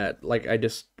that, like, I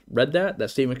just read that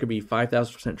statement could be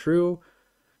 5,000% true,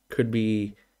 could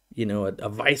be, a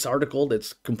Vice article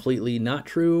that's completely not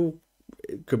true.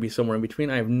 It could be somewhere in between.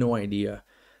 I have no idea.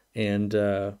 And,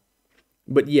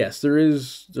 but yes,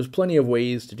 there's plenty of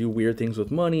ways to do weird things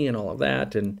with money and all of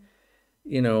that. And,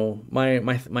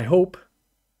 my hope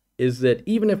is that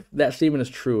even if that statement is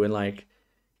true and like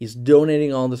he's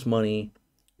donating all this money,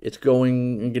 it's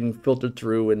going and getting filtered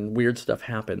through and weird stuff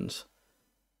happens,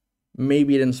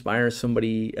 maybe it inspires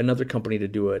another company to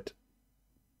do it,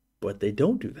 but they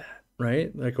don't do that,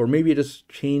 right? Like, or maybe it just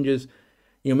changes,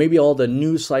 maybe all the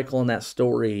news cycle in that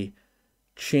story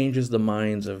changes the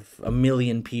minds of a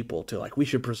million people to like, we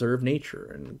should preserve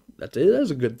nature. And that is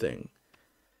a good thing.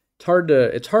 It's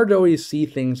hard to always see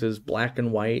things as black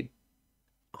and white,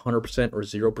 100% or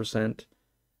 0%.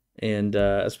 And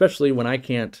especially when I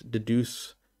can't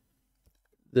deduce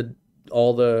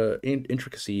all the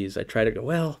intricacies, I try to go,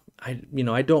 well,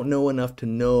 I don't know enough to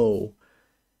know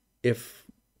if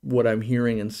what I'm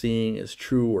hearing and seeing is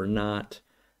true or not.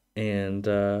 And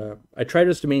I try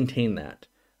just to maintain that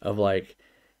of like,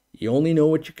 you only know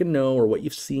what you can know or what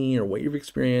you've seen or what you've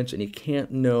experienced, and you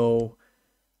can't know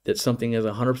that something is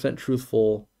 100%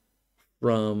 truthful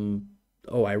from,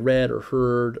 I read or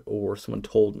heard or someone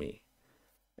told me.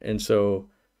 And so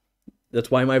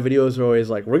that's why my videos are always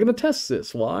like, we're going to test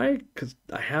this. Why? Because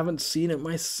I haven't seen it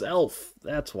myself.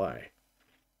 That's why.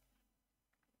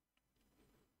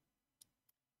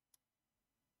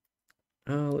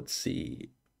 Let's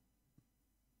see.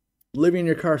 Living in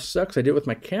your car sucks. I did it with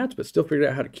my cats, but still figured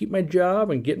out how to keep my job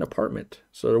and get an apartment.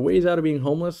 So there are ways out of being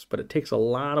homeless, but it takes a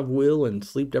lot of will and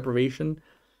sleep deprivation.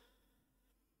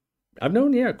 I've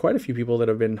known, quite a few people that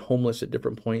have been homeless at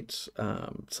different points.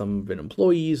 Some have been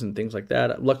employees and things like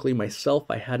that. Luckily, myself,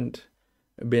 I hadn't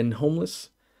been homeless.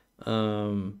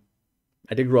 I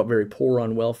did grow up very poor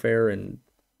on welfare and,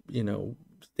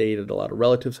 stayed at a lot of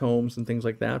relatives' homes and things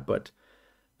like that. But,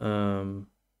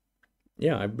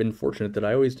 I've been fortunate that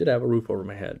I always did have a roof over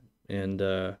my head. And,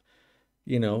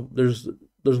 there's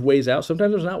ways out.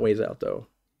 Sometimes there's not ways out, though.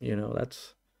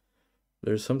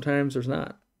 Sometimes there's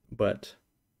not. But,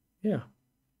 yeah.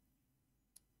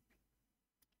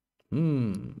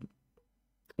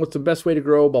 What's the best way to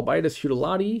grow Balbitis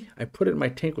hutulati? I put it in my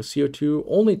tank with CO2.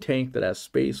 Only tank that has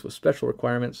space with special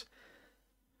requirements.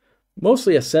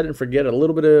 Mostly a set and forget, a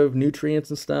little bit of nutrients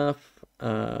and stuff.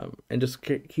 And just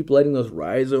keep letting those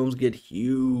rhizomes get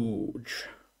huge.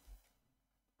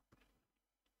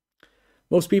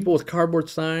 Most people with cardboard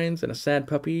signs and a sad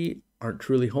puppy aren't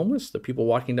truly homeless. The people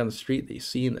walking down the street that you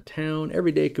see in the town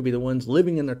every day could be the ones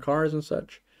living in their cars and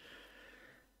such.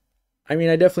 I mean,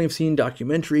 I definitely have seen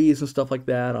documentaries and stuff like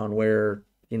that on where,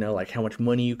 like how much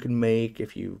money you can make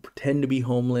if you pretend to be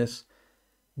homeless.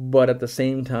 But at the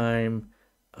same time,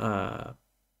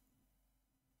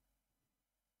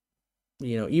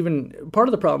 even part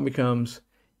of the problem becomes,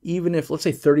 even if, let's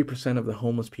say, 30% of the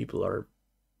homeless people are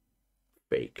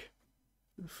fake.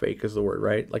 Fake is the word,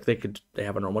 right? Like they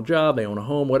have a normal job, they own a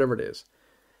home, whatever it is.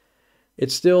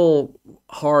 It's still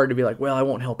hard to be like, well, I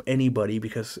won't help anybody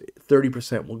because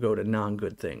 30% will go to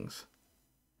non-good things.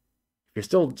 If you're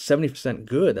still 70%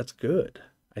 good, that's good,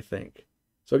 I think.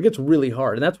 So it gets really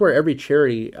hard. And that's where every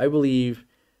charity, I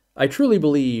truly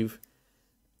believe,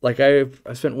 like I've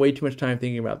spent way too much time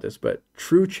thinking about this, but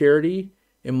true charity,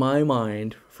 in my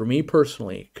mind, for me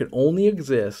personally, could only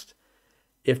exist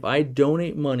if I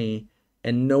donate money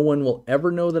and no one will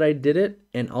ever know that I did it,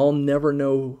 and I'll never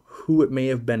know who it may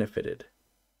have benefited.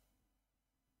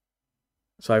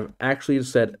 So I've actually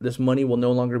said this money will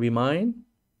no longer be mine.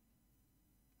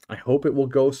 I hope it will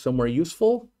go somewhere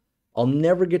useful. I'll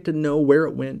never get to know where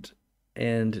it went,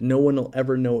 and no one will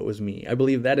ever know it was me. I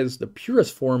believe that is the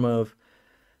purest form of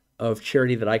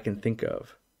charity that I can think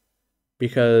of.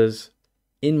 Because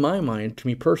in my mind, to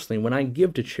me personally, when I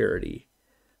give to charity,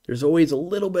 there's always a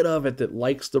little bit of it that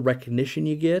likes the recognition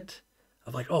you get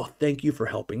of like, oh, thank you for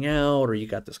helping out, or you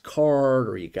got this card,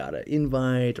 or you got an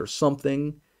invite or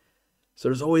something. So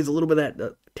there's always a little bit of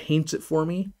that taints it for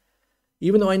me.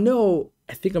 Even though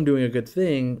I think I'm doing a good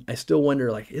thing, I still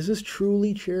wonder, like, is this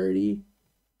truly charity?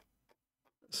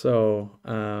 So,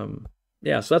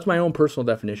 yeah, so that's my own personal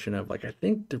definition of, like, I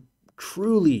think to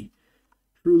truly,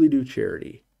 truly do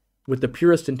charity with the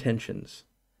purest intentions,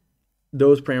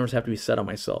 those parameters have to be set on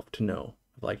myself to know.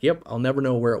 Like, yep, I'll never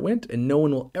know where it went, and no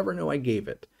one will ever know I gave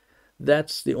it.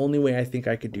 That's the only way I think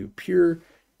I could do pure,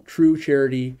 true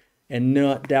charity and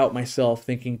not doubt myself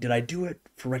thinking, did I do it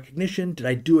for recognition? Did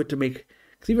I do it to make,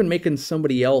 because even making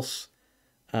somebody else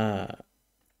happy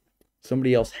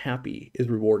is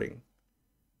rewarding,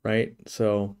 right?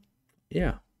 So,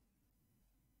 yeah.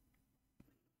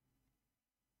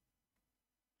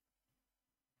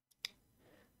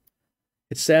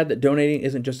 It's sad that donating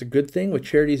isn't just a good thing. With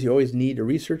charities, you always need to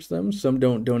research them. Some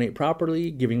don't donate properly,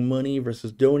 giving money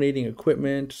versus donating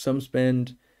equipment. Some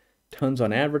spend tons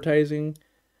on advertising.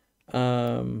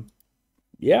 Yeah,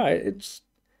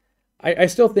 I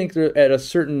still think that at a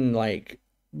certain, like,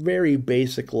 very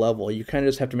basic level, you kind of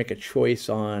just have to make a choice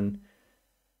on,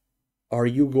 are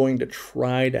you going to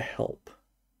try to help?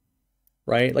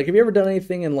 Right? Like, have you ever done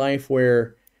anything in life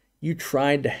where you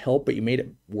tried to help, but you made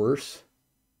it worse?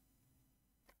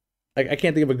 I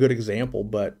can't think of a good example,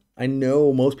 but I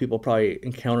know most people probably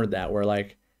encountered that where,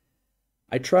 like,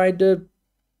 I tried to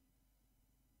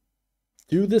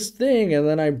do this thing and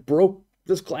then I broke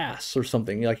this glass or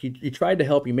something. Like, you tried to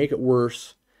help, you make it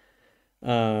worse.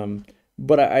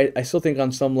 But I still think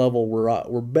on some level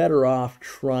we're better off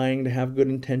trying to have good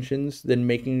intentions than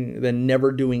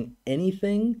never doing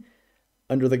anything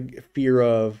under the fear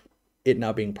of it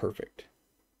not being perfect.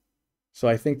 So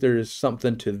I think there's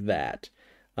something to that.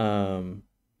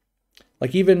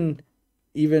 Like even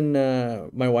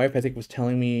my wife, I think, was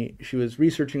telling me she was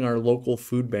researching our local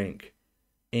food bank,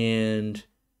 and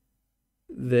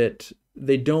that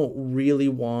they don't really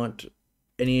want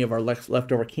any of our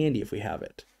leftover candy if we have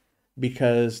it,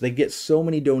 because they get so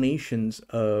many donations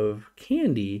of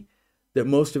candy that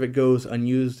most of it goes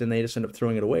unused and they just end up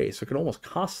throwing it away. So it can almost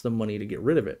cost them money to get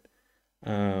rid of it.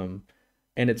 And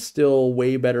it's still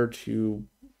way better to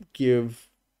give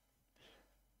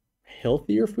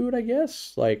healthier food, I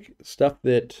guess, like stuff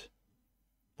that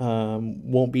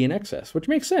won't be in excess, which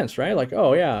makes sense, right? Like,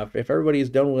 oh yeah, if everybody's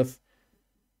done with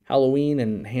Halloween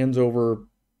and hands over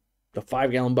the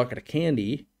 5-gallon bucket of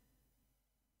candy,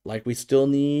 like, we still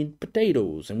need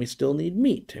potatoes and we still need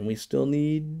meat and we still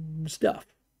need stuff.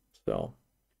 So,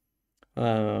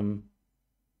 but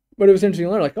it was interesting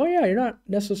to learn, like, oh yeah, you're not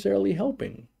necessarily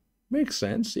helping. Makes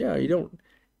sense. Yeah, you don't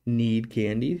need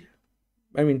candy.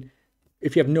 I mean,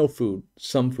 if you have no food,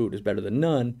 some food is better than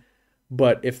none.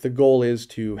 But if the goal is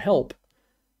to help,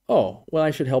 oh, well,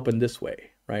 I should help in this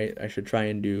way, right? I should try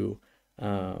and do,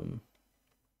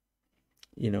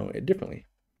 it differently.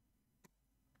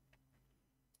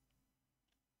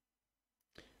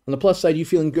 On the plus side, you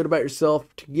feeling good about yourself?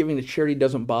 Giving to charity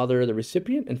doesn't bother the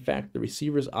recipient. In fact, the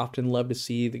receivers often love to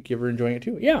see the giver enjoying it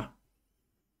too. Yeah.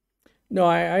 No,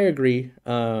 I agree.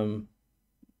 I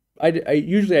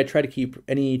usually try to keep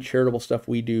any charitable stuff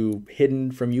we do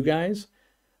hidden from you guys,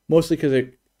 mostly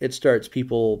because it starts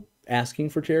people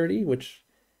asking for charity, which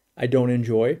I don't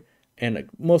enjoy, and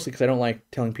mostly because I don't like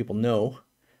telling people no,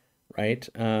 right?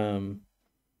 Because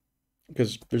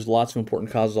there's lots of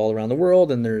important causes all around the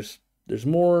world, and there's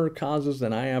more causes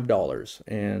than I have dollars,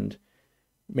 and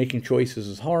making choices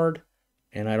is hard,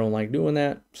 and I don't like doing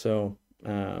that. So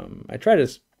I try to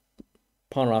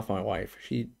pawn it off on my wife.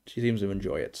 She seems to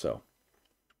enjoy it. So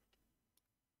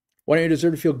Why don't you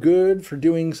deserve to feel good for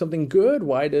doing something good?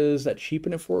 Why does that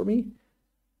cheapen it for me?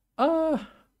 Uh,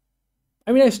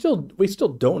 I mean, we still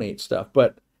donate stuff,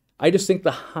 but I just think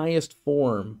the highest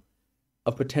form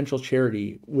of potential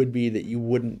charity would be that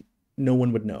no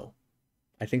one would know.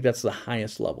 I think that's the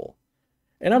highest level.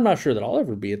 And I'm not sure that I'll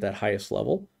ever be at that highest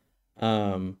level.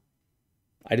 Um,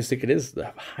 I just think it is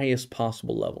the highest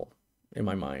possible level in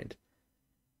my mind.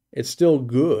 It's still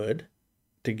good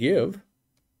to give,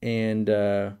 and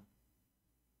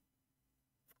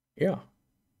yeah,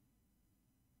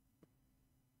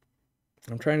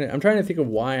 I'm trying to think of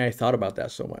why I thought about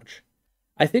that so much.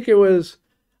 I think it was,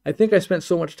 I think I spent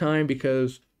so much time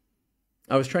because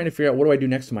I was trying to figure out what do I do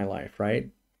next in my life, right?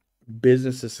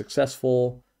 Business is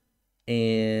successful,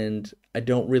 and I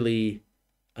don't really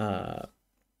uh,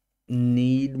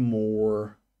 need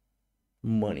more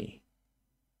money.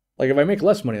 Like if I make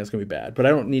less money, that's gonna be bad. But I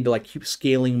don't need to like keep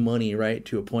scaling money, right,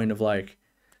 to a point of like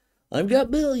I've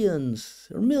got billions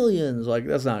or millions. Like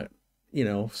that's not,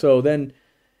 So then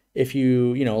if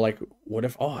like what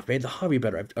if I've made the hobby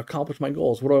better, I've accomplished my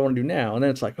goals. What do I want to do now? And then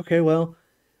it's like, okay, well,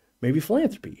 maybe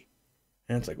philanthropy.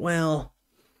 And it's like, well,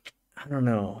 I don't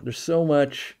know. There's so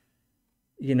much,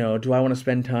 do I want to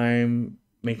spend time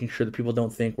making sure that people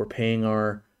don't think we're paying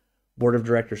our board of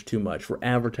directors too much, we're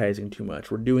advertising too much,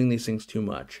 we're doing these things too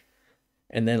much?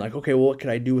 And then like, okay, well, what could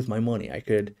I do with my money? I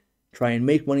could try and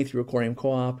make money through Aquarium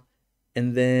Co-op,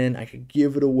 and then I could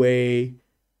give it away.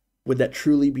 Would that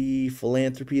truly be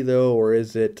philanthropy though? Or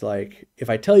is it like, if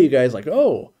I tell you guys like,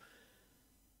 oh,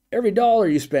 every dollar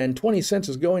you spend, 20 cents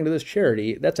is going to this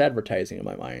charity, that's advertising in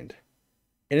my mind.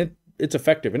 And it's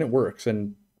effective and it works.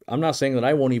 And I'm not saying that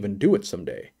I won't even do it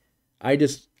someday. I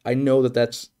know that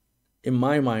that's, in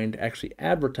my mind, actually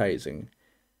advertising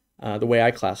the way I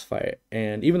classify it.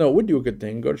 And even though it would do a good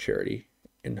thing, go to charity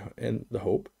in the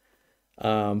hope.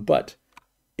 But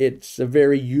it's a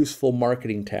very useful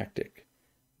marketing tactic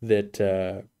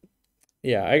that,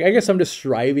 yeah, I guess I'm just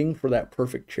striving for that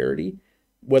perfect charity.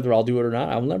 Whether I'll do it or not,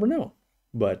 I'll never know.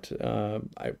 But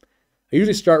I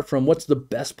usually start from what's the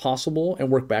best possible and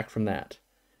work back from that.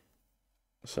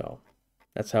 So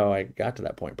that's how I got to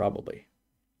that point, probably.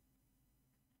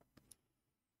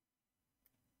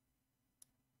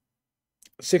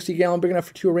 60-gallon big enough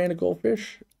for 2 Aranda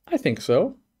goldfish? I think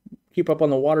so. Keep up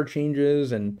on the water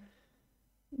changes and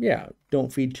yeah,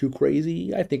 don't feed too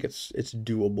crazy. I think it's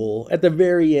doable. At the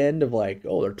very end of like,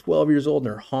 oh, they're 12 years old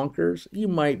and they're honkers, it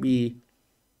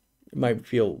might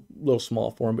feel a little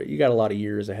small for them, but you got a lot of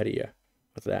years ahead of you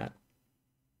with that.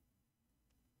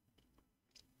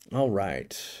 All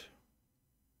right.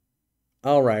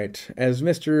 All right. As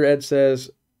Mr. Ed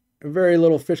says, very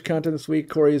little fish content this week.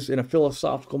 Corey's in a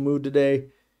philosophical mood today.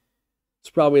 It's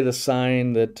probably the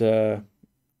sign that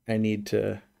I need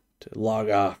to log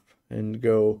off and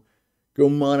go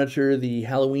monitor the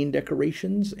Halloween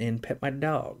decorations and pet my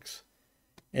dogs,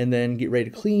 and then get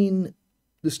ready to clean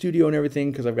the studio and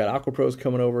everything because I've got Aqua Pros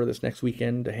coming over this next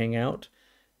weekend to hang out,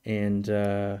 and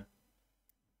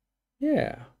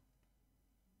yeah.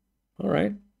 All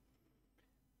right.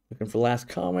 Looking for last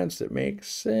comments that make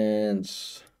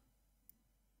sense.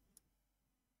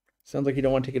 Sounds like you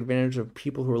don't want to take advantage of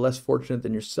people who are less fortunate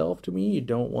than yourself to me. You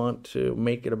don't want to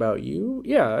make it about you.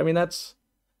 Yeah, I mean, that's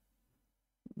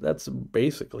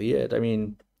basically it. I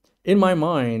mean, in my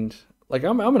mind, like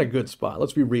I'm in a good spot.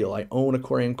 Let's be real. I own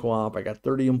Aquarium Co-op. I got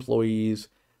 30 employees.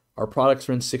 Our products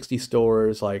are in 60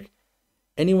 stores. Like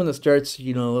anyone that starts,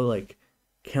 like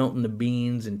counting the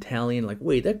beans and tallying, like,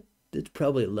 wait, that's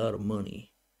probably a lot of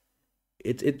money.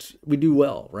 We do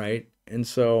well, right? And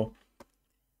so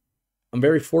I'm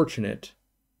very fortunate,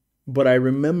 but I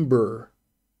remember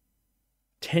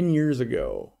 10 years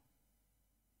ago,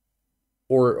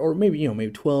 or maybe, maybe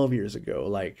 12 years ago,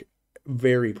 like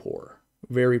very poor,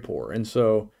 very poor. And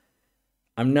so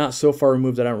I'm not so far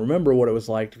removed that I don't remember what it was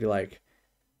like to be like,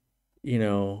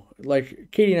 like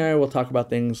Katie and I will talk about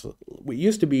things. We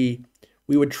used to be,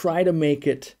 we would try to make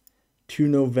it to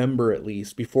November at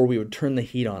least before we would turn the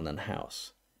heat on in the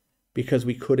house because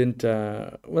we couldn't,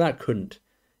 well, not couldn't.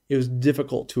 It was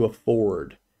difficult to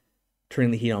afford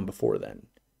turning the heat on before then,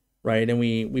 right? And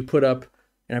we put up,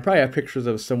 and I probably have pictures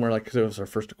of somewhere, like, because it was our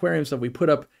first aquarium stuff, we put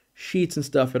up sheets and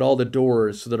stuff at all the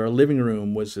doors so that our living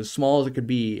room was as small as it could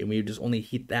be, and we would just only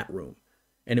heat that room.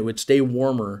 And it would stay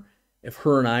warmer if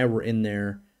her and I were in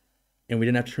there, and we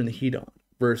didn't have to turn the heat on,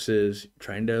 versus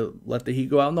trying to let the heat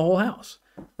go out in the whole house,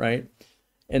 right?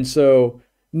 And so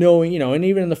knowing, and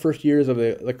even in the first years of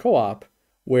the co-op,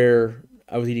 where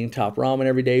I was eating top ramen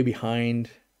every day behind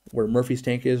where Murphy's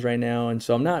Tank is right now. And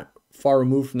so I'm not far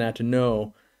removed from that to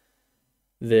know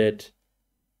that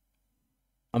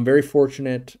I'm very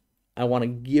fortunate. I want to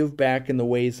give back in the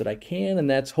ways that I can, and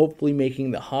that's hopefully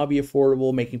making the hobby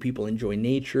affordable, making people enjoy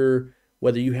nature.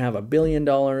 Whether you have $1 billion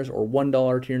or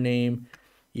 $1 to your name,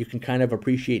 you can kind of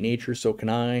appreciate nature, so can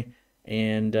I.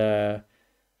 And,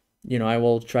 I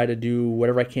will try to do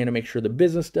whatever I can to make sure the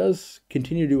business does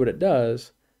continue to do what it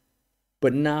does,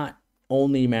 but not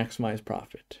only maximize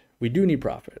profit. We do need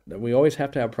profit. We always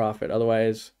have to have profit.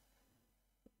 Otherwise,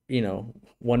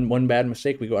 one bad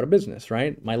mistake, we go out of business,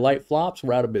 right? My light flops,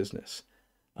 we're out of business.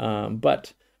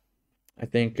 But I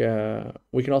think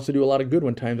we can also do a lot of good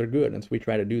when times are good, and so we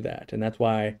try to do that. And that's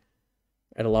why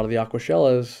at a lot of the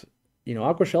Aquashellas,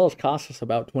 Aquashellas cost us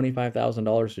about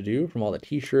 $25,000 to do, from all the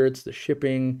t-shirts, the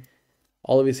shipping,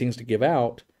 all of these things to give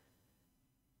out.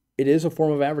 It is a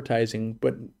form of advertising,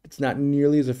 but it's not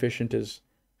nearly as efficient as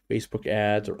Facebook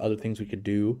ads or other things we could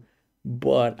do.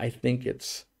 But I think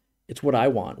it's what I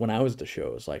want when I was at the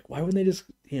shows. Like, why wouldn't they just,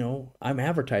 I'm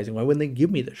advertising. Why wouldn't they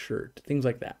give me the shirt? Things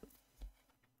like that.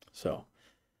 So,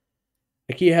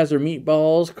 IKEA has their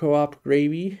meatballs, co-op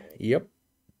gravy. Yep.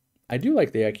 I do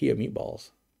like the IKEA meatballs.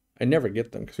 I never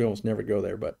get them because we almost never go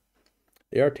there, but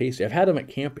they are tasty. I've had them at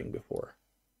camping before.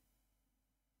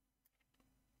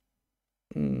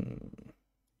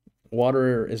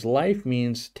 Water is life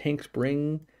means tanks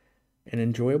bring an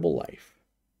enjoyable life.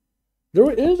 There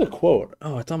is a quote.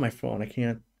 Oh, it's on my phone. I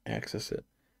can't access it.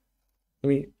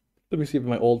 Let me see if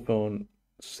my old phone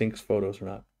syncs photos or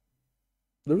not.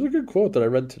 There was a good quote that I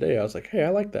read today. I was like, hey, I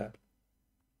like that.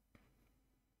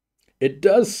 It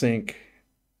does sync.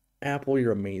 Apple,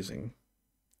 you're amazing.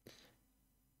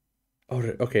 Oh,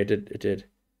 okay, it did.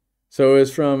 So it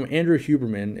was from Andrew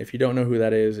Huberman. If you don't know who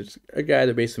that is, it's a guy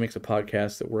that basically makes a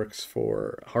podcast that works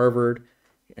for Harvard,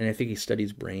 and I think he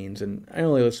studies brains. And I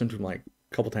only listen to him like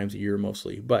a couple times a year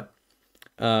mostly. But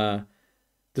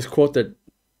this quote that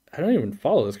I don't even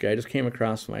follow this guy. I just came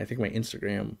across my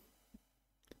Instagram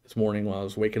this morning while I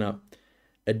was waking up.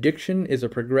 Addiction is a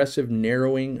progressive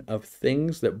narrowing of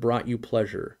things that brought you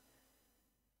pleasure.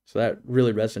 So that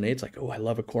really resonates. Like, oh, I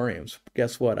love aquariums.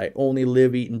 Guess what? I only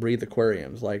live, eat, and breathe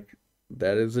aquariums. Like,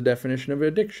 that is the definition of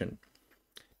addiction.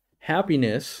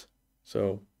 Happiness.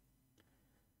 So,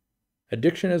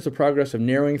 addiction is the progress of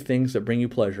narrowing things that bring you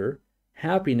pleasure.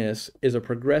 Happiness is a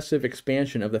progressive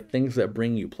expansion of the things that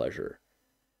bring you pleasure.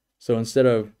 So instead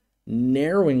of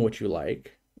narrowing what you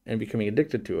like and becoming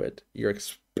addicted to it, you're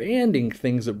expanding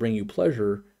things that bring you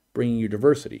pleasure, bringing you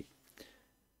diversity.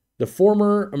 The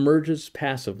former emerges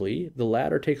passively, the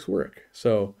latter takes work.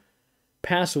 So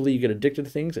passively, you get addicted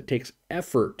to things. It takes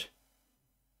effort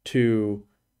to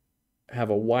have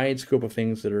a wide scope of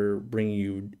things that are bringing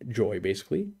you joy,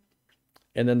 basically.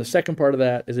 And then the second part of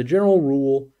that is a general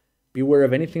rule: beware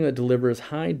of anything that delivers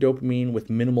high dopamine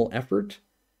with minimal effort.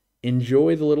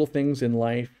 Enjoy the little things in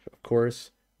life, of course,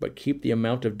 but keep the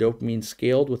amount of dopamine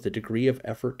scaled with the degree of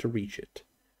effort to reach it.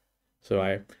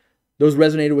 So those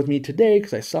resonated with me today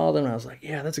because I saw them and I was like,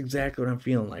 yeah, that's exactly what I'm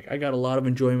feeling like. I got a lot of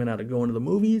enjoyment out of going to the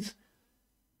movies.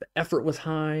 The effort was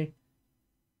high.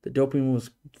 The dopamine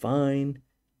was fine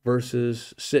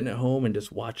versus sitting at home and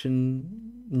just watching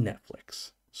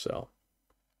Netflix. So,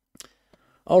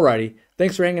 alrighty.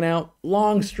 Thanks for hanging out.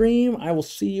 Long stream. I will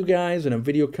see you guys in a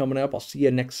video coming up. I'll see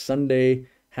you next Sunday.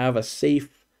 Have a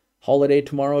safe holiday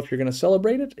tomorrow if you're going to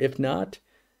celebrate it. If not,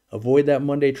 avoid that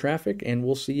Monday traffic, and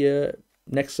we'll see you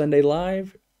next Sunday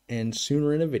live and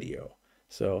sooner in a video.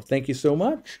 So thank you so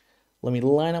much. Let me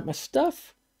line up my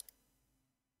stuff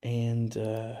and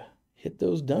hit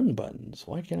those done buttons.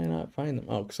 Why can I not find them?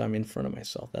 Oh, because I'm in front of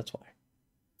myself. That's why.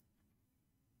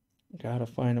 Gotta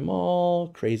find them all.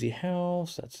 Crazy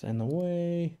house. That's in the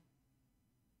way.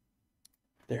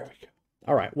 There we go.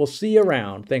 All right. We'll see you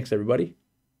around. Thanks, everybody.